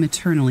 I am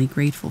eternally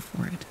grateful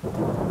for it.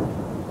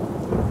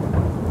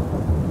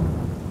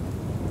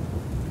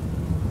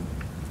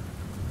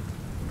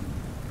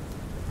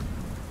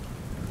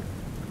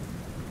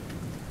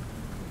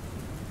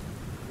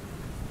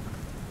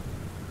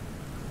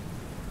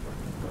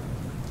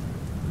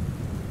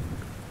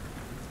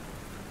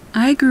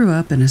 I grew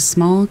up in a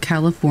small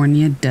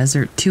California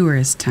desert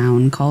tourist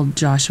town called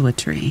Joshua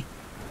Tree,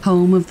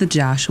 home of the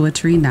Joshua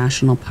Tree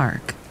National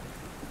Park.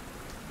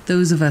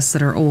 Those of us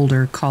that are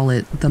older call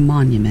it the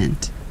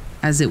Monument,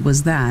 as it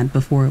was that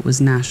before it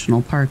was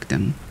national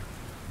parkdom.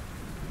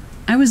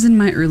 I was in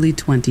my early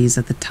 20s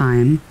at the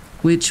time,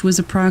 which was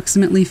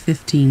approximately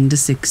 15 to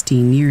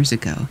 16 years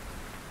ago,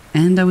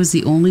 and I was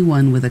the only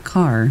one with a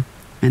car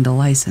and a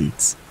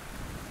license.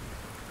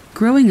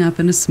 Growing up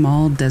in a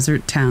small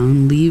desert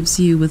town leaves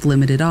you with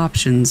limited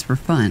options for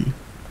fun,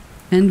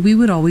 and we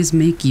would always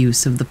make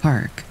use of the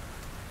park.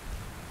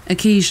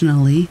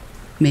 Occasionally,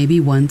 maybe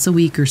once a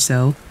week or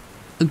so,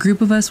 a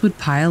group of us would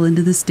pile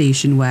into the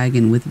station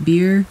wagon with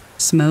beer,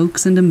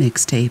 smokes, and a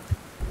mixtape,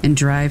 and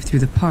drive through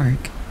the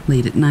park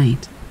late at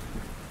night.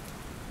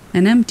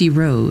 An empty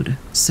road,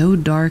 so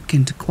dark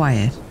and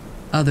quiet,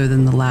 other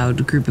than the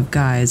loud group of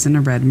guys in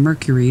a red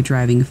Mercury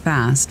driving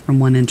fast from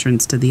one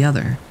entrance to the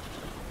other,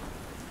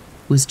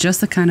 was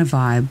just the kind of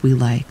vibe we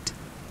liked.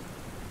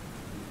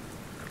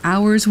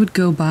 Hours would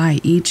go by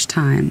each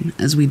time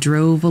as we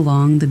drove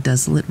along the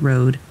desolate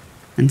road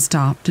and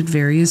stopped at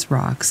various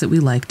rocks that we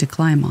liked to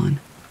climb on.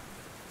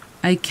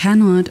 I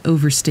cannot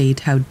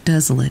overstate how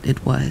desolate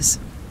it was,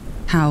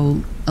 how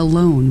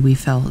alone we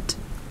felt.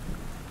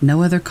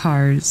 No other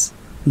cars,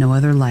 no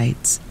other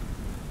lights,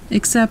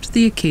 except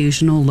the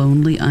occasional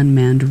lonely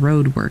unmanned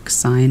roadworks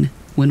sign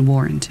when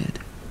warranted.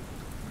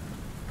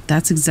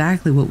 That's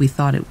exactly what we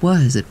thought it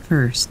was at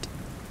first,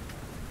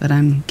 but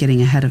I'm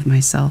getting ahead of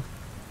myself.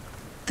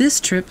 This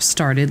trip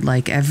started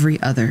like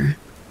every other,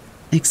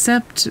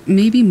 except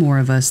maybe more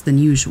of us than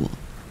usual.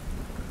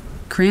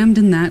 Crammed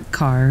in that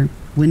car,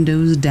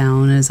 windows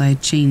down as I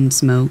chain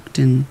smoked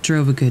and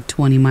drove a good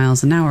 20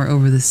 miles an hour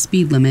over the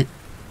speed limit,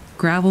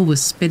 gravel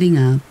was spitting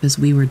up as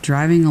we were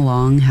driving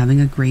along having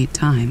a great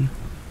time.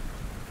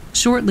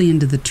 Shortly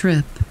into the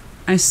trip,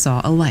 I saw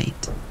a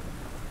light.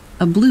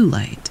 A blue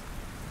light.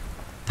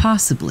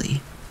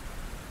 Possibly.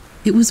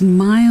 It was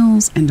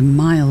miles and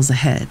miles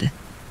ahead.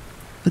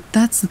 But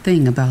that's the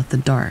thing about the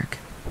dark.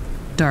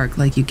 Dark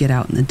like you get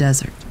out in the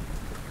desert.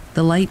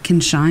 The light can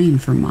shine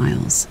for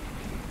miles.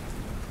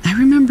 I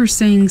remember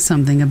saying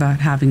something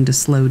about having to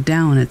slow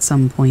down at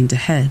some point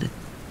ahead.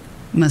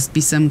 Must be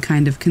some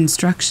kind of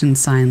construction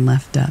sign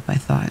left up, I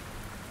thought.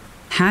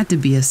 Had to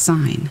be a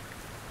sign.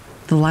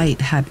 The light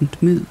hadn't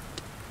moved.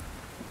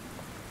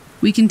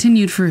 We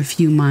continued for a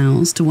few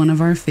miles to one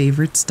of our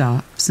favorite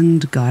stops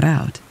and got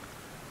out.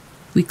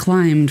 We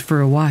climbed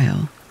for a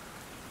while,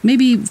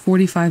 maybe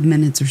 45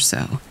 minutes or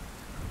so.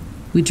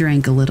 We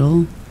drank a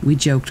little, we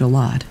joked a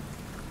lot.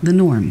 The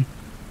norm.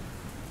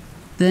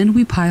 Then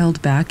we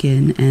piled back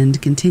in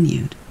and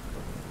continued.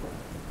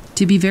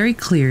 To be very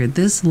clear,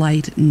 this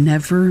light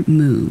never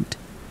moved,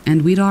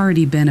 and we'd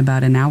already been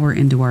about an hour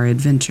into our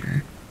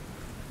adventure.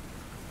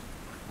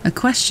 A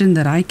question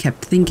that I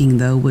kept thinking,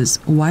 though, was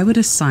why would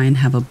a sign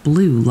have a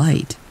blue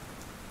light?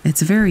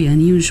 It's very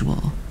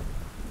unusual.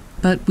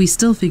 But we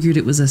still figured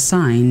it was a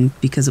sign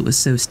because it was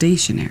so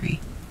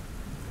stationary.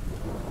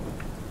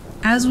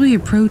 As we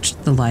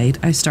approached the light,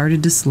 I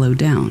started to slow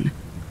down.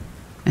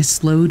 I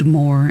slowed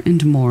more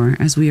and more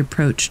as we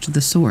approached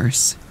the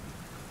source.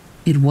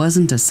 It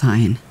wasn't a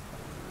sign.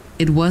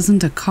 It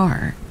wasn't a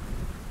car.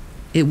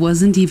 It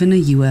wasn't even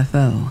a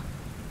UFO.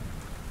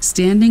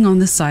 Standing on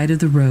the side of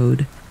the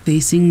road,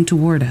 facing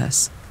toward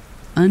us,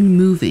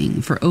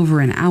 unmoving for over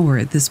an hour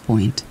at this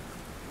point,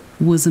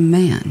 was a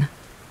man.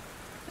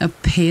 A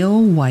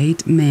pale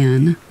white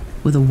man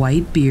with a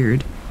white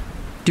beard,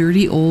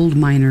 dirty old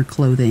miner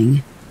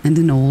clothing, and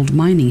an old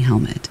mining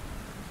helmet.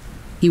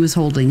 He was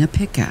holding a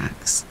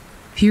pickaxe,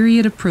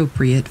 period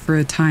appropriate for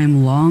a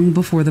time long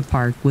before the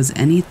park was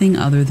anything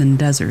other than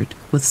desert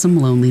with some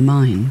lonely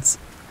mines.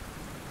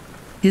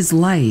 His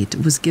light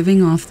was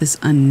giving off this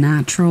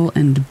unnatural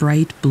and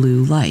bright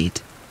blue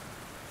light.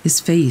 His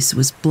face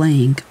was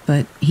blank,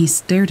 but he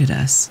stared at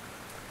us,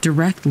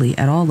 directly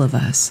at all of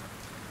us.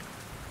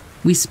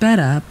 We sped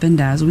up,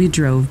 and as we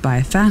drove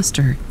by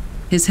faster,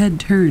 his head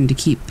turned to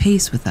keep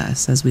pace with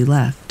us as we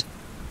left.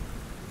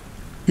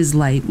 His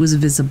light was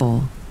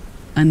visible,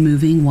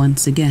 unmoving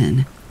once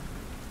again.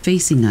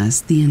 facing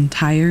us the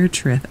entire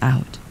trip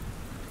out.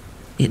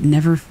 It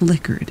never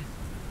flickered.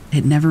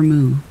 It never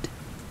moved.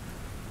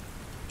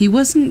 He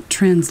wasn't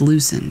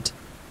translucent,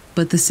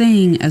 but the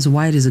saying "as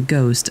white as a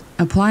ghost"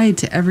 applied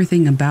to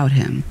everything about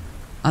him,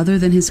 other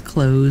than his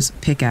clothes,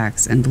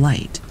 pickaxe, and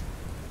light.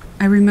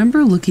 I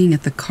remember looking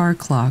at the car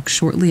clock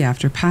shortly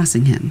after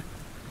passing him.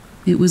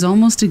 It was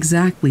almost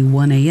exactly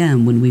 1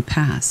 a.m. when we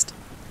passed.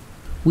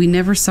 We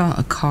never saw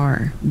a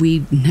car.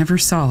 We never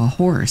saw a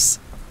horse.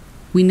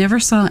 We never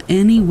saw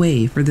any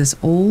way for this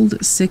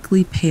old,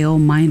 sickly, pale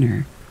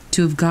miner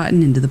to have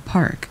gotten into the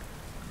park.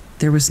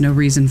 There was no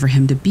reason for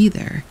him to be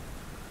there.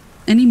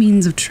 Any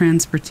means of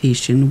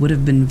transportation would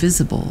have been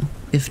visible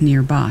if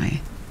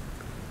nearby.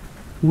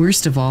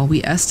 Worst of all,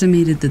 we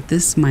estimated that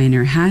this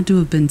miner had to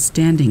have been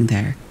standing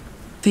there,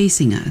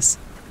 facing us,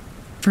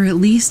 for at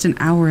least an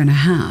hour and a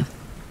half,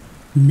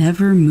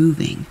 never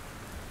moving.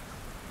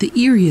 The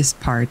eeriest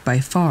part, by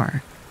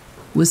far,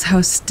 was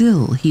how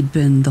still he'd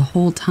been the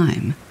whole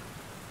time,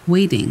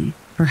 waiting,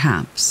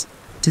 perhaps,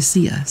 to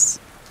see us.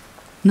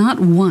 Not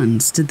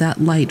once did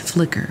that light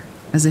flicker,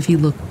 as if he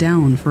looked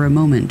down for a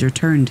moment or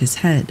turned his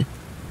head.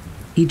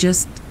 He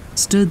just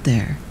stood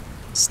there,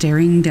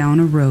 staring down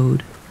a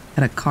road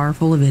at a car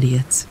full of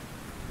idiots.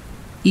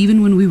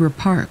 Even when we were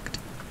parked,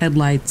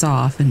 headlights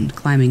off and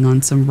climbing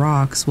on some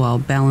rocks while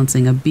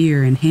balancing a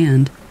beer in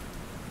hand,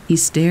 he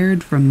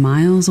stared from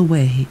miles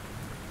away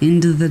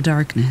into the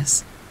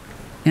darkness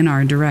in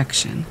our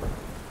direction.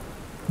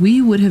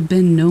 We would have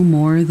been no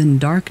more than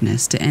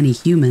darkness to any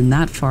human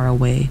that far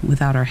away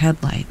without our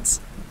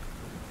headlights.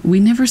 We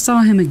never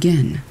saw him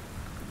again.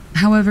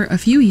 However, a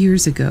few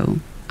years ago,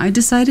 I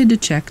decided to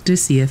check to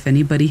see if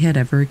anybody had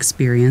ever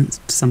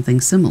experienced something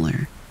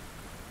similar.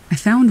 I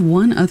found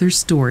one other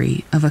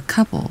story of a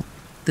couple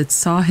that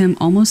saw him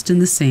almost in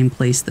the same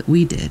place that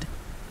we did,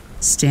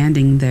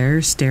 standing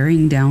there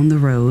staring down the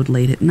road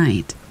late at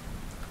night.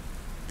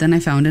 Then I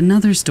found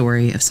another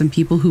story of some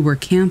people who were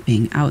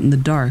camping out in the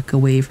dark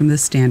away from the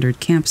standard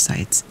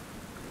campsites,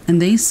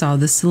 and they saw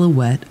the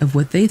silhouette of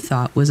what they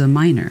thought was a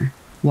miner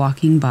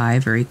walking by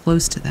very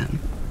close to them.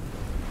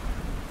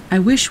 I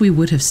wish we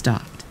would have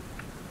stopped.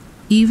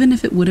 Even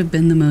if it would have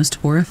been the most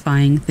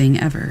horrifying thing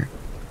ever,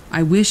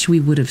 I wish we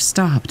would have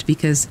stopped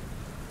because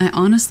I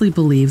honestly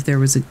believe there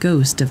was a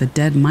ghost of a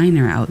dead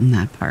miner out in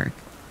that park.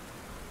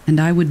 And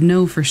I would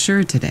know for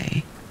sure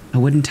today. I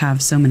wouldn't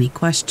have so many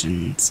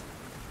questions.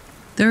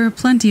 There are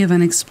plenty of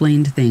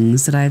unexplained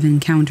things that I've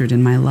encountered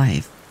in my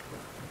life,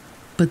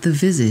 but the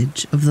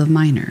visage of the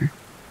miner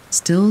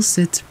still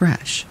sits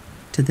fresh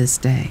to this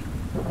day.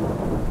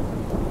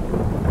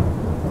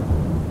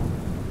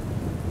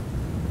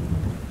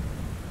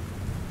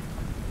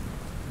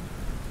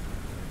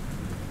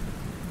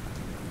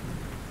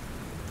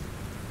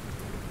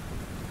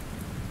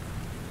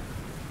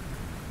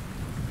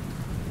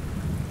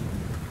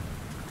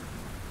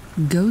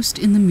 Ghost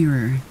in the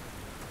Mirror.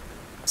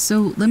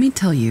 So let me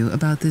tell you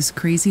about this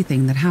crazy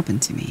thing that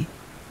happened to me.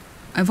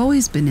 I've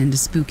always been into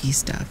spooky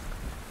stuff,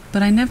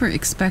 but I never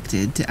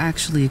expected to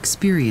actually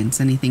experience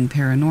anything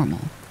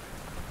paranormal.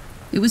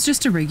 It was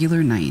just a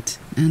regular night,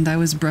 and I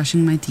was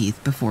brushing my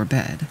teeth before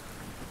bed.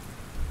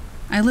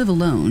 I live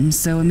alone,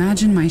 so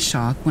imagine my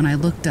shock when I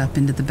looked up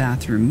into the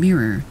bathroom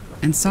mirror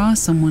and saw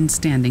someone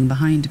standing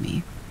behind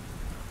me.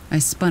 I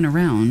spun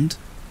around,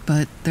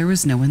 but there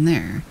was no one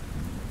there.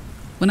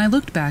 When I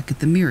looked back at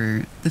the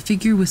mirror, the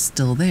figure was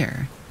still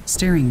there,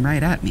 staring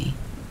right at me.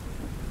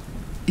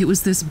 It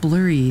was this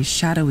blurry,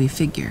 shadowy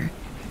figure,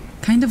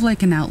 kind of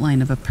like an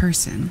outline of a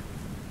person.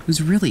 It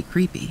was really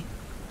creepy.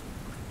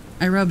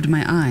 I rubbed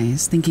my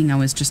eyes, thinking I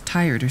was just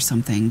tired or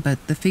something, but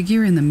the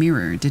figure in the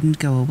mirror didn't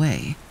go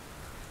away.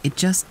 It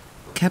just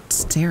kept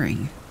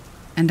staring,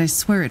 and I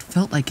swear it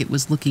felt like it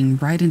was looking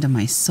right into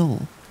my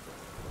soul.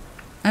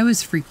 I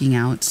was freaking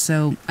out,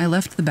 so I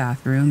left the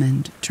bathroom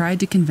and tried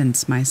to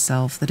convince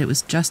myself that it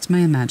was just my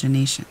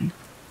imagination.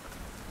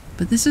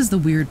 But this is the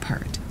weird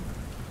part.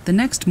 The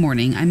next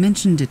morning, I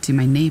mentioned it to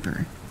my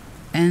neighbor,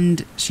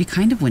 and she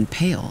kind of went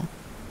pale.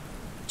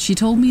 She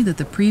told me that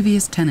the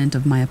previous tenant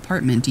of my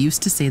apartment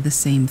used to say the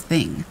same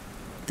thing,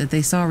 that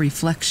they saw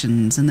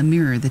reflections in the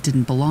mirror that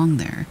didn't belong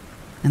there,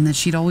 and that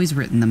she'd always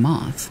written them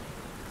off.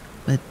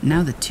 But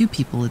now that two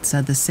people had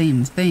said the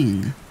same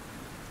thing,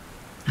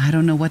 I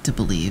don't know what to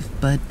believe,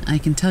 but I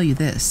can tell you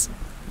this.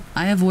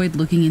 I avoid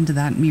looking into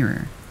that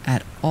mirror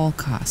at all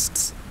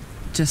costs,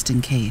 just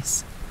in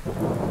case.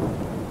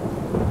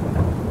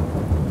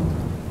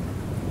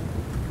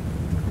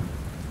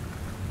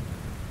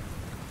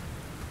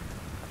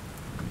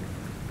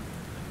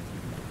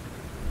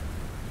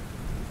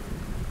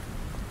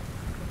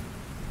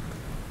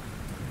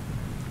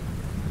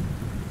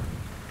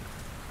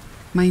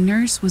 My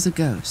Nurse Was a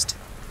Ghost,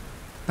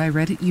 by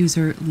Reddit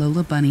user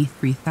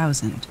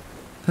LolaBunny3000.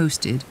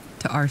 Posted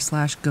to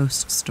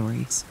r/ghost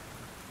stories.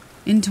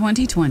 In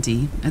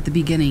 2020, at the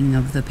beginning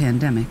of the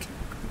pandemic,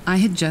 I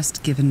had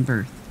just given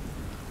birth.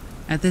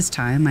 At this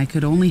time, I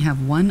could only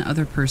have one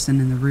other person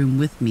in the room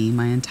with me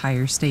my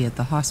entire stay at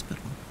the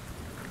hospital.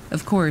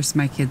 Of course,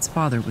 my kid's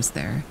father was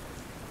there,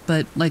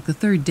 but like the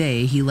third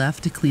day, he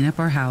left to clean up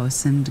our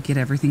house and get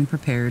everything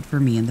prepared for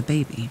me and the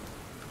baby.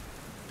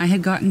 I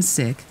had gotten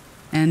sick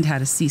and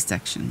had a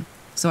C-section,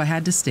 so I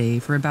had to stay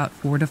for about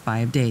 4 to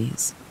 5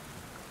 days.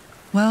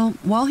 Well,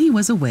 while he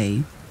was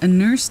away, a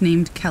nurse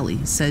named Kelly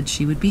said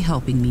she would be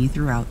helping me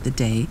throughout the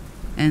day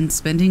and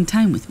spending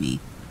time with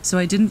me, so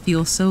I didn't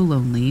feel so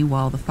lonely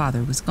while the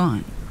father was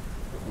gone.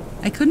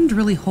 I couldn't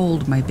really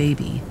hold my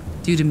baby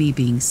due to me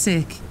being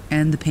sick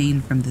and the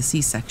pain from the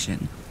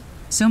C-section,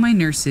 so my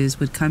nurses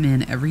would come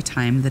in every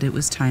time that it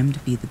was time to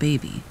feed the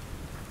baby.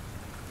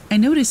 I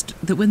noticed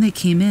that when they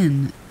came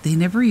in, they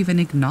never even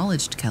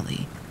acknowledged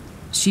Kelly.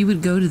 She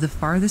would go to the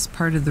farthest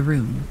part of the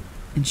room,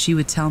 and she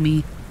would tell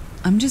me,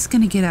 "I'm just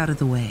going to get out of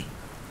the way."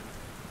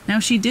 Now,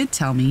 she did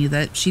tell me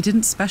that she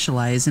didn't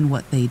specialize in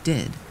what they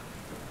did.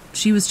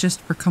 She was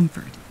just for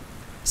comfort,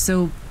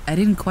 so I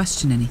didn't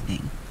question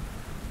anything.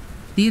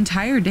 The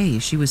entire day,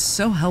 she was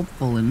so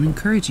helpful and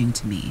encouraging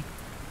to me.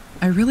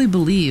 I really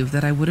believe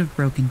that I would have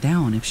broken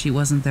down if she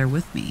wasn't there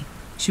with me.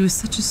 She was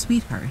such a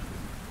sweetheart.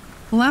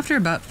 Well, after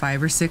about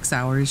 5 or 6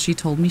 hours, she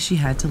told me she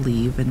had to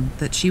leave and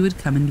that she would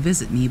come and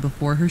visit me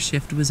before her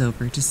shift was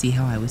over to see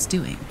how I was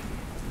doing.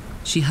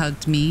 She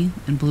hugged me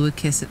and blew a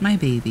kiss at my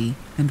baby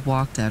and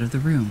walked out of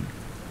the room.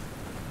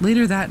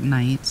 Later that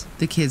night,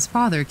 the kid's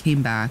father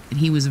came back and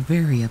he was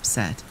very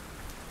upset.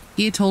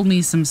 He had told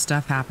me some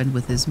stuff happened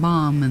with his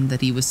mom and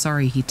that he was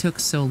sorry he took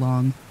so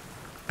long.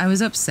 I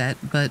was upset,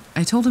 but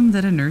I told him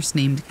that a nurse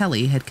named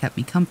Kelly had kept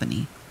me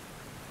company.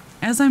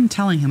 As I'm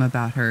telling him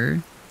about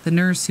her, the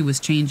nurse who was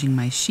changing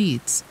my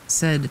sheets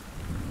said,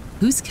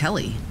 "Who's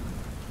Kelly?"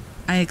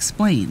 I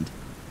explained,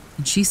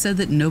 and she said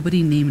that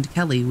nobody named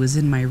Kelly was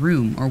in my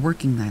room or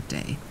working that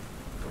day.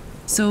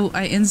 So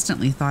I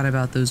instantly thought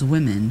about those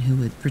women who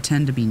would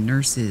pretend to be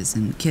nurses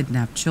and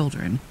kidnap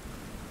children.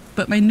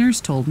 But my nurse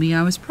told me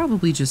I was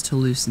probably just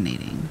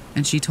hallucinating,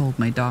 and she told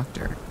my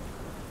doctor.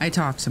 I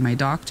talked to my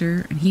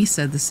doctor, and he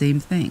said the same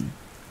thing.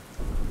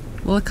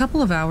 Well, a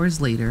couple of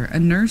hours later, a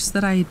nurse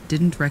that I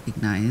didn't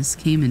recognize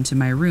came into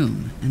my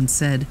room and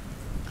said,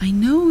 "I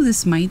know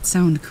this might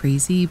sound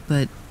crazy,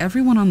 but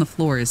everyone on the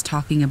floor is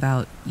talking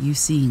about you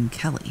seeing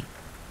Kelly."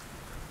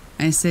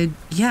 I said,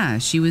 "Yeah,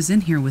 she was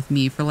in here with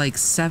me for like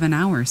 7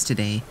 hours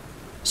today.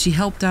 She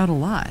helped out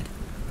a lot."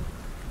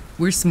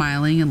 We're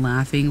smiling and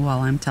laughing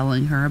while I'm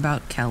telling her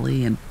about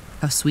Kelly and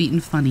how sweet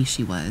and funny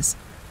she was.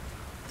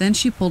 Then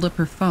she pulled up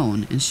her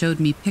phone and showed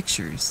me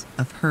pictures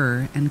of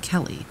her and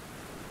Kelly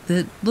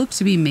that looked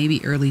to be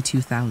maybe early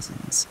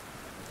 2000s.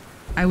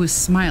 I was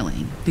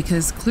smiling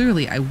because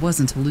clearly I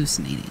wasn't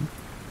hallucinating.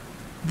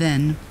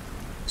 Then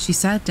she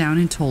sat down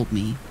and told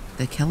me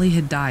that Kelly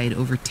had died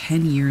over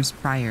 10 years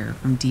prior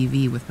from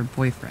DV with her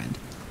boyfriend.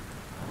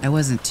 I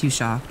wasn't too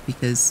shocked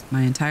because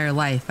my entire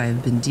life I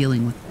have been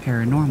dealing with the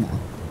paranormal,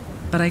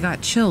 but I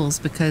got chills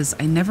because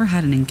I never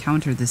had an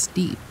encounter this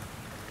deep.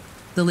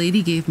 The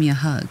lady gave me a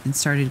hug and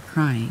started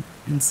crying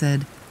and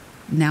said,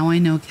 "Now I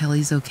know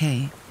Kelly's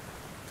okay."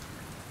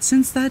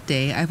 Since that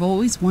day, I've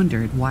always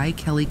wondered why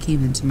Kelly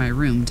came into my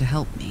room to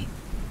help me.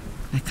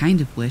 I kind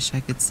of wish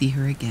I could see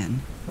her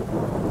again.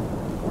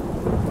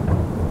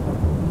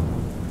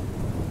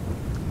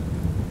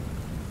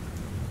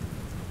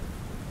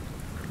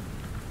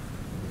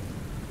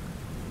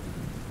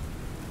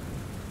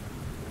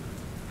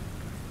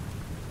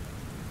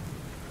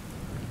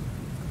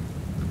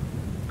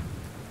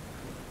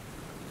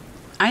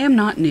 I am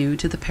not new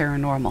to the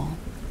paranormal,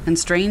 and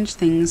strange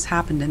things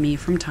happen to me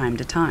from time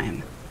to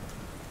time.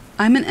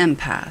 I'm an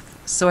empath,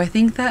 so I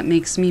think that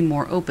makes me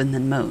more open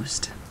than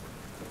most.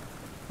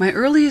 My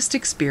earliest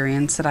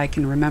experience that I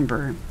can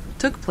remember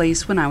took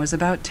place when I was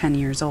about 10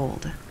 years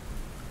old.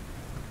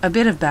 A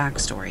bit of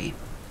backstory.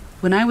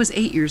 When I was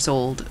 8 years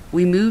old,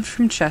 we moved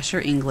from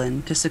Cheshire,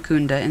 England to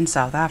Secunda in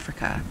South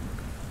Africa.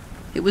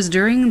 It was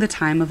during the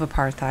time of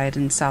apartheid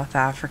in South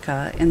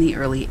Africa in the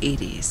early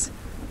 80s.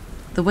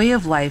 The way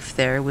of life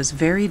there was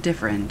very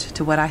different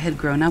to what I had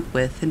grown up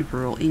with in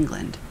rural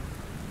England.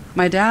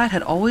 My dad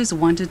had always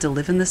wanted to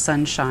live in the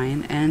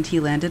sunshine, and he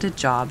landed a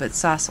job at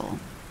Sasol.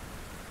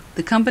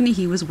 The company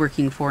he was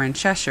working for in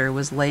Cheshire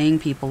was laying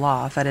people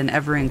off at an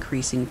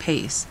ever-increasing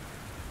pace,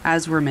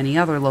 as were many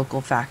other local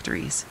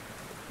factories,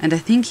 and I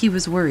think he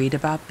was worried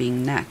about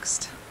being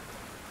next.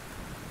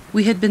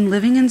 We had been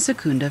living in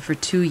Secunda for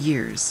 2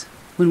 years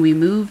when we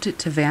moved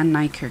to Van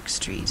Niekerk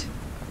Street,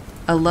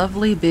 a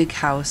lovely big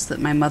house that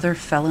my mother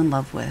fell in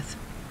love with.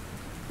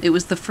 It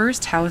was the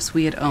first house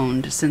we had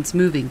owned since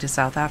moving to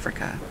South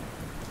Africa.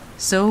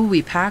 So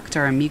we packed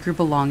our meager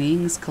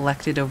belongings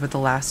collected over the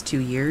last 2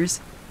 years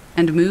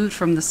and moved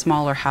from the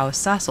smaller house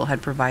Sasol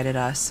had provided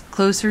us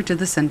closer to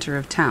the center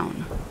of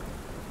town.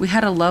 We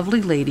had a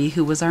lovely lady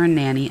who was our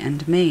nanny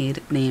and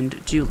maid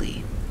named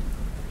Julie.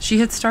 She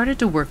had started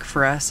to work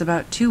for us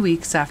about 2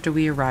 weeks after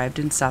we arrived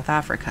in South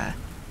Africa,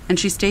 and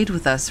she stayed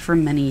with us for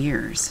many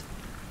years.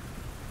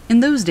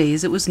 In those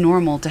days, it was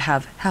normal to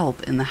have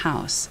help in the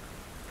house.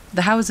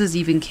 The houses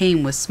even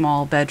came with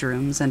small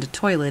bedrooms and a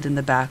toilet in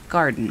the back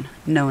garden,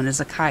 known as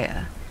a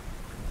kaya.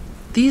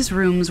 These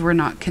rooms were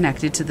not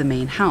connected to the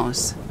main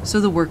house, so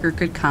the worker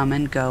could come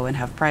and go and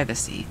have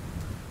privacy.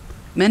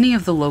 Many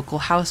of the local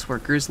house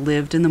workers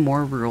lived in the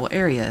more rural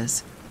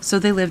areas, so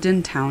they lived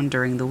in town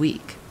during the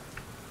week.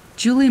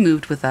 Julie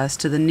moved with us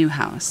to the new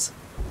house.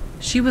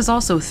 She was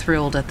also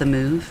thrilled at the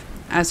move,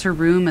 as her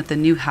room at the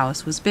new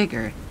house was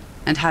bigger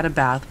and had a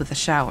bath with a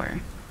shower.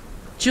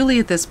 Julie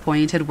at this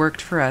point had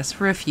worked for us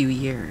for a few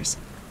years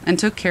and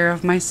took care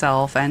of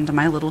myself and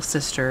my little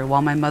sister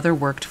while my mother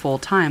worked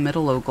full-time at a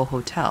local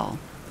hotel.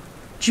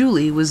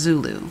 Julie was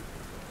Zulu.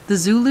 The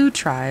Zulu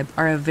tribe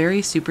are a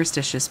very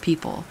superstitious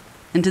people,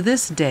 and to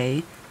this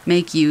day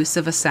make use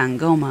of a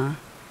sangoma,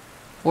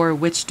 or a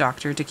witch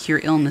doctor, to cure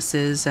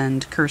illnesses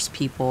and curse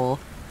people,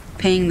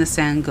 paying the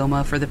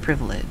sangoma for the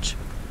privilege.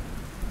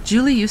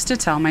 Julie used to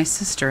tell my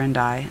sister and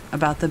I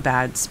about the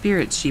bad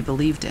spirits she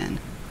believed in,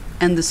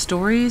 and the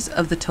stories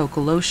of the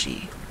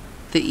Tokoloshi,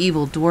 the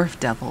evil dwarf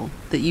devil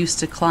that used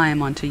to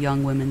climb onto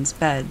young women's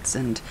beds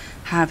and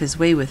have his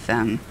way with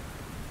them,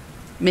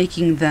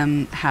 making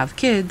them have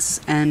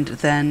kids and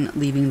then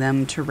leaving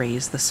them to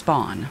raise the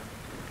spawn.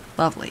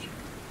 Lovely.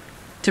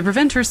 To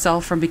prevent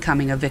herself from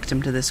becoming a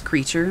victim to this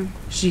creature,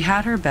 she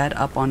had her bed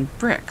up on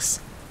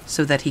bricks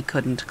so that he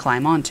couldn't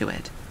climb onto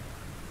it.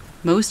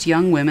 Most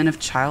young women of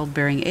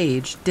childbearing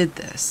age did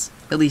this,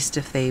 at least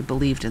if they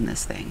believed in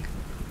this thing.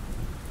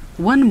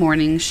 One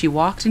morning, she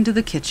walked into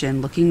the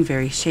kitchen looking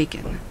very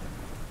shaken.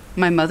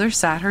 My mother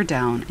sat her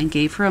down and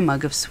gave her a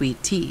mug of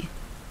sweet tea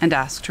and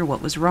asked her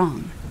what was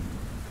wrong.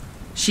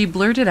 She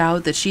blurted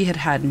out that she had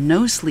had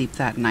no sleep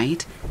that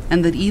night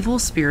and that evil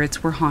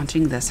spirits were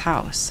haunting this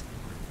house.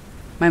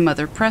 My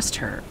mother pressed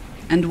her,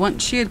 and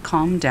once she had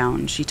calmed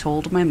down, she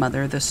told my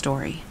mother the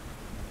story.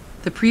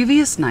 The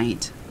previous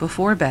night,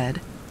 before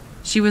bed,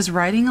 she was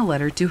writing a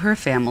letter to her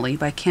family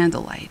by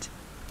candlelight.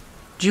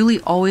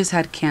 Julie always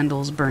had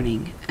candles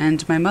burning,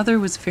 and my mother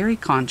was very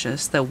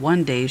conscious that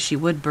one day she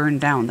would burn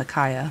down the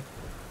kaya.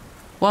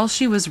 While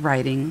she was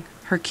writing,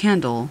 her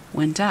candle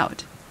went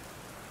out.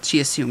 She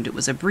assumed it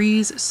was a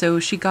breeze, so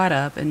she got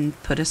up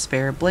and put a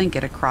spare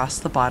blanket across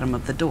the bottom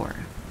of the door.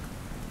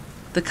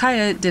 The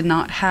kaya did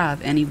not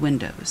have any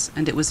windows,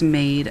 and it was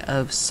made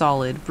of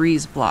solid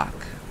breeze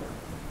block,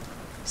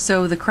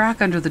 so the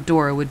crack under the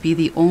door would be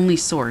the only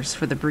source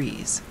for the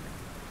breeze.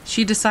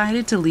 She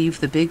decided to leave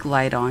the big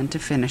light on to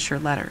finish her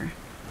letter.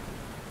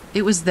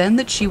 It was then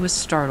that she was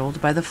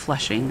startled by the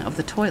flushing of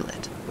the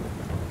toilet.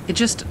 It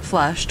just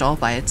flushed all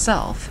by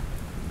itself.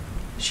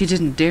 She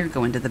didn't dare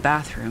go into the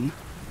bathroom,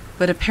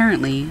 but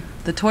apparently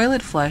the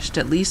toilet flushed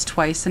at least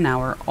twice an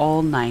hour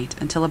all night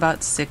until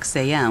about 6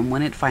 a.m.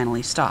 when it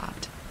finally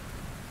stopped.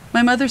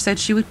 My mother said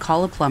she would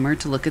call a plumber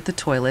to look at the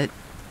toilet,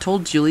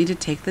 told Julie to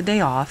take the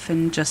day off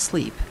and just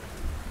sleep.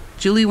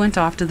 Julie went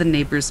off to the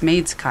neighbor's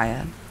maid's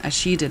kaya, as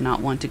she did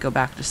not want to go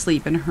back to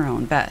sleep in her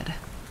own bed.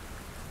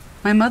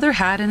 My mother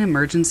had an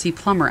emergency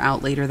plumber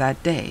out later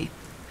that day,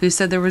 who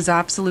said there was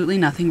absolutely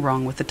nothing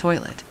wrong with the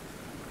toilet.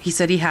 He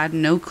said he had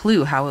no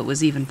clue how it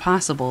was even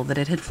possible that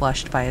it had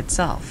flushed by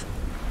itself.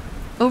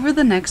 Over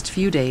the next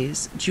few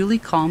days, Julie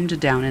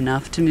calmed down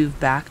enough to move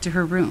back to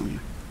her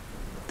room.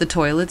 The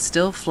toilet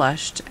still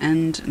flushed,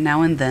 and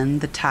now and then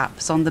the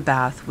taps on the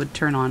bath would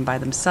turn on by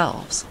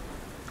themselves.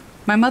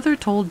 My mother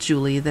told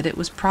Julie that it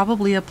was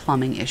probably a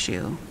plumbing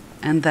issue,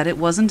 and that it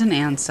wasn't an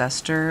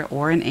ancestor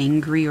or an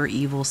angry or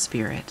evil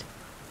spirit.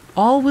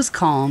 All was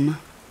calm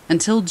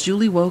until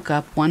Julie woke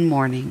up one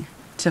morning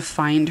to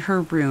find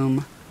her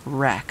room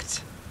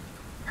wrecked.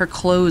 Her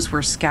clothes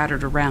were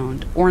scattered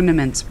around,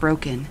 ornaments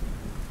broken.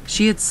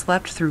 She had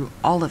slept through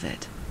all of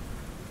it.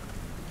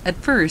 At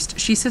first,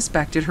 she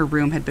suspected her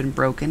room had been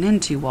broken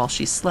into while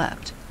she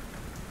slept.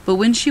 But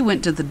when she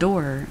went to the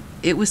door,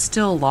 it was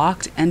still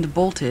locked and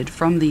bolted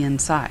from the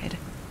inside.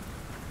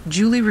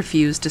 Julie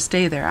refused to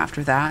stay there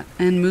after that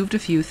and moved a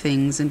few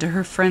things into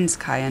her friend's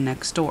kaya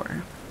next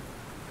door.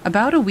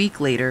 About a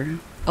week later,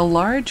 a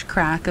large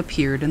crack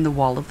appeared in the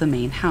wall of the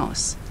main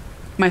house.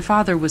 My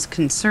father was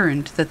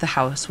concerned that the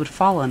house would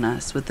fall on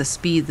us with the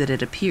speed that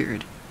it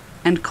appeared,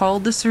 and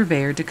called the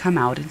surveyor to come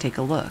out and take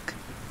a look.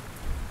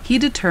 He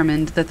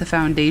determined that the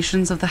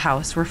foundations of the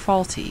house were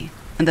faulty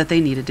and that they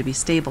needed to be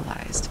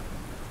stabilized.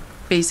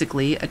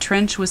 Basically, a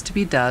trench was to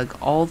be dug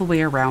all the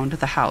way around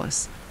the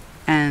house,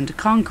 and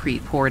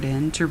concrete poured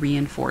in to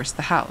reinforce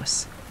the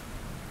house.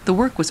 The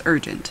work was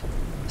urgent,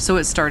 so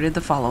it started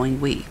the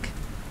following week.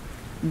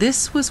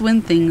 This was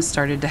when things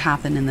started to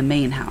happen in the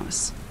main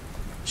house.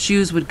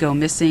 Shoes would go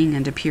missing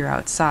and appear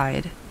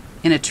outside,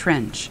 in a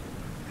trench,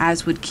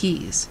 as would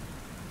keys.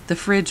 The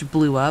fridge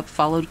blew up,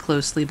 followed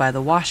closely by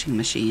the washing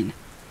machine.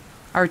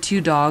 Our 2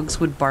 dogs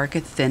would bark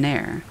at thin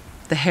air,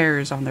 the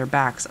hairs on their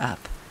backs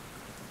up.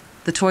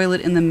 The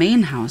toilet in the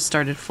main house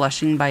started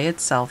flushing by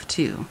itself,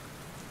 too.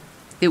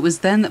 It was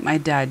then that my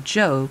dad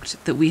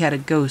joked that we had a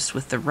ghost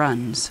with the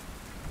runs.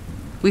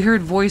 We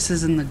heard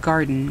voices in the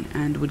garden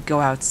and would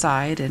go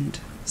outside and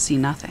see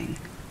nothing.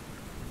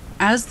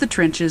 As the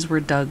trenches were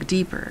dug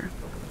deeper,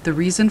 the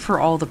reason for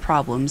all the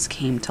problems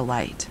came to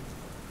light.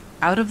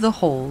 Out of the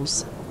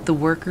holes, the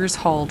workers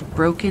hauled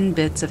broken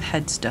bits of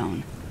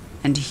headstone,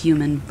 and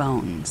human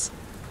bones.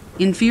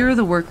 In fear,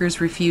 the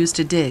workers refused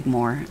to dig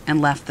more and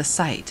left the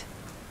site.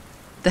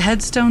 The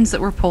headstones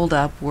that were pulled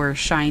up were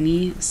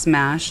shiny,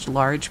 smashed,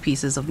 large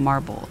pieces of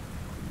marble,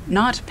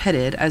 not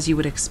pitted as you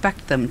would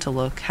expect them to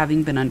look,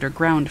 having been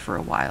underground for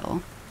a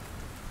while.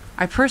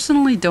 I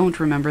personally don't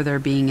remember there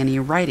being any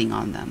writing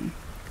on them.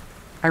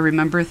 I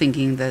remember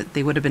thinking that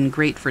they would have been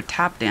great for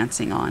tap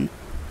dancing on,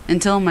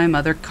 until my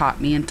mother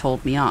caught me and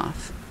told me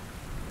off.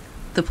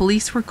 The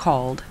police were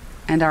called,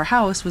 and our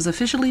house was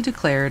officially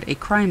declared a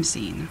crime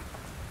scene.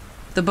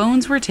 The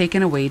bones were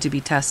taken away to be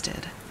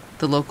tested.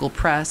 The local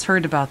press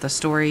heard about the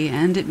story,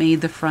 and it made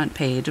the front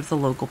page of the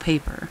local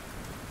paper.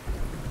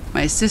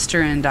 My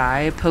sister and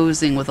I,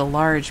 posing with a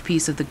large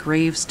piece of the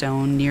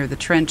gravestone near the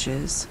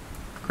trenches,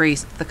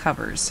 graced the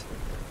covers.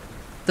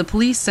 The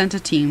police sent a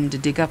team to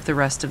dig up the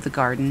rest of the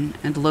garden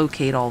and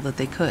locate all that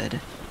they could.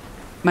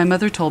 My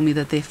mother told me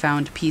that they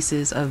found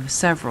pieces of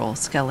several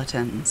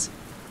skeletons.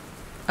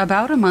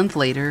 About a month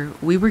later,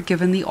 we were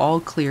given the all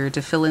clear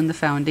to fill in the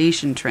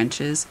foundation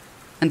trenches,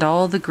 and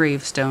all the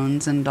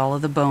gravestones and all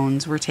of the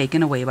bones were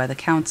taken away by the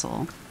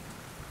council.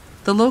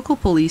 The local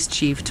police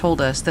chief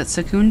told us that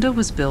Secunda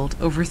was built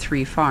over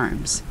 3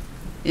 farms.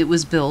 It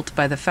was built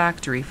by the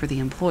factory for the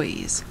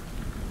employees.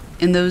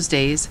 In those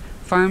days,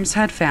 farms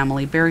had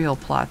family burial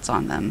plots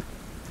on them,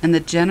 and the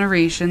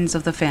generations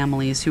of the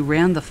families who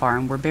ran the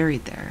farm were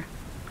buried there.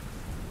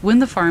 When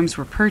the farms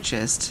were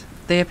purchased,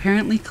 they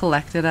apparently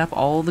collected up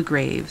all the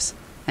graves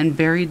and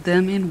buried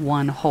them in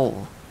one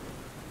hole.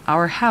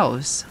 Our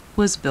house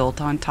was built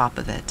on top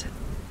of it.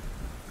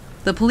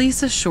 The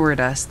police assured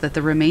us that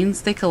the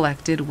remains they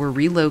collected were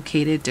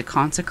relocated to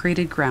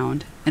consecrated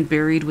ground and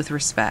buried with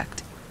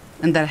respect,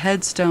 and that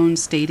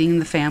headstones stating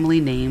the family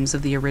names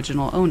of the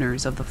original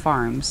owners of the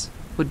farms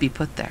would be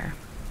put there.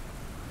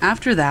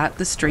 After that,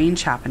 the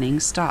strange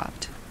happenings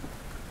stopped.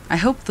 I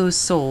hope those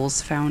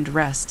souls found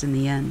rest in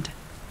the end.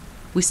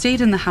 We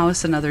stayed in the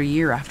house another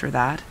year after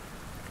that,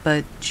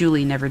 but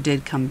Julie never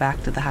did come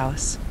back to the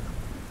house.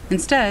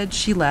 Instead,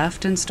 she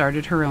left and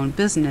started her own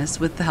business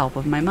with the help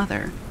of my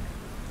mother.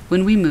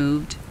 When we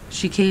moved,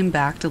 she came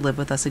back to live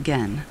with us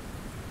again,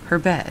 her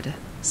bed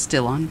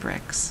still on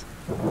bricks.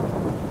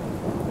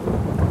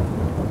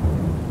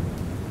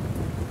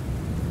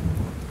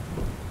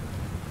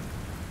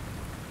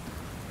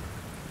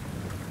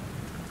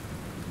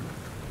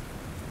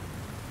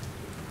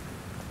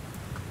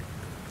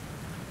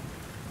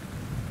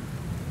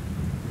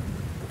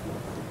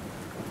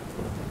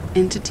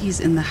 Entities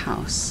in the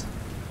house.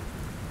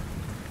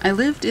 I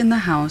lived in the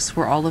house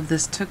where all of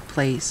this took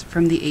place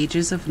from the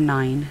ages of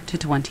 9 to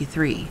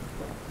 23.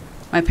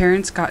 My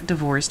parents got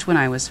divorced when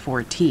I was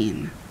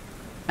 14.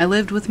 I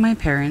lived with my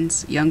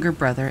parents, younger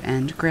brother,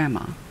 and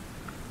grandma.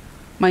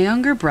 My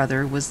younger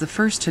brother was the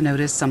first to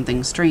notice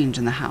something strange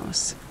in the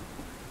house.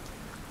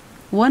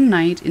 One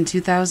night in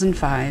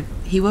 2005,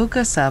 he woke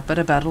us up at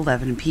about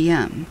 11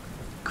 p.m.,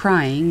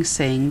 crying,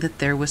 saying that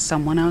there was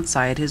someone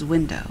outside his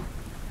window.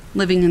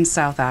 Living in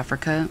South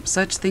Africa,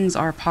 such things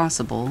are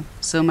possible,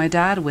 so my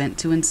dad went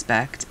to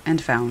inspect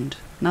and found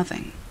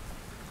nothing.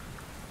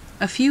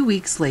 A few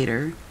weeks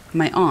later,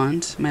 my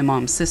aunt, my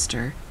mom's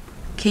sister,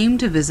 came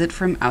to visit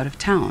from out of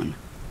town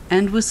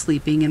and was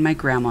sleeping in my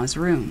grandma's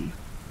room.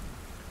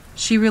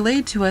 She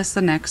relayed to us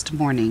the next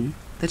morning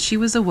that she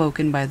was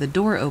awoken by the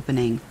door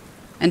opening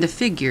and a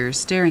figure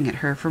staring at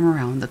her from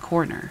around the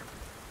corner.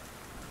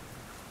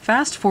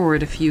 Fast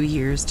forward a few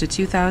years to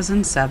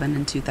 2007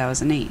 and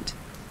 2008.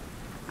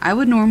 I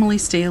would normally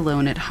stay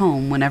alone at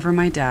home whenever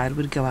my dad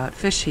would go out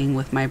fishing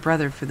with my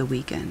brother for the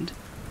weekend.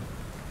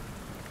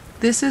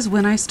 This is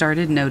when I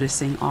started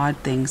noticing odd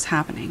things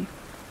happening.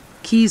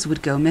 Keys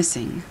would go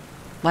missing.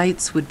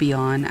 Lights would be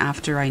on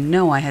after I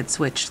know I had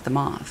switched them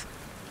off.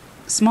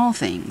 Small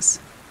things,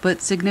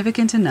 but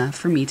significant enough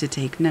for me to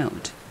take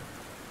note.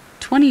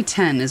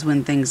 2010 is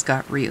when things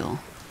got real.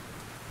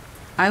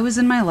 I was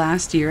in my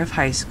last year of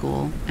high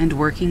school and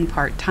working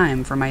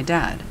part-time for my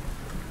dad,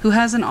 who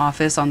has an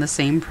office on the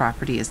same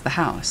property as the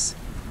house.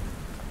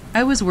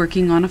 I was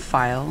working on a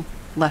file,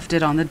 left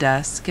it on the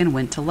desk, and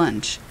went to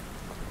lunch.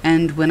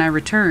 And when I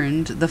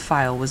returned, the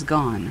file was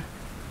gone.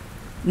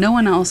 No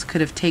one else could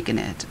have taken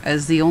it,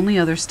 as the only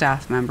other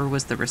staff member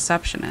was the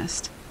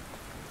receptionist.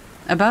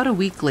 About a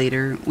week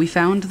later, we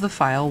found the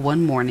file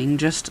one morning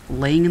just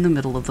laying in the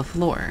middle of the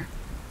floor.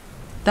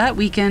 That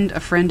weekend, a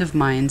friend of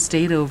mine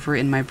stayed over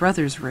in my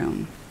brother's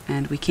room,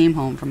 and we came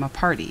home from a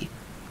party.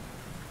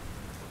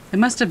 It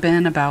must have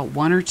been about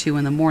 1 or 2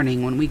 in the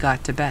morning when we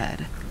got to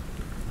bed.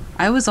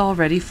 I was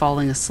already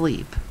falling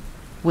asleep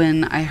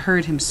when I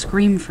heard him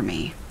scream for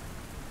me.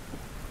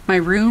 My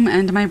room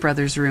and my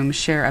brother's room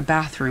share a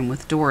bathroom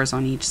with doors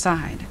on each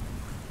side.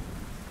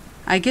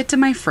 I get to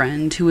my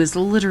friend, who is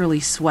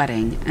literally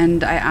sweating,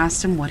 and I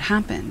asked him what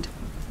happened.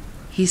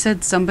 He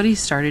said somebody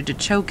started to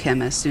choke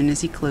him as soon as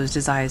he closed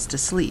his eyes to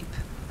sleep,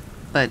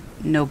 but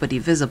nobody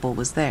visible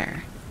was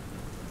there.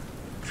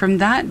 From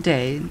that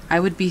day, I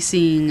would be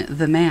seeing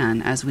the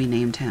man, as we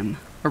named him,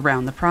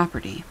 around the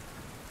property.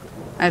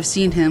 I've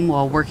seen him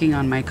while working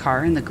on my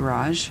car in the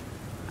garage.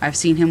 I've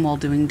seen him while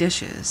doing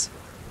dishes.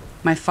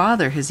 My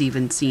father has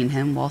even seen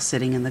him while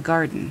sitting in the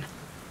garden.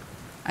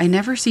 I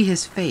never see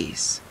his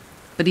face,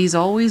 but he's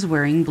always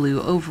wearing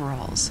blue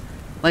overalls,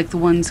 like the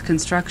ones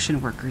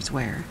construction workers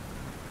wear.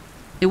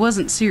 It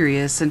wasn't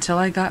serious until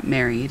I got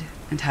married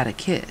and had a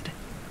kid.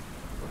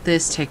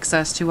 This takes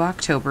us to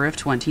October of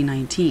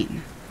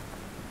 2019.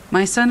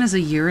 My son is a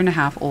year and a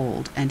half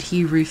old, and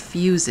he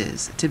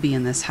refuses to be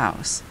in this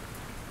house.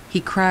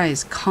 He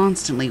cries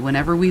constantly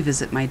whenever we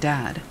visit my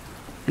dad,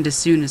 and as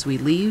soon as we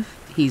leave,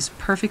 he's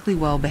perfectly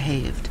well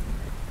behaved.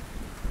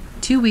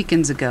 2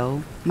 weekends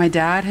ago, my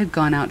dad had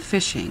gone out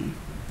fishing.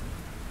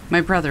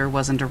 My brother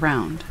wasn't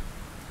around.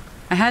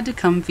 I had to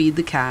come feed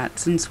the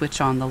cats and switch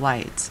on the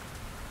lights.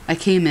 I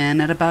came in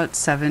at about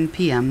 7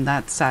 p.m.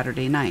 that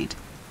Saturday night,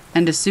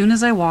 and as soon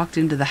as I walked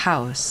into the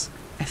house,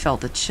 I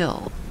felt a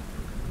chill.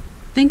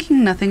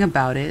 Thinking nothing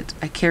about it,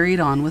 I carried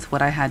on with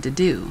what I had to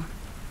do.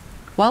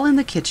 While in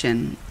the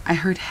kitchen, I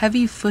heard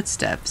heavy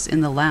footsteps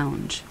in the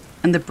lounge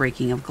and the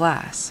breaking of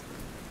glass.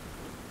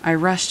 I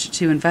rushed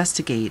to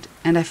investigate,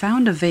 and I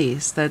found a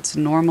vase that's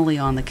normally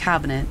on the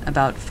cabinet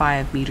about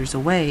 5 meters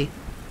away,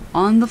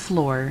 on the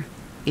floor,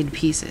 in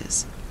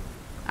pieces.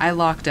 I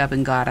locked up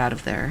and got out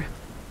of there.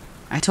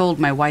 I told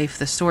my wife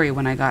the story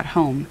when I got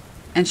home,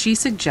 and she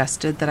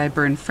suggested that I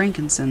burn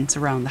frankincense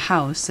around the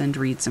house and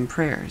read some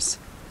prayers.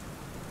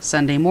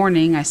 Sunday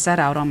morning, I set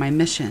out on my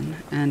mission,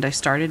 and I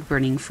started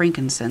burning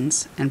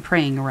frankincense and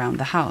praying around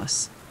the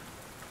house.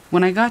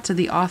 When I got to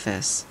the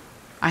office,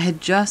 I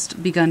had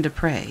just begun to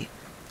pray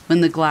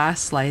when the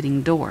glass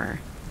sliding door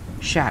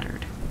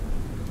shattered.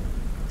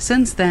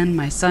 Since then,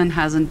 my son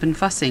hasn't been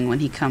fussing when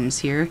he comes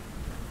here,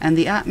 and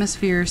the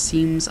atmosphere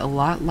seems a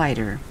lot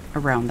lighter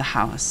around the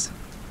house.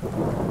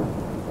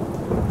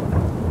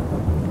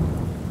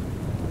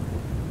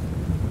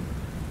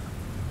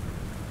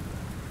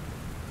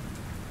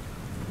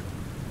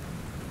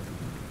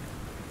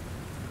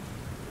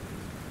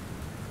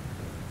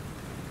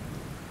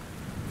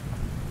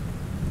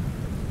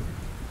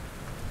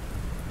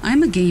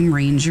 I'm a game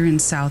ranger in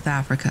South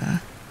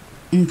Africa,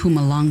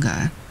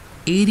 Mpumalanga,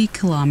 80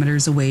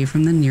 kilometers away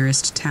from the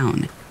nearest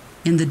town,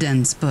 in the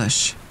dense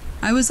bush.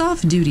 I was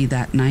off duty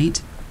that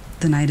night,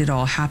 the night it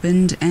all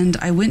happened, and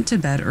I went to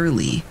bed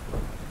early.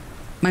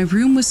 My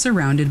room was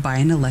surrounded by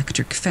an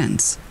electric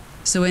fence,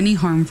 so any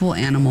harmful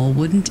animal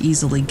wouldn't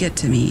easily get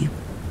to me,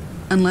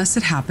 unless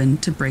it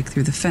happened to break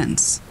through the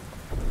fence.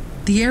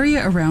 The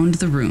area around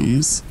the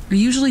rooms are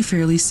usually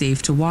fairly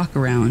safe to walk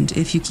around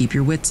if you keep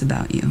your wits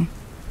about you.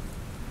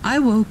 I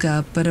woke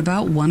up at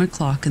about 1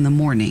 o'clock in the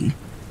morning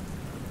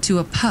to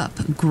a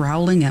pup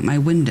growling at my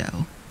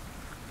window.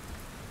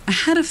 I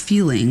had a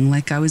feeling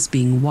like I was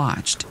being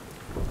watched,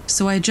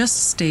 so I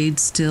just stayed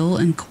still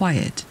and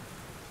quiet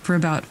for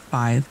about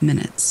 5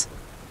 minutes.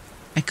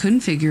 I couldn't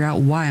figure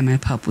out why my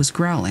pup was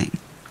growling.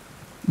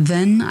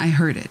 Then I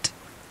heard it.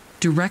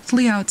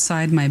 Directly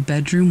outside my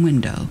bedroom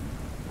window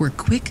were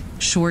quick,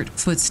 short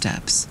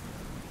footsteps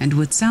and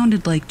what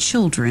sounded like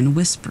children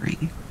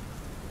whispering.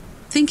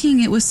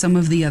 Thinking it was some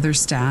of the other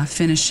staff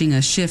finishing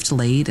a shift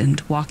late and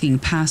walking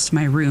past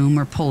my room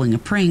or pulling a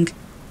prank,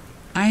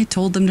 I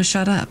told them to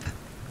shut up.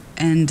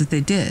 And they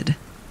did.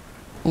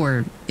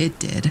 Or it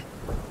did.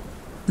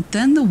 But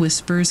then the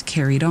whispers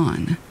carried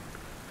on,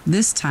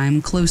 this time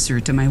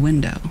closer to my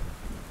window.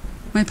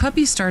 My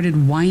puppy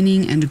started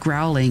whining and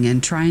growling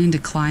and trying to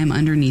climb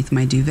underneath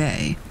my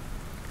duvet.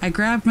 I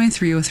grabbed my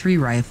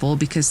 .303 rifle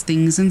because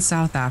things in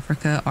South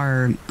Africa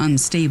are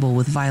unstable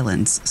with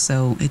violence,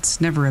 so it's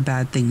never a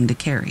bad thing to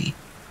carry.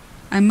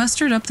 I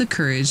mustered up the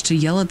courage to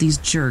yell at these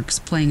jerks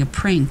playing a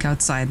prank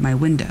outside my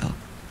window.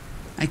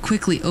 I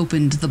quickly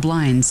opened the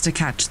blinds to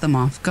catch them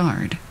off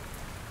guard.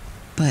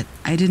 But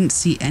I didn't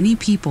see any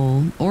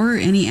people or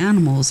any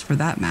animals for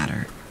that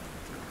matter.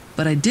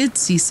 But I did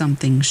see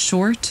something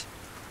short,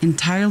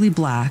 entirely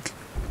black,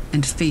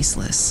 and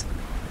faceless.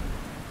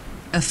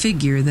 A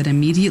figure that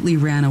immediately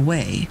ran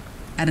away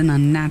at an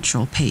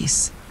unnatural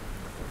pace.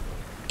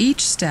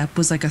 Each step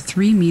was like a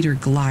 3-meter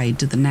glide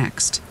to the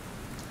next.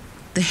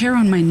 The hair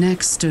on my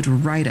neck stood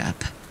right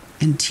up,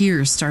 and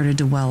tears started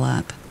to well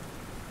up.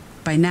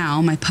 By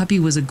now, my puppy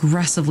was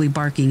aggressively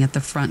barking at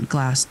the front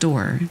glass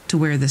door to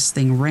where this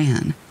thing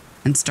ran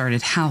and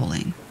started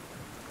howling.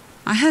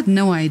 I had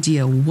no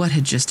idea what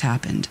had just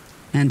happened,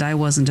 and I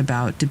wasn't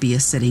about to be a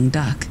sitting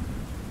duck.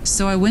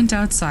 So I went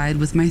outside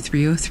with my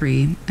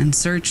 .303 and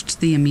searched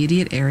the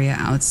immediate area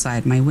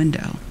outside my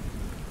window.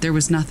 There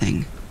was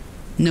nothing.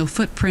 No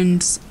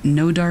footprints,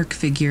 no dark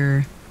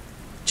figure,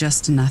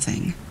 just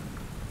nothing.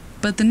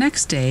 But the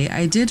next day,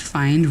 I did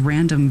find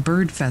random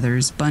bird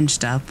feathers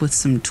bunched up with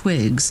some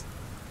twigs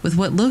with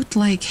what looked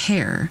like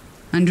hair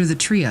under the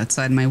tree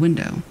outside my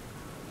window.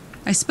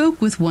 I spoke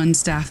with one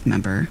staff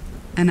member,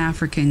 an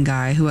African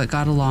guy who I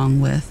got along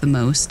with the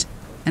most,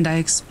 and I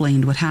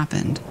explained what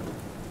happened.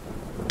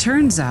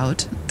 Turns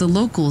out, the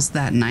locals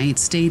that night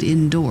stayed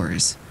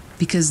indoors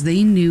because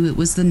they knew it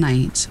was the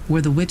night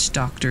where the witch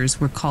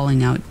doctors were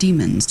calling out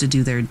demons to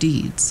do their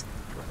deeds.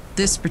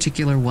 This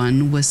particular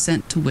one was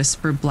sent to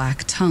whisper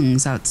black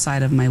tongues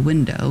outside of my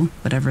window,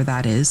 whatever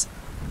that is,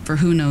 for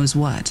who knows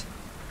what.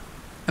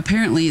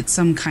 Apparently it's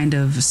some kind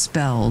of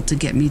spell to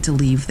get me to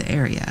leave the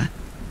area.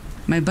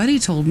 My buddy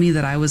told me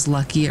that I was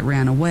lucky it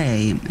ran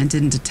away and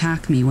didn't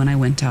attack me when I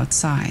went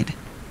outside.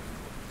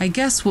 I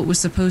guess what was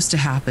supposed to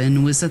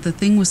happen was that the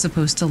thing was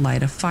supposed to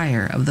light a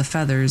fire of the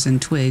feathers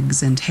and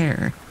twigs and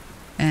hair,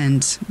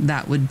 and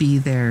that would be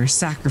their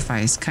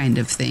sacrifice kind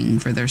of thing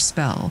for their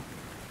spell.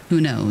 Who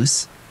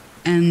knows?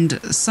 And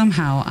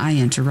somehow I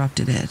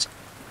interrupted it.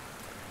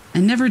 I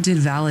never did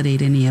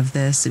validate any of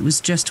this, it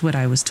was just what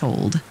I was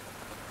told.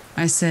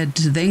 I said,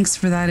 "Thanks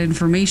for that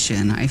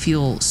information, I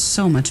feel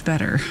so much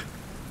better."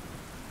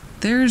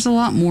 There's a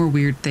lot more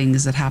weird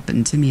things that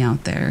happened to me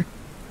out there,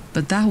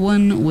 but that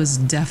one was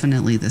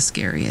definitely the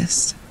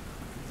scariest.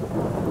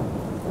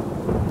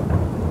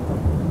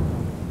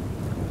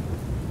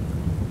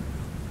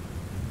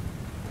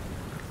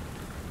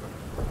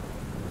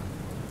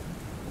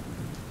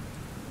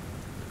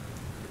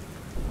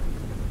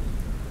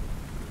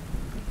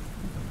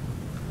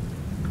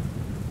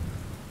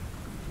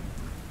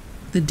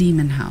 The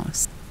Demon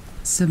House,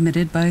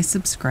 submitted by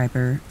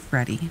subscriber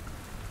Freddie.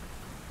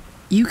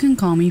 You can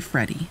call me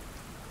Freddie.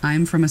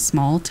 I'm from a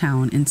small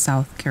town in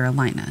South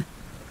Carolina,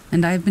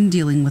 and I've been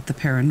dealing with the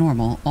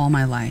paranormal all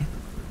my life.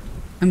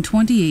 I'm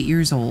 28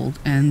 years old,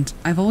 and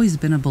I've always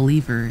been a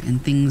believer in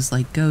things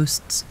like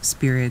ghosts,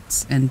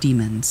 spirits, and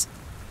demons,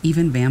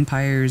 even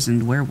vampires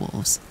and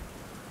werewolves.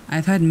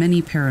 I've had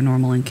many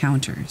paranormal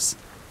encounters.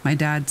 My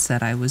dad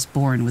said I was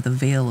born with a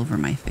veil over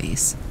my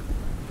face.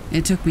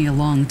 It took me a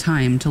long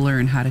time to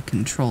learn how to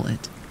control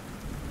it.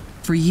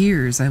 For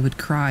years, I would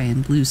cry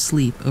and lose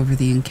sleep over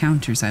the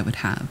encounters I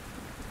would have.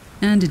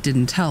 And it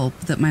didn't help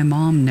that my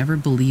mom never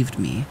believed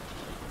me.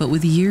 But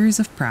with years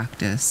of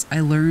practice,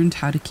 I learned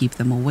how to keep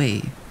them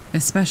away,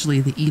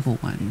 especially the evil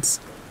ones,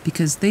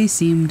 because they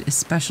seemed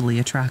especially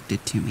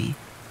attracted to me.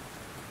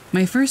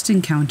 My first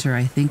encounter,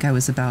 I think I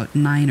was about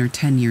 9 or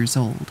 10 years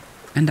old,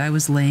 and I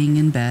was laying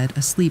in bed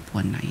asleep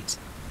one night.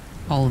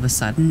 All of a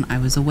sudden, I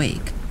was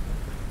awake.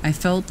 I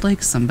felt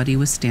like somebody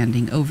was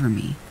standing over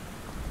me.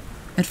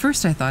 At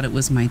first I thought it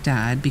was my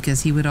dad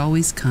because he would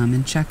always come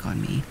and check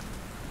on me.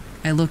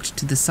 I looked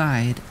to the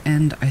side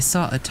and I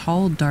saw a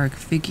tall, dark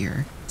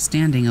figure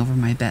standing over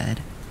my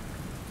bed.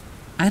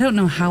 I don't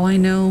know how I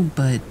know,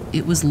 but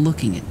it was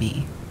looking at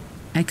me.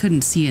 I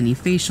couldn't see any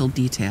facial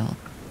detail,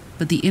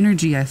 but the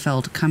energy I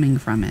felt coming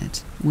from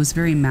it was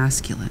very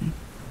masculine.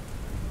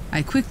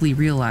 I quickly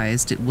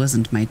realized it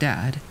wasn't my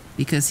dad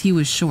because he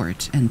was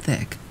short and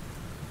thick.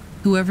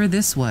 Whoever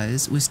this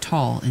was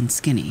tall and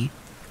skinny.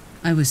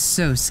 I was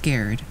so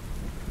scared,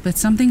 but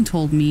something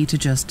told me to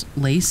just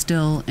lay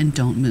still and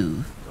don't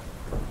move.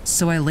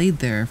 So I laid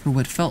there for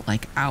what felt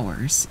like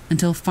hours,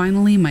 until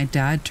finally my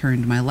dad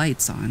turned my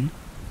lights on.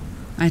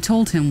 I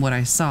told him what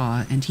I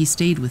saw, and he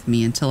stayed with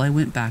me until I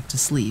went back to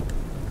sleep.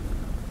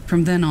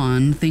 From then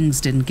on, things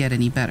didn't get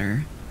any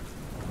better.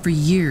 For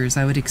years,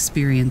 I would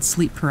experience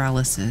sleep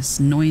paralysis,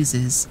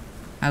 noises.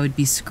 I would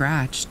be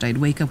scratched, I'd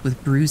wake up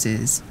with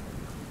bruises.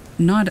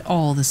 Not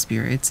all the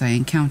spirits I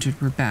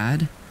encountered were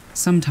bad.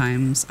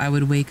 Sometimes I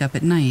would wake up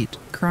at night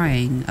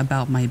crying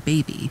about my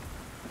baby,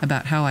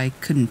 about how I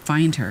couldn't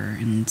find her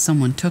and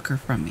someone took her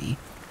from me.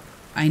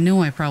 I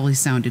know I probably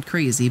sounded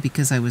crazy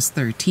because I was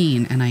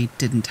 13 and I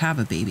didn't have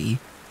a baby.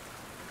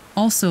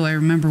 Also, I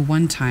remember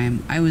one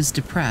time I was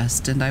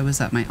depressed and I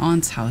was at my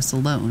aunt's house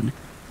alone.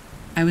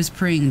 I was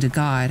praying to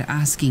God,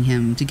 asking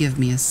him to give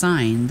me a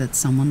sign that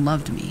someone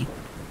loved me.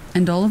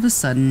 And all of a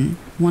sudden,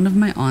 one of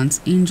my aunt's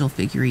angel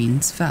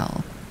figurines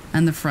fell,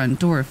 and the front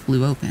door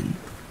flew open.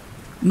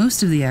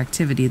 Most of the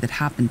activity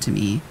that happened to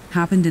me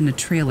happened in a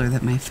trailer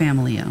that my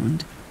family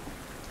owned.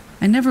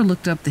 I never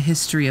looked up the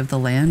history of the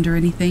land or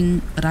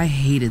anything, but I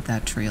hated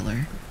that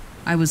trailer.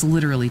 I was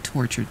literally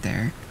tortured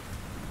there.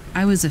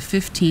 I was a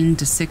 15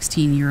 to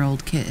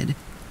 16-year-old kid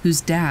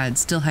whose dad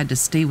still had to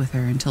stay with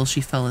her until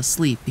she fell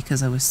asleep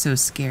because I was so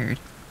scared.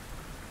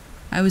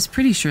 I was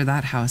pretty sure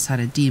that house had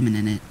a demon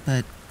in it,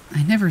 but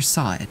I never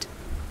saw it,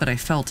 but I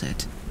felt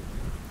it.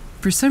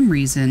 For some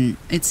reason,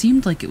 it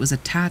seemed like it was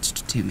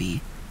attached to me.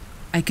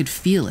 I could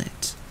feel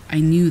it. I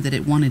knew that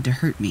it wanted to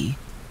hurt me.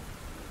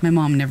 My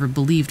mom never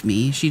believed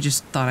me, she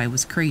just thought I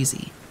was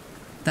crazy.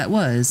 That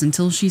was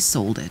until she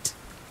sold it.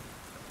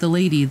 The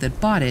lady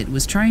that bought it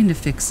was trying to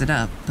fix it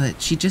up,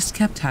 but she just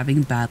kept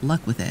having bad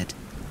luck with it.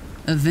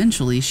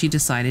 Eventually, she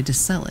decided to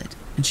sell it,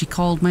 and she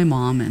called my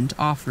mom and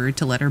offered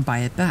to let her buy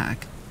it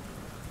back.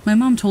 My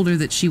mom told her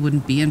that she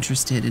wouldn't be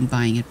interested in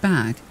buying it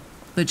back,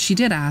 but she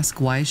did ask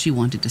why she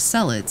wanted to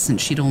sell it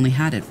since she'd only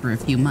had it for a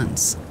few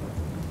months.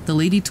 The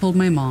lady told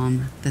my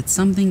mom that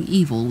something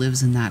evil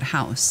lives in that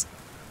house,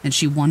 and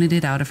she wanted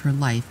it out of her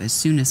life as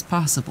soon as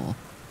possible,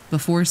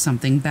 before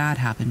something bad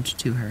happened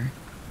to her.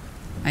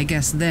 I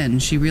guess then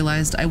she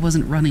realized I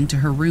wasn't running to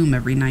her room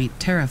every night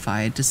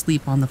terrified to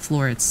sleep on the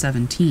floor at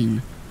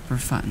 17 for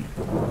fun.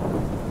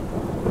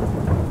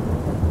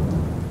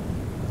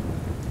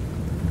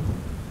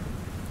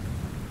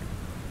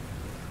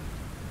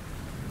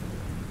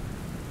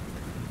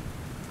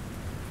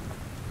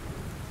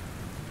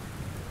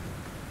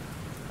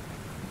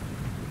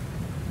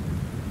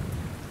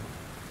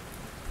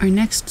 Our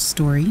next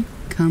story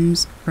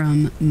comes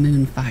from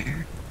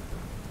Moonfire.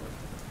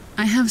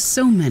 I have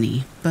so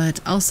many, but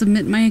I'll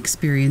submit my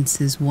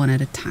experiences one at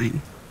a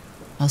time.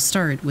 I'll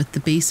start with the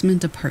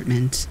basement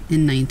apartment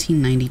in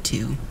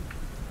 1992.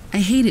 I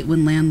hate it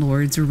when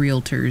landlords or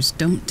realtors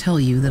don't tell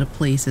you that a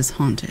place is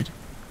haunted.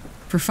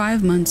 For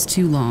 5 months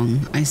too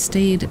long, I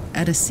stayed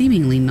at a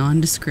seemingly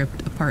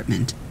nondescript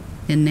apartment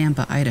in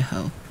Nampa,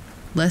 Idaho.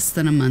 Less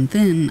than a month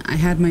in, I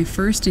had my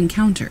first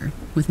encounter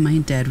with my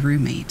dead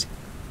roommate.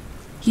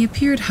 He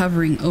appeared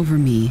hovering over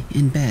me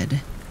in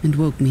bed and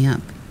woke me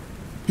up.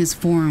 His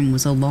form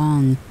was a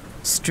long,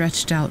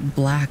 stretched-out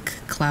black,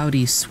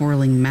 cloudy,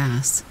 swirling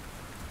mass.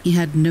 He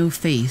had no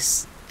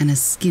face and a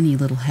skinny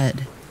little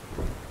head.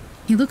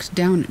 He looked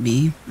down at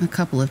me a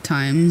couple of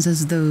times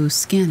as though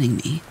scanning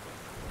me.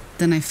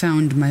 Then I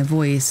found my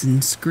voice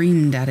and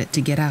screamed at it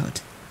to get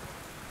out.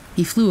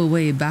 He flew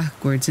away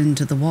backwards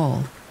into the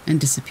wall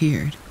and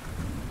disappeared.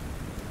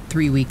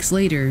 3 weeks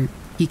later,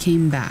 he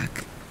came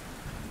back.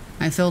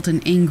 I felt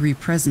an angry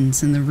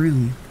presence in the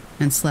room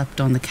and slept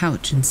on the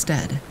couch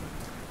instead.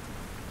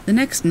 The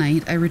next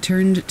night, I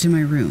returned to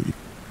my room.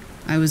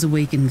 I was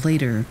awakened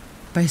later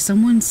by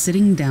someone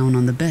sitting down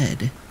on the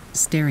bed,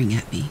 staring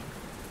at me.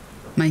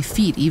 My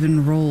feet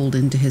even rolled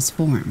into his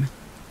form.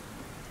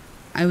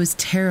 I was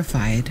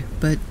terrified,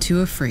 but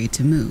too afraid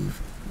to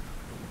move.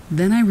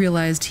 Then I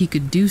realized he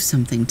could do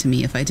something to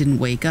me if I didn't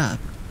wake up.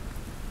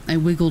 I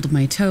wiggled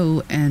my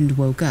toe and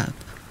woke up.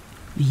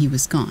 He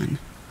was gone.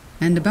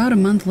 And about a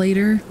month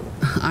later,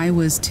 I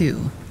was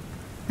too.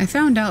 I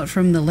found out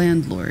from the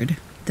landlord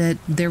that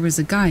there was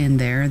a guy in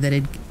there that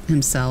had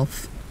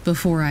himself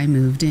before I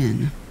moved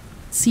in.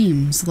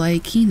 Seems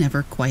like he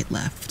never quite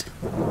left.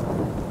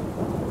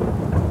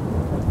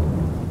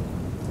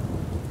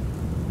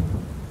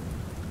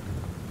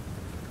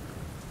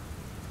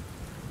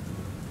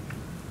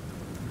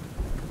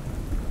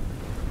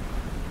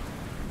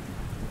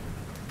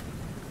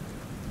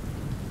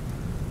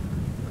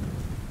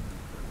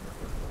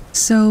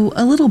 So,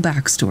 a little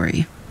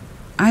backstory.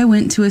 I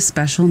went to a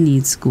special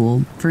needs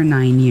school for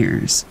 9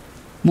 years,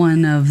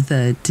 one of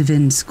the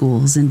Tvin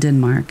schools in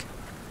Denmark.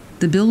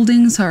 The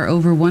buildings are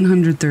over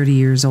 130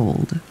 years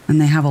old,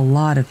 and they have a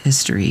lot of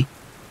history,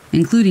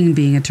 including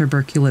being a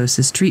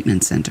tuberculosis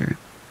treatment center.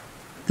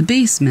 The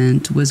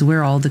basement was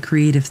where all the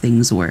creative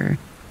things were,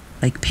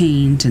 like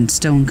paint and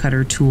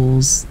stonecutter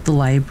tools, the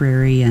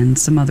library, and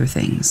some other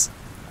things.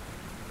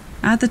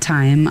 At the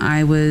time,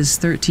 I was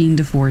 13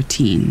 to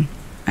 14.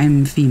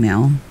 I'm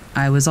female.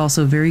 I was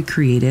also very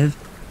creative,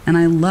 and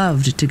I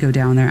loved to go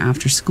down there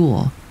after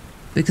school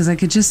because I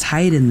could just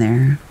hide in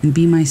there and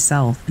be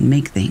myself and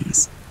make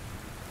things.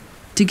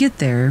 To get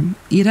there,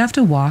 you'd have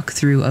to walk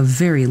through a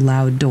very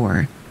loud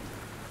door,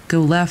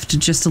 go left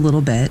just a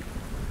little bit,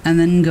 and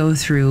then go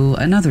through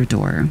another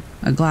door,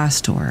 a glass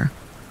door,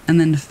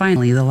 and then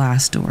finally the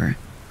last door.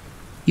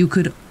 You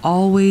could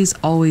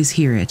always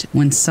hear it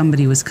when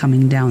somebody was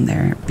coming down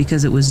there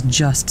because it was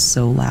just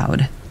so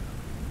loud.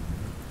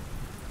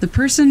 The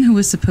person who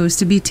was supposed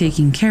to be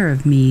taking care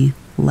of me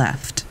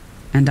left,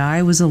 and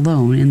I was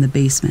alone in the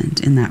basement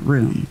in that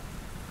room.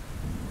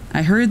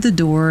 I heard the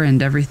door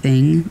and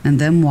everything, and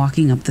them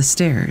walking up the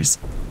stairs.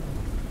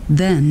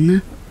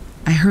 Then,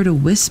 I heard a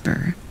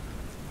whisper.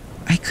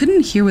 I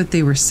couldn't hear what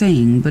they were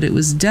saying, but it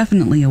was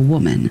definitely a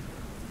woman.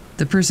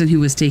 The person who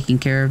was taking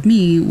care of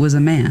me was a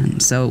man,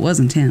 so it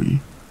wasn't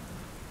him.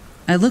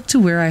 I looked to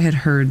where I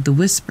had heard the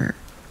whisper,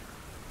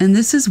 and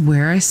this is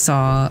where I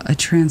saw a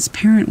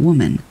transparent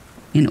woman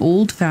in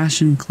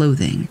old-fashioned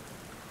clothing.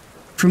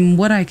 From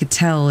what I could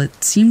tell,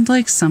 it seemed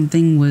like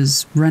something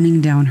was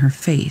running down her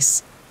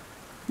face.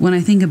 When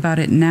I think about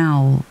it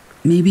now,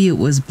 maybe it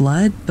was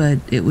blood, but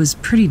it was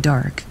pretty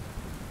dark.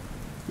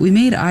 We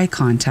made eye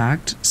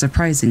contact.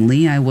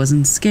 Surprisingly, I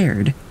wasn't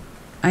scared.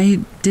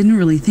 I didn't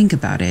really think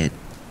about it.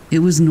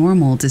 It was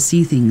normal to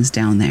see things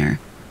down there,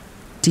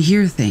 to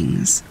hear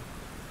things.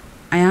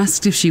 I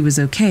asked if she was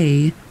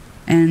okay,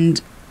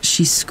 and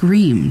she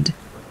screamed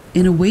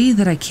in a way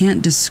that I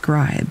can't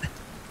describe.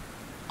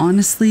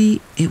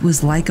 Honestly, it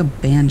was like a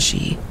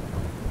banshee.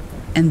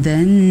 And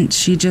then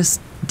she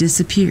just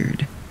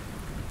disappeared.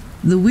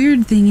 The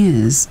weird thing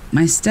is,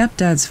 my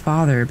stepdad's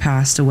father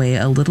passed away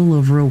a little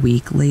over a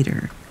week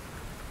later.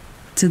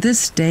 To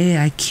this day,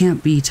 I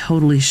can't be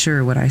totally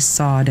sure what I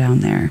saw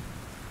down there.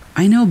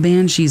 I know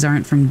banshees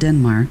aren't from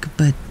Denmark,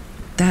 but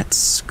that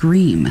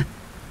scream,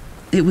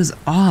 it was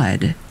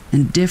odd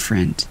and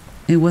different.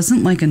 It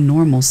wasn't like a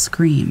normal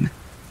scream.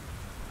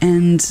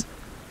 And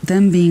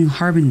them being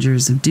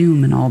harbingers of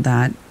doom and all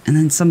that, and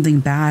then something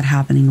bad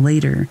happening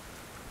later.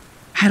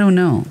 I don't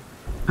know.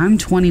 I'm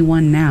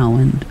 21 now,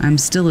 and I'm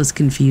still as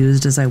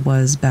confused as I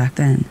was back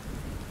then.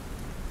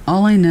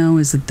 All I know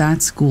is that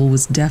that school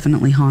was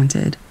definitely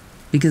haunted,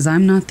 because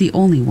I'm not the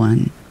only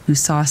one who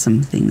saw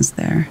some things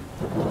there.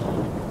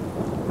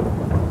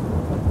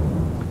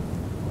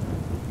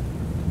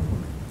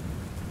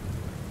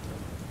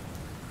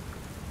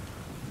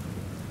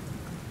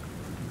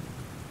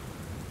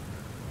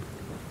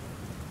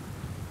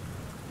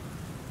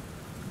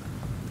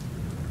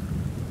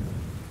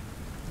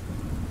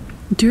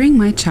 During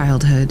my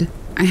childhood,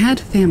 I had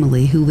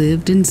family who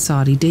lived in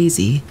Soddy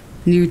Daisy,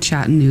 near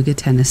Chattanooga,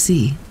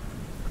 Tennessee.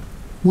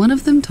 One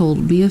of them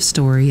told me a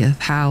story of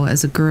how,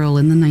 as a girl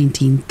in the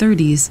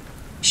 1930s,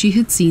 she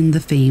had seen the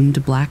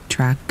famed black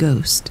track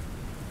ghost.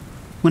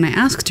 When I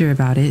asked her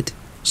about it,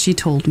 she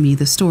told me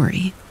the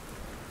story.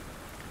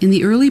 In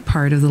the early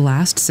part of the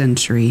last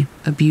century,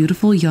 a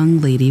beautiful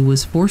young lady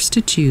was forced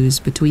to choose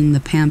between the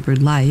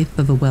pampered life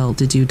of a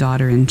well-to-do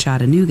daughter in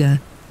Chattanooga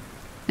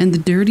and the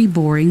dirty,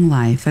 boring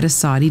life at a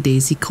Soddy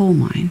Daisy coal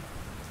mine.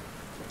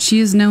 She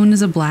is known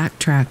as a black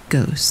track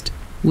ghost,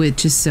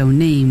 which is so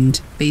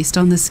named based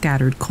on the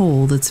scattered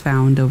coal that's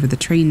found over the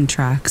train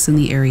tracks in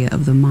the area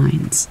of the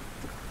mines.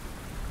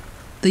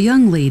 The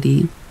young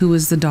lady, who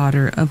was the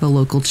daughter of a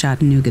local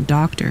Chattanooga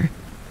doctor,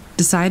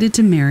 decided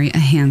to marry a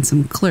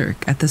handsome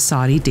clerk at the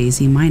Soddy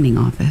Daisy mining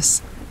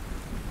office.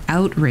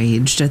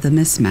 Outraged at the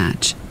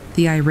mismatch,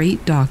 the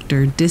irate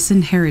doctor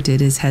disinherited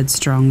his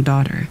headstrong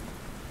daughter.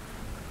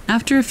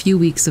 After a few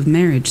weeks of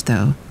marriage,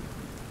 though,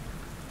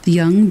 the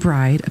young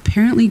bride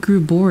apparently grew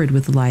bored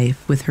with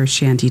life with her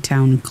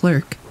shantytown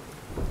clerk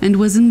and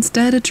was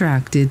instead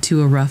attracted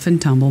to a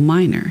rough-and-tumble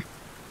miner.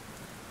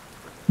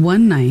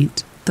 One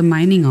night, the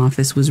mining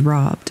office was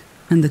robbed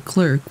and the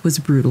clerk was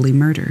brutally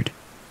murdered.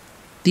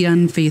 The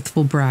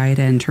unfaithful bride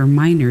and her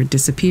miner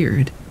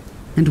disappeared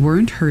and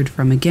weren't heard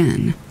from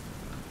again,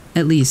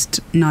 at least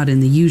not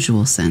in the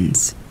usual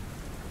sense.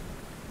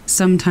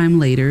 Sometime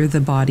later,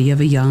 the body of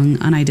a young,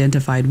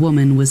 unidentified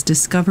woman was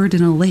discovered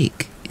in a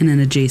lake in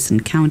an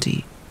adjacent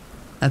county,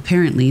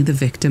 apparently the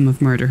victim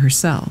of murder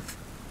herself.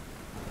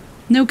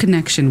 No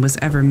connection was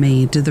ever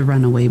made to the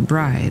runaway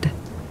bride,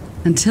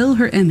 until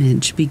her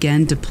image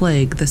began to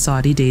plague the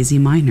Soddy Daisy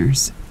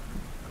miners.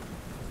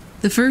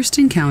 The first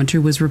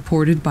encounter was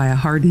reported by a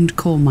hardened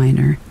coal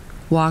miner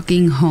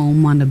walking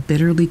home on a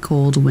bitterly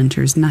cold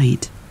winter's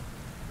night.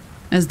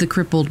 As the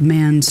crippled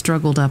man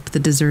struggled up the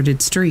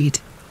deserted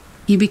street,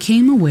 he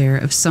became aware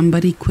of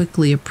somebody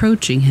quickly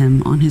approaching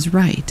him on his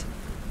right.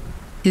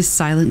 His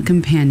silent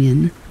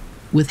companion,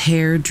 with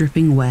hair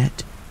dripping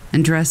wet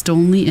and dressed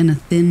only in a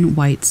thin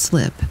white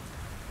slip,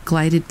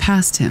 glided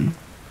past him.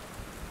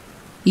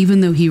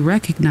 Even though he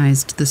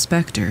recognized the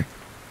specter,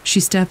 she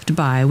stepped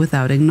by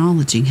without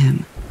acknowledging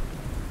him.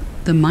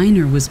 The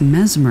miner was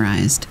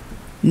mesmerized,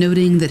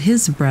 noting that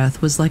his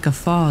breath was like a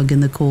fog in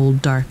the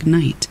cold, dark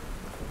night,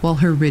 while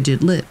her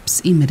rigid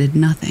lips emitted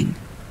nothing.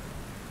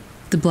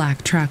 The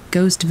black track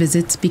ghost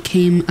visits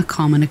became a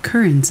common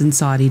occurrence in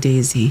Soddy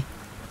Daisy.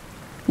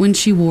 When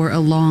she wore a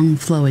long,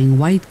 flowing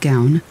white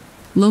gown,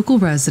 local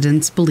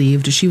residents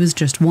believed she was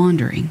just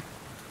wandering.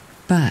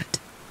 But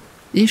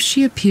if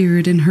she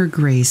appeared in her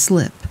gray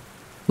slip,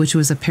 which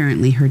was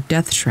apparently her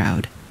death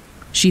shroud,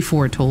 she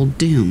foretold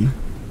doom.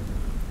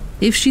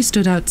 If she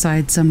stood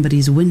outside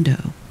somebody's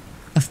window,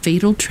 a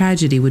fatal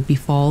tragedy would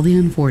befall the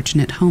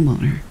unfortunate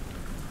homeowner.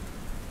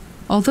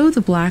 Although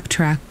the black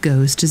track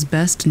ghost is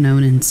best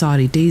known in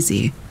Soddy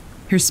Daisy,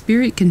 her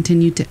spirit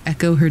continued to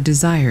echo her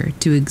desire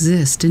to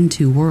exist in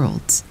two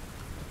worlds.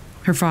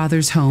 Her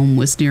father's home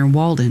was near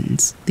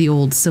Walden's, the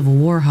old Civil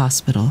War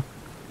hospital,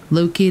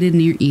 located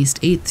near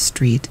East 8th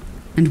Street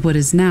and what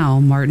is now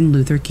Martin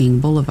Luther King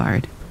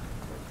Boulevard.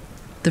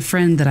 The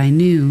friend that I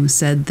knew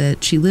said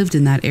that she lived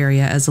in that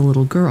area as a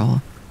little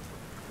girl.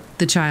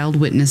 The child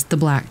witnessed the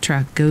black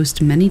track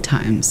ghost many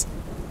times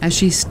as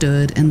she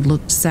stood and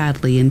looked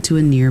sadly into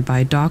a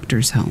nearby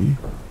doctor's home.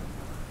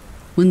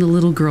 When the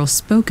little girl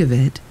spoke of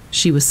it,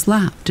 she was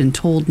slapped and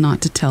told not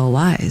to tell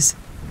lies,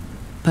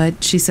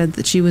 but she said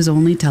that she was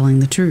only telling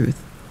the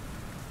truth.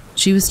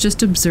 She was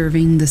just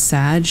observing the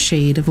sad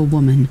shade of a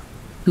woman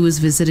who was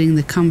visiting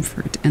the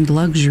comfort and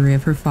luxury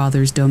of her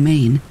father's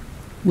domain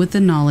with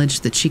the knowledge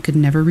that she could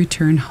never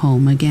return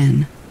home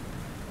again.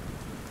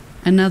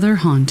 Another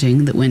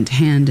haunting that went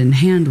hand in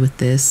hand with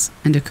this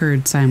and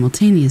occurred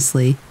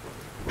simultaneously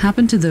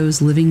happened to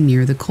those living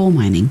near the coal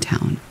mining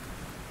town.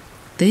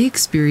 They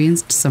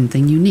experienced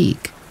something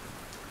unique.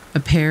 A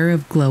pair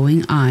of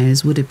glowing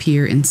eyes would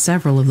appear in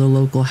several of the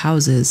local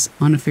houses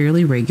on a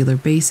fairly regular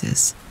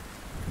basis.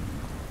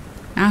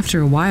 After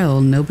a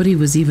while, nobody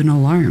was even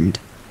alarmed.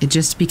 It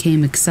just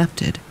became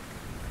accepted.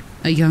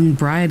 A young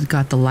bride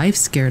got the life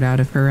scared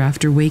out of her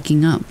after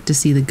waking up to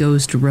see the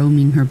ghost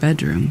roaming her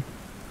bedroom.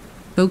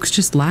 Folks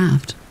just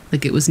laughed,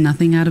 like it was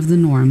nothing out of the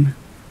norm.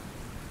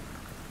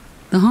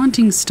 The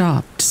haunting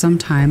stopped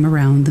sometime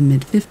around the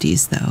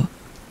mid-50s, though,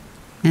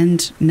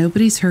 and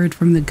nobody's heard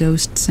from the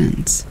ghost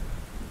since,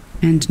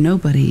 and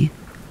nobody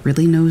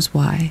really knows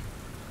why.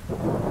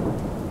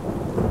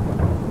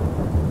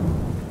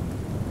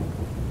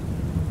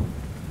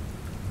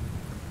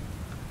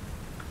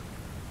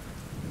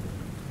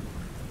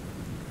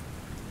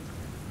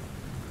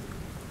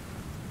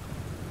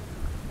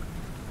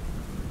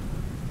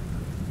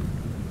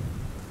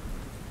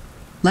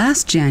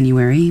 Last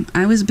January,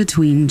 I was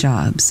between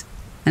jobs,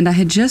 and I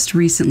had just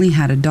recently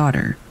had a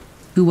daughter,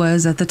 who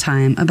was at the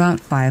time about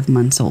 5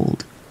 months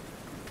old.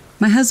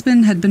 My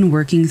husband had been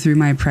working through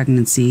my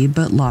pregnancy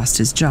but lost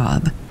his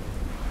job.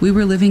 We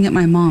were living at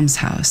my mom's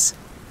house.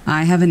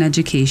 I have an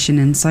education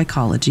in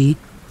psychology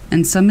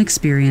and some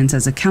experience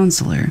as a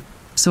counselor,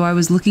 so I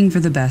was looking for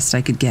the best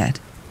I could get.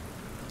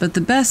 But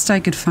the best I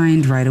could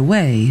find right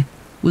away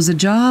was a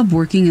job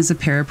working as a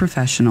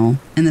paraprofessional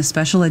in the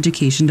special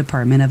education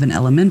department of an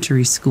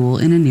elementary school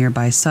in a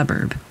nearby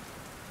suburb.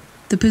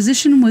 The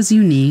position was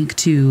unique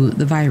to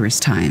the virus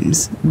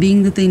times,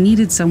 being that they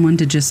needed someone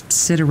to just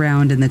sit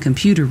around in the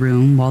computer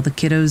room while the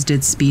kiddos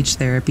did speech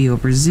therapy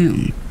over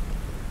Zoom.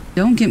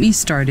 Don't get me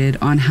started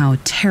on how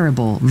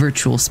terrible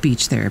virtual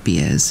speech therapy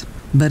is,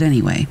 but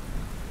anyway,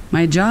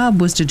 my job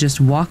was to just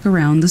walk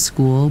around the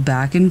school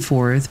back and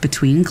forth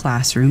between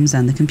classrooms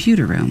and the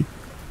computer room,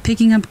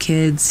 picking up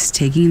kids,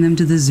 taking them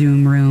to the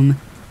Zoom room,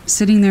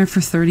 sitting there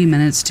for 30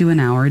 minutes to an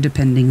hour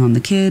depending on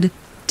the kid,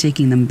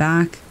 taking them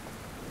back,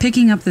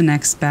 picking up the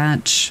next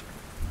batch.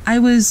 I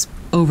was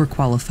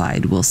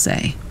overqualified, we'll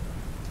say.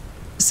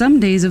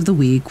 Some days of the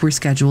week were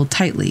scheduled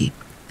tightly,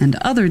 and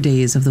other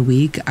days of the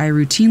week I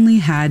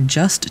routinely had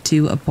just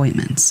 2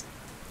 appointments.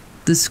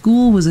 The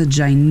school was a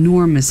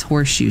ginormous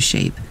horseshoe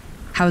shape,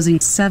 housing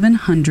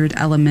 700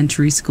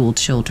 elementary school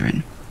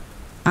children.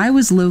 I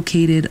was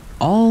located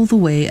all the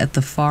way at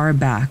the far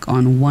back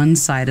on one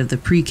side of the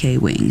pre-K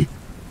wing.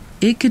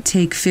 It could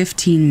take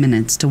 15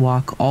 minutes to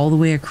walk all the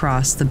way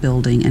across the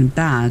building and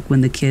back when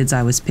the kids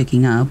I was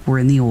picking up were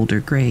in the older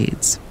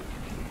grades.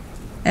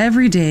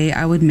 Every day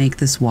I would make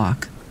this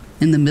walk.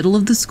 In the middle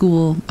of the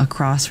school,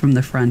 across from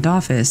the front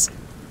office,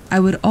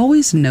 I would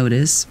always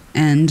notice,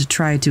 and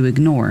try to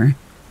ignore,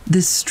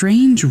 this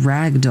strange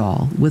rag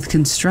doll with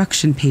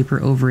construction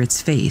paper over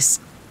its face,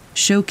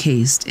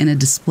 showcased in a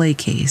display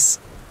case.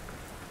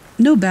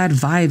 No bad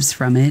vibes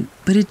from it,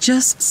 but it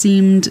just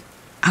seemed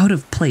out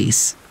of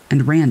place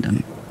and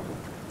random.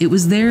 It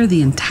was there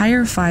the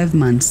entire 5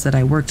 months that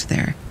I worked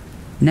there,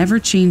 never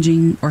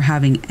changing or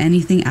having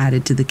anything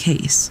added to the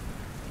case.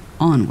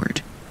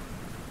 Onward.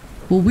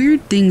 Well,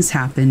 weird things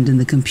happened in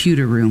the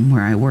computer room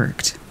where I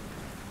worked.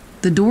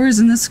 The doors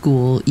in the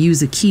school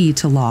use a key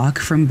to lock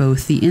from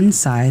both the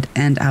inside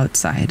and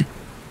outside.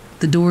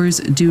 The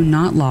doors do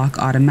not lock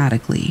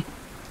automatically.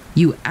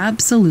 You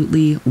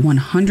absolutely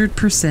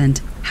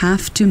 100%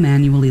 have to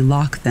manually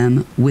lock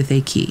them with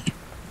a key.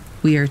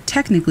 We are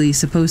technically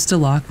supposed to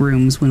lock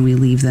rooms when we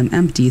leave them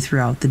empty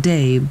throughout the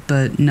day,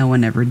 but no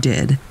one ever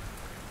did.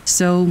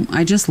 So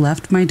I just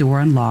left my door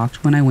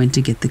unlocked when I went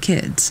to get the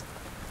kids.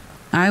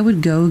 I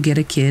would go get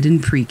a kid in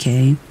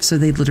pre-K, so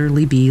they'd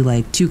literally be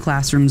like 2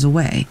 classrooms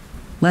away,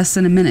 less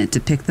than a minute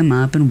to pick them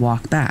up and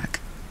walk back.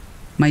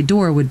 My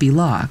door would be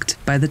locked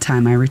by the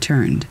time I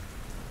returned.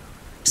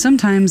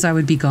 Sometimes I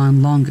would be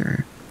gone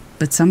longer,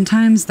 but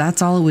sometimes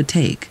that's all it would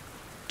take,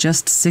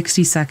 just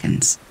 60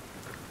 seconds.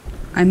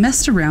 I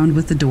messed around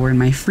with the door in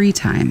my free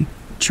time,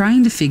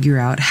 trying to figure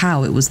out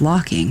how it was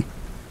locking.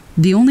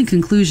 The only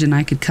conclusion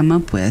I could come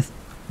up with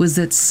was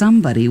that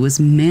somebody was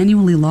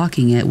manually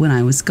locking it when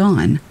I was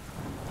gone.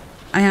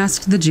 I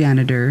asked the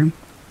janitor,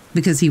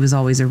 because he was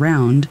always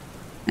around,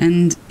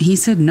 and he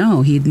said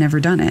no, he'd never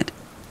done it.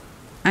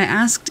 I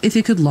asked if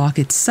it could lock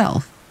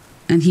itself,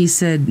 and he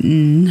said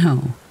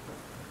no,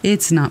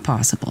 it's not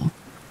possible.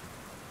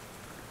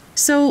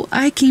 So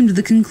I came to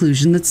the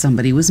conclusion that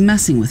somebody was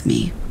messing with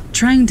me,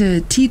 trying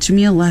to teach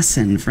me a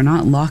lesson for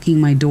not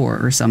locking my door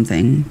or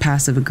something,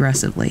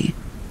 passive-aggressively.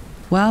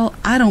 Well,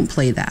 I don't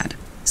play that,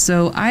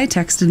 so I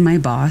texted my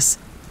boss,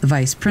 the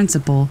vice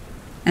principal,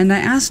 and I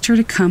asked her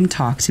to come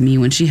talk to me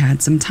when she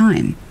had some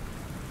time.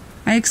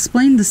 I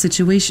explained the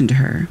situation to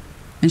her,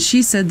 and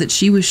she said that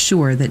she was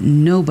sure that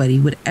nobody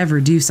would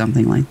ever do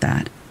something like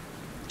that.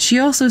 She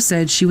also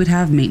said she would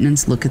have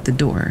maintenance look at the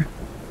door.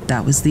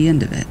 That was the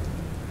end of it.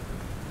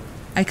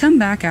 I come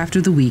back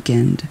after the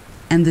weekend,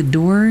 and the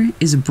door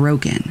is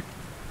broken,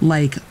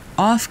 like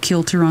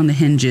off-kilter on the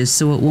hinges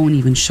so it won't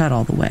even shut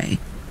all the way.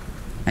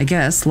 I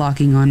guess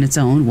locking on its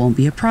own won't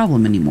be a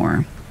problem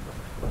anymore.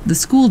 The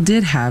school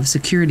did have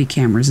security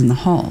cameras in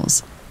the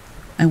halls.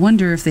 I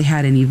wonder if they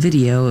had any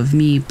video of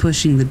me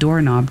pushing the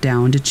doorknob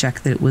down to check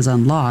that it was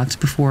unlocked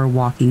before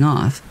walking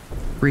off,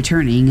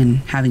 returning and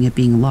having it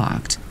being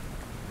locked.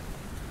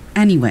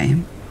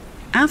 Anyway,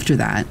 after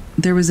that,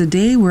 there was a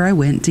day where I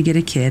went to get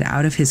a kid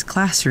out of his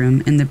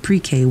classroom in the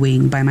pre-K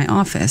wing by my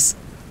office,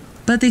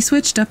 but they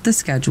switched up the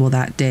schedule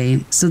that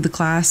day, so the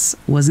class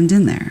wasn't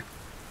in there.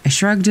 I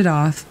shrugged it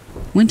off,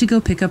 went to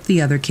go pick up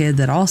the other kid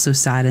that also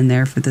sat in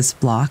there for this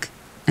block,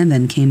 and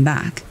then came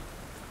back.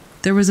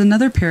 There was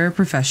another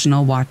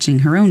paraprofessional watching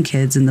her own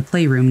kids in the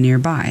playroom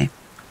nearby,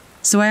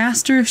 so I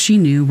asked her if she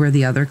knew where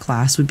the other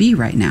class would be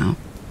right now.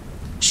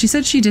 She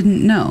said she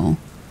didn't know,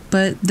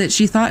 but that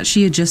she thought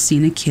she had just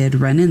seen a kid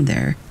run in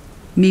there.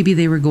 Maybe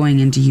they were going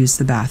in to use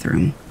the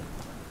bathroom.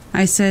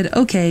 I said,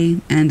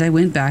 okay, and I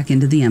went back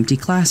into the empty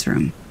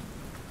classroom.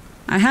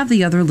 I have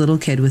the other little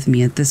kid with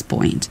me at this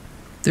point.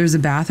 There's a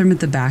bathroom at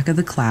the back of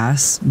the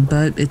class,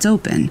 but it's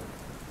open.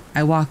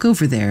 I walk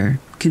over there,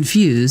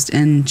 confused,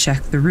 and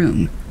check the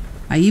room.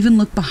 I even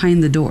look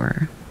behind the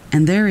door,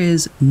 and there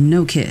is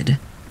no kid.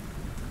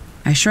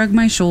 I shrug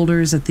my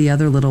shoulders at the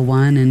other little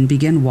one and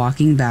begin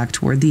walking back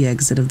toward the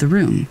exit of the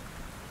room.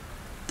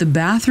 The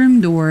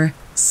bathroom door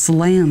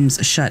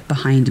slams shut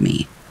behind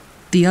me.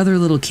 The other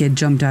little kid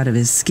jumped out of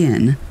his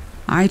skin.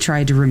 I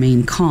tried to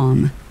remain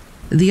calm.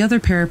 The other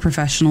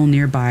paraprofessional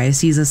nearby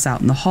sees us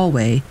out in the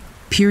hallway,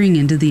 peering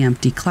into the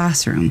empty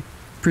classroom,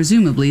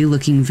 presumably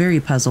looking very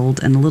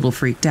puzzled and a little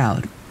freaked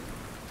out.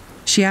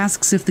 She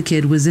asks if the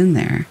kid was in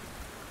there.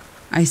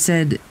 I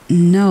said,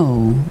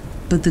 no,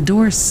 but the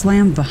door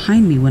slammed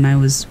behind me when I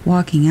was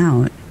walking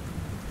out.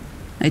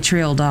 I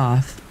trailed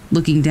off,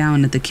 looking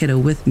down at the kiddo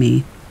with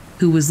me,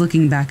 who was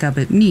looking back up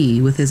at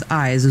me with his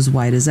eyes as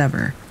wide as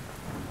ever.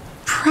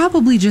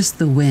 Probably just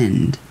the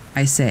wind,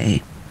 I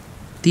say.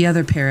 The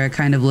other para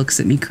kind of looks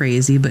at me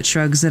crazy but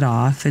shrugs it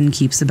off and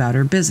keeps about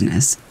her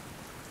business.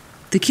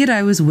 The kid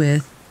I was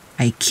with,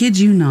 I kid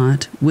you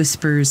not,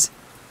 whispers,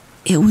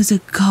 "It was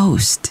a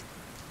ghost."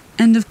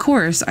 And of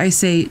course I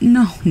say,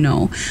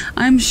 no,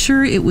 I'm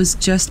sure it was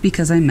just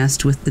because I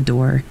messed with the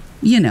door.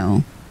 You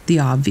know, the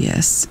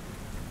obvious.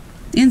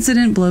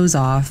 Incident blows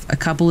off, a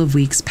couple of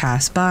weeks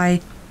pass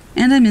by,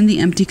 and I'm in the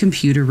empty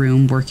computer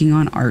room working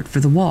on art for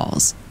the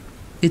walls.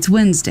 It's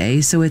Wednesday,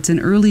 so it's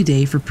an early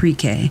day for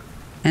pre-K,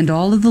 and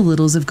all of the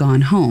littles have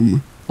gone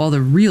home, while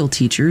the real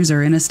teachers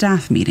are in a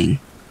staff meeting.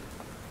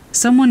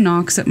 Someone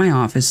knocks at my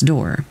office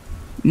door.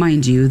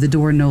 Mind you, the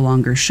door no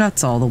longer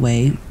shuts all the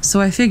way,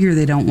 so I figure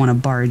they don't want to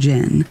barge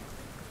in.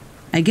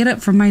 I get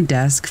up from my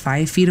desk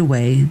 5 feet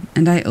away,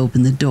 and I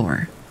open the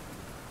door.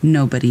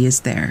 Nobody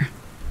is there.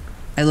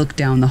 I look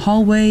down the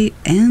hallway,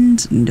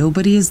 and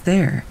nobody is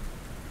there.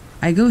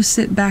 I go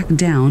sit back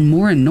down,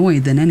 more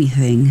annoyed than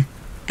anything,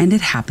 and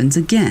it happens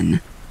again.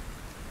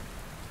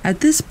 At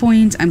this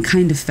point, I'm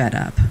kind of fed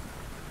up.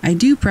 I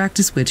do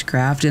practice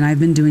witchcraft, and I've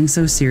been doing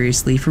so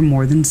seriously for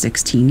more than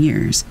 16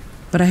 years,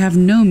 but I have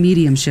no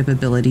mediumship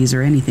abilities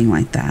or anything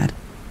like that.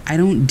 I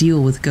don't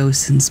deal with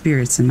ghosts and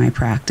spirits in my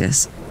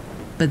practice,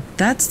 but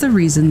that's the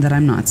reason that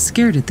I'm not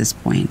scared at this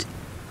point.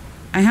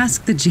 I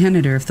ask the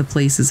janitor if the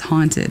place is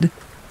haunted.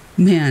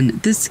 Man,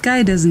 this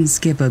guy doesn't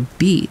skip a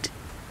beat.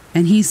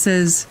 And he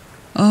says,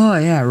 "Oh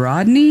yeah,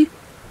 Rodney?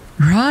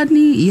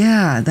 Rodney?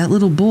 Yeah, that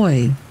little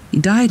boy. He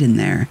died in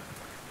there.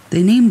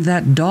 They named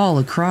that doll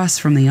across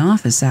from the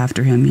office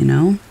after him, you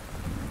know?"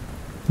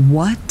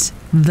 What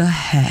the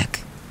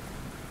heck?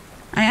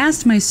 I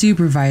asked my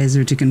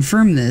supervisor to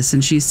confirm this,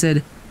 and she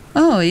said,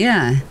 "Oh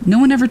yeah, no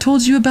one ever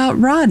told you about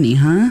Rodney,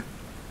 huh?"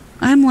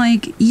 I'm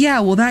like, yeah,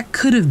 well that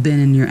could have been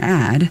in your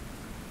ad.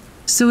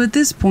 So at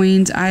this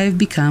point, I've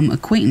become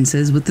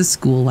acquaintances with the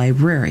school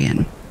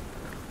librarian.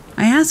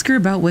 I ask her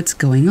about what's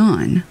going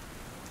on.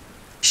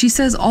 She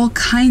says all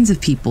kinds of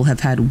people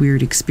have had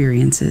weird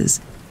experiences.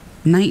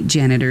 Night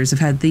janitors have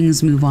had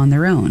things move on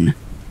their own.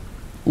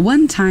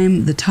 One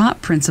time, the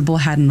top principal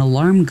had an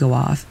alarm go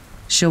off,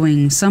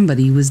 showing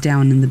somebody was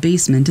down in the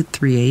basement at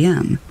 3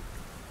 a.m.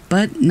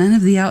 But none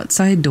of the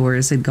outside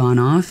doors had gone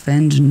off,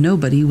 and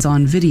nobody was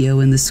on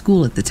video in the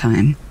school at the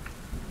time.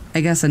 I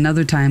guess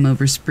another time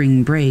over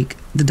spring break,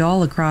 the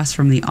doll across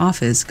from the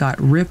office got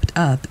ripped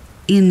up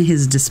in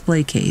his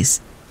display case,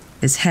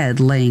 his head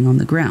laying on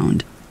the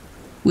ground,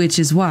 which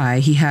is why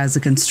he has a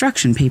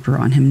construction paper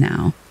on him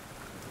now.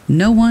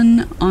 No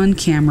one on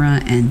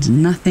camera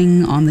and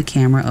nothing on the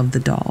camera of the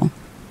doll.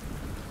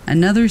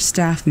 Another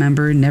staff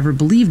member never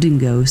believed in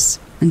ghosts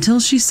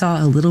until she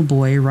saw a little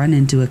boy run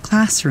into a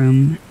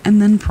classroom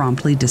and then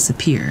promptly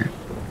disappear.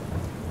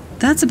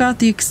 That's about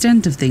the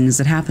extent of things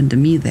that happened to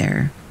me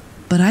there,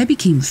 but I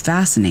became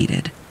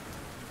fascinated.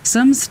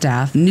 Some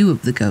staff knew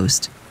of the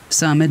ghost,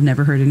 some had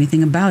never heard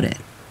anything about it.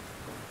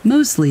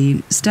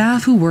 Mostly,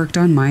 staff who worked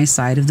on my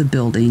side of the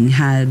building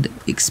had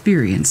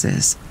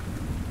experiences.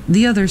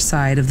 The other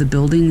side of the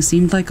building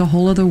seemed like a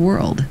whole other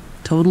world,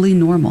 totally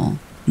normal,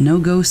 no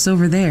ghosts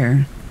over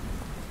there.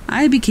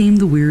 I became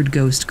the weird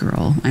ghost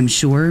girl, I'm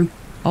sure,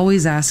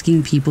 always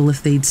asking people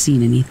if they'd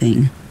seen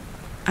anything.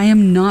 I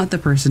am not the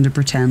person to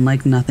pretend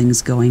like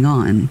nothing's going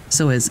on,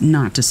 so as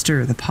not to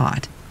stir the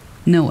pot.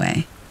 No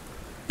way.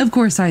 Of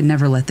course, I'd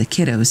never let the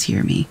kiddos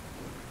hear me.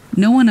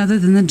 No one other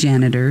than the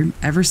janitor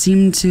ever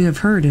seemed to have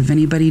heard of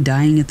anybody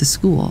dying at the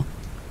school.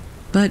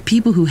 But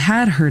people who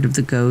had heard of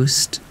the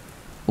ghost,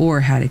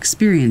 or had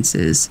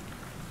experiences,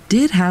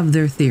 did have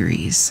their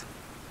theories.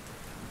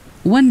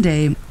 One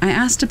day, I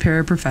asked a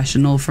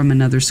paraprofessional from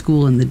another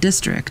school in the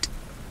district,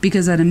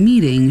 because at a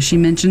meeting she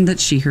mentioned that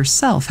she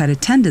herself had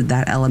attended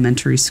that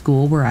elementary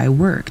school where I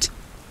worked.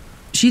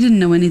 She didn't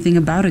know anything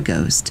about a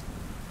ghost,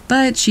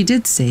 but she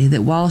did say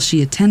that while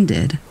she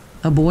attended,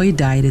 a boy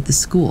died at the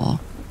school.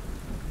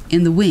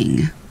 In the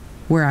wing,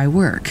 where I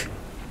work.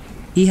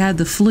 He had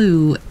the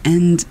flu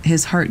and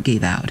his heart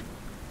gave out.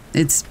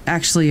 It's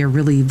actually a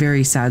really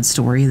very sad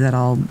story that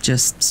I'll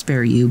just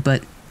spare you,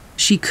 but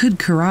she could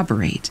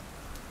corroborate.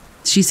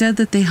 She said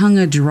that they hung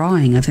a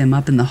drawing of him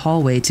up in the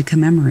hallway to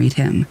commemorate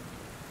him.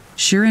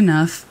 Sure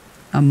enough,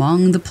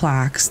 among the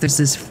plaques, there's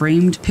this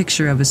framed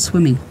picture of a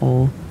swimming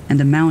hole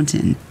and a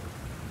mountain,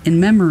 in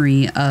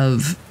memory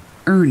of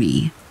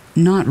Ernie,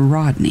 not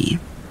Rodney.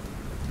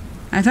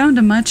 I found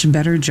a much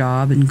better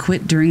job and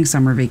quit during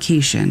summer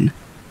vacation,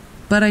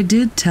 but I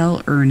did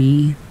tell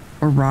Ernie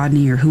or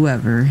Rodney or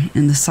whoever,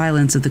 in the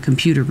silence of the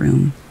computer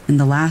room in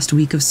the last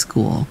week of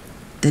school,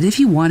 that if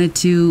he wanted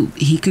to,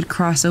 he could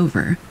cross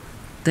over,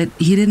 that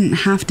he didn't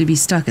have to be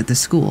stuck at the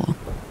school.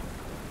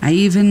 I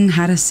even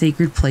had a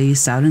sacred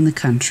place out in the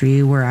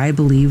country where I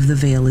believe the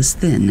veil is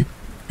thin,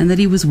 and that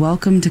he was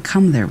welcome to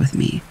come there with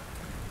me.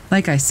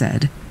 Like I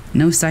said,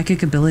 no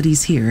psychic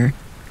abilities here,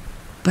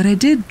 but I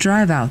did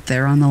drive out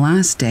there on the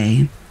last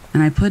day,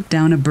 and I put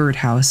down a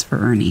birdhouse for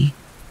Ernie.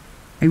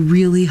 I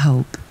really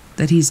hope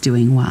that he's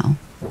doing well.